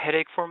bit of a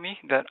headache for me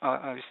that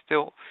I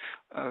still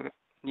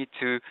need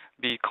to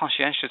be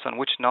conscientious on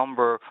which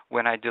number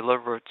when I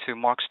deliver to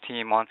Mark's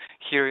team on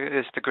here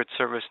is the grid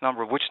service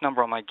number, which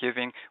number am I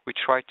giving? We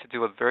try to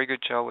do a very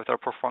good job with our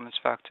performance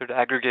factor. The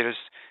aggregators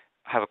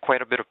have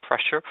quite a bit of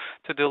pressure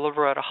to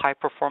deliver at a high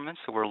performance,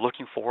 so we're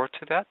looking forward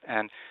to that.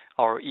 And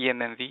our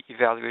EMMV,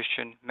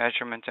 evaluation,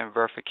 measurement, and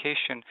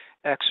verification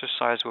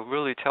exercise will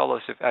really tell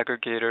us if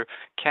aggregator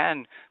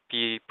can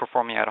be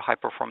performing at a high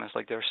performance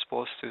like they're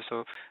supposed to.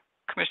 So,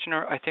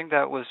 Commissioner, I think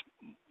that was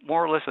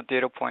more or less a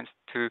data point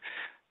to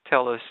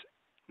tell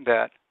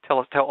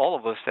all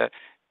of us that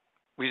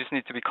we just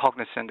need to be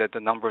cognizant that the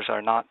numbers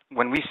are not,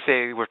 when we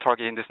say we're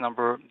targeting this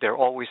number, there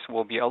always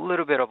will be a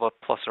little bit of a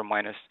plus or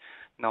minus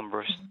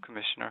numbers,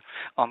 Commissioner.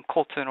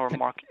 Colton or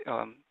Mark,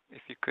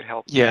 if you could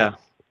help. Yeah.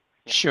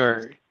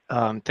 Sure.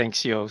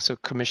 Thanks, Yo. So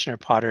Commissioner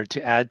Potter,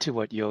 to add to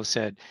what Yo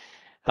said,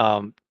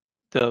 that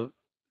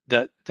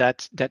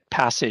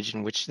passage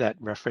in which that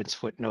reference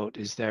footnote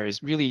is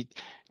really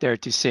there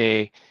to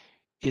say,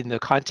 in the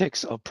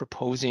context of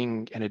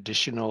proposing an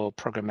additional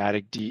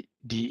programmatic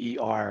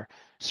DER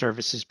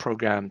services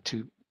program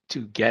to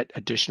get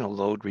additional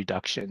load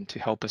reduction to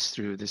help us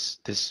through this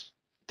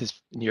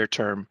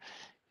near-term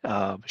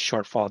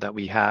shortfall that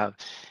we have,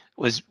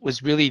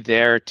 was really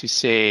there to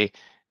say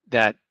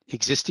that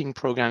existing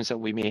programs that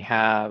we may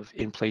have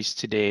in place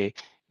today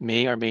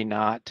may or may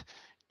not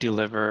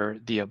deliver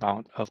the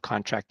amount of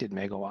contracted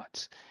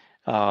megawatts,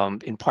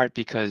 in part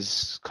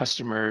because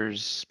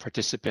customers,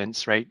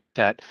 participants, right,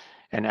 that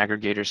an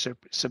aggregator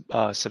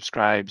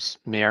subscribes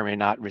may or may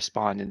not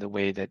respond in the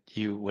way that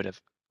you would have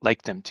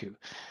liked them to.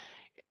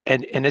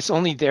 And it's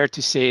only there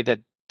to say that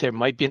there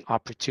might be an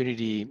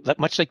opportunity,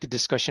 much like the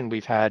discussion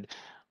we've had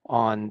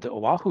on the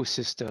Oahu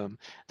system,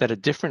 that a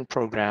different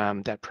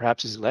program that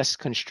perhaps is less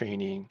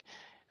constraining,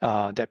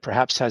 that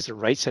perhaps has the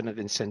right set of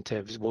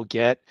incentives, will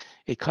get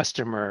a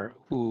customer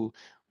who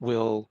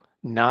will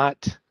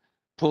not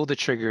pull the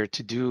trigger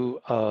to do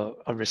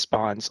a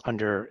response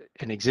under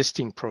an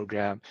existing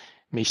program,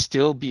 may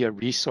still be a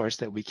resource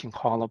that we can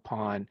call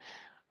upon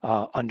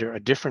under a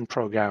different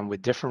program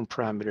with different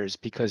parameters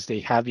because they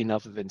have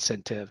enough of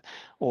incentive,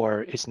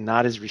 or it's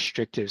not as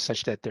restrictive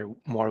such that they're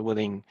more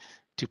willing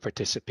to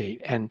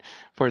participate. And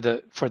for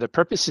the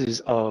purposes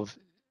of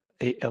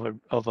a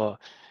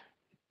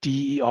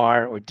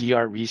DER or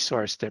DR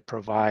resource that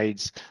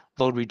provides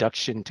load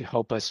reduction to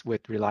help us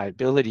with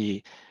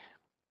reliability,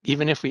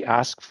 even if we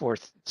ask for,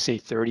 say,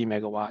 30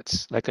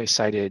 megawatts, like I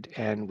cited,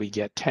 and we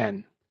get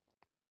 10,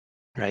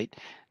 right?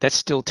 That's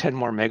still 10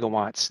 more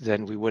megawatts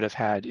than we would have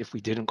had if we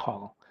didn't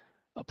call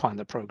upon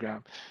the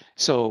program.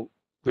 So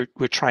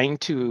we're trying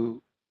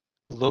to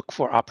look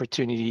for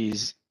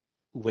opportunities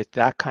with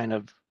that kind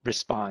of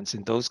response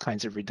and those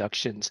kinds of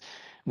reductions,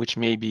 which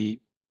may be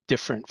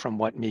different from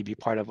what may be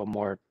part of a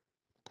more,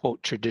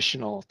 quote,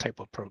 traditional type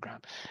of program.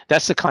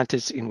 That's the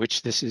context in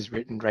which this is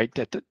written, right?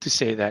 That to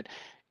say that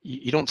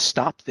you don't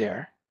stop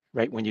there,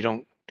 right? When you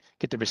don't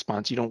get the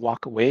response, you don't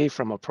walk away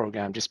from a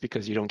program just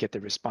because you don't get the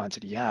response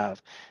that you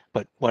have,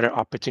 but what are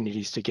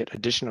opportunities to get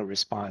additional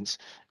response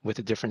with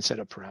a different set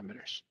of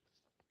parameters?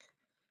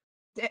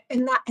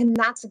 And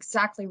that's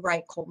exactly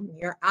right, Colton.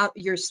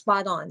 You're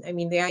spot on. I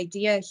mean, the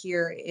idea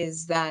here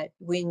is that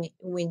when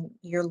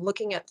you're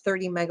looking at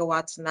 30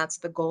 megawatts and that's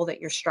the goal that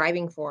you're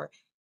striving for,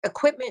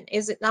 equipment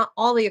is not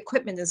all the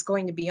equipment is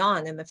going to be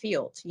on in the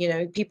field. You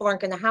know, people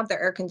aren't going to have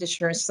their air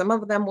conditioners. Some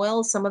of them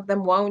will, some of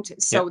them won't.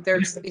 So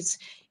there's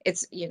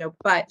it's you know,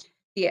 but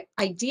the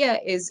idea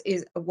is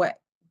what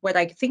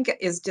I think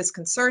is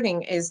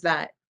disconcerting is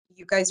that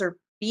you guys are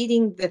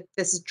beating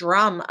this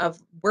drum of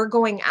we're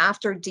going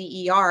after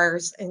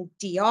DERs and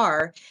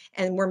DR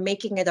and we're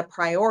making it a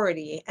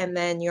priority, and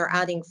then you're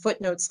adding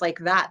footnotes like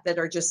that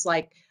are just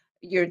like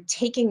you're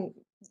taking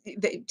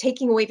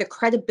away the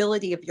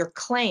credibility of your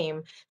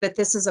claim that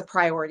this is a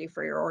priority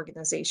for your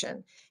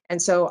organization.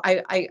 And so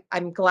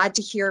I'm glad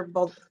to hear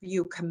both of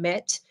you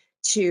commit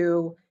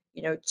to,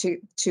 you know,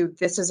 to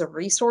this as a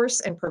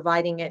resource and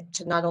providing it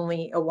to not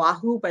only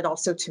Oahu, but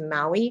also to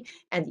Maui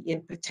and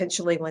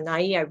potentially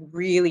Lanai. I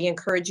really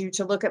encourage you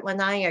to look at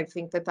Lanai. I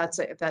think that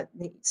that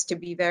needs to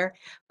be there.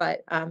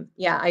 But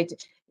yeah, I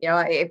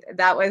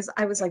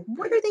was like,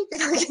 what are they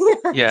talking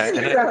about? Yeah,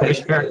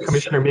 and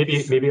Commissioner,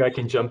 maybe I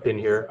can jump in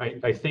here.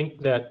 I think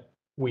that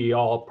we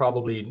all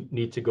probably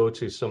need to go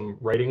to some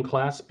writing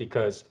class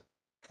because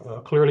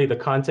clearly the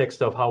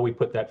context of how we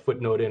put that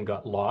footnote in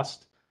got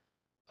lost.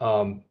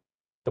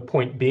 The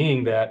point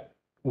being that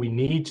we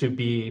need to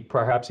be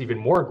perhaps even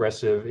more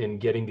aggressive in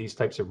getting these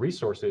types of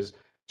resources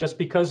just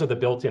because of the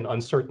built-in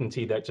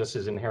uncertainty that just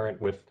is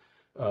inherent with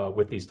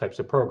these types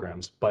of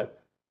programs.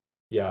 But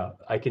yeah,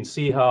 I can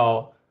see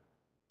how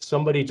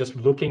somebody just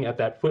looking at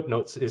that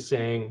footnotes is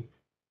saying,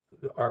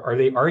 are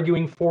they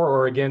arguing for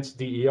or against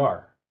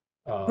DER?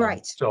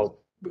 Right. So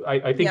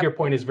I think your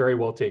point is very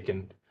well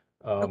taken.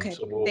 Okay,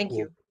 So thank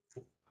you.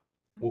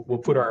 We'll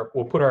put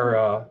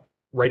our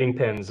writing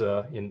pens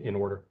in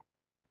order.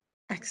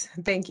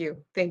 Excellent. Thank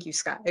you,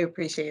 Scott. I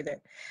appreciate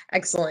it.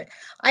 Excellent.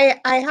 I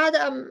had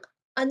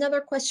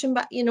another question,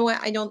 but you know what?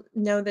 I don't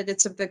know that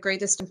it's of the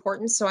greatest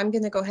importance, so I'm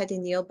going to go ahead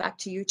and yield back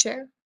to you,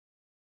 Chair.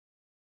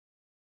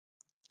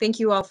 Thank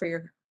you all for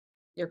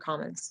your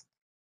comments.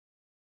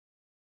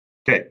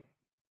 Okay,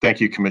 thank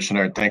you,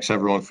 Commissioner. Thanks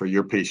everyone for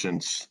your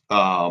patience.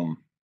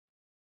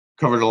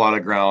 Covered a lot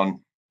of ground.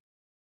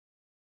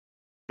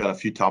 Got a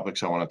few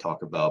topics I want to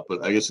talk about,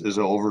 but I guess as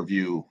an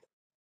overview,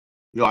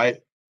 you know,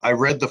 I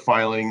read the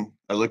filing,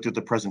 I looked at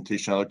the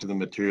presentation, I looked at the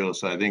materials.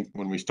 So I think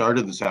when we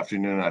started this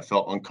afternoon, I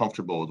felt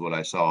uncomfortable with what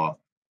I saw.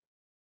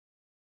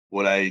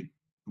 Where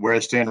I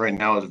stand right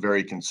now is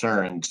very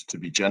concerned, to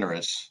be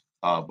generous,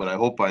 but I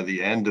hope by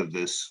the end of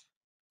this,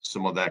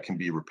 some of that can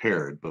be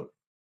repaired, but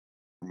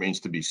remains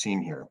to be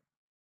seen here.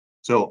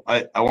 So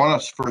I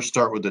want to first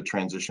start with the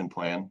transition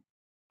plan.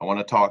 I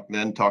want to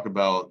then talk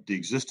about the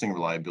existing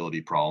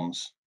reliability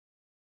problems,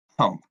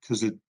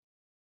 because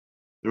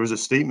there was a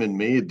statement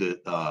made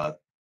that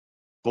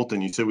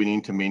Colton, you said we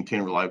need to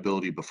maintain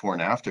reliability before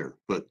and after,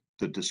 but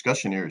the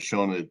discussion here has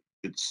shown that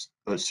it's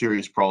a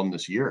serious problem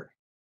this year.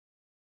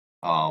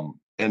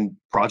 And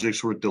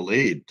projects were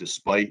delayed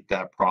despite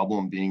that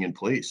problem being in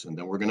place. And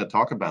then we're going to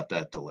talk about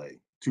that delay,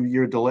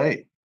 2-year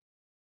delay.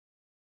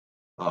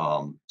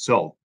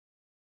 So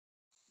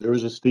there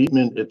was a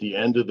statement at the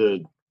end of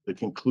the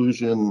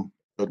conclusion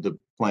of the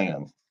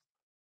plan.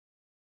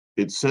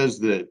 It says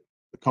that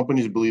the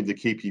companies believe the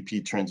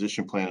KPP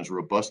transition plan is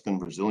robust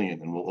and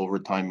resilient and will over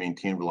time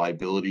maintain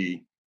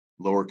reliability,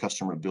 lower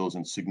customer bills,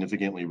 and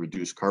significantly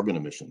reduce carbon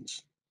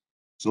emissions.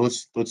 So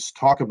let's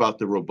talk about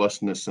the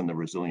robustness and the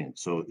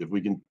resilience. So if we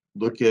can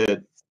look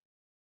at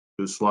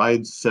the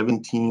slide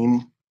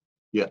 17,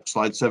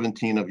 slide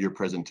 17 of your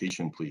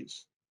presentation,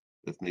 please.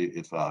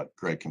 If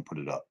Greg can put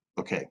it up.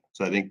 Okay,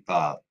 so I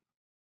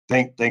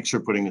think thanks for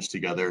putting this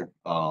together,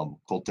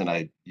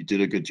 Colton. You did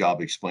a good job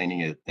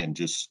explaining it, and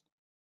just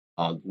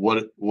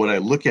what I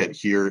look at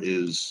here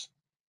is,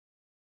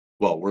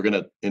 well,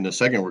 in a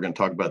second we're gonna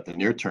talk about the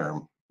near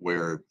term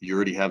where you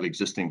already have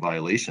existing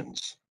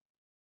violations.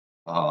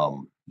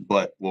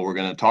 But what we're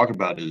going to talk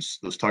about is,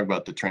 let's talk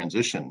about the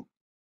transition.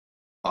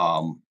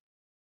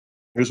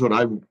 Here's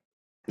what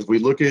if we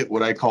look at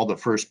what I call the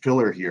first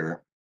pillar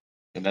here,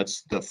 and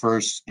that's the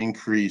first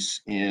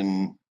increase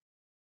in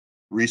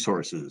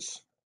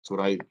resources. So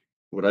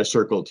what I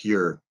circled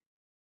here,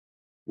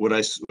 what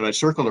I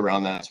circled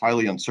around that is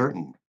highly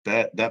uncertain.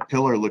 That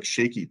pillar looks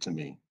shaky to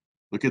me.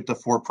 Look at the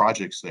 4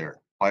 projects there: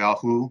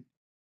 Waiahu,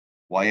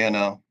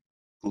 Waiana,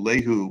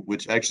 Hulehu,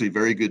 which actually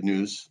very good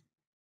news.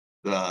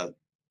 The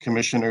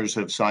commissioners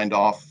have signed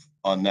off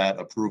on that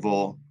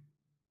approval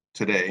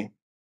today.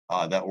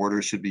 That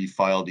order should be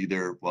filed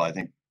either, well, I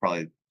think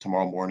probably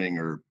tomorrow morning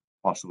or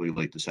possibly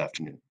late this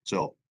afternoon.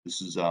 So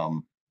this is,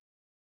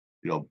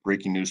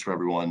 breaking news for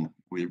everyone.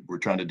 We're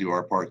trying to do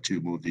our part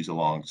to move these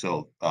along.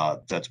 So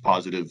that's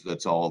positive.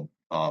 That's all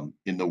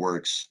in the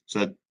works. So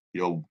that,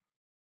 so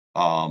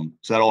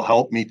that'll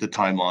help meet the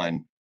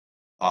timeline.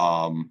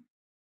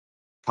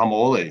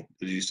 Kamaole,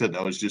 as you said,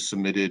 that was just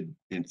submitted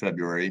in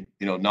February.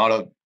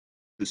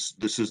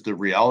 This is the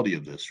reality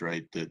of this,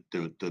 right? That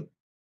the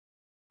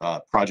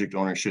project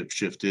ownership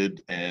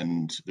shifted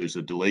and there's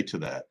a delay to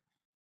that.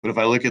 But if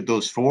I look at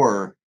those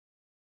 4,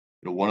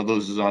 one of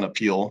those is on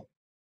appeal.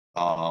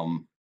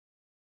 1,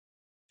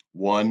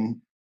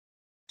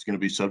 it's going to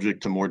be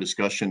subject to more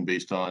discussion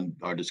based on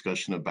our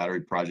discussion of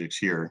battery projects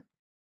here.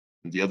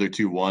 The other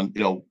two, one's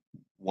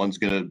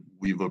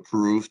we've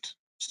approved,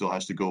 still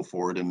has to go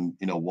forward, and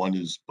one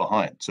is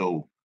behind.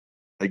 So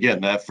again,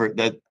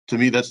 that to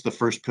me, that's the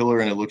first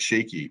pillar, and it looks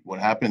shaky. What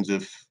happens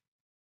if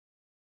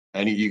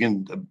you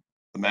can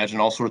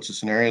imagine all sorts of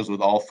scenarios with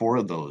all four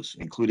of those,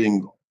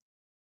 including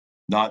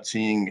not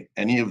seeing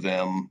any of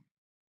them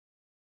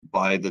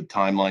by the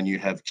timeline you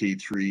have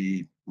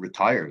K3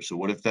 retire. So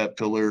what if that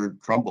pillar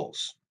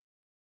crumbles?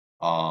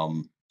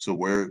 So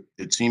where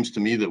it seems to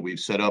me that we've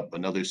set up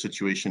another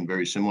situation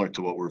very similar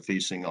to what we're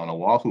facing on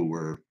Oahu,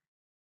 where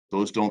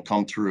those don't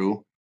come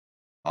through.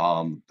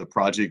 The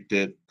project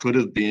that could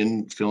have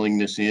been filling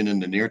this in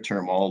the near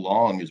term all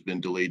along has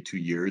been delayed 2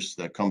 years.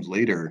 That comes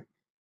later.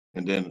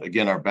 And then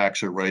again, our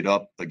backs are right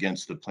up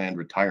against the planned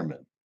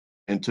retirement.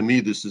 And to me,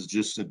 this is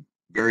just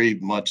very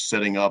much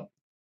setting up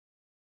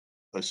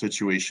a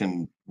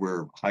situation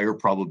where higher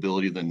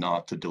probability than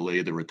not to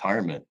delay the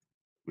retirement,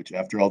 which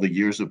after all the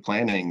years of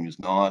planning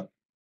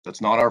that's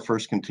not our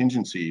first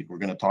contingency. We're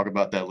going to talk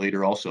about that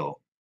later also.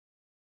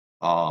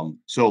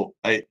 So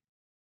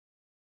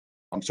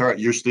I'm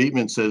sorry, your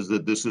statement says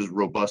that this is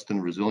robust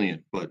and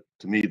resilient, but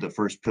to me, the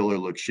first pillar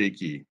looks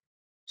shaky.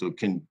 So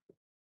can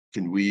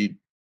we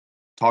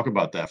talk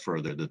about that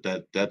further?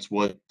 That's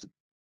what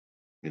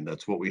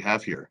we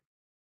have here.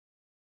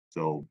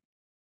 So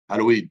how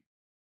do we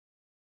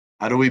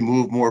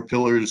move more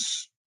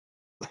pillars?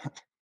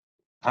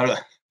 How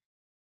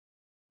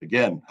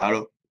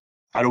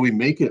do we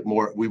make it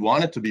more? We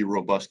want it to be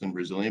robust and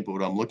resilient, but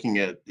what I'm looking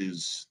at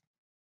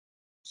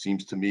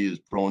seems to me is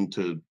prone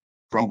to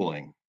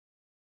crumbling.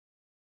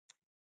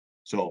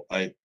 So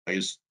I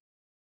guess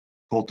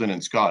Colton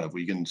and Scott, if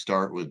we can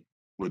start with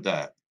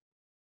that.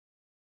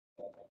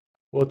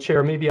 Well,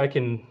 Chair, maybe I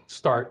can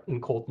start,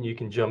 and Colton, you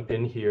can jump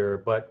in here.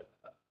 But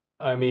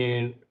I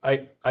mean,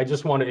 I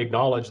just want to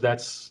acknowledge that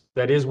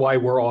is why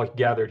we're all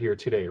gathered here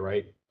today,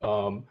 right?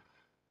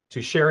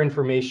 To share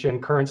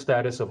information, current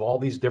status of all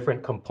these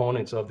different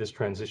components of this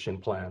transition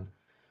plan.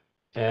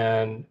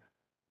 And,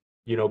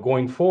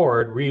 going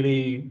forward,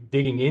 really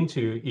digging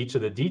into each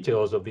of the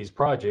details of these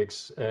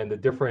projects and the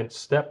different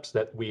steps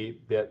that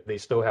they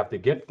still have to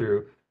get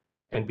through,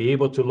 and be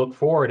able to look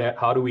forward at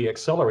how do we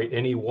accelerate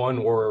any one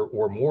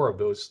or more of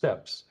those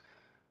steps.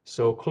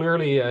 So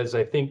clearly, as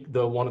I think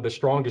one of the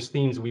strongest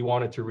themes we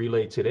wanted to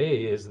relay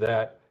today is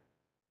that,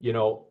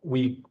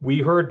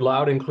 we heard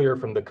loud and clear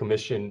from the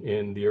commission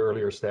in the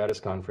earlier status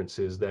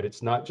conferences that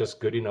it's not just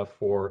good enough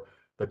for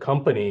the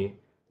company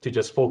to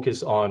just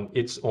focus on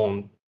its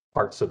own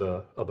parts of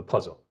the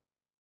puzzle,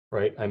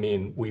 right? I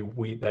mean,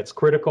 that's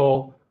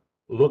critical.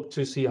 Look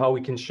to see how we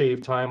can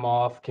shave time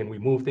off. Can we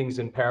move things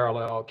in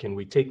parallel? Can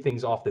we take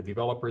things off the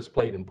developer's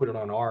plate and put it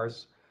on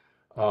ours?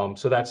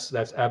 So that's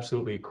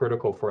absolutely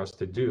critical for us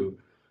to do.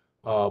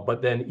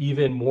 But then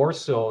even more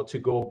so to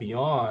go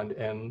beyond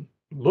and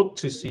look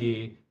to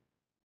see,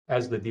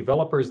 as the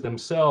developers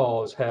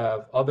themselves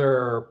have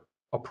other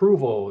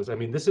approvals. I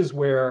mean, this is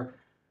where,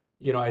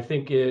 I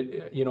think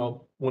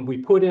when we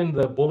put in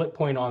the bullet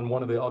point on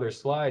one of the other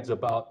slides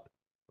about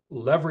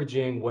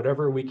leveraging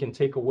whatever we can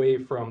take away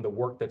from the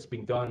work that's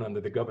being done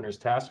under the governor's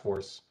task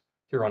force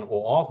here on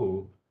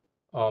Oahu,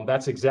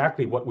 that's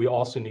exactly what we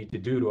also need to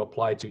do to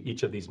apply to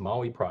each of these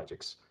Maui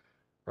projects,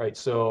 right?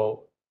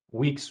 So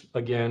weeks,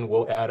 again,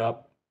 will add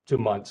up to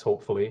months,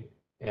 hopefully,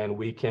 and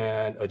we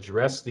can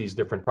address these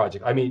different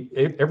projects. I mean,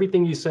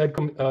 everything you said,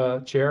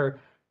 Chair,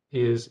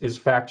 is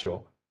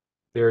factual.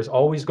 There's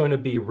always going to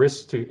be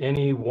risks to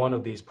any one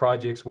of these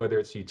projects, whether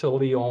it's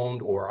utility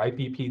owned or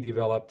IPP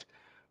developed,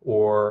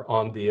 or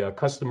on the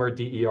customer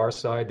DER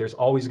side, there's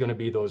always going to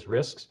be those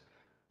risks.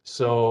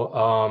 So,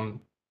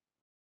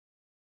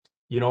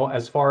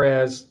 as far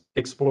as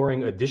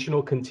exploring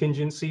additional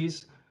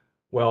contingencies,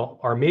 well,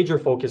 our major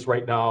focus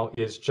right now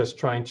is just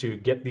trying to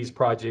get these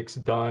projects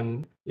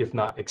done, if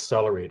not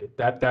accelerated.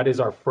 That is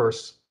our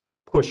first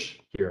push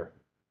here.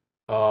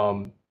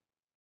 Beyond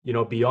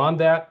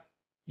that,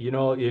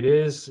 it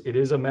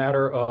is a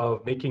matter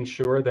of making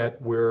sure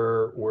that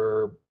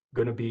we're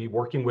going to be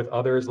working with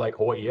others like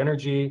Hawaii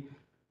Energy,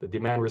 the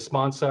demand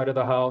response side of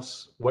the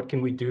house. What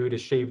can we do to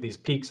shave these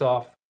peaks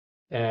off?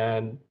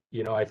 And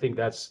I think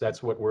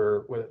that's what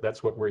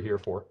we're here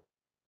for.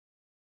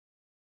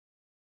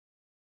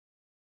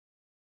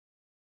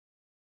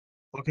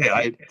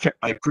 Okay,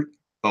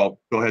 go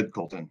ahead,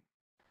 Colton.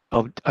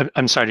 Oh,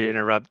 I'm sorry to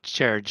interrupt,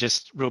 Chair.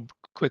 Just real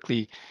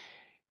quickly,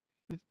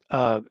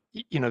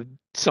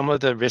 some of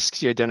the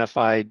risks you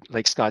identified,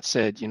 like Scott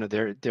said,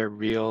 they're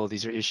real.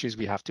 These are issues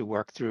we have to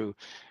work through.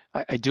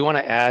 I do want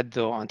to add,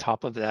 though, on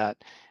top of that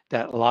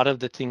a lot of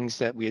the things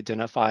that we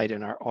identified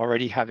and are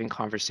already having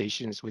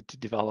conversations with the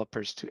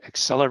developers to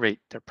accelerate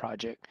their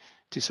project,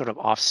 to sort of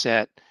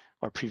offset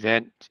or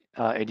prevent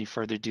any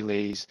further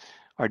delays,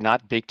 are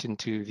not baked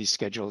into these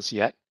schedules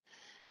yet.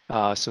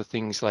 So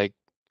things like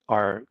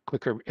our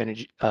quicker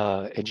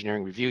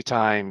engineering review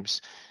times,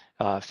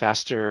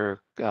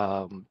 faster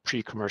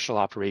pre-commercial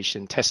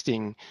operation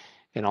testing,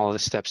 and all of the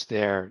steps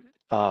there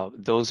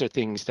those are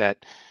things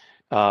that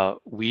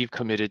we've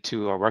committed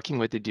to, or working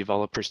with the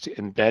developers to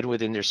embed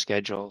within their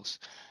schedules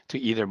to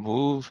either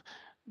move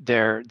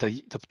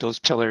those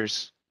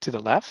pillars to the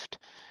left,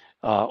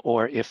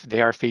 or if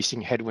they are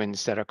facing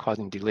headwinds that are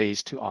causing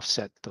delays, to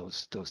offset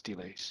those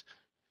delays.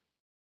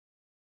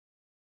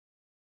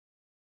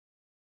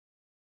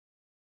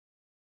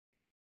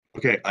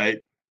 Okay, I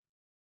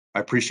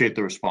appreciate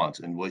the response,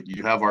 and what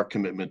you have our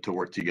commitment to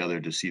work together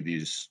to see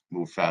these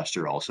move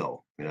faster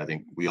also. I mean, I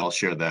think we all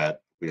share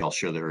that. We all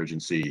share the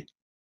urgency.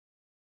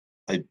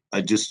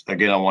 I just,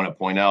 again, I want to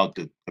point out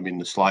that, I mean,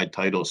 the slide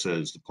title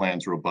says the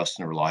plan's robust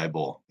and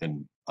reliable,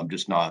 and I'm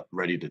just not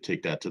ready to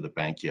take that to the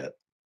bank yet.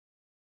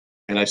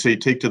 And I say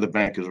take to the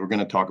bank because we're going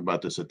to talk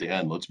about this at the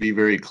end. Let's be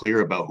very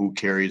clear about who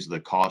carries the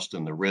cost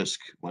and the risk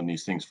when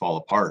these things fall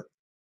apart.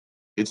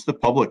 It's the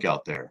public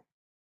out there.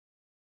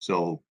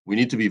 So we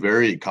need to be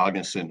very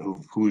cognizant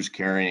of who's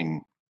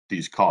carrying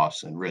these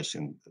costs and risks.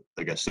 And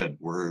like I said,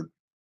 we're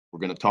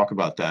going to talk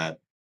about that.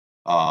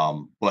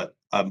 But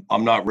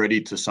I'm not ready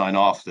to sign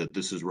off that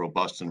this is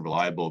robust and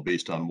reliable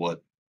based on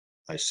what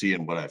I see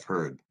and what I've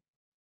heard.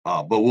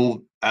 But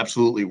we'll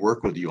absolutely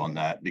work with you on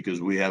that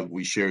because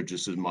we share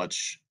just as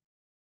much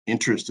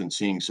interest in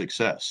seeing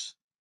success.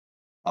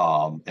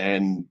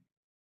 And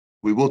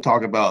we will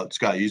talk about,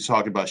 Scott, you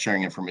talked about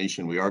sharing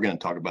information. We are going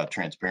to talk about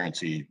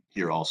transparency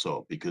here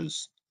also,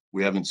 because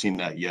we haven't seen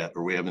that yet,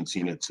 or we haven't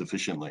seen it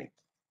sufficiently.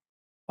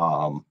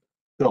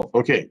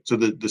 Okay, so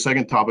the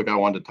second topic I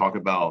wanted to talk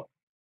about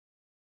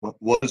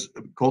was,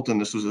 Colton,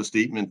 this was a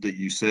statement that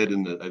you said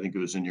I think it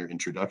was in your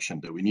introduction,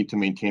 that we need to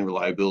maintain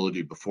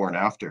reliability before and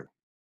after.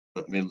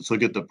 But I mean, let's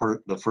look at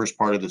the first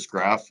part of this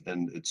graph,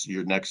 and it's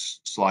your next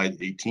slide,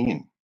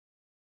 18.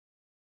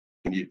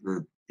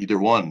 Or either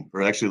one,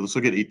 or actually let's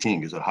look at 18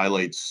 because it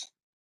highlights,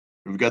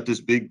 we've got this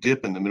big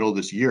dip in the middle of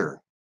this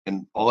year.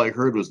 And all I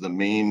heard was the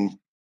main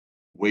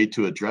way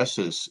to address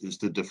this is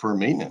to defer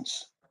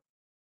maintenance.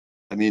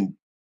 I mean,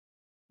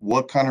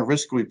 what kind of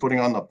risk are we putting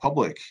on the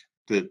public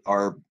that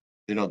are,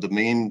 the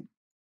main,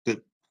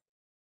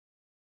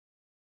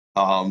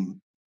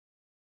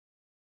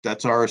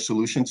 that's our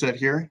solution set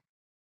here.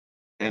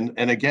 And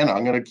again,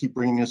 I'm going to keep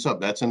bringing this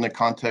up. That's in the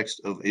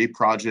context of a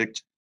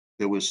project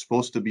that was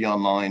supposed to be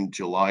online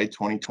July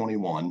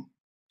 2021,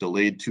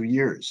 delayed 2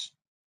 years.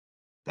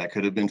 That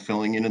could have been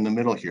filling in the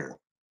middle here.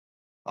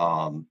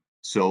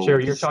 So Chair,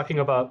 you're talking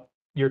about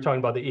the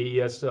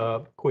AES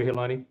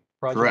Kuehilani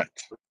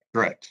project?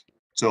 Correct.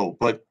 So,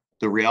 but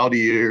the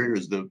reality here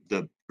is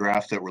the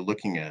graph that we're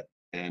looking at,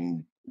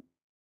 and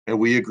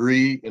we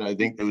agree, and I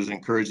think it was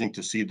encouraging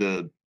to see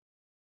the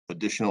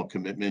additional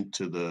commitment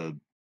to the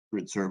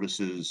grid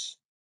services,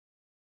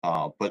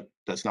 but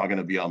that's not going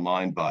to be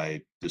online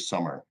by this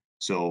summer.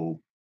 So,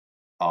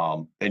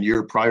 and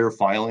your prior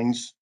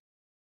filings,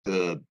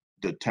 the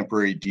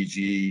temporary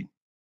DG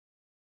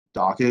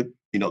docket,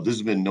 this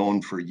has been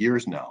known for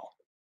years now.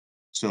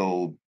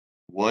 So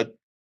what's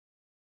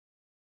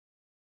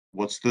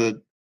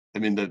the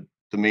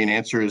main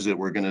answer is that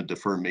we're going to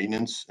defer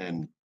maintenance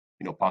and,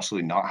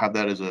 possibly not have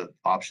that as an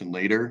option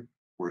later,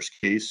 worst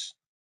case.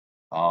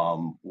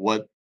 That's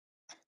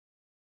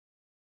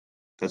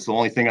the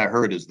only thing I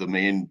heard is the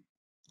main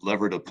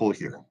lever to pull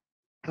here.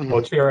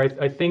 Well, Chair,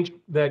 I think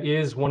that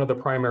is one of the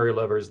primary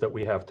levers that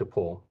we have to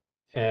pull.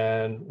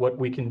 And what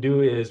we can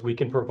do is we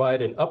can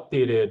provide an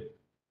updated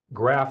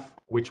graph,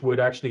 which would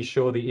actually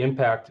show the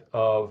impact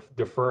of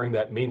deferring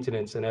that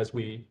maintenance. And as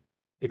we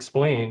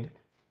explained,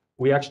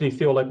 we actually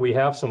feel like we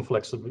have some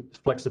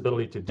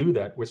flexibility to do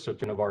that with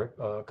certain of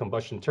our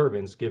combustion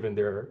turbines, given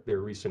their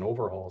recent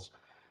overhauls.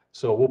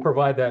 So we'll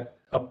provide that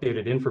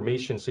updated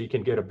information so you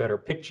can get a better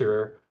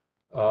picture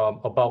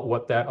about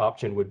what that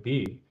option would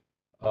be.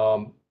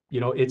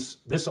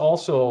 This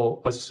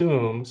also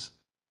assumes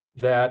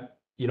that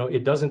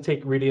it doesn't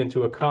take really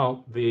into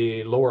account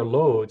the lower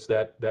loads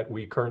that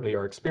we currently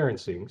are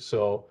experiencing.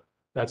 So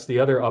that's the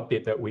other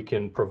update that we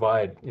can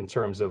provide in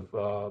terms of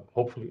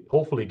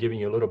hopefully giving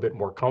you a little bit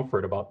more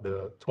comfort about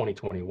the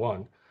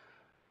 2021.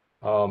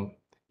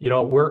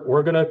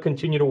 We're going to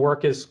continue to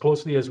work as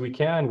closely as we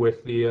can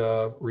with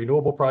the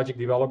renewable project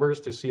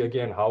developers to see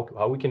again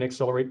how we can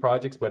accelerate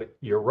projects. But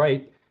you're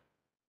right,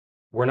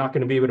 we're not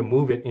going to be able to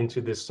move it into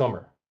this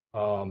summer.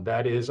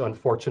 That is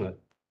unfortunate.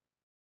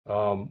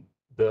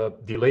 The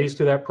delays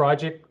to that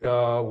project,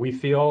 we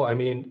feel,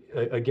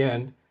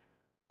 again,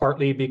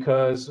 partly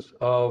because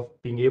of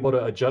being able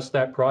to adjust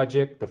that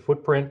project, the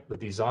footprint, the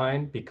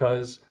design,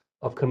 because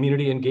of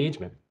community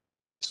engagement.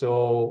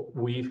 So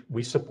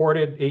we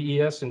supported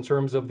AES in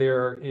terms of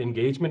their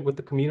engagement with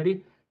the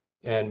community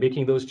and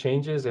making those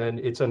changes. And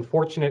it's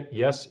unfortunate,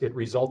 yes, it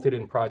resulted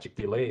in project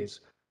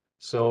delays.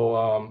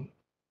 So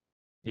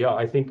yeah,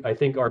 I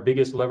think our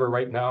biggest lever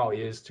right now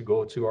is to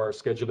go to our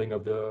scheduling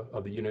of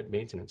the unit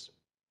maintenance.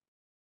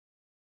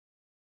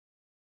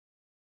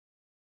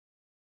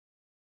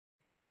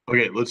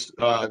 Okay, let's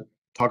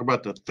talk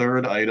about the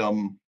third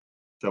item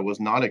that I was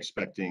not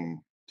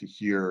expecting to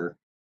hear.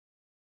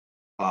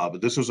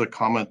 But this was a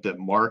comment that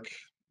Mark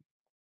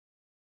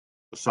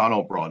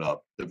Asano brought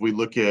up, if we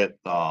look at,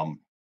 I don't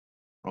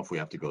know if we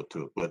have to go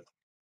to it, but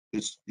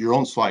it's your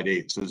own slide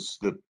 8 says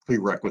the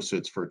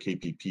prerequisites for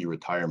KPP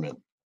retirement.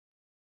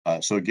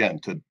 So again,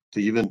 to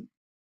even,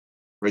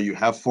 right, you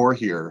have 4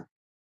 here.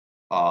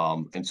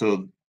 And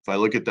so if I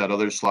look at that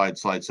other slide,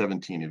 slide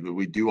 17, if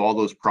we do all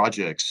those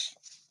projects,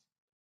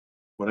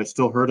 what I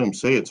still heard him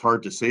say, it's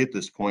hard to say at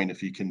this point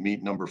if you can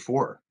meet number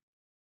 4.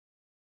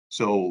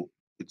 So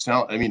it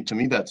sounds, I mean, to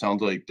me, that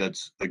sounds like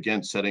that's,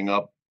 again, setting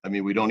up, I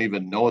mean, we don't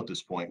even know at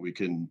this point, we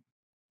can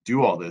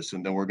do all this,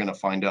 and then we're going to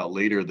find out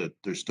later that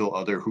there's still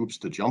other hoops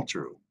to jump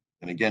through.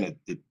 And again,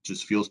 it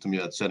just feels to me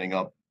that's setting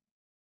up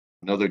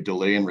another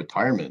delay in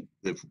retirement.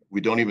 If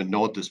we don't even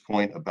know at this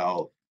point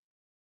about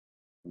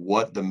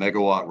what the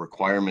megawatt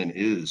requirement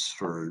is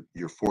for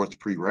your 4th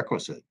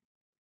prerequisite.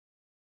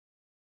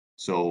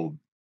 So,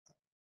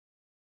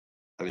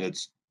 I mean, I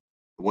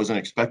wasn't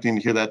expecting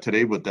to hear that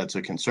today, but that's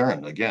a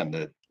concern, again,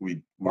 that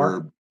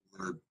we're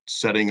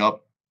setting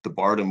up the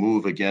bar to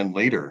move again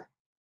later.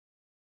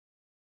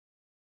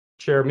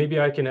 Chair, maybe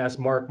I can ask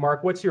Mark.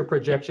 Mark, what's your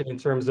projection in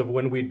terms of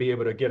when we'd be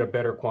able to get a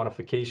better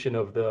quantification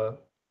of the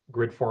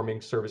grid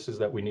forming services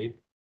that we need?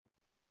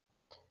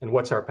 And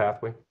what's our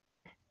pathway?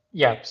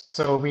 Yeah,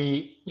 so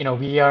we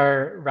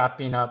are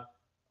wrapping up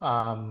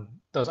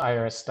those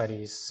IRS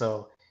studies.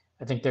 So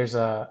I think there's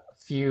a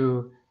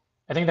few,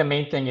 I think the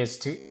main thing is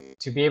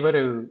to be able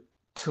to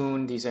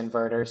tune these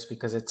inverters,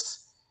 because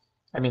it's,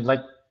 I mean,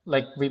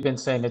 like we've been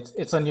saying,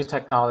 it's a new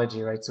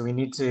technology, right? So we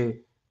need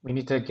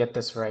to get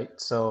this right.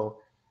 So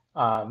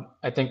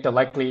I think the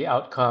likely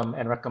outcome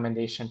and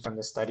recommendation from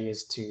the study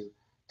is to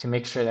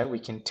make sure that we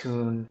can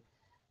tune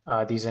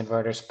these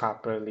inverters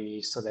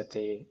properly so that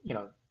they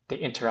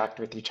interact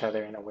with each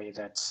other in a way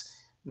that's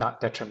not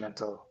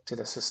detrimental to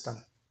the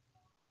system.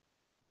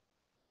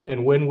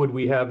 And when would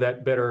we have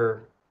that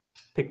better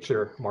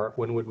picture, Mark?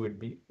 When would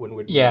we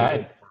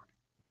Yeah,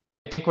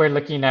 I think we're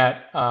looking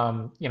at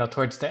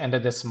towards the end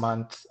of this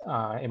month.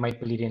 It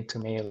might bleed into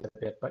May a little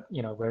bit, but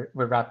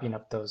we're wrapping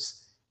up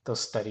those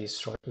studies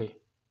shortly.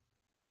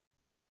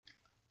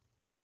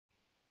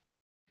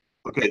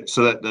 Okay,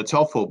 so that's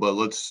helpful, but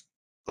let's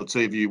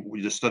say if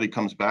the study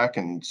comes back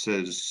and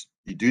says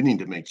you do need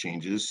to make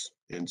changes,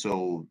 and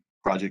so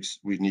projects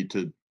we need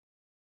to,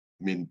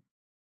 I mean,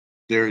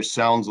 there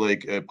sounds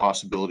like a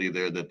possibility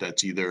there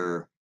that's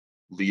either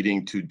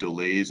leading to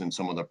delays in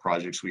some of the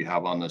projects we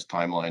have on this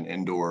timeline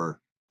and or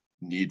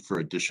need for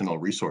additional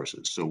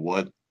resources. So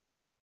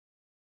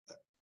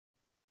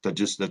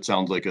that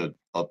sounds like a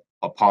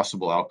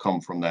possible outcome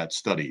from that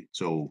study.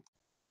 So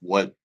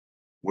what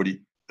do you,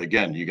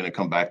 again, you're going to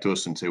come back to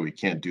us and say we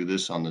can't do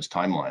this on this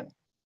timeline?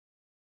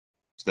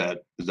 Is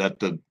that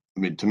the, I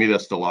mean, to me,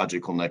 that's the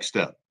logical next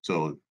step.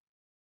 So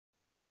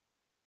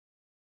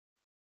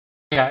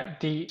yeah,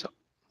 we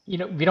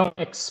don't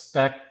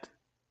expect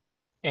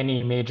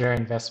any major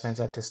investments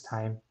at this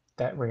time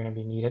that we're going to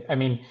be needed. I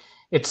mean,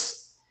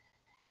 it's,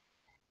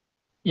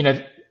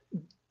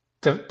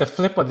 the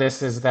flip of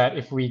this is that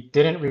if we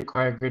didn't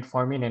require grid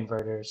forming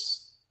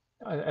inverters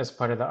as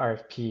part of the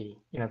RFP,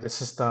 the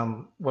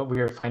system, what we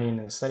were finding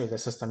in the study, the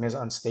system is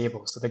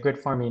unstable. So the grid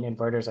forming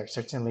inverters are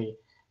certainly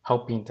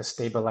helping to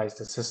stabilize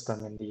the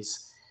system in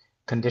these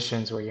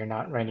conditions where you're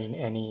not running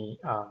any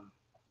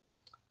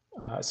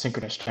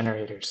synchronous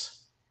generators.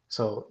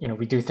 So,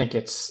 we do think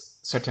it's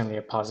certainly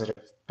a positive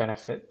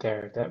benefit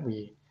there that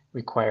we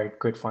required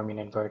grid forming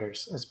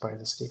inverters as part of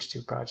the stage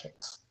 2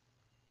 projects.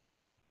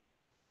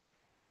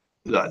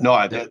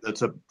 No,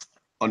 that's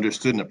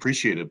understood and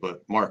appreciated.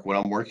 But Mark, what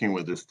I'm working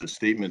with is the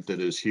statement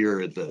that is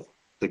here at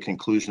the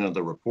conclusion of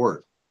the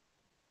report.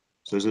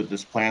 It says that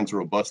this plan's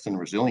robust and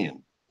resilient.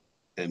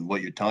 And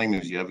what you're telling me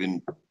is we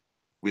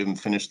haven't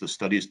finished the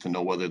studies to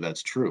know whether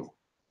that's true.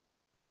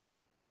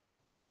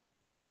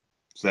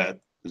 Is that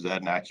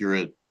an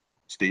accurate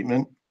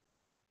statement?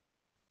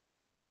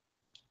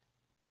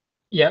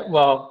 Yeah,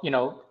 well,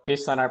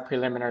 based on our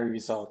preliminary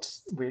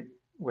results,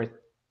 what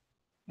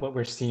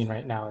we're seeing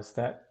right now is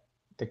that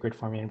the grid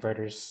forming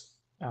inverters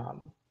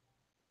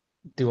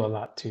do a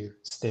lot to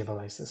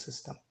stabilize the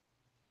system.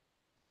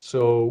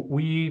 So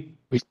we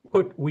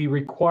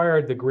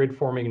required the grid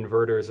forming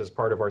inverters as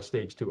part of our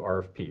stage 2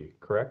 RFP,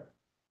 correct?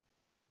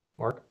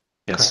 Mark?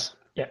 Yes. Correct.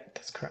 Yeah,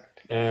 that's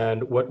correct.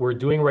 And what we're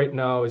doing right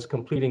now is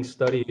completing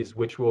studies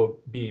which will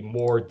be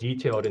more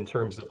detailed in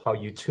terms of how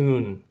you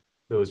tune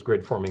those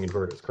grid forming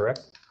inverters,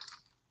 correct?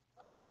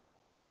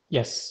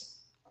 Yes.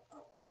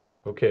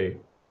 Okay.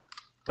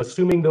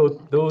 Assuming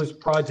those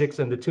projects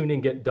and the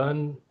tuning get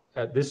done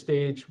at this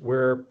stage,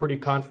 we're pretty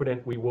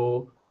confident we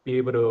will be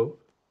able to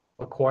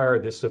acquire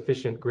this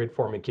sufficient grid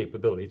forming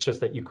capability. It's just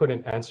that you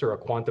couldn't answer a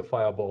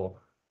quantifiable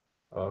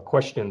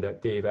question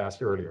that Dave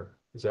asked earlier.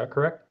 Is that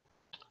correct?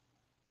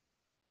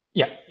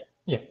 Yeah.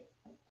 Yeah.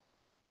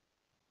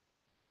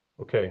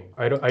 Okay.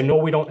 I know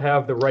we don't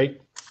have the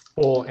right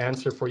full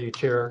answer for you,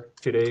 Chair,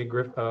 today,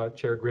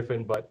 Chair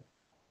Griffin, but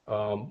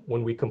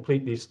when we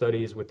complete these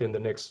studies within the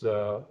next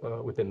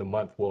within the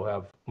month, we'll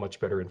have much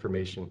better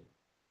information.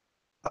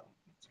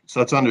 So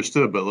that's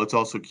understood, but let's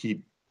also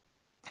keep.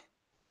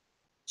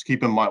 just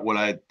keep in mind, what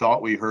I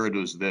thought we heard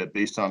was that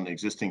based on the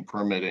existing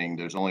permitting,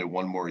 there's only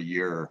 1 more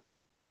year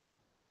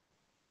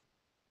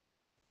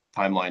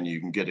timeline you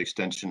can get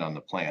extension on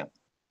the plant.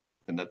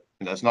 And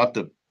that's not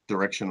the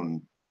direction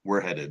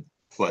we're headed,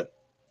 but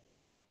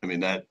I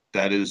mean, that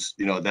is,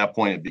 you know, at that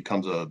point it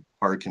becomes a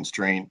hard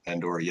constraint,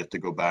 and or you have to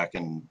go back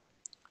and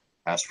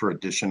ask for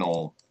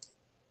additional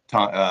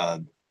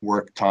time,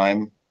 work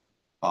time.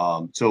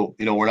 So,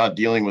 you know, we're not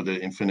dealing with an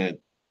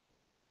infinite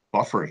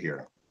buffer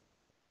here.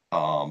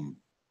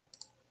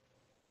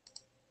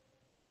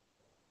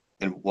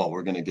 And well,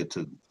 we're going to get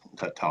to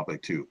that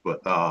topic too,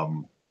 but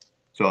so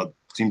it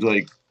seems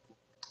like,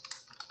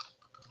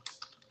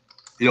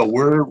 you know,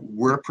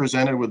 we're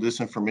presented with this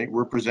information.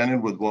 We're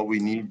presented with what we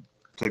need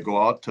to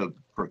go out to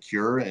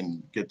procure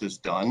and get this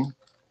done.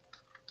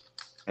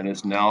 And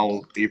it's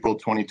now April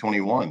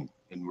 2021,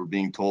 and we're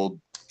being told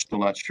still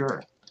not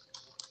sure.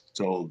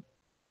 So,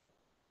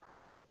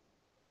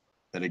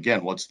 and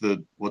again, what's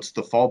the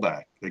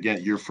fallback?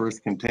 Again, your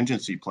first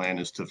contingency plan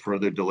is to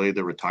further delay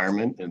the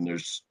retirement, and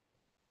there's,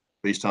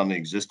 based on the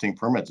existing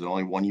permits, there's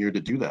only 1 year to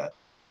do that.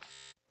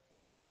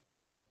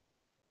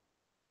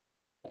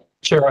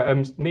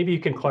 Chair, maybe you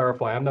can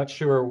clarify. I'm not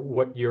sure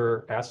what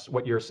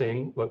you're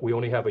saying, but we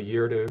only have a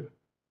year to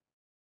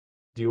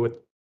deal with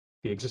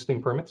the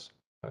existing permits.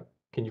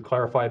 Can you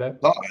clarify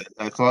that? No,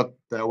 I thought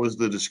that was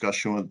the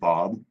discussion with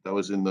Bob. That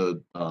was in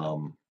the,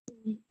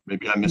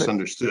 maybe I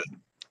misunderstood.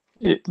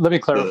 Let me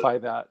clarify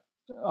that.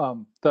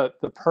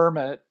 The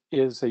permit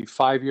is a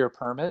 5-year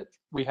permit.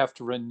 We have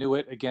to renew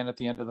it again at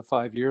the end of the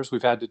 5 years.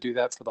 We've had to do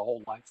that for the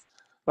whole life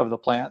of the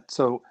plant.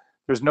 So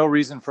there's no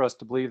reason for us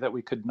to believe that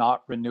we could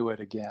not renew it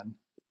again.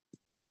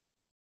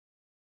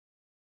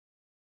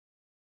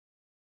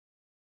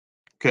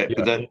 Okay, Yeah,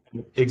 but that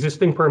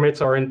existing permits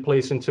are in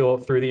place until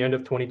through the end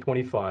of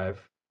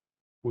 2025.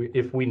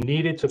 If we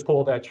needed to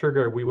pull that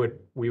trigger, we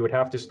would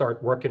have to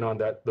start working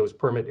on those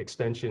permit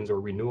extensions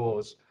or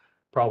renewals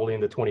probably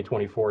in the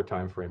 2024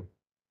 timeframe.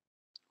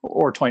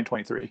 Or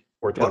 2023.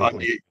 Or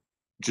 2023.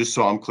 Just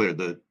so I'm clear,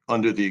 that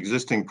under the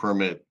existing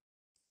permit,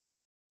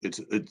 it's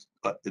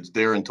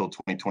there until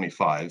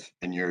 2025,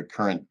 and your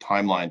current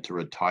timeline to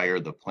retire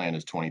the plan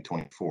is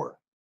 2024,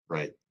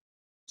 right?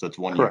 So it's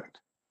 1 year. Correct.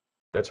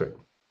 That's right.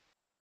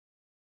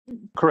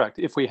 Correct.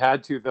 If we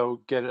had to,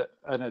 though, get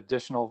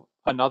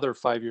another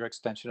 5-year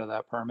extension of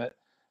that permit,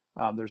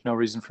 there's no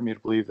reason for me to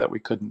believe that we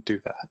couldn't do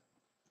that.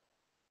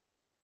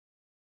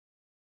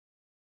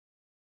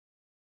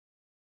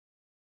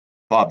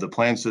 Bob, the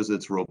plan says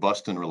it's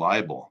robust and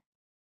reliable.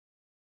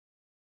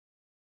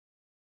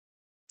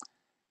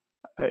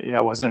 Yeah,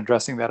 I wasn't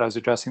addressing that. I was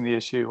addressing the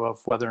issue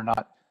of whether or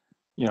not,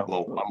 you know,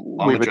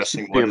 well, I'm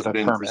addressing what has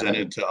been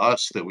presented to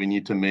us that we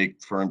need to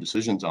make firm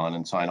decisions on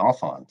and sign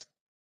off on.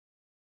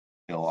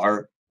 You know,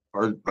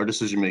 our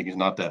decision making is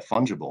not that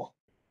fungible.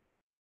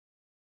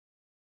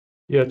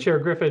 Yeah, Chair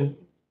Griffin,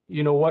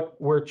 you know what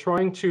we're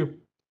trying to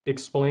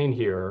explain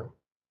here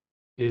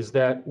is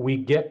that we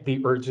get the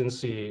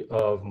urgency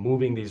of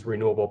moving these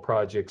renewable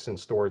projects and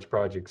storage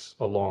projects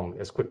along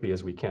as quickly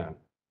as we can.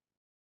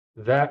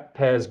 That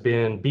has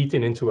been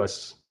beaten into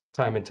us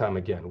time and time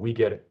again. We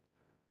get it.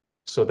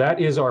 So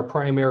that is our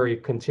primary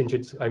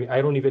contingency. I mean,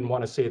 I don't even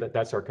want to say that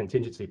that's our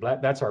contingency,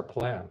 but that's our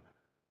plan.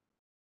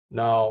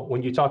 Now,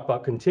 when you talk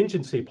about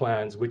contingency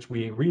plans, which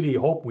we really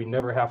hope we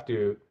never have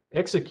to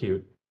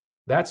execute,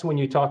 that's when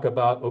you talk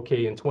about,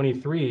 okay, in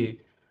 23,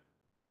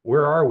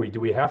 where are we? Do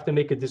we have to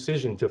make a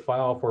decision to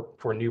file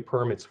for new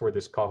permits for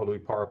this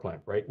Kahului Power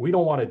Plant, right? We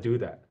don't want to do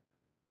that.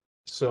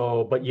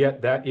 So, but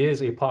yet that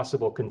is a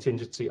possible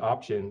contingency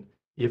option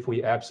if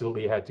we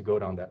absolutely had to go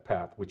down that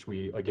path, which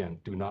we, again,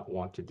 do not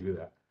want to do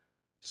that.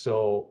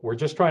 So we're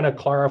just trying to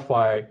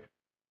clarify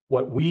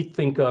what we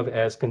think of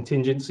as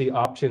contingency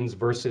options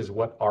versus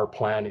what our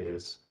plan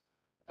is.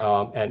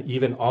 And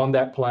even on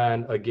that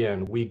plan,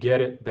 again, we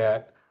get it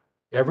that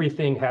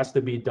everything has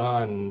to be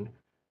done,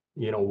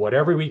 you know,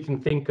 whatever we can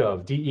think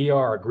of,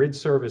 DER, grid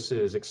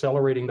services,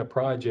 accelerating the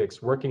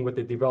projects, working with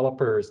the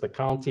developers, the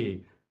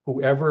county,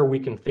 whoever we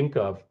can think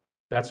of,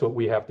 that's what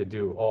we have to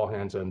do, all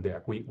hands on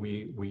deck.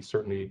 We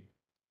certainly,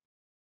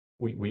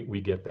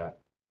 we get that.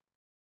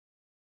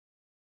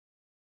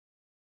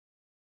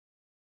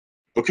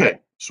 Okay,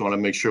 just want to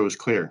make sure it was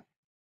clear.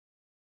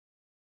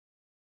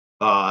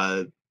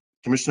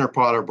 Commissioner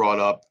Potter brought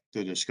up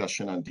the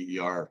discussion on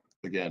DER.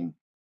 Again,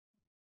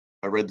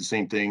 I read the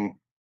same thing.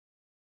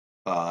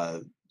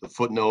 The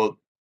footnote,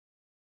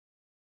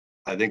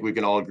 I think we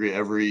can all agree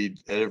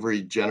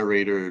every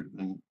generator,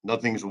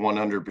 nothing's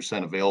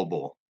 100%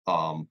 available,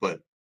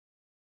 but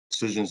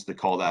decisions to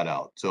call that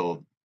out.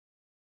 So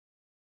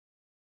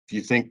if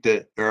you think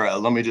that, or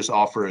let me just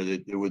offer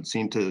that it would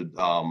seem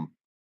to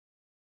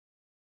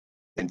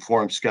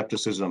inform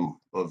skepticism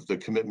of the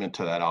commitment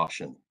to that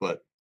option,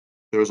 but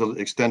there was an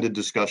extended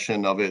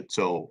discussion of it,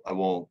 so I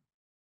won't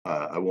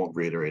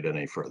reiterate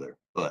any further.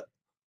 But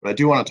I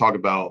do want to talk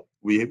about,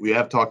 we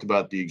have talked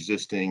about the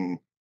existing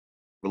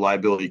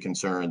reliability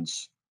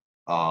concerns.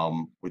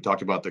 We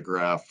talked about the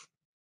graph.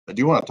 I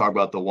do want to talk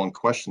about the one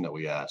question that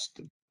we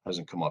asked.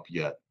 hasn't come up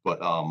yet, but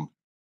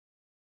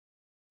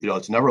you know,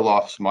 it's never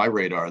lost my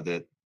radar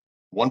that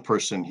one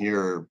person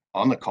here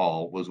on the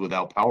call was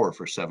without power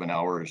for 7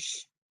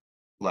 hours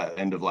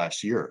end of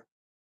last year.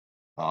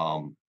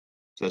 So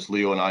that's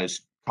Leo and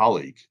I's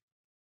colleague.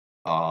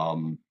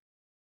 And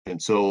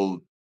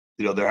so,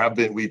 you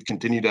know, we've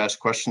continued to ask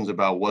questions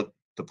about what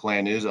the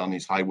plan is on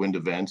these high wind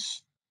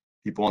events.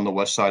 People on the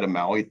west side of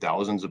Maui,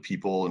 thousands of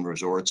people in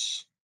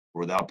resorts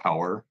were without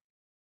power.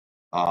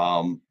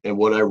 And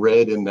what I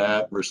read in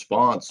that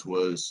response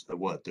was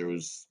there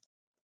was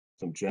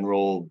some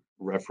general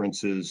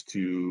references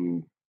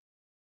to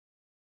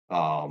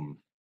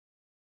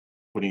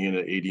putting in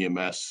an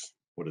ADMS,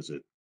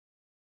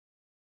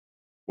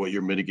 what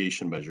your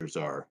mitigation measures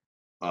are.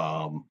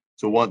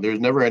 So there's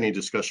never any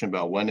discussion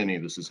about when any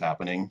of this is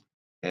happening.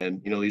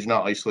 And, you know, these are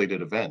not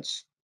isolated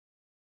events.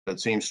 That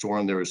same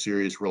storm, there were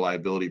serious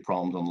reliability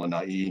problems on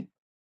Lanai,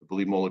 I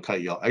believe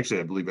Molokai, actually,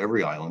 I believe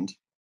every island.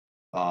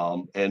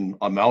 And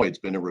on Maui, it's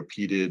been a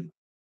repeated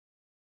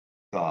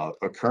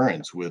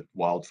occurrence with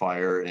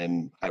wildfire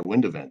and high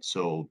wind events.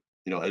 So,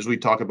 you know, as we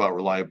talk about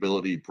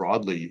reliability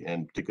broadly,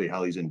 and particularly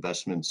how these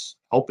investments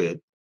help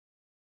it,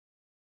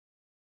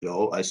 you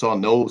know, I saw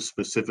no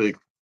specific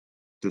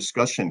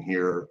discussion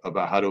here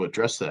about how to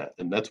address that.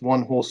 And that's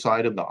one whole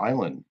side of the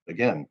island.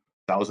 Again,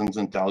 thousands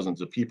and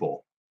thousands of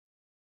people.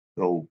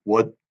 So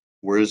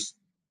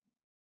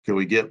can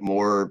we get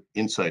more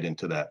insight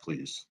into that,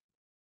 please?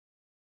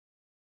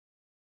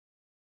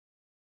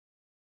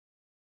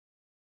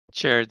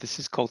 Chair, this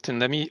is Colton.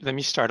 Let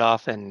me start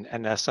off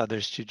and ask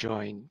others to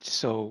join.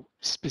 So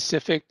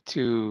specific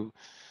to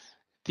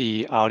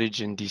the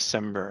outage in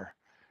December,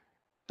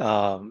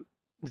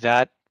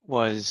 that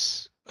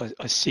was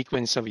a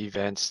sequence of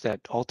events that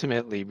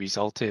ultimately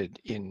resulted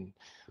in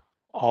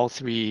all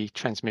three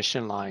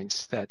transmission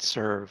lines that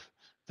serve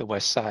the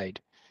west side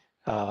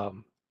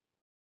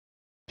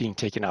being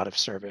taken out of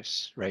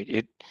service, right?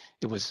 It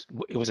was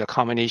a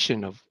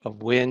combination of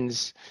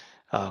winds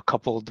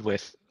coupled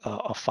with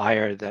a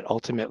fire that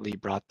ultimately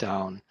brought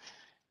down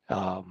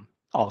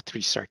all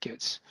three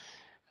circuits.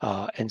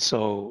 And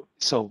so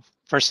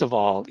first of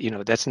all, you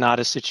know, that's not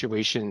a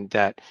situation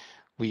that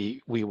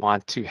we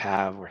want to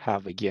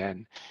have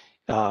again.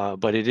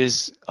 But it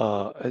is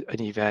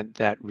an event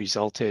that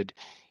resulted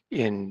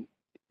in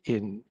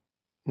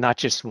not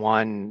just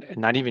one,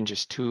 not even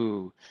just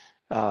two,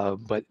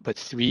 but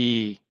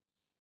three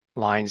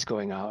lines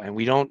going out. And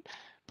we don't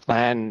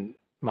plan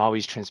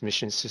Maui's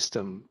transmission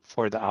system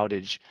for the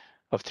outage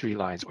of three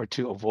lines, or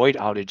to avoid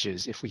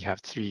outages if we have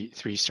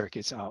three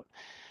circuits out.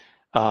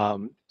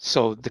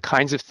 So the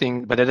kinds of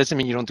things, but that doesn't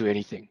mean you don't do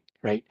anything,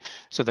 right?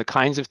 So the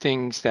kinds of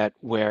things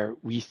where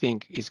we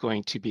think is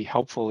going to be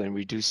helpful in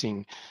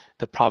reducing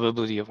the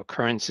probability of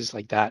occurrences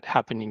like that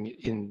happening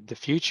in the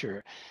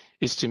future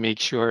is to make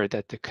sure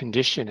that the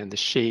condition and the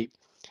shape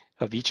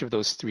of each of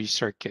those three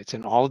circuits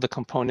and all of the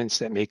components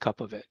that make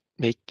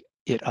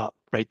it up,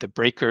 right? The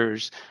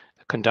breakers,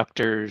 the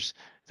conductors,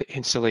 the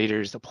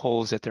insulators, the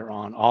poles that they're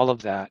on, all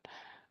of that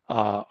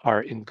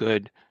are in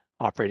good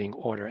operating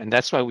order. And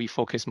that's why we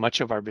focus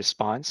much of our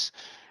response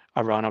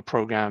around a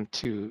program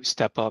to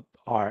step up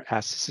our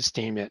asset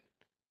sustainment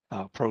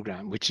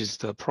program, which is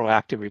the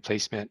proactive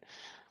replacement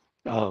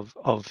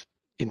of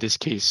in this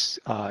case,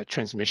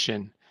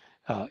 transmission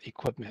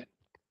equipment.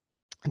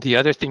 The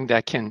other thing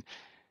that can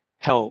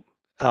help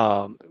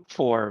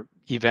for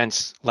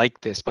events like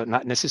this, but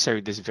not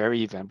necessarily this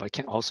very event, but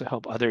can also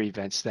help other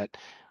events that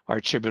are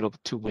attributable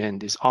to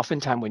wind, is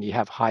oftentimes when you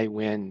have high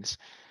winds,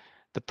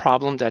 the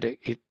problem that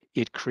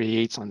it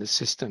creates on the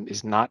system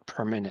is not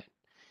permanent,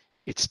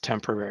 it's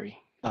temporary.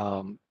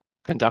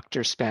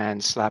 Conductor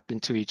spans slap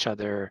into each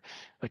other,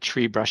 a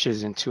tree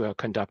brushes into a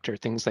conductor,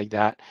 things like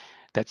that.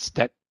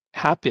 That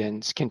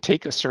happens, can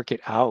take a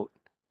circuit out,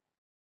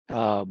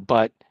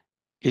 but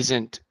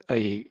isn't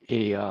a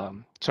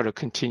sort of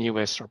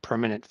continuous or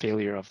permanent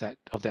failure of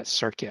that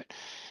circuit.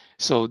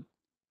 So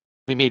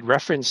we made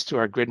reference to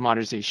our grid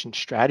modernization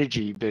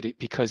strategy, but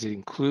because it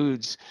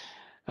includes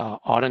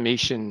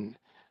automation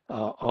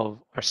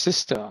of our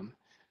system,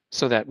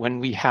 so that when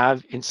we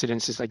have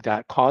incidences like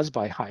that caused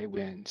by high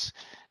winds,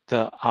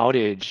 the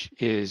outage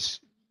is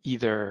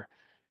either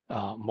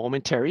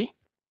momentary,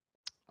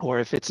 or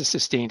if it's a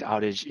sustained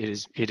outage,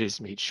 it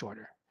is made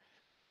shorter.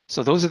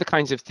 So those are the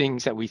kinds of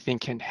things that we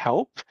think can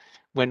help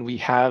when we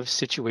have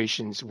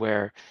situations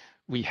where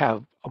we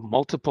have a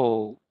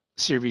multiple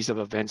series of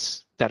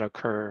events that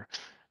occur,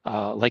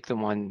 like the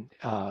one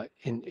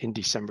in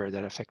December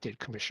that affected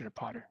Commissioner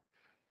Potter.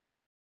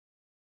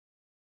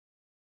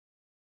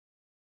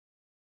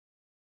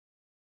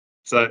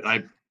 So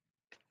I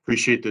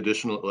appreciate the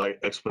additional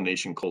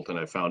explanation, Colton.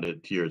 I found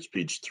it here. It's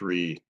page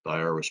 3, the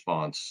IR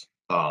response.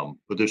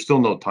 But there's still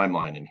no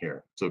timeline in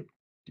here. So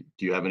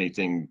do you have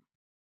anything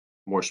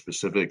more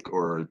specific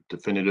or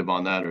definitive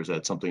on that, or is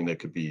that something that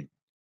could be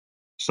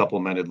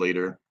supplemented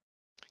later?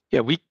 Yeah,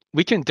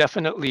 we can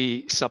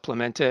definitely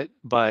supplement it,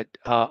 but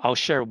I'll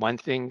share one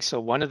thing. So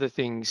one of the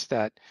things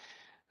that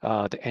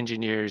the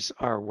engineers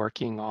are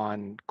working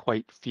on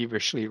quite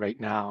feverishly right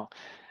now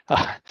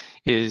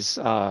is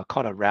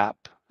called a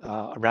RAP,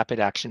 a Rapid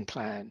Action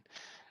Plan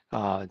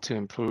to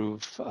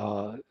improve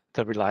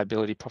the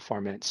reliability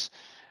performance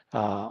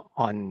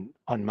on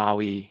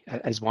Maui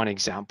as one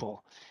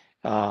example.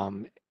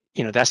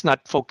 You know, that's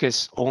not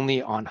focused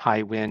only on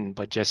high wind,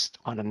 but just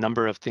on a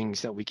number of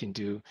things that we can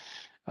do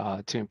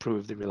to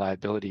improve the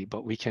reliability.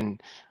 But we can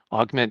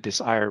augment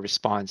this IR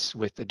response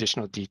with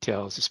additional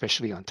details,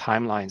 especially on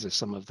timelines of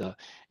some of the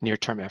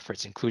near-term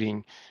efforts,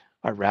 including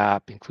our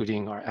RAP,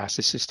 including our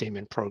asset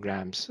sustainment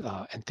programs,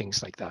 and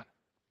things like that.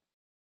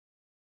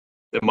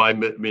 I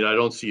mean, I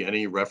don't see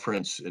any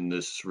reference in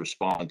this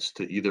response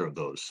to either of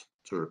those.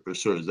 So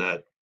is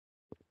that?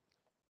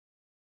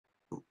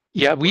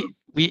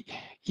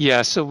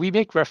 Yeah, so we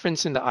make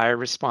reference in the IR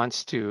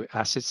response to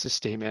asset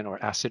sustainment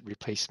or asset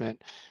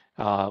replacement.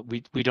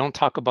 We don't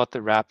talk about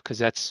the RAP because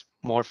that's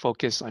more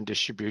focused on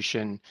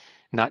distribution,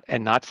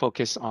 not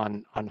focused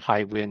on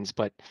high winds,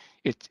 but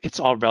it's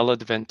all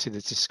relevant to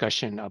the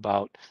discussion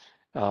about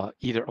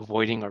either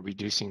avoiding or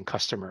reducing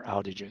customer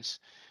outages.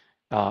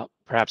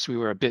 Perhaps we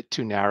were a bit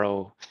too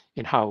narrow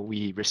in how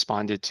we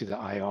responded to the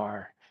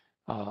IR,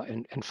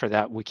 and for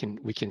that we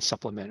can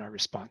supplement our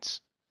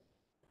response.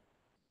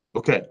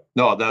 Okay,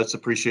 no, that's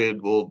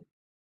appreciated. We'll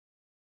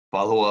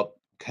follow up.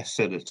 I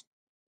said it.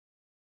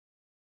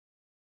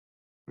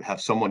 We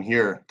have someone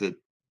here that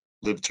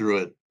lived through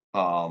it.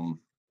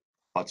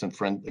 Lots of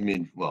friends. I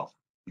mean, well,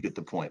 you get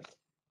the point.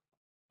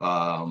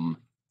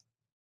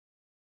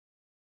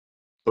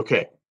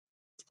 Okay,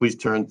 please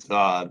turn.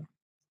 We're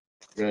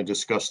going to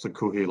discuss the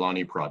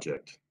Kuheilani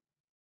project.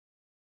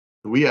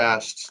 We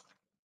asked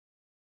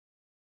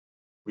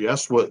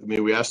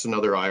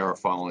another IR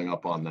following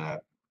up on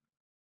that.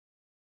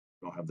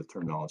 I don't have the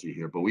terminology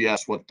here, but we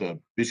asked what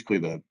basically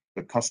the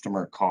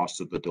customer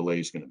cost of the delay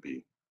is going to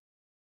be.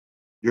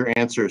 Your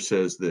answer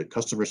says that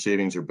customer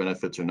savings or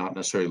benefits are not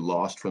necessarily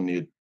lost from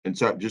the, and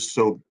so just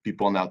so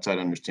people on the outside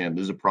understand,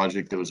 this is a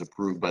project that was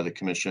approved by the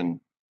commission.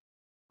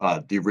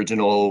 The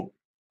original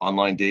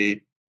online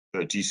date,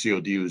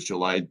 GCOD, was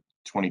July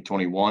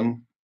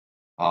 2021.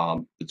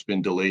 It's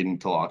been delayed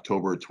until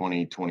October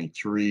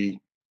 2023.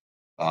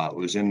 It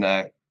was in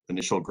that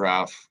initial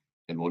graph,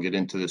 and we'll get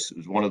into this. It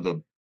was one of the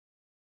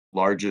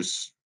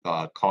largest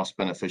cost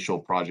beneficial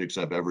projects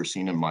I've ever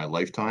seen in my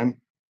lifetime.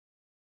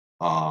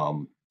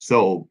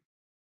 So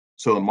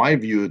in my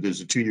view, there's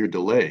a 2-year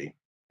delay,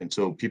 and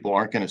so people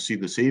aren't going to see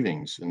the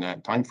savings in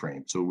that time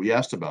frame. So we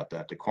asked about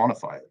that to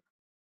quantify it.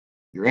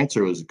 Your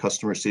answer was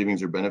customer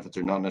savings or benefits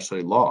are not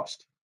necessarily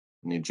lost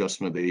in the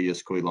adjustment of the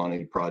AES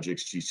Kuheilani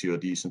project's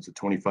GCOD, since the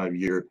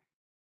 25-year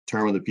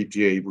term of the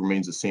PPA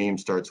remains the same,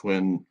 starts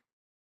when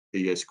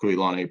AES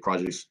Kuheilani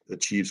project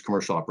achieves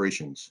commercial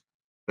operations.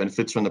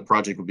 Benefits from the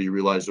project will be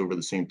realized over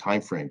the same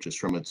time frame, just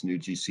from its new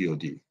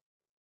GCOD.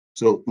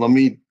 So let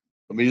me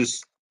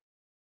just,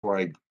 before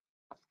I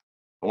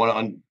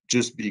want to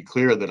just be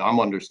clear that I'm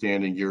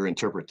understanding your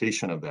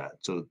interpretation of that.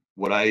 So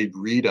what I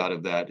read out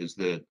of that is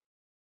that,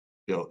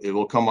 you know, it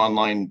will come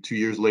online 2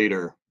 years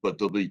later, but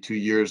there'll be 2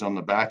 years on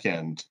the back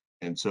end,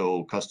 and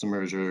so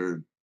customers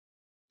are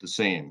the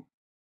same.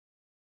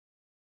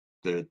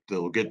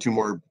 They'll get 2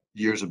 more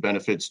years of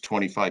benefits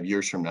 25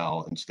 years from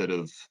now instead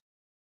of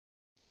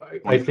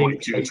I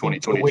think the way that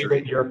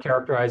 2023. you're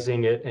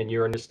characterizing it and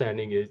your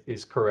understanding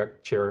is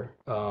correct, Chair.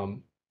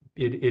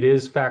 It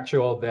is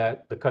factual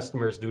that the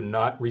customers do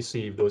not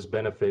receive those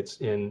benefits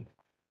in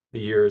the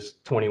years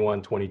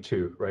 21,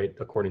 22, right?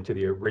 According to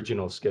the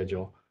original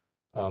schedule.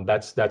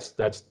 That's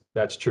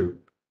true.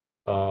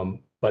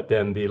 But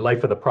then the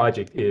life of the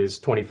project is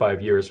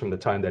 25 years from the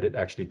time that it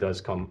actually does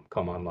come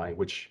online,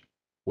 which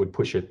would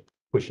push it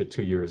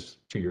 2 years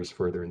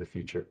further in the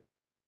future.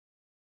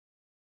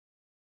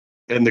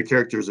 And the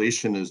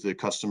characterization is that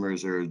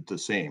customers are the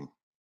same,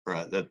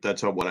 right?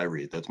 That's what I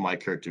read. That's my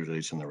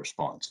characterization of the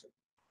response.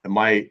 And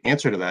my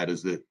answer to that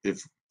is that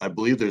if I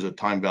believe there's a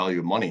time value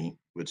of money,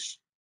 which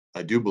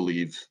I do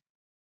believe,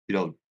 you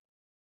know,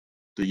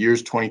 the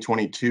years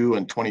 2022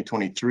 and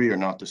 2023 are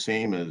not the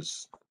same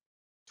as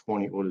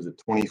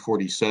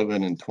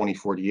 2047 and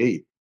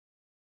 2048.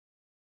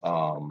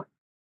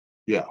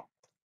 Yeah.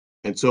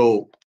 And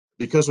so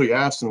because we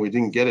asked and we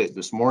didn't get it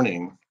this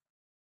morning,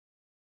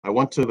 I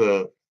went to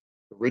the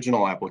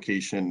original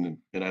application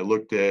and I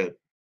looked at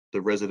the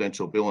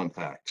residential bill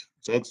impact.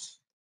 So that's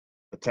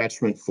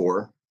attachment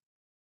 4.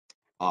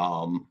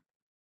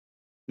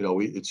 You know,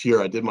 it's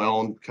here. I did my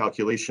own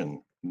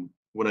calculation.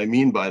 What I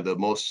mean by the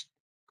most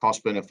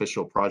cost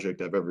beneficial project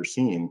I've ever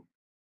seen.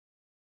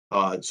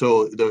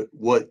 So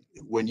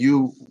when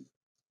you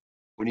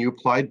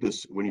applied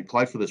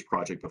for this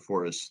project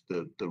before us,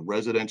 the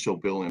residential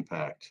bill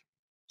impact,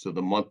 so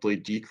the monthly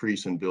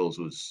decrease in bills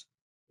was,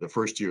 the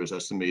first year is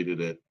estimated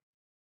at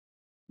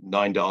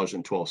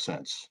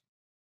 $9.12.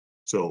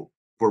 So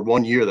for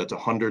 1 year, that's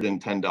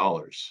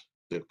 $110.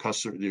 The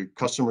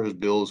customer's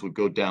bills would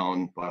go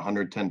down by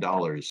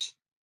 $110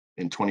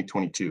 in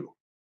 2022.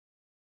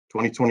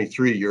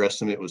 2023, your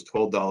estimate was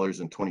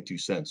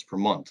 $12.22 per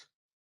month.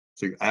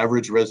 So your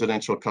average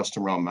residential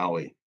customer on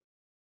Maui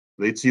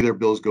they'd see their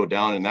bills go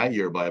down in that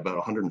year by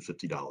about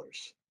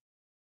 $150.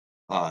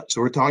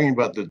 So we're talking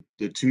about the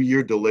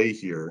 2-year delay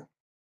here.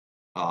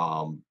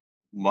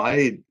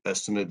 My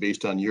estimate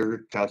based on your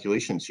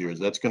calculations here is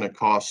that's going to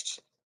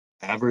cost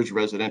average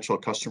residential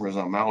customers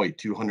on Maui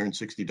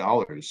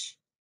 $260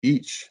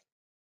 each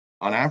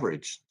on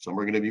average. Some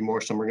are going to be more,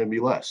 some are going to be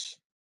less.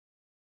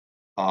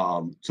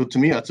 So to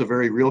me, that's a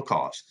very real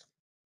cost.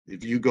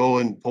 If you go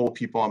and poll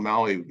people on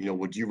Maui,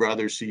 would you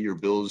rather see your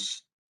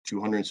bills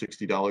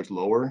 $260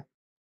 lower?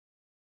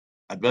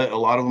 I bet a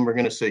lot of them are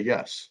going to say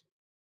yes.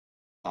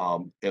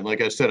 And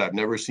like I said, I've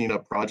never seen a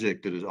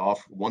project that is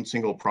one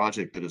single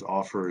project that has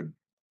offered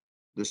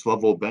this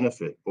level of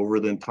benefit over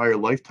the entire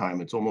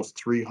lifetime. It's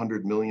almost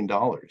 $300 million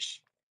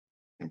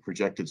in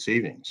projected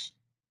savings.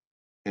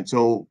 And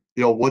so,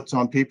 what's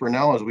on paper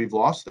now is we've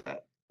lost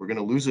that. We're going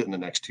to lose it in the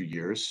next 2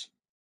 years.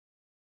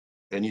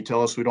 And you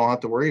tell us we don't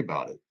have to worry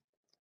about it.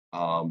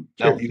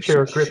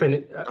 Chair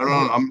Griffin.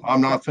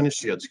 I'm not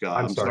finished yet,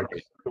 Scott. I'm sorry.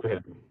 Go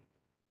ahead.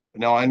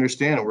 Now I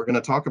understand, and we're going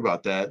to talk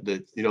about that.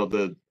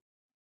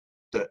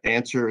 The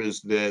answer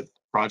is that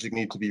project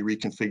needs to be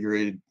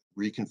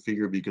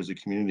reconfigured because of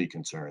community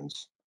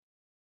concerns.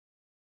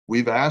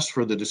 We've asked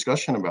for the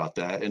discussion about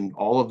that, and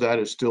all of that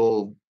is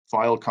still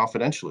filed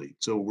confidentially.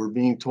 So we're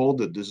being told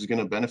that this is going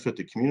to benefit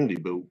the community,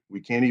 but we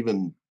can't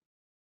even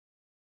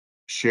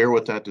share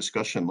what that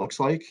discussion looks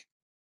like.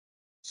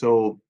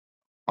 So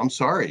I'm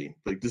sorry,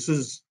 this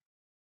is,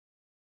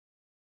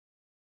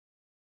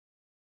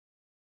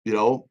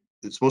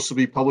 it's supposed to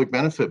be public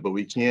benefit, but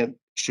we can't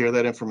share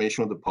that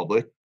information with the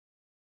public.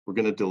 We're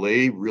going to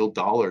delay real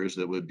dollars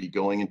that would be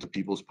going into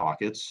people's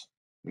pockets.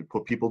 We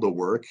put people to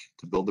work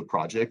to build the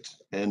project,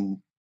 and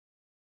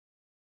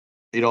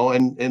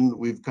and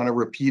we've kind of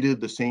repeated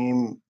the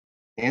same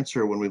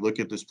answer when we look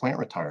at this plant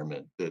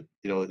retirement, that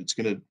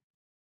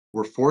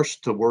we're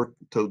forced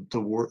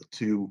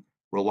to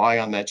rely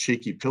on that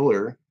shaky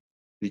pillar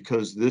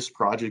because this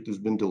project has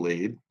been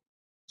delayed.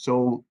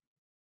 So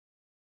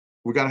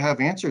we got to have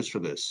answers for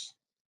this.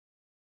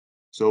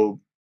 So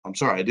I'm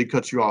sorry, I did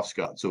cut you off,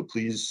 Scott. So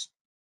please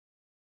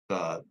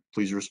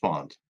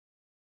respond.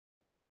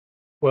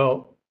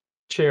 Well,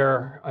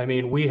 Chair,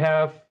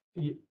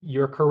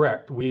 you're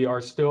correct. We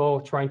are still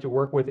trying to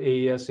work with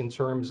AES in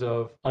terms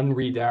of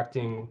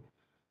unredacting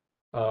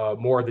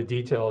more of the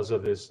details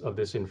of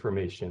this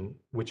information,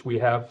 which we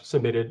have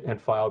submitted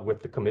and filed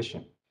with the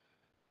commission.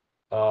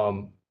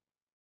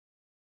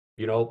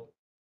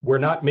 We're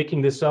not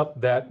making this up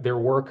that there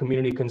were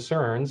community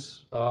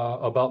concerns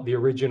about the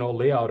original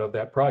layout of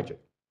that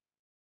project.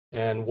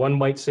 And one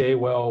might say,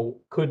 well,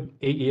 could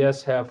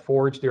AES have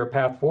forged their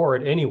path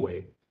forward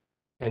anyway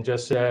and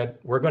just said,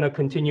 we're going to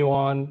continue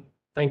on.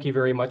 Thank you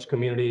very much,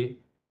 community.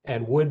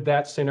 And would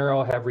that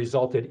scenario have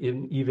resulted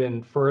in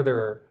even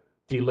further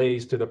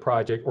delays to the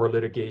project or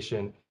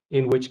litigation,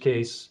 in which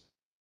case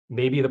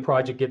maybe the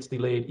project gets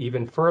delayed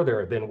even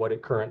further than what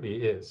it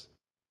currently is?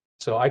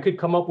 So I could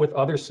come up with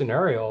other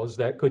scenarios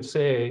that could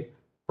say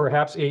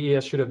perhaps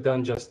AES should have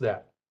done just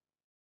that.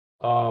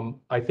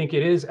 I think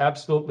it is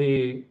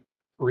absolutely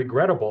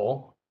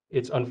regrettable.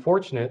 It's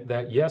unfortunate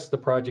that, yes, the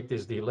project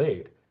is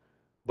delayed.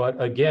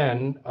 But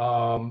again,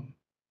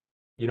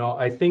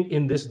 I think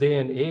in this day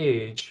and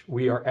age,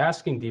 we are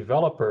asking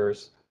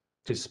developers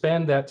to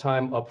spend that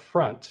time up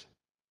front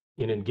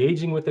in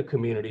engaging with the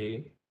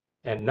community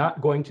and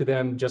not going to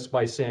them just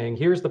by saying,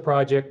 here's the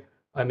project,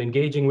 I'm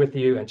engaging with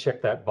you, and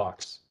check that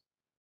box.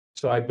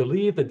 So I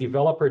believe the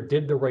developer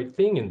did the right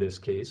thing in this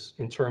case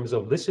in terms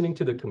of listening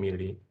to the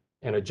community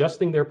and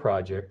adjusting their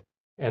project.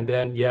 And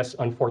then, yes,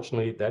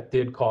 unfortunately, that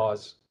did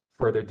cause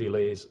further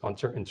delays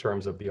in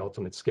terms of the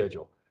ultimate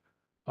schedule.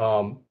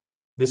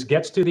 This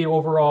gets to the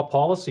overall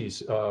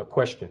policies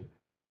question.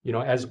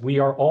 As we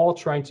are all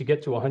trying to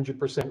get to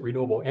 100%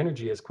 renewable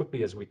energy as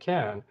quickly as we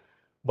can,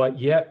 but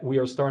yet we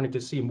are starting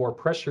to see more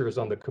pressures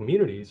on the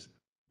communities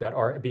that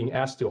are being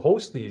asked to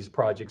host these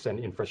projects and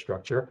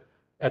infrastructure.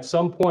 At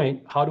some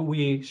point, how do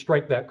we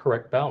strike that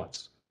correct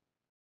balance?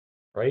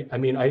 Right? I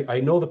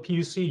know the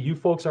PUC, you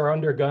folks are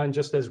under gun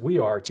just as we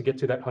are to get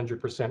to that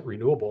 100%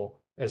 renewable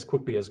as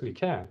quickly as we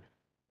can.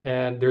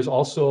 And there's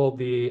also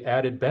the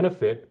added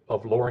benefit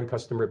of lowering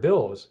customer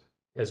bills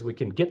as we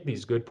can get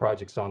these good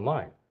projects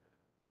online.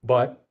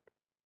 But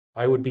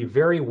I would be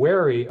very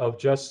wary of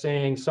just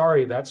saying,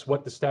 sorry, that's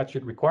what the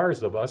statute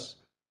requires of us,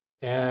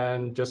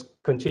 and just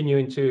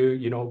continuing to,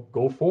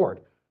 go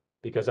forward,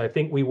 because I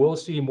think we will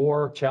see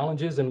more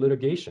challenges and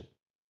litigation.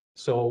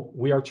 So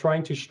we are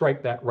trying to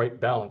strike that right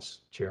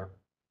balance, Chair.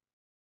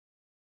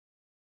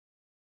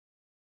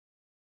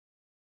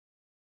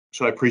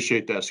 So I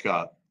appreciate that,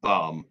 Scott.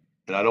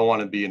 And I don't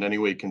want to be in any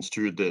way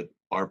construed that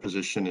our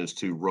position is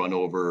to run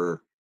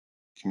over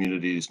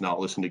communities, not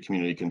listen to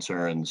community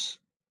concerns.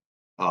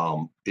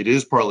 It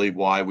is partly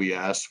why we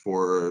asked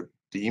for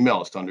the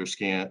emails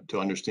to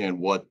understand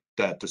what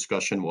that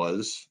discussion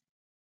was,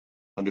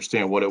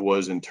 understand what it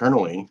was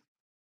internally.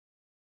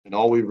 And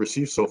all we've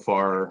received so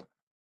far,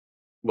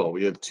 well,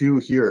 we have 2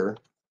 here.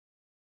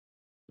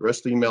 The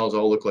rest of the emails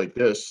all look like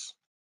this.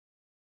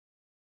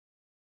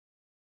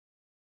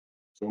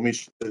 So let me,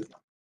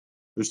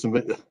 there's some,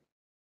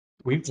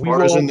 We as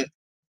far as will. in the,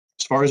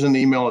 as far as in the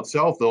email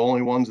itself, the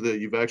only ones that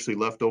you've actually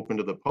left open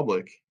to the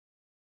public,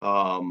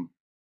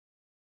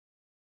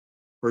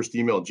 first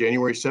email,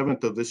 January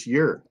 7th of this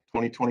year,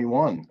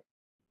 2021.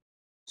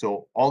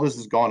 So all this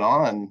has gone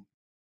on,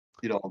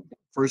 you know,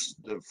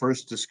 the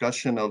first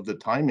discussion of the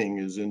timing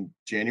is in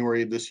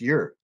January of this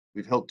year.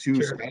 We've held two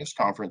Sure. status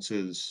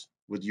conferences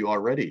with you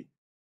already.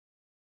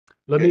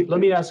 Let Okay.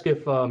 me ask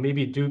if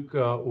maybe Duke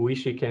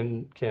Uishi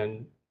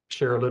can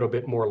share a little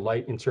bit more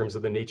light in terms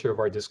of the nature of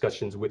our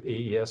discussions with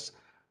AES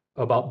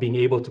about being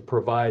able to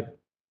provide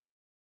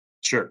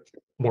Sure.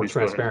 more Please go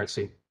ahead.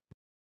 transparency.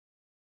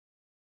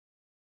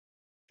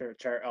 Sure,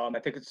 Chair. I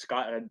think it's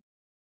Scott had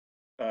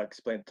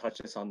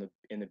touched this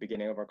in the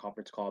beginning of our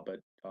conference call,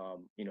 but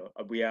you know,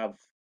 we have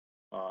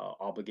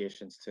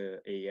obligations to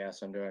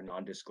AES under a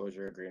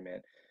non-disclosure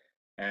agreement,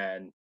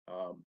 and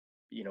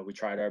you know, we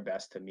tried our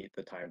best to meet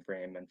the time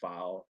frame and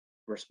file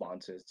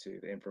responses to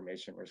the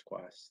information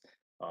requests,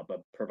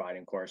 but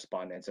providing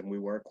correspondence, and we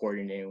were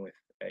coordinating with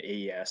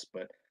AES,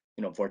 but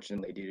you know,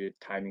 unfortunately, due to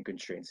timing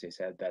constraints, they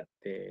said that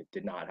they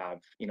did not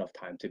have enough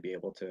time to be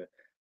able to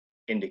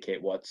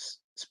indicate what's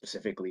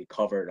specifically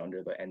covered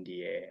under the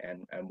NDA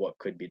and what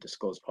could be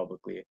disclosed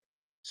publicly.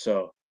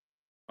 So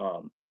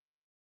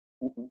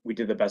we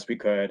did the best we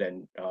could,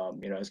 and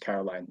you know, as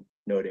Caroline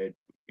noted,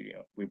 you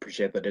know, we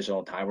appreciate the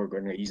additional time. We're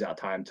going to use that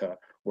time to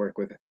work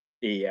with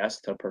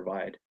AES to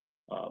provide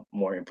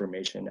more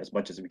information as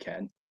much as we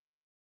can.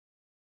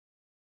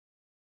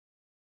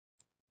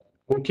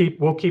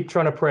 We'll keep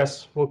trying to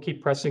press. We'll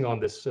keep pressing on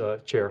this,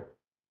 Chair.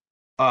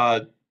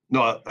 No,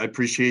 I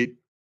appreciate,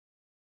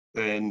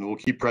 and we'll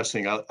keep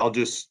pressing. I'll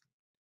just,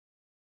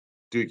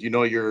 Duke, you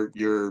know,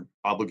 your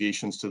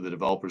obligations to the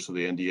developers of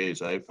the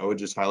NDAs. I would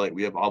just highlight,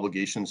 we have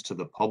obligations to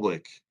the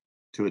public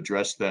to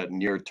address that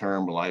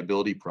near-term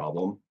reliability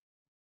problem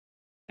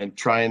and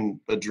try and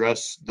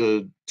address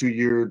the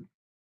 2-year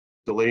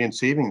delay in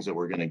savings that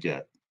we're going to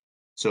get.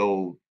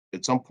 So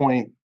at some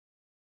point,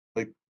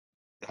 like,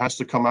 it has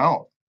to come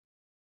out.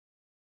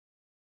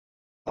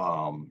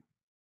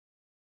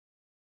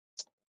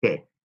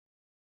 Okay.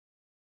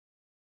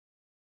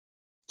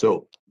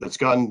 So that's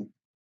gotten,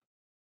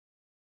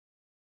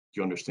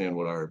 you understand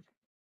what our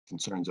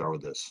concerns are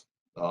with this.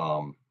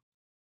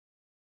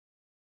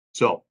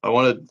 So I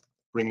want to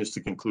bring this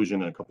to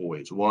conclusion in a couple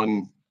ways.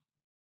 One,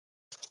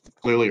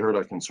 clearly heard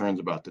our concerns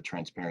about the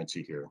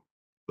transparency here,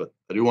 but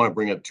I do want to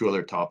bring up two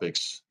other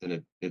topics,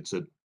 and it's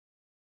a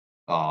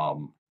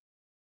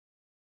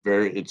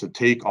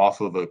take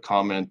off of a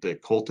comment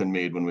that Colton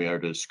made when we had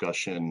a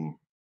discussion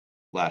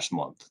last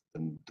month,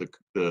 and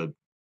the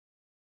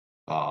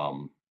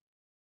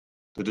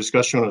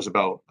discussion was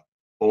about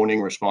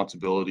owning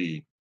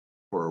responsibility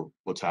for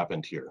what's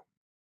happened here.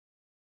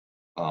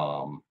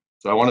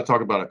 So I want to talk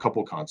about a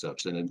couple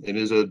concepts, and it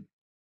is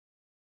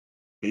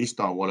based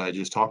on what I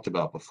just talked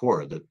about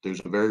before, that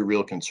there's a very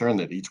real concern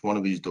that each one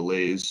of these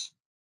delays,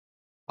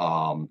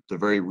 the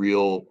very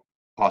real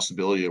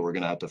possibility that we're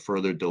going to have to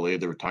further delay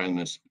the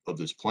retirement of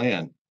this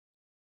plant.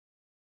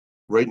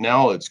 Right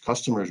now, it's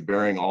customers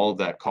bearing all of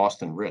that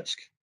cost and risk.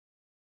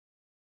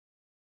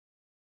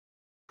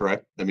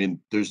 Correct? I mean,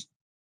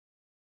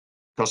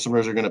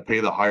 customers are going to pay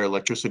the higher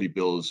electricity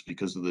bills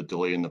because of the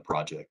delay in the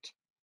project.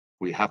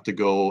 We have to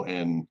go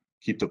and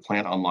keep the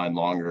plant online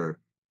longer.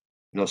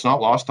 You know, it's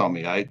not lost on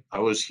me. I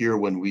was here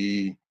when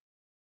we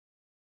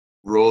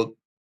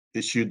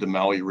issued the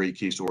Maui rate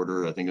case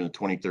order, I think in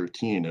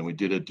 2013, and we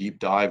did a deep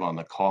dive on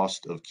the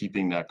cost of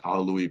keeping that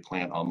Kahului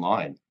plant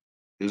online.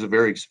 It was a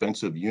very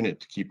expensive unit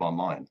to keep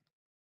online.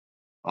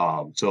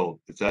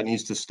 So if that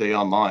needs to stay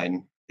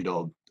online, you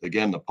know,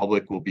 again, the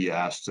public will be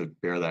asked to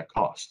bear that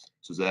cost.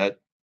 So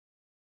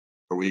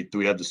do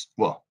we have this,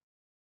 well,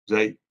 is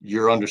that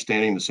your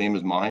understanding the same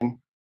as mine,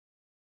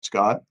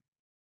 Scott?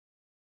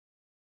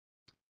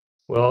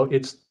 Well,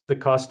 it's the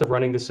cost of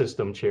running the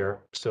system, Chair.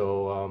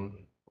 So,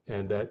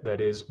 and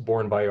that is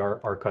borne by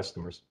our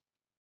customers.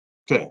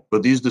 Okay,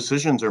 but these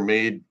decisions are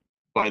made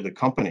by the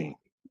company,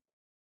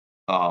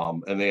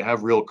 and they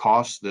have real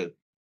costs that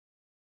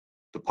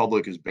the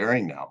public is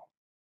bearing now.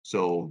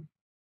 So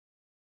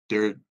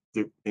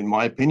in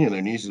my opinion,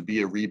 there needs to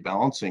be a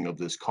rebalancing of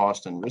this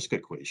cost and risk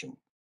equation.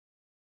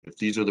 If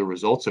these are the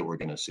results that we're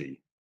going to see,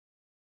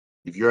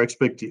 if you're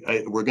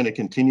we're going to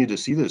continue to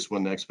see this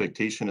when the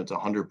expectation it's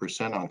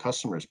 100% on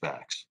customers'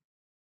 backs.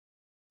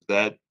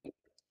 I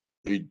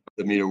mean,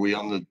 are we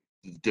on the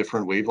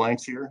different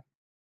wavelengths here?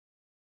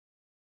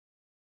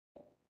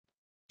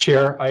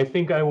 Chair, I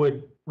think I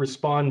would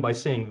respond by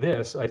saying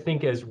this. I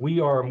think as we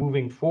are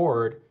moving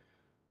forward,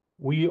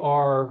 we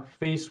are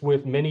faced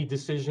with many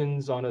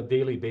decisions on a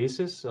daily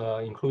basis,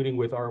 including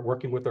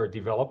working with our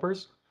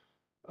developers.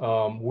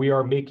 We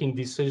are making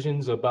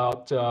decisions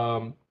about,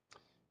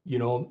 you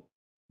know,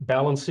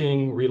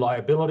 balancing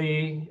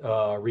reliability,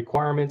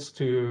 requirements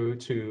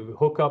to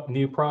hook up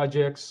new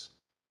projects,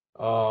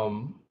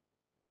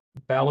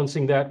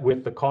 balancing that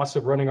with the cost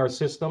of running our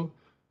system.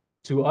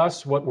 To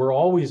us, what we're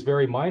always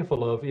very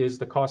mindful of is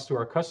the cost to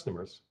our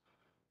customers.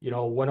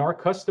 when our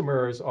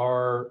customers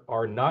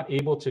are not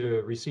able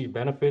to receive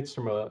benefits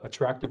from an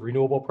attractive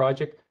renewable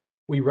project,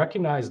 we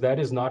recognize that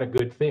is not a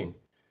good thing.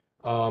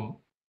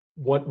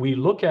 What we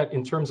look at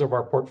in terms of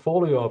our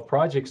portfolio of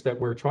projects that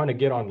we're trying to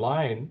get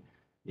online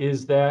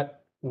is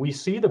that we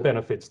see the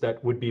benefits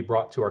that would be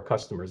brought to our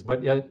customers.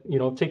 But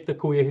take the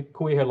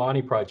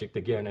Kuehilani project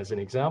again as an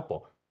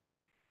example.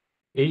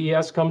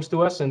 AES comes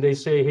to us and they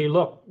say, hey,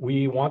 look,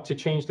 we want to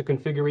change the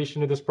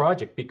configuration of this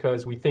project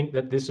because we think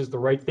that this is the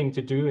right thing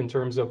to do in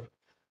terms of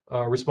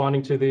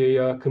responding to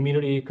the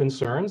community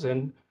concerns.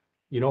 And,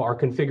 our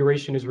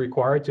configuration is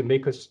required to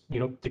make us,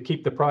 to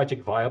keep the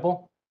project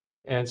viable.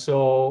 And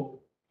so,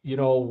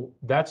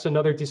 that's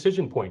another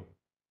decision point.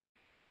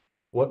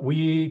 What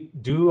we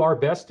do our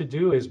best to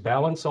do is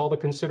balance all the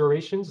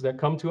considerations that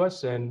come to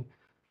us. And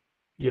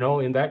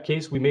in that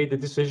case, we made the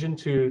decision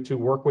to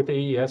work with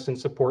AES and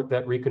support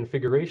that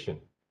reconfiguration.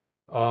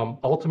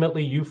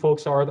 Ultimately, you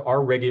folks are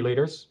our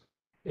regulators,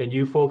 and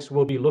you folks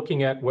will be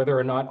looking at whether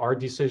or not our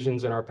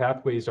decisions and our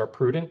pathways are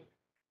prudent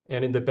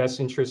and in the best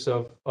interests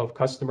of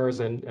customers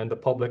and the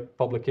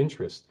public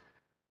interest.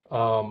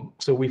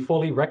 So we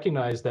fully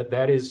recognize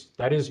that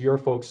is your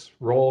folks'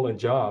 role and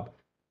job.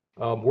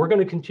 We're going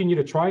to continue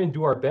to try and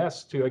do our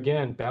best to,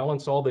 again,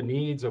 balance all the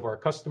needs of our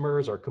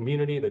customers, our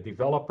community, the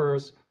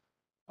developers.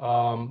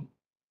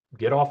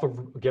 Get off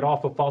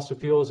of fossil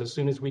fuels as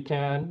soon as we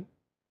can,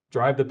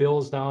 drive the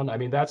bills down. I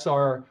mean, that's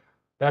our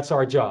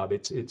job.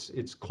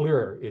 It's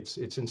clear. It's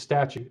in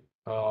statute.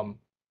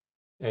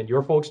 And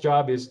your folks'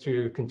 job is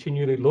to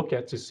continually look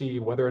to see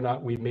whether or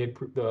not we've made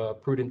the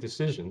prudent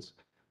decisions.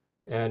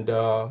 And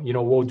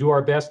we'll do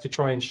our best to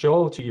try and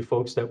show to you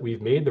folks that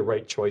we've made the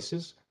right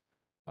choices.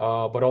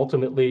 But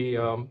ultimately,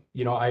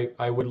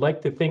 I would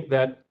like to think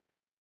that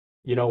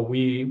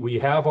we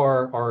have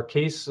our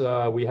case,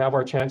 we have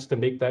our chance to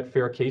make that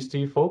fair case to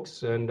you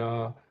folks, and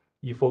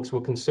you folks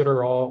will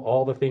consider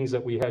all the things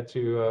that we had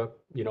to,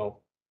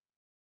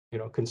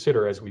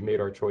 consider as we made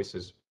our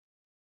choices.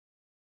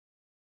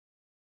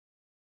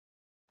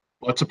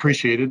 Well, that's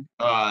appreciated.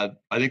 I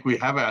think we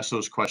have asked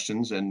those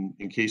questions, and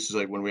in cases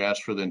like when we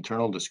asked for the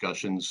internal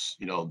discussions,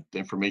 the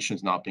information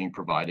is not being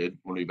provided.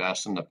 When we've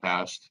asked in the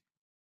past,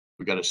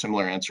 we got a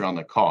similar answer on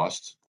the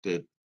cost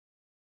that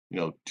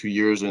 2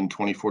 years in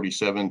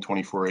 2047,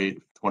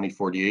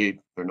 2048,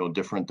 they're no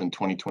different than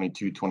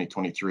 2022,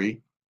 2023.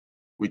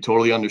 We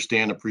totally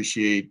understand,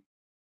 appreciate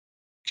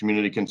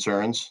community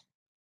concerns.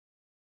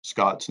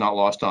 Scott, it's not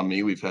lost on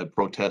me. We've had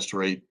protests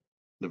right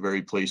the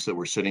very place that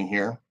we're sitting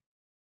here.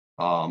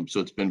 So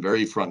it's been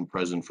very front and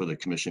present for the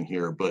commission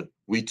here, but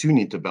we too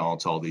need to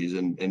balance all these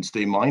and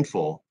stay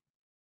mindful.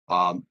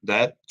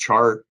 That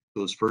chart,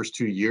 those first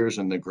 2 years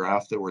and the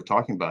graph that we're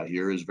talking about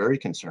here is very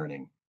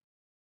concerning.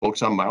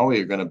 Folks on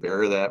Maui are going to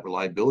bear that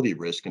reliability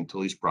risk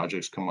until these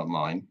projects come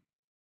online,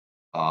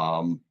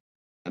 and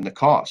the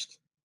cost.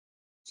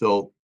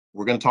 So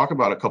we're going to talk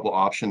about a couple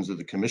options that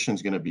the commission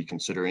is going to be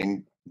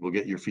considering. We'll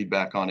get your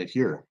feedback on it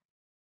here.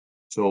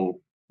 So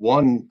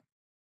one,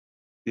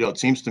 it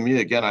seems to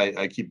me, again,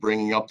 I keep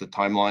bringing up the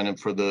timeline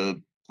for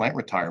the plant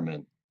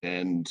retirement.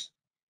 And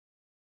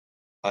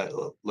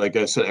like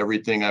I said,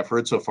 everything I've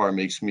heard so far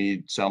makes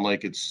me sound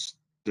like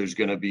there's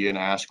going to be an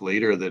ask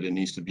later that it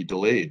needs to be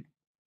delayed.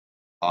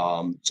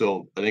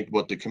 So I think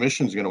what the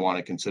commission is going to want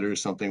to consider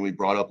is something we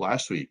brought up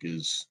last week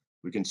is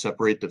we can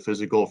separate the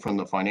physical from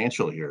the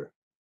financial here.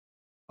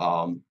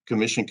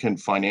 Commission can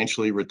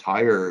financially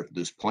retire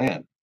this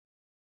plant.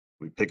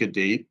 We pick a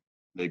date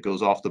that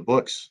goes off the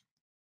books.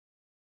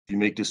 If you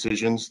make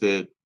decisions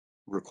that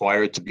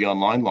require it to be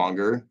online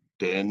longer,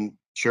 then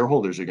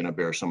shareholders are going to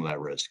bear some of that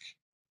risk.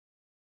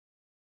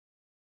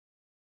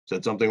 Is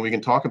that something we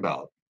can talk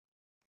about?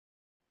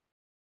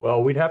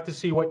 Well, we'd have to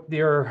see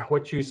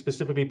what you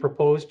specifically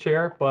propose,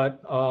 Chair.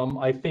 But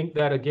I think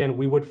that, again,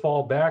 we would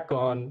fall back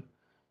on,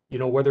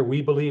 whether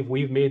we believe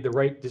we've made the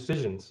right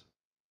decisions.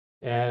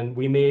 And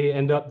we may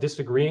end up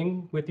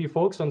disagreeing with you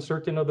folks on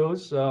certain of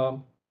those,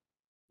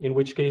 in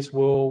which case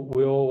we'll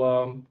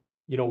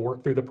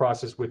work through the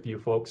process with you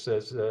folks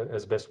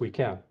as best we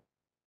can.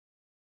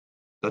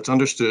 That's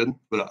understood,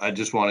 but I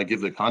just want to give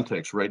the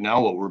context. Right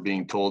now, what we're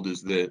being told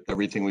is that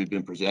everything we've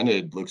been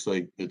presented looks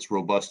like it's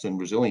robust and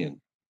resilient.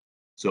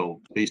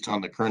 So based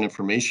on the current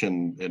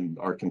information and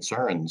our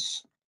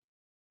concerns,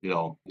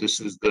 this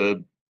is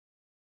the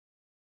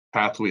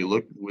path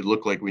would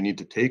look like we need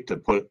to take to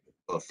put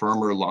a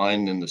firmer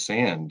line in the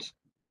sand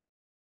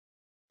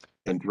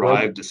and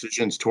drive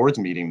decisions towards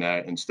meeting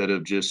that instead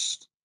of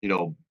just,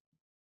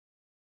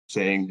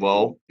 saying,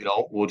 well,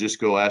 we'll just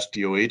go ask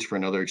DOH for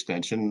another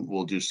extension.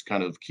 We'll just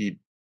kind of keep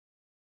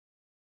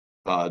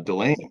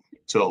delaying.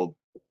 So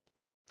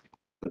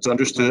it's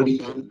understood.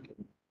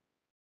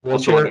 Well,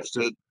 Also Chair,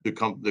 understood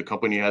the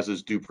company has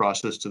its due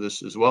process to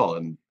this as well,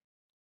 and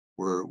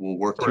we'll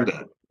work through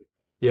that.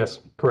 Yes,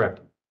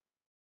 correct.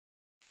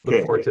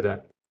 Look forward to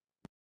that.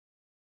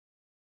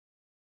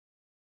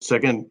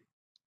 Second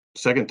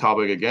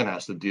topic again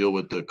has to deal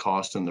with the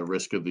cost and the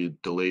risk of the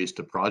delays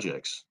to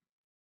projects.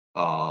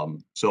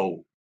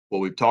 So what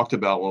we've talked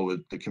about, what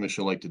would the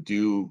commission like to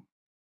do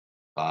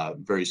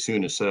very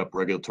soon to set up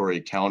regulatory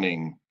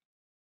accounting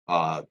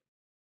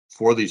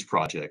for these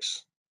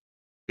projects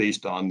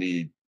based on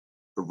the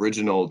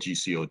original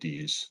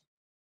GCODs.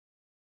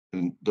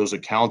 And those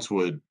accounts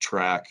would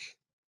track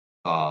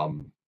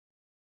all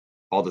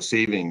the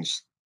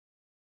savings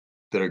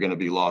that are going to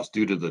be lost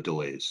due to the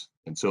delays.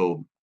 And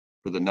so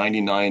for the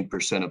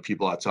 99% of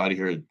people outside of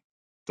here who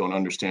don't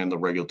understand the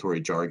regulatory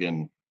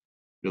jargon,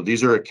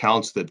 these are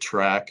accounts that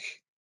track,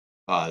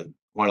 Hawaiian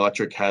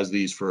Electric has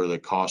these for the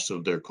costs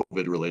of their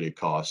COVID related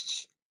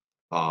costs.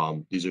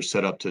 These are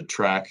set up to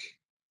track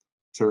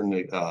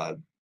certain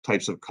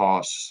types of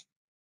costs,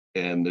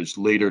 and there's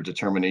later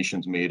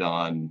determinations made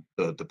on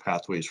the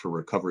pathways for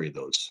recovery of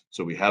those.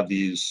 So we have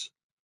these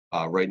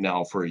right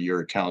now for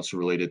your accounts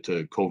related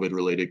to COVID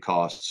related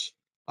costs.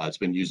 It's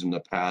been used in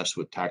the past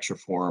with tax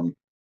reform.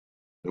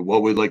 And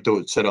what we'd like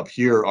to set up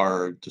here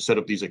are to set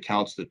up these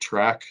accounts to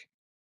track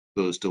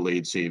those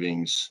delayed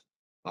savings.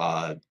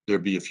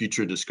 There'd be a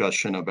future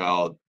discussion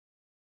about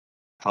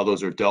how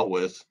those are dealt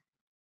with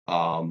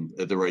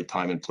at the right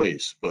time and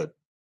place. But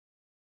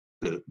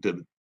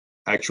the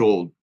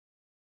actual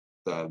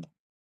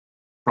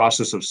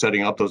process of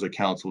setting up those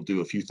accounts will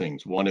do a few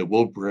things. One, it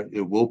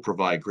will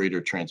provide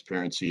greater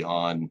transparency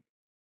on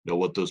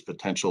what those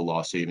potential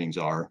lost savings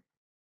are.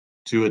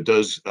 Two, it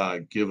does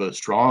give a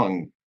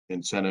strong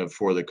incentive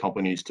for the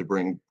companies to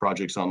bring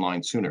projects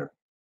online sooner.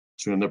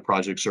 The sooner the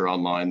projects are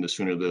online, the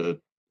sooner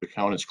the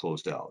account is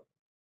closed out.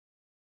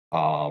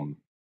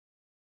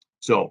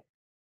 So,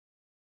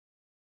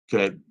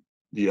 do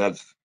you have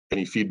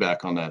any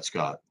feedback on that,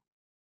 Scott?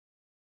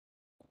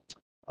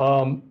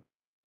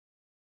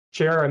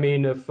 Chair, I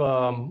mean,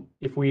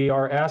 if we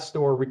are asked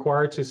or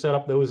required to set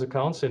up those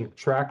accounts and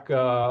track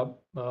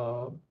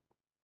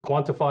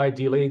quantify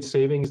delayed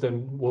savings,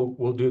 then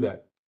we'll do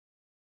that.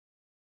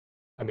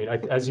 I mean,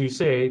 as you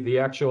say, the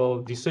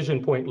actual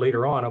decision point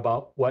later on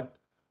about what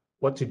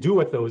to do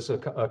with those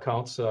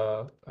accounts,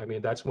 I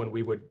mean, that's when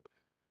we would,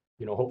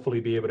 hopefully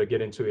be able to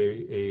get into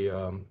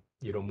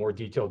a more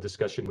detailed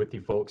discussion with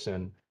you folks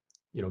and,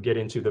 get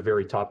into the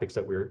very topics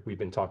that we've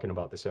been talking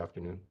about this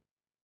afternoon.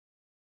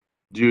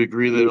 Do you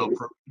agree that it'll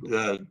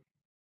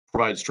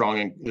provide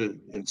strong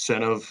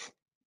incentive,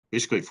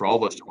 basically for all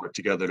of us to work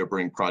together to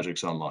bring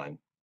projects online?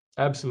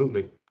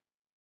 Absolutely.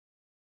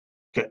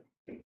 Okay.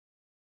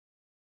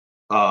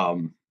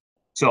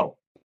 So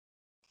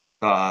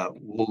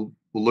we'll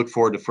look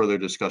forward to further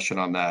discussion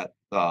on that.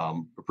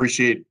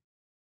 Appreciate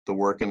the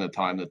work and the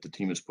time that the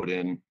team has put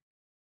in.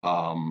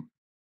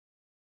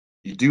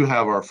 You do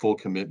have our full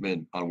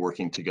commitment on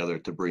working together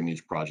to bring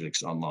these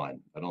projects online.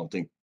 I don't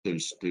think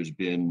there's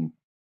been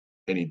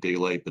any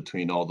daylight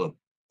between all the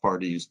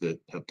parties that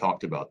have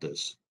talked about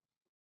this.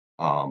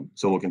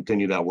 So we'll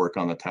continue that work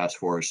on the task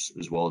force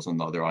as well as on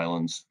the other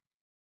islands.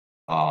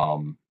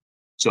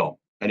 So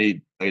I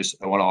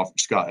want to offer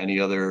Scott, any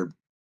other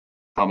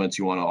comments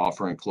you want to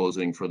offer in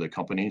closing for the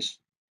companies?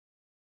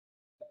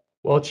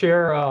 Well,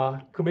 Chair,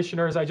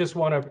 Commissioners, I just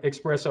want to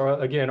express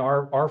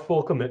our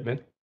full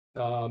commitment.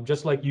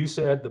 Just like you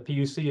said, the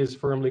PUC is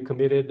firmly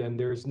committed, and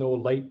there's no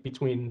light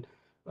between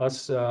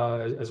us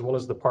as well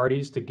as the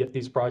parties to get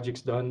these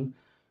projects done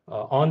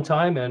on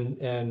time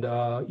and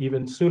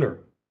even sooner,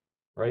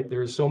 right?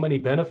 There's so many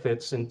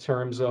benefits in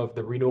terms of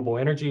the renewable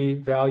energy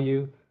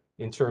value,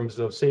 in terms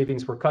of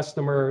savings for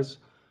customers,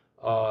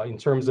 in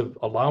terms of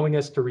allowing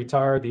us to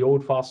retire the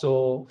old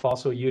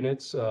fossil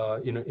units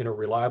in a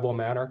reliable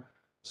manner.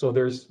 So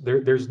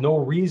there's no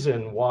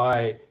reason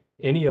why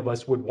any of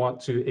us would want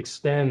to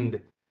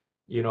extend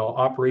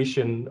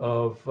operation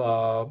of,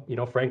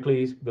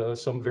 frankly,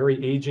 some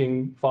very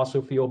aging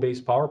fossil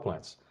fuel-based power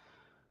plants.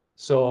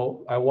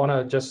 So I want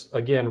to just,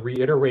 again,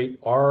 reiterate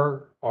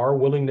our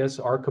willingness,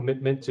 our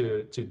commitment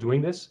to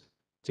doing this,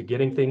 to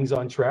getting things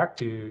on track,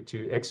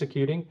 to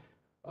executing.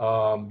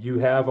 You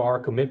have our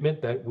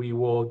commitment that we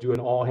will do an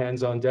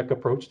all-hands-on-deck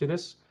approach to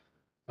this.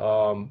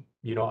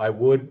 I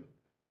would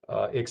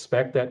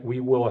expect that we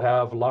will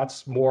have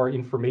lots more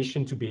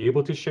information to be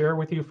able to share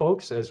with you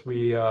folks as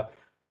we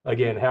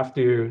again, have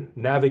to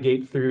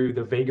navigate through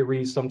the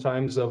vagaries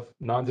sometimes of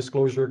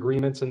non-disclosure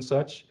agreements and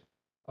such.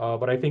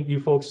 But I think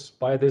you folks,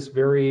 by this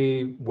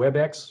very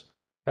WebEx,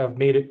 have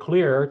made it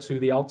clear to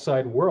the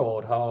outside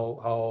world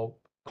how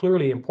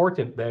clearly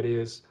important that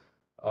is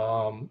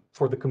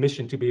for the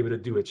commission to be able to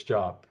do its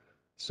job.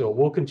 So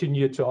we'll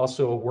continue to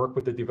also work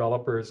with the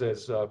developers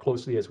as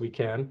closely as we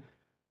can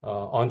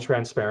on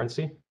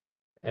transparency.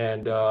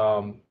 And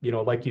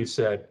like you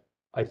said,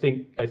 I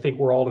think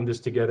we're all in this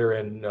together,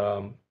 and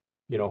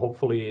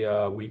hopefully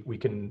we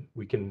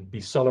can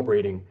be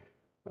celebrating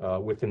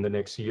within the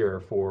next year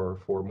for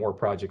more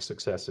project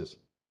successes.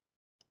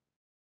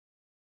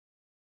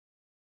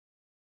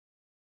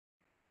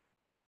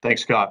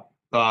 Thanks, Scott.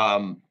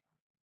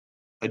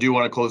 I do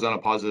want to close on a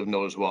positive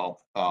note as well.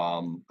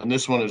 And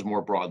this one is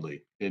more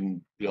broadly.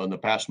 In the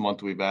past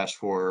month, we've asked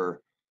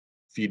for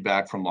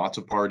feedback from lots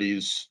of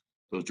parties,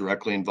 those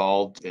directly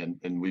involved,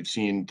 and we've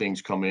seen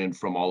things come in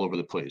from all over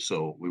the place.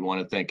 So we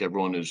want to thank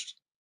everyone who's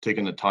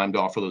taken the time to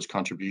offer those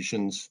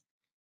contributions.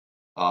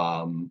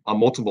 on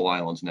multiple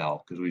islands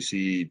now, because we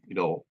see,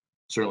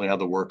 certainly how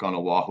the work on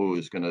Oahu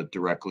is going to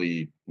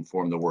directly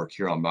inform the work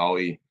here on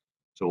Maui.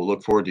 So we'll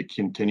look forward to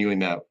continuing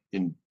that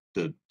in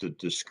the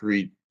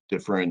discrete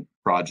different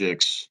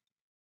projects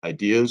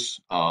ideas.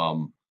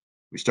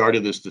 We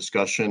started this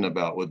discussion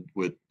about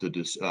with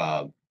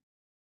the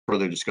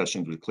further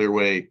discussions with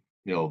Clearway.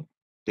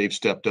 They've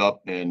stepped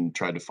up and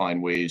tried to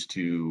find ways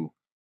to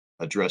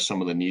address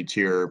some of the needs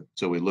here.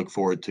 So we look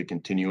forward to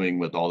continuing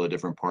with all the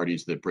different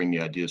parties that bring the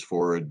ideas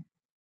forward,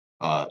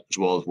 as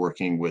well as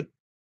working with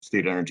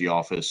State Energy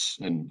Office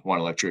and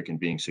Hawaiian Electric and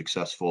being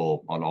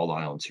successful on all the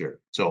islands here.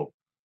 So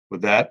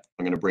with that,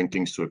 I'm going to bring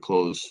things to a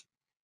close.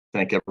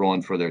 Thank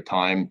everyone for their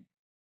time.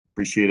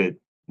 Appreciate it.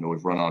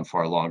 We've run on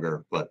far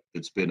longer, but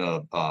it's been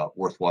a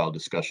worthwhile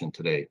discussion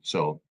today.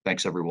 So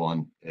thanks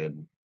everyone,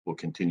 and we'll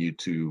continue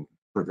to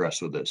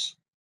progress with this.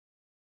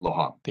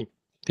 Aloha.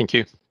 Thank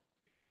you.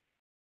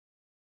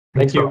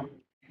 Thank you.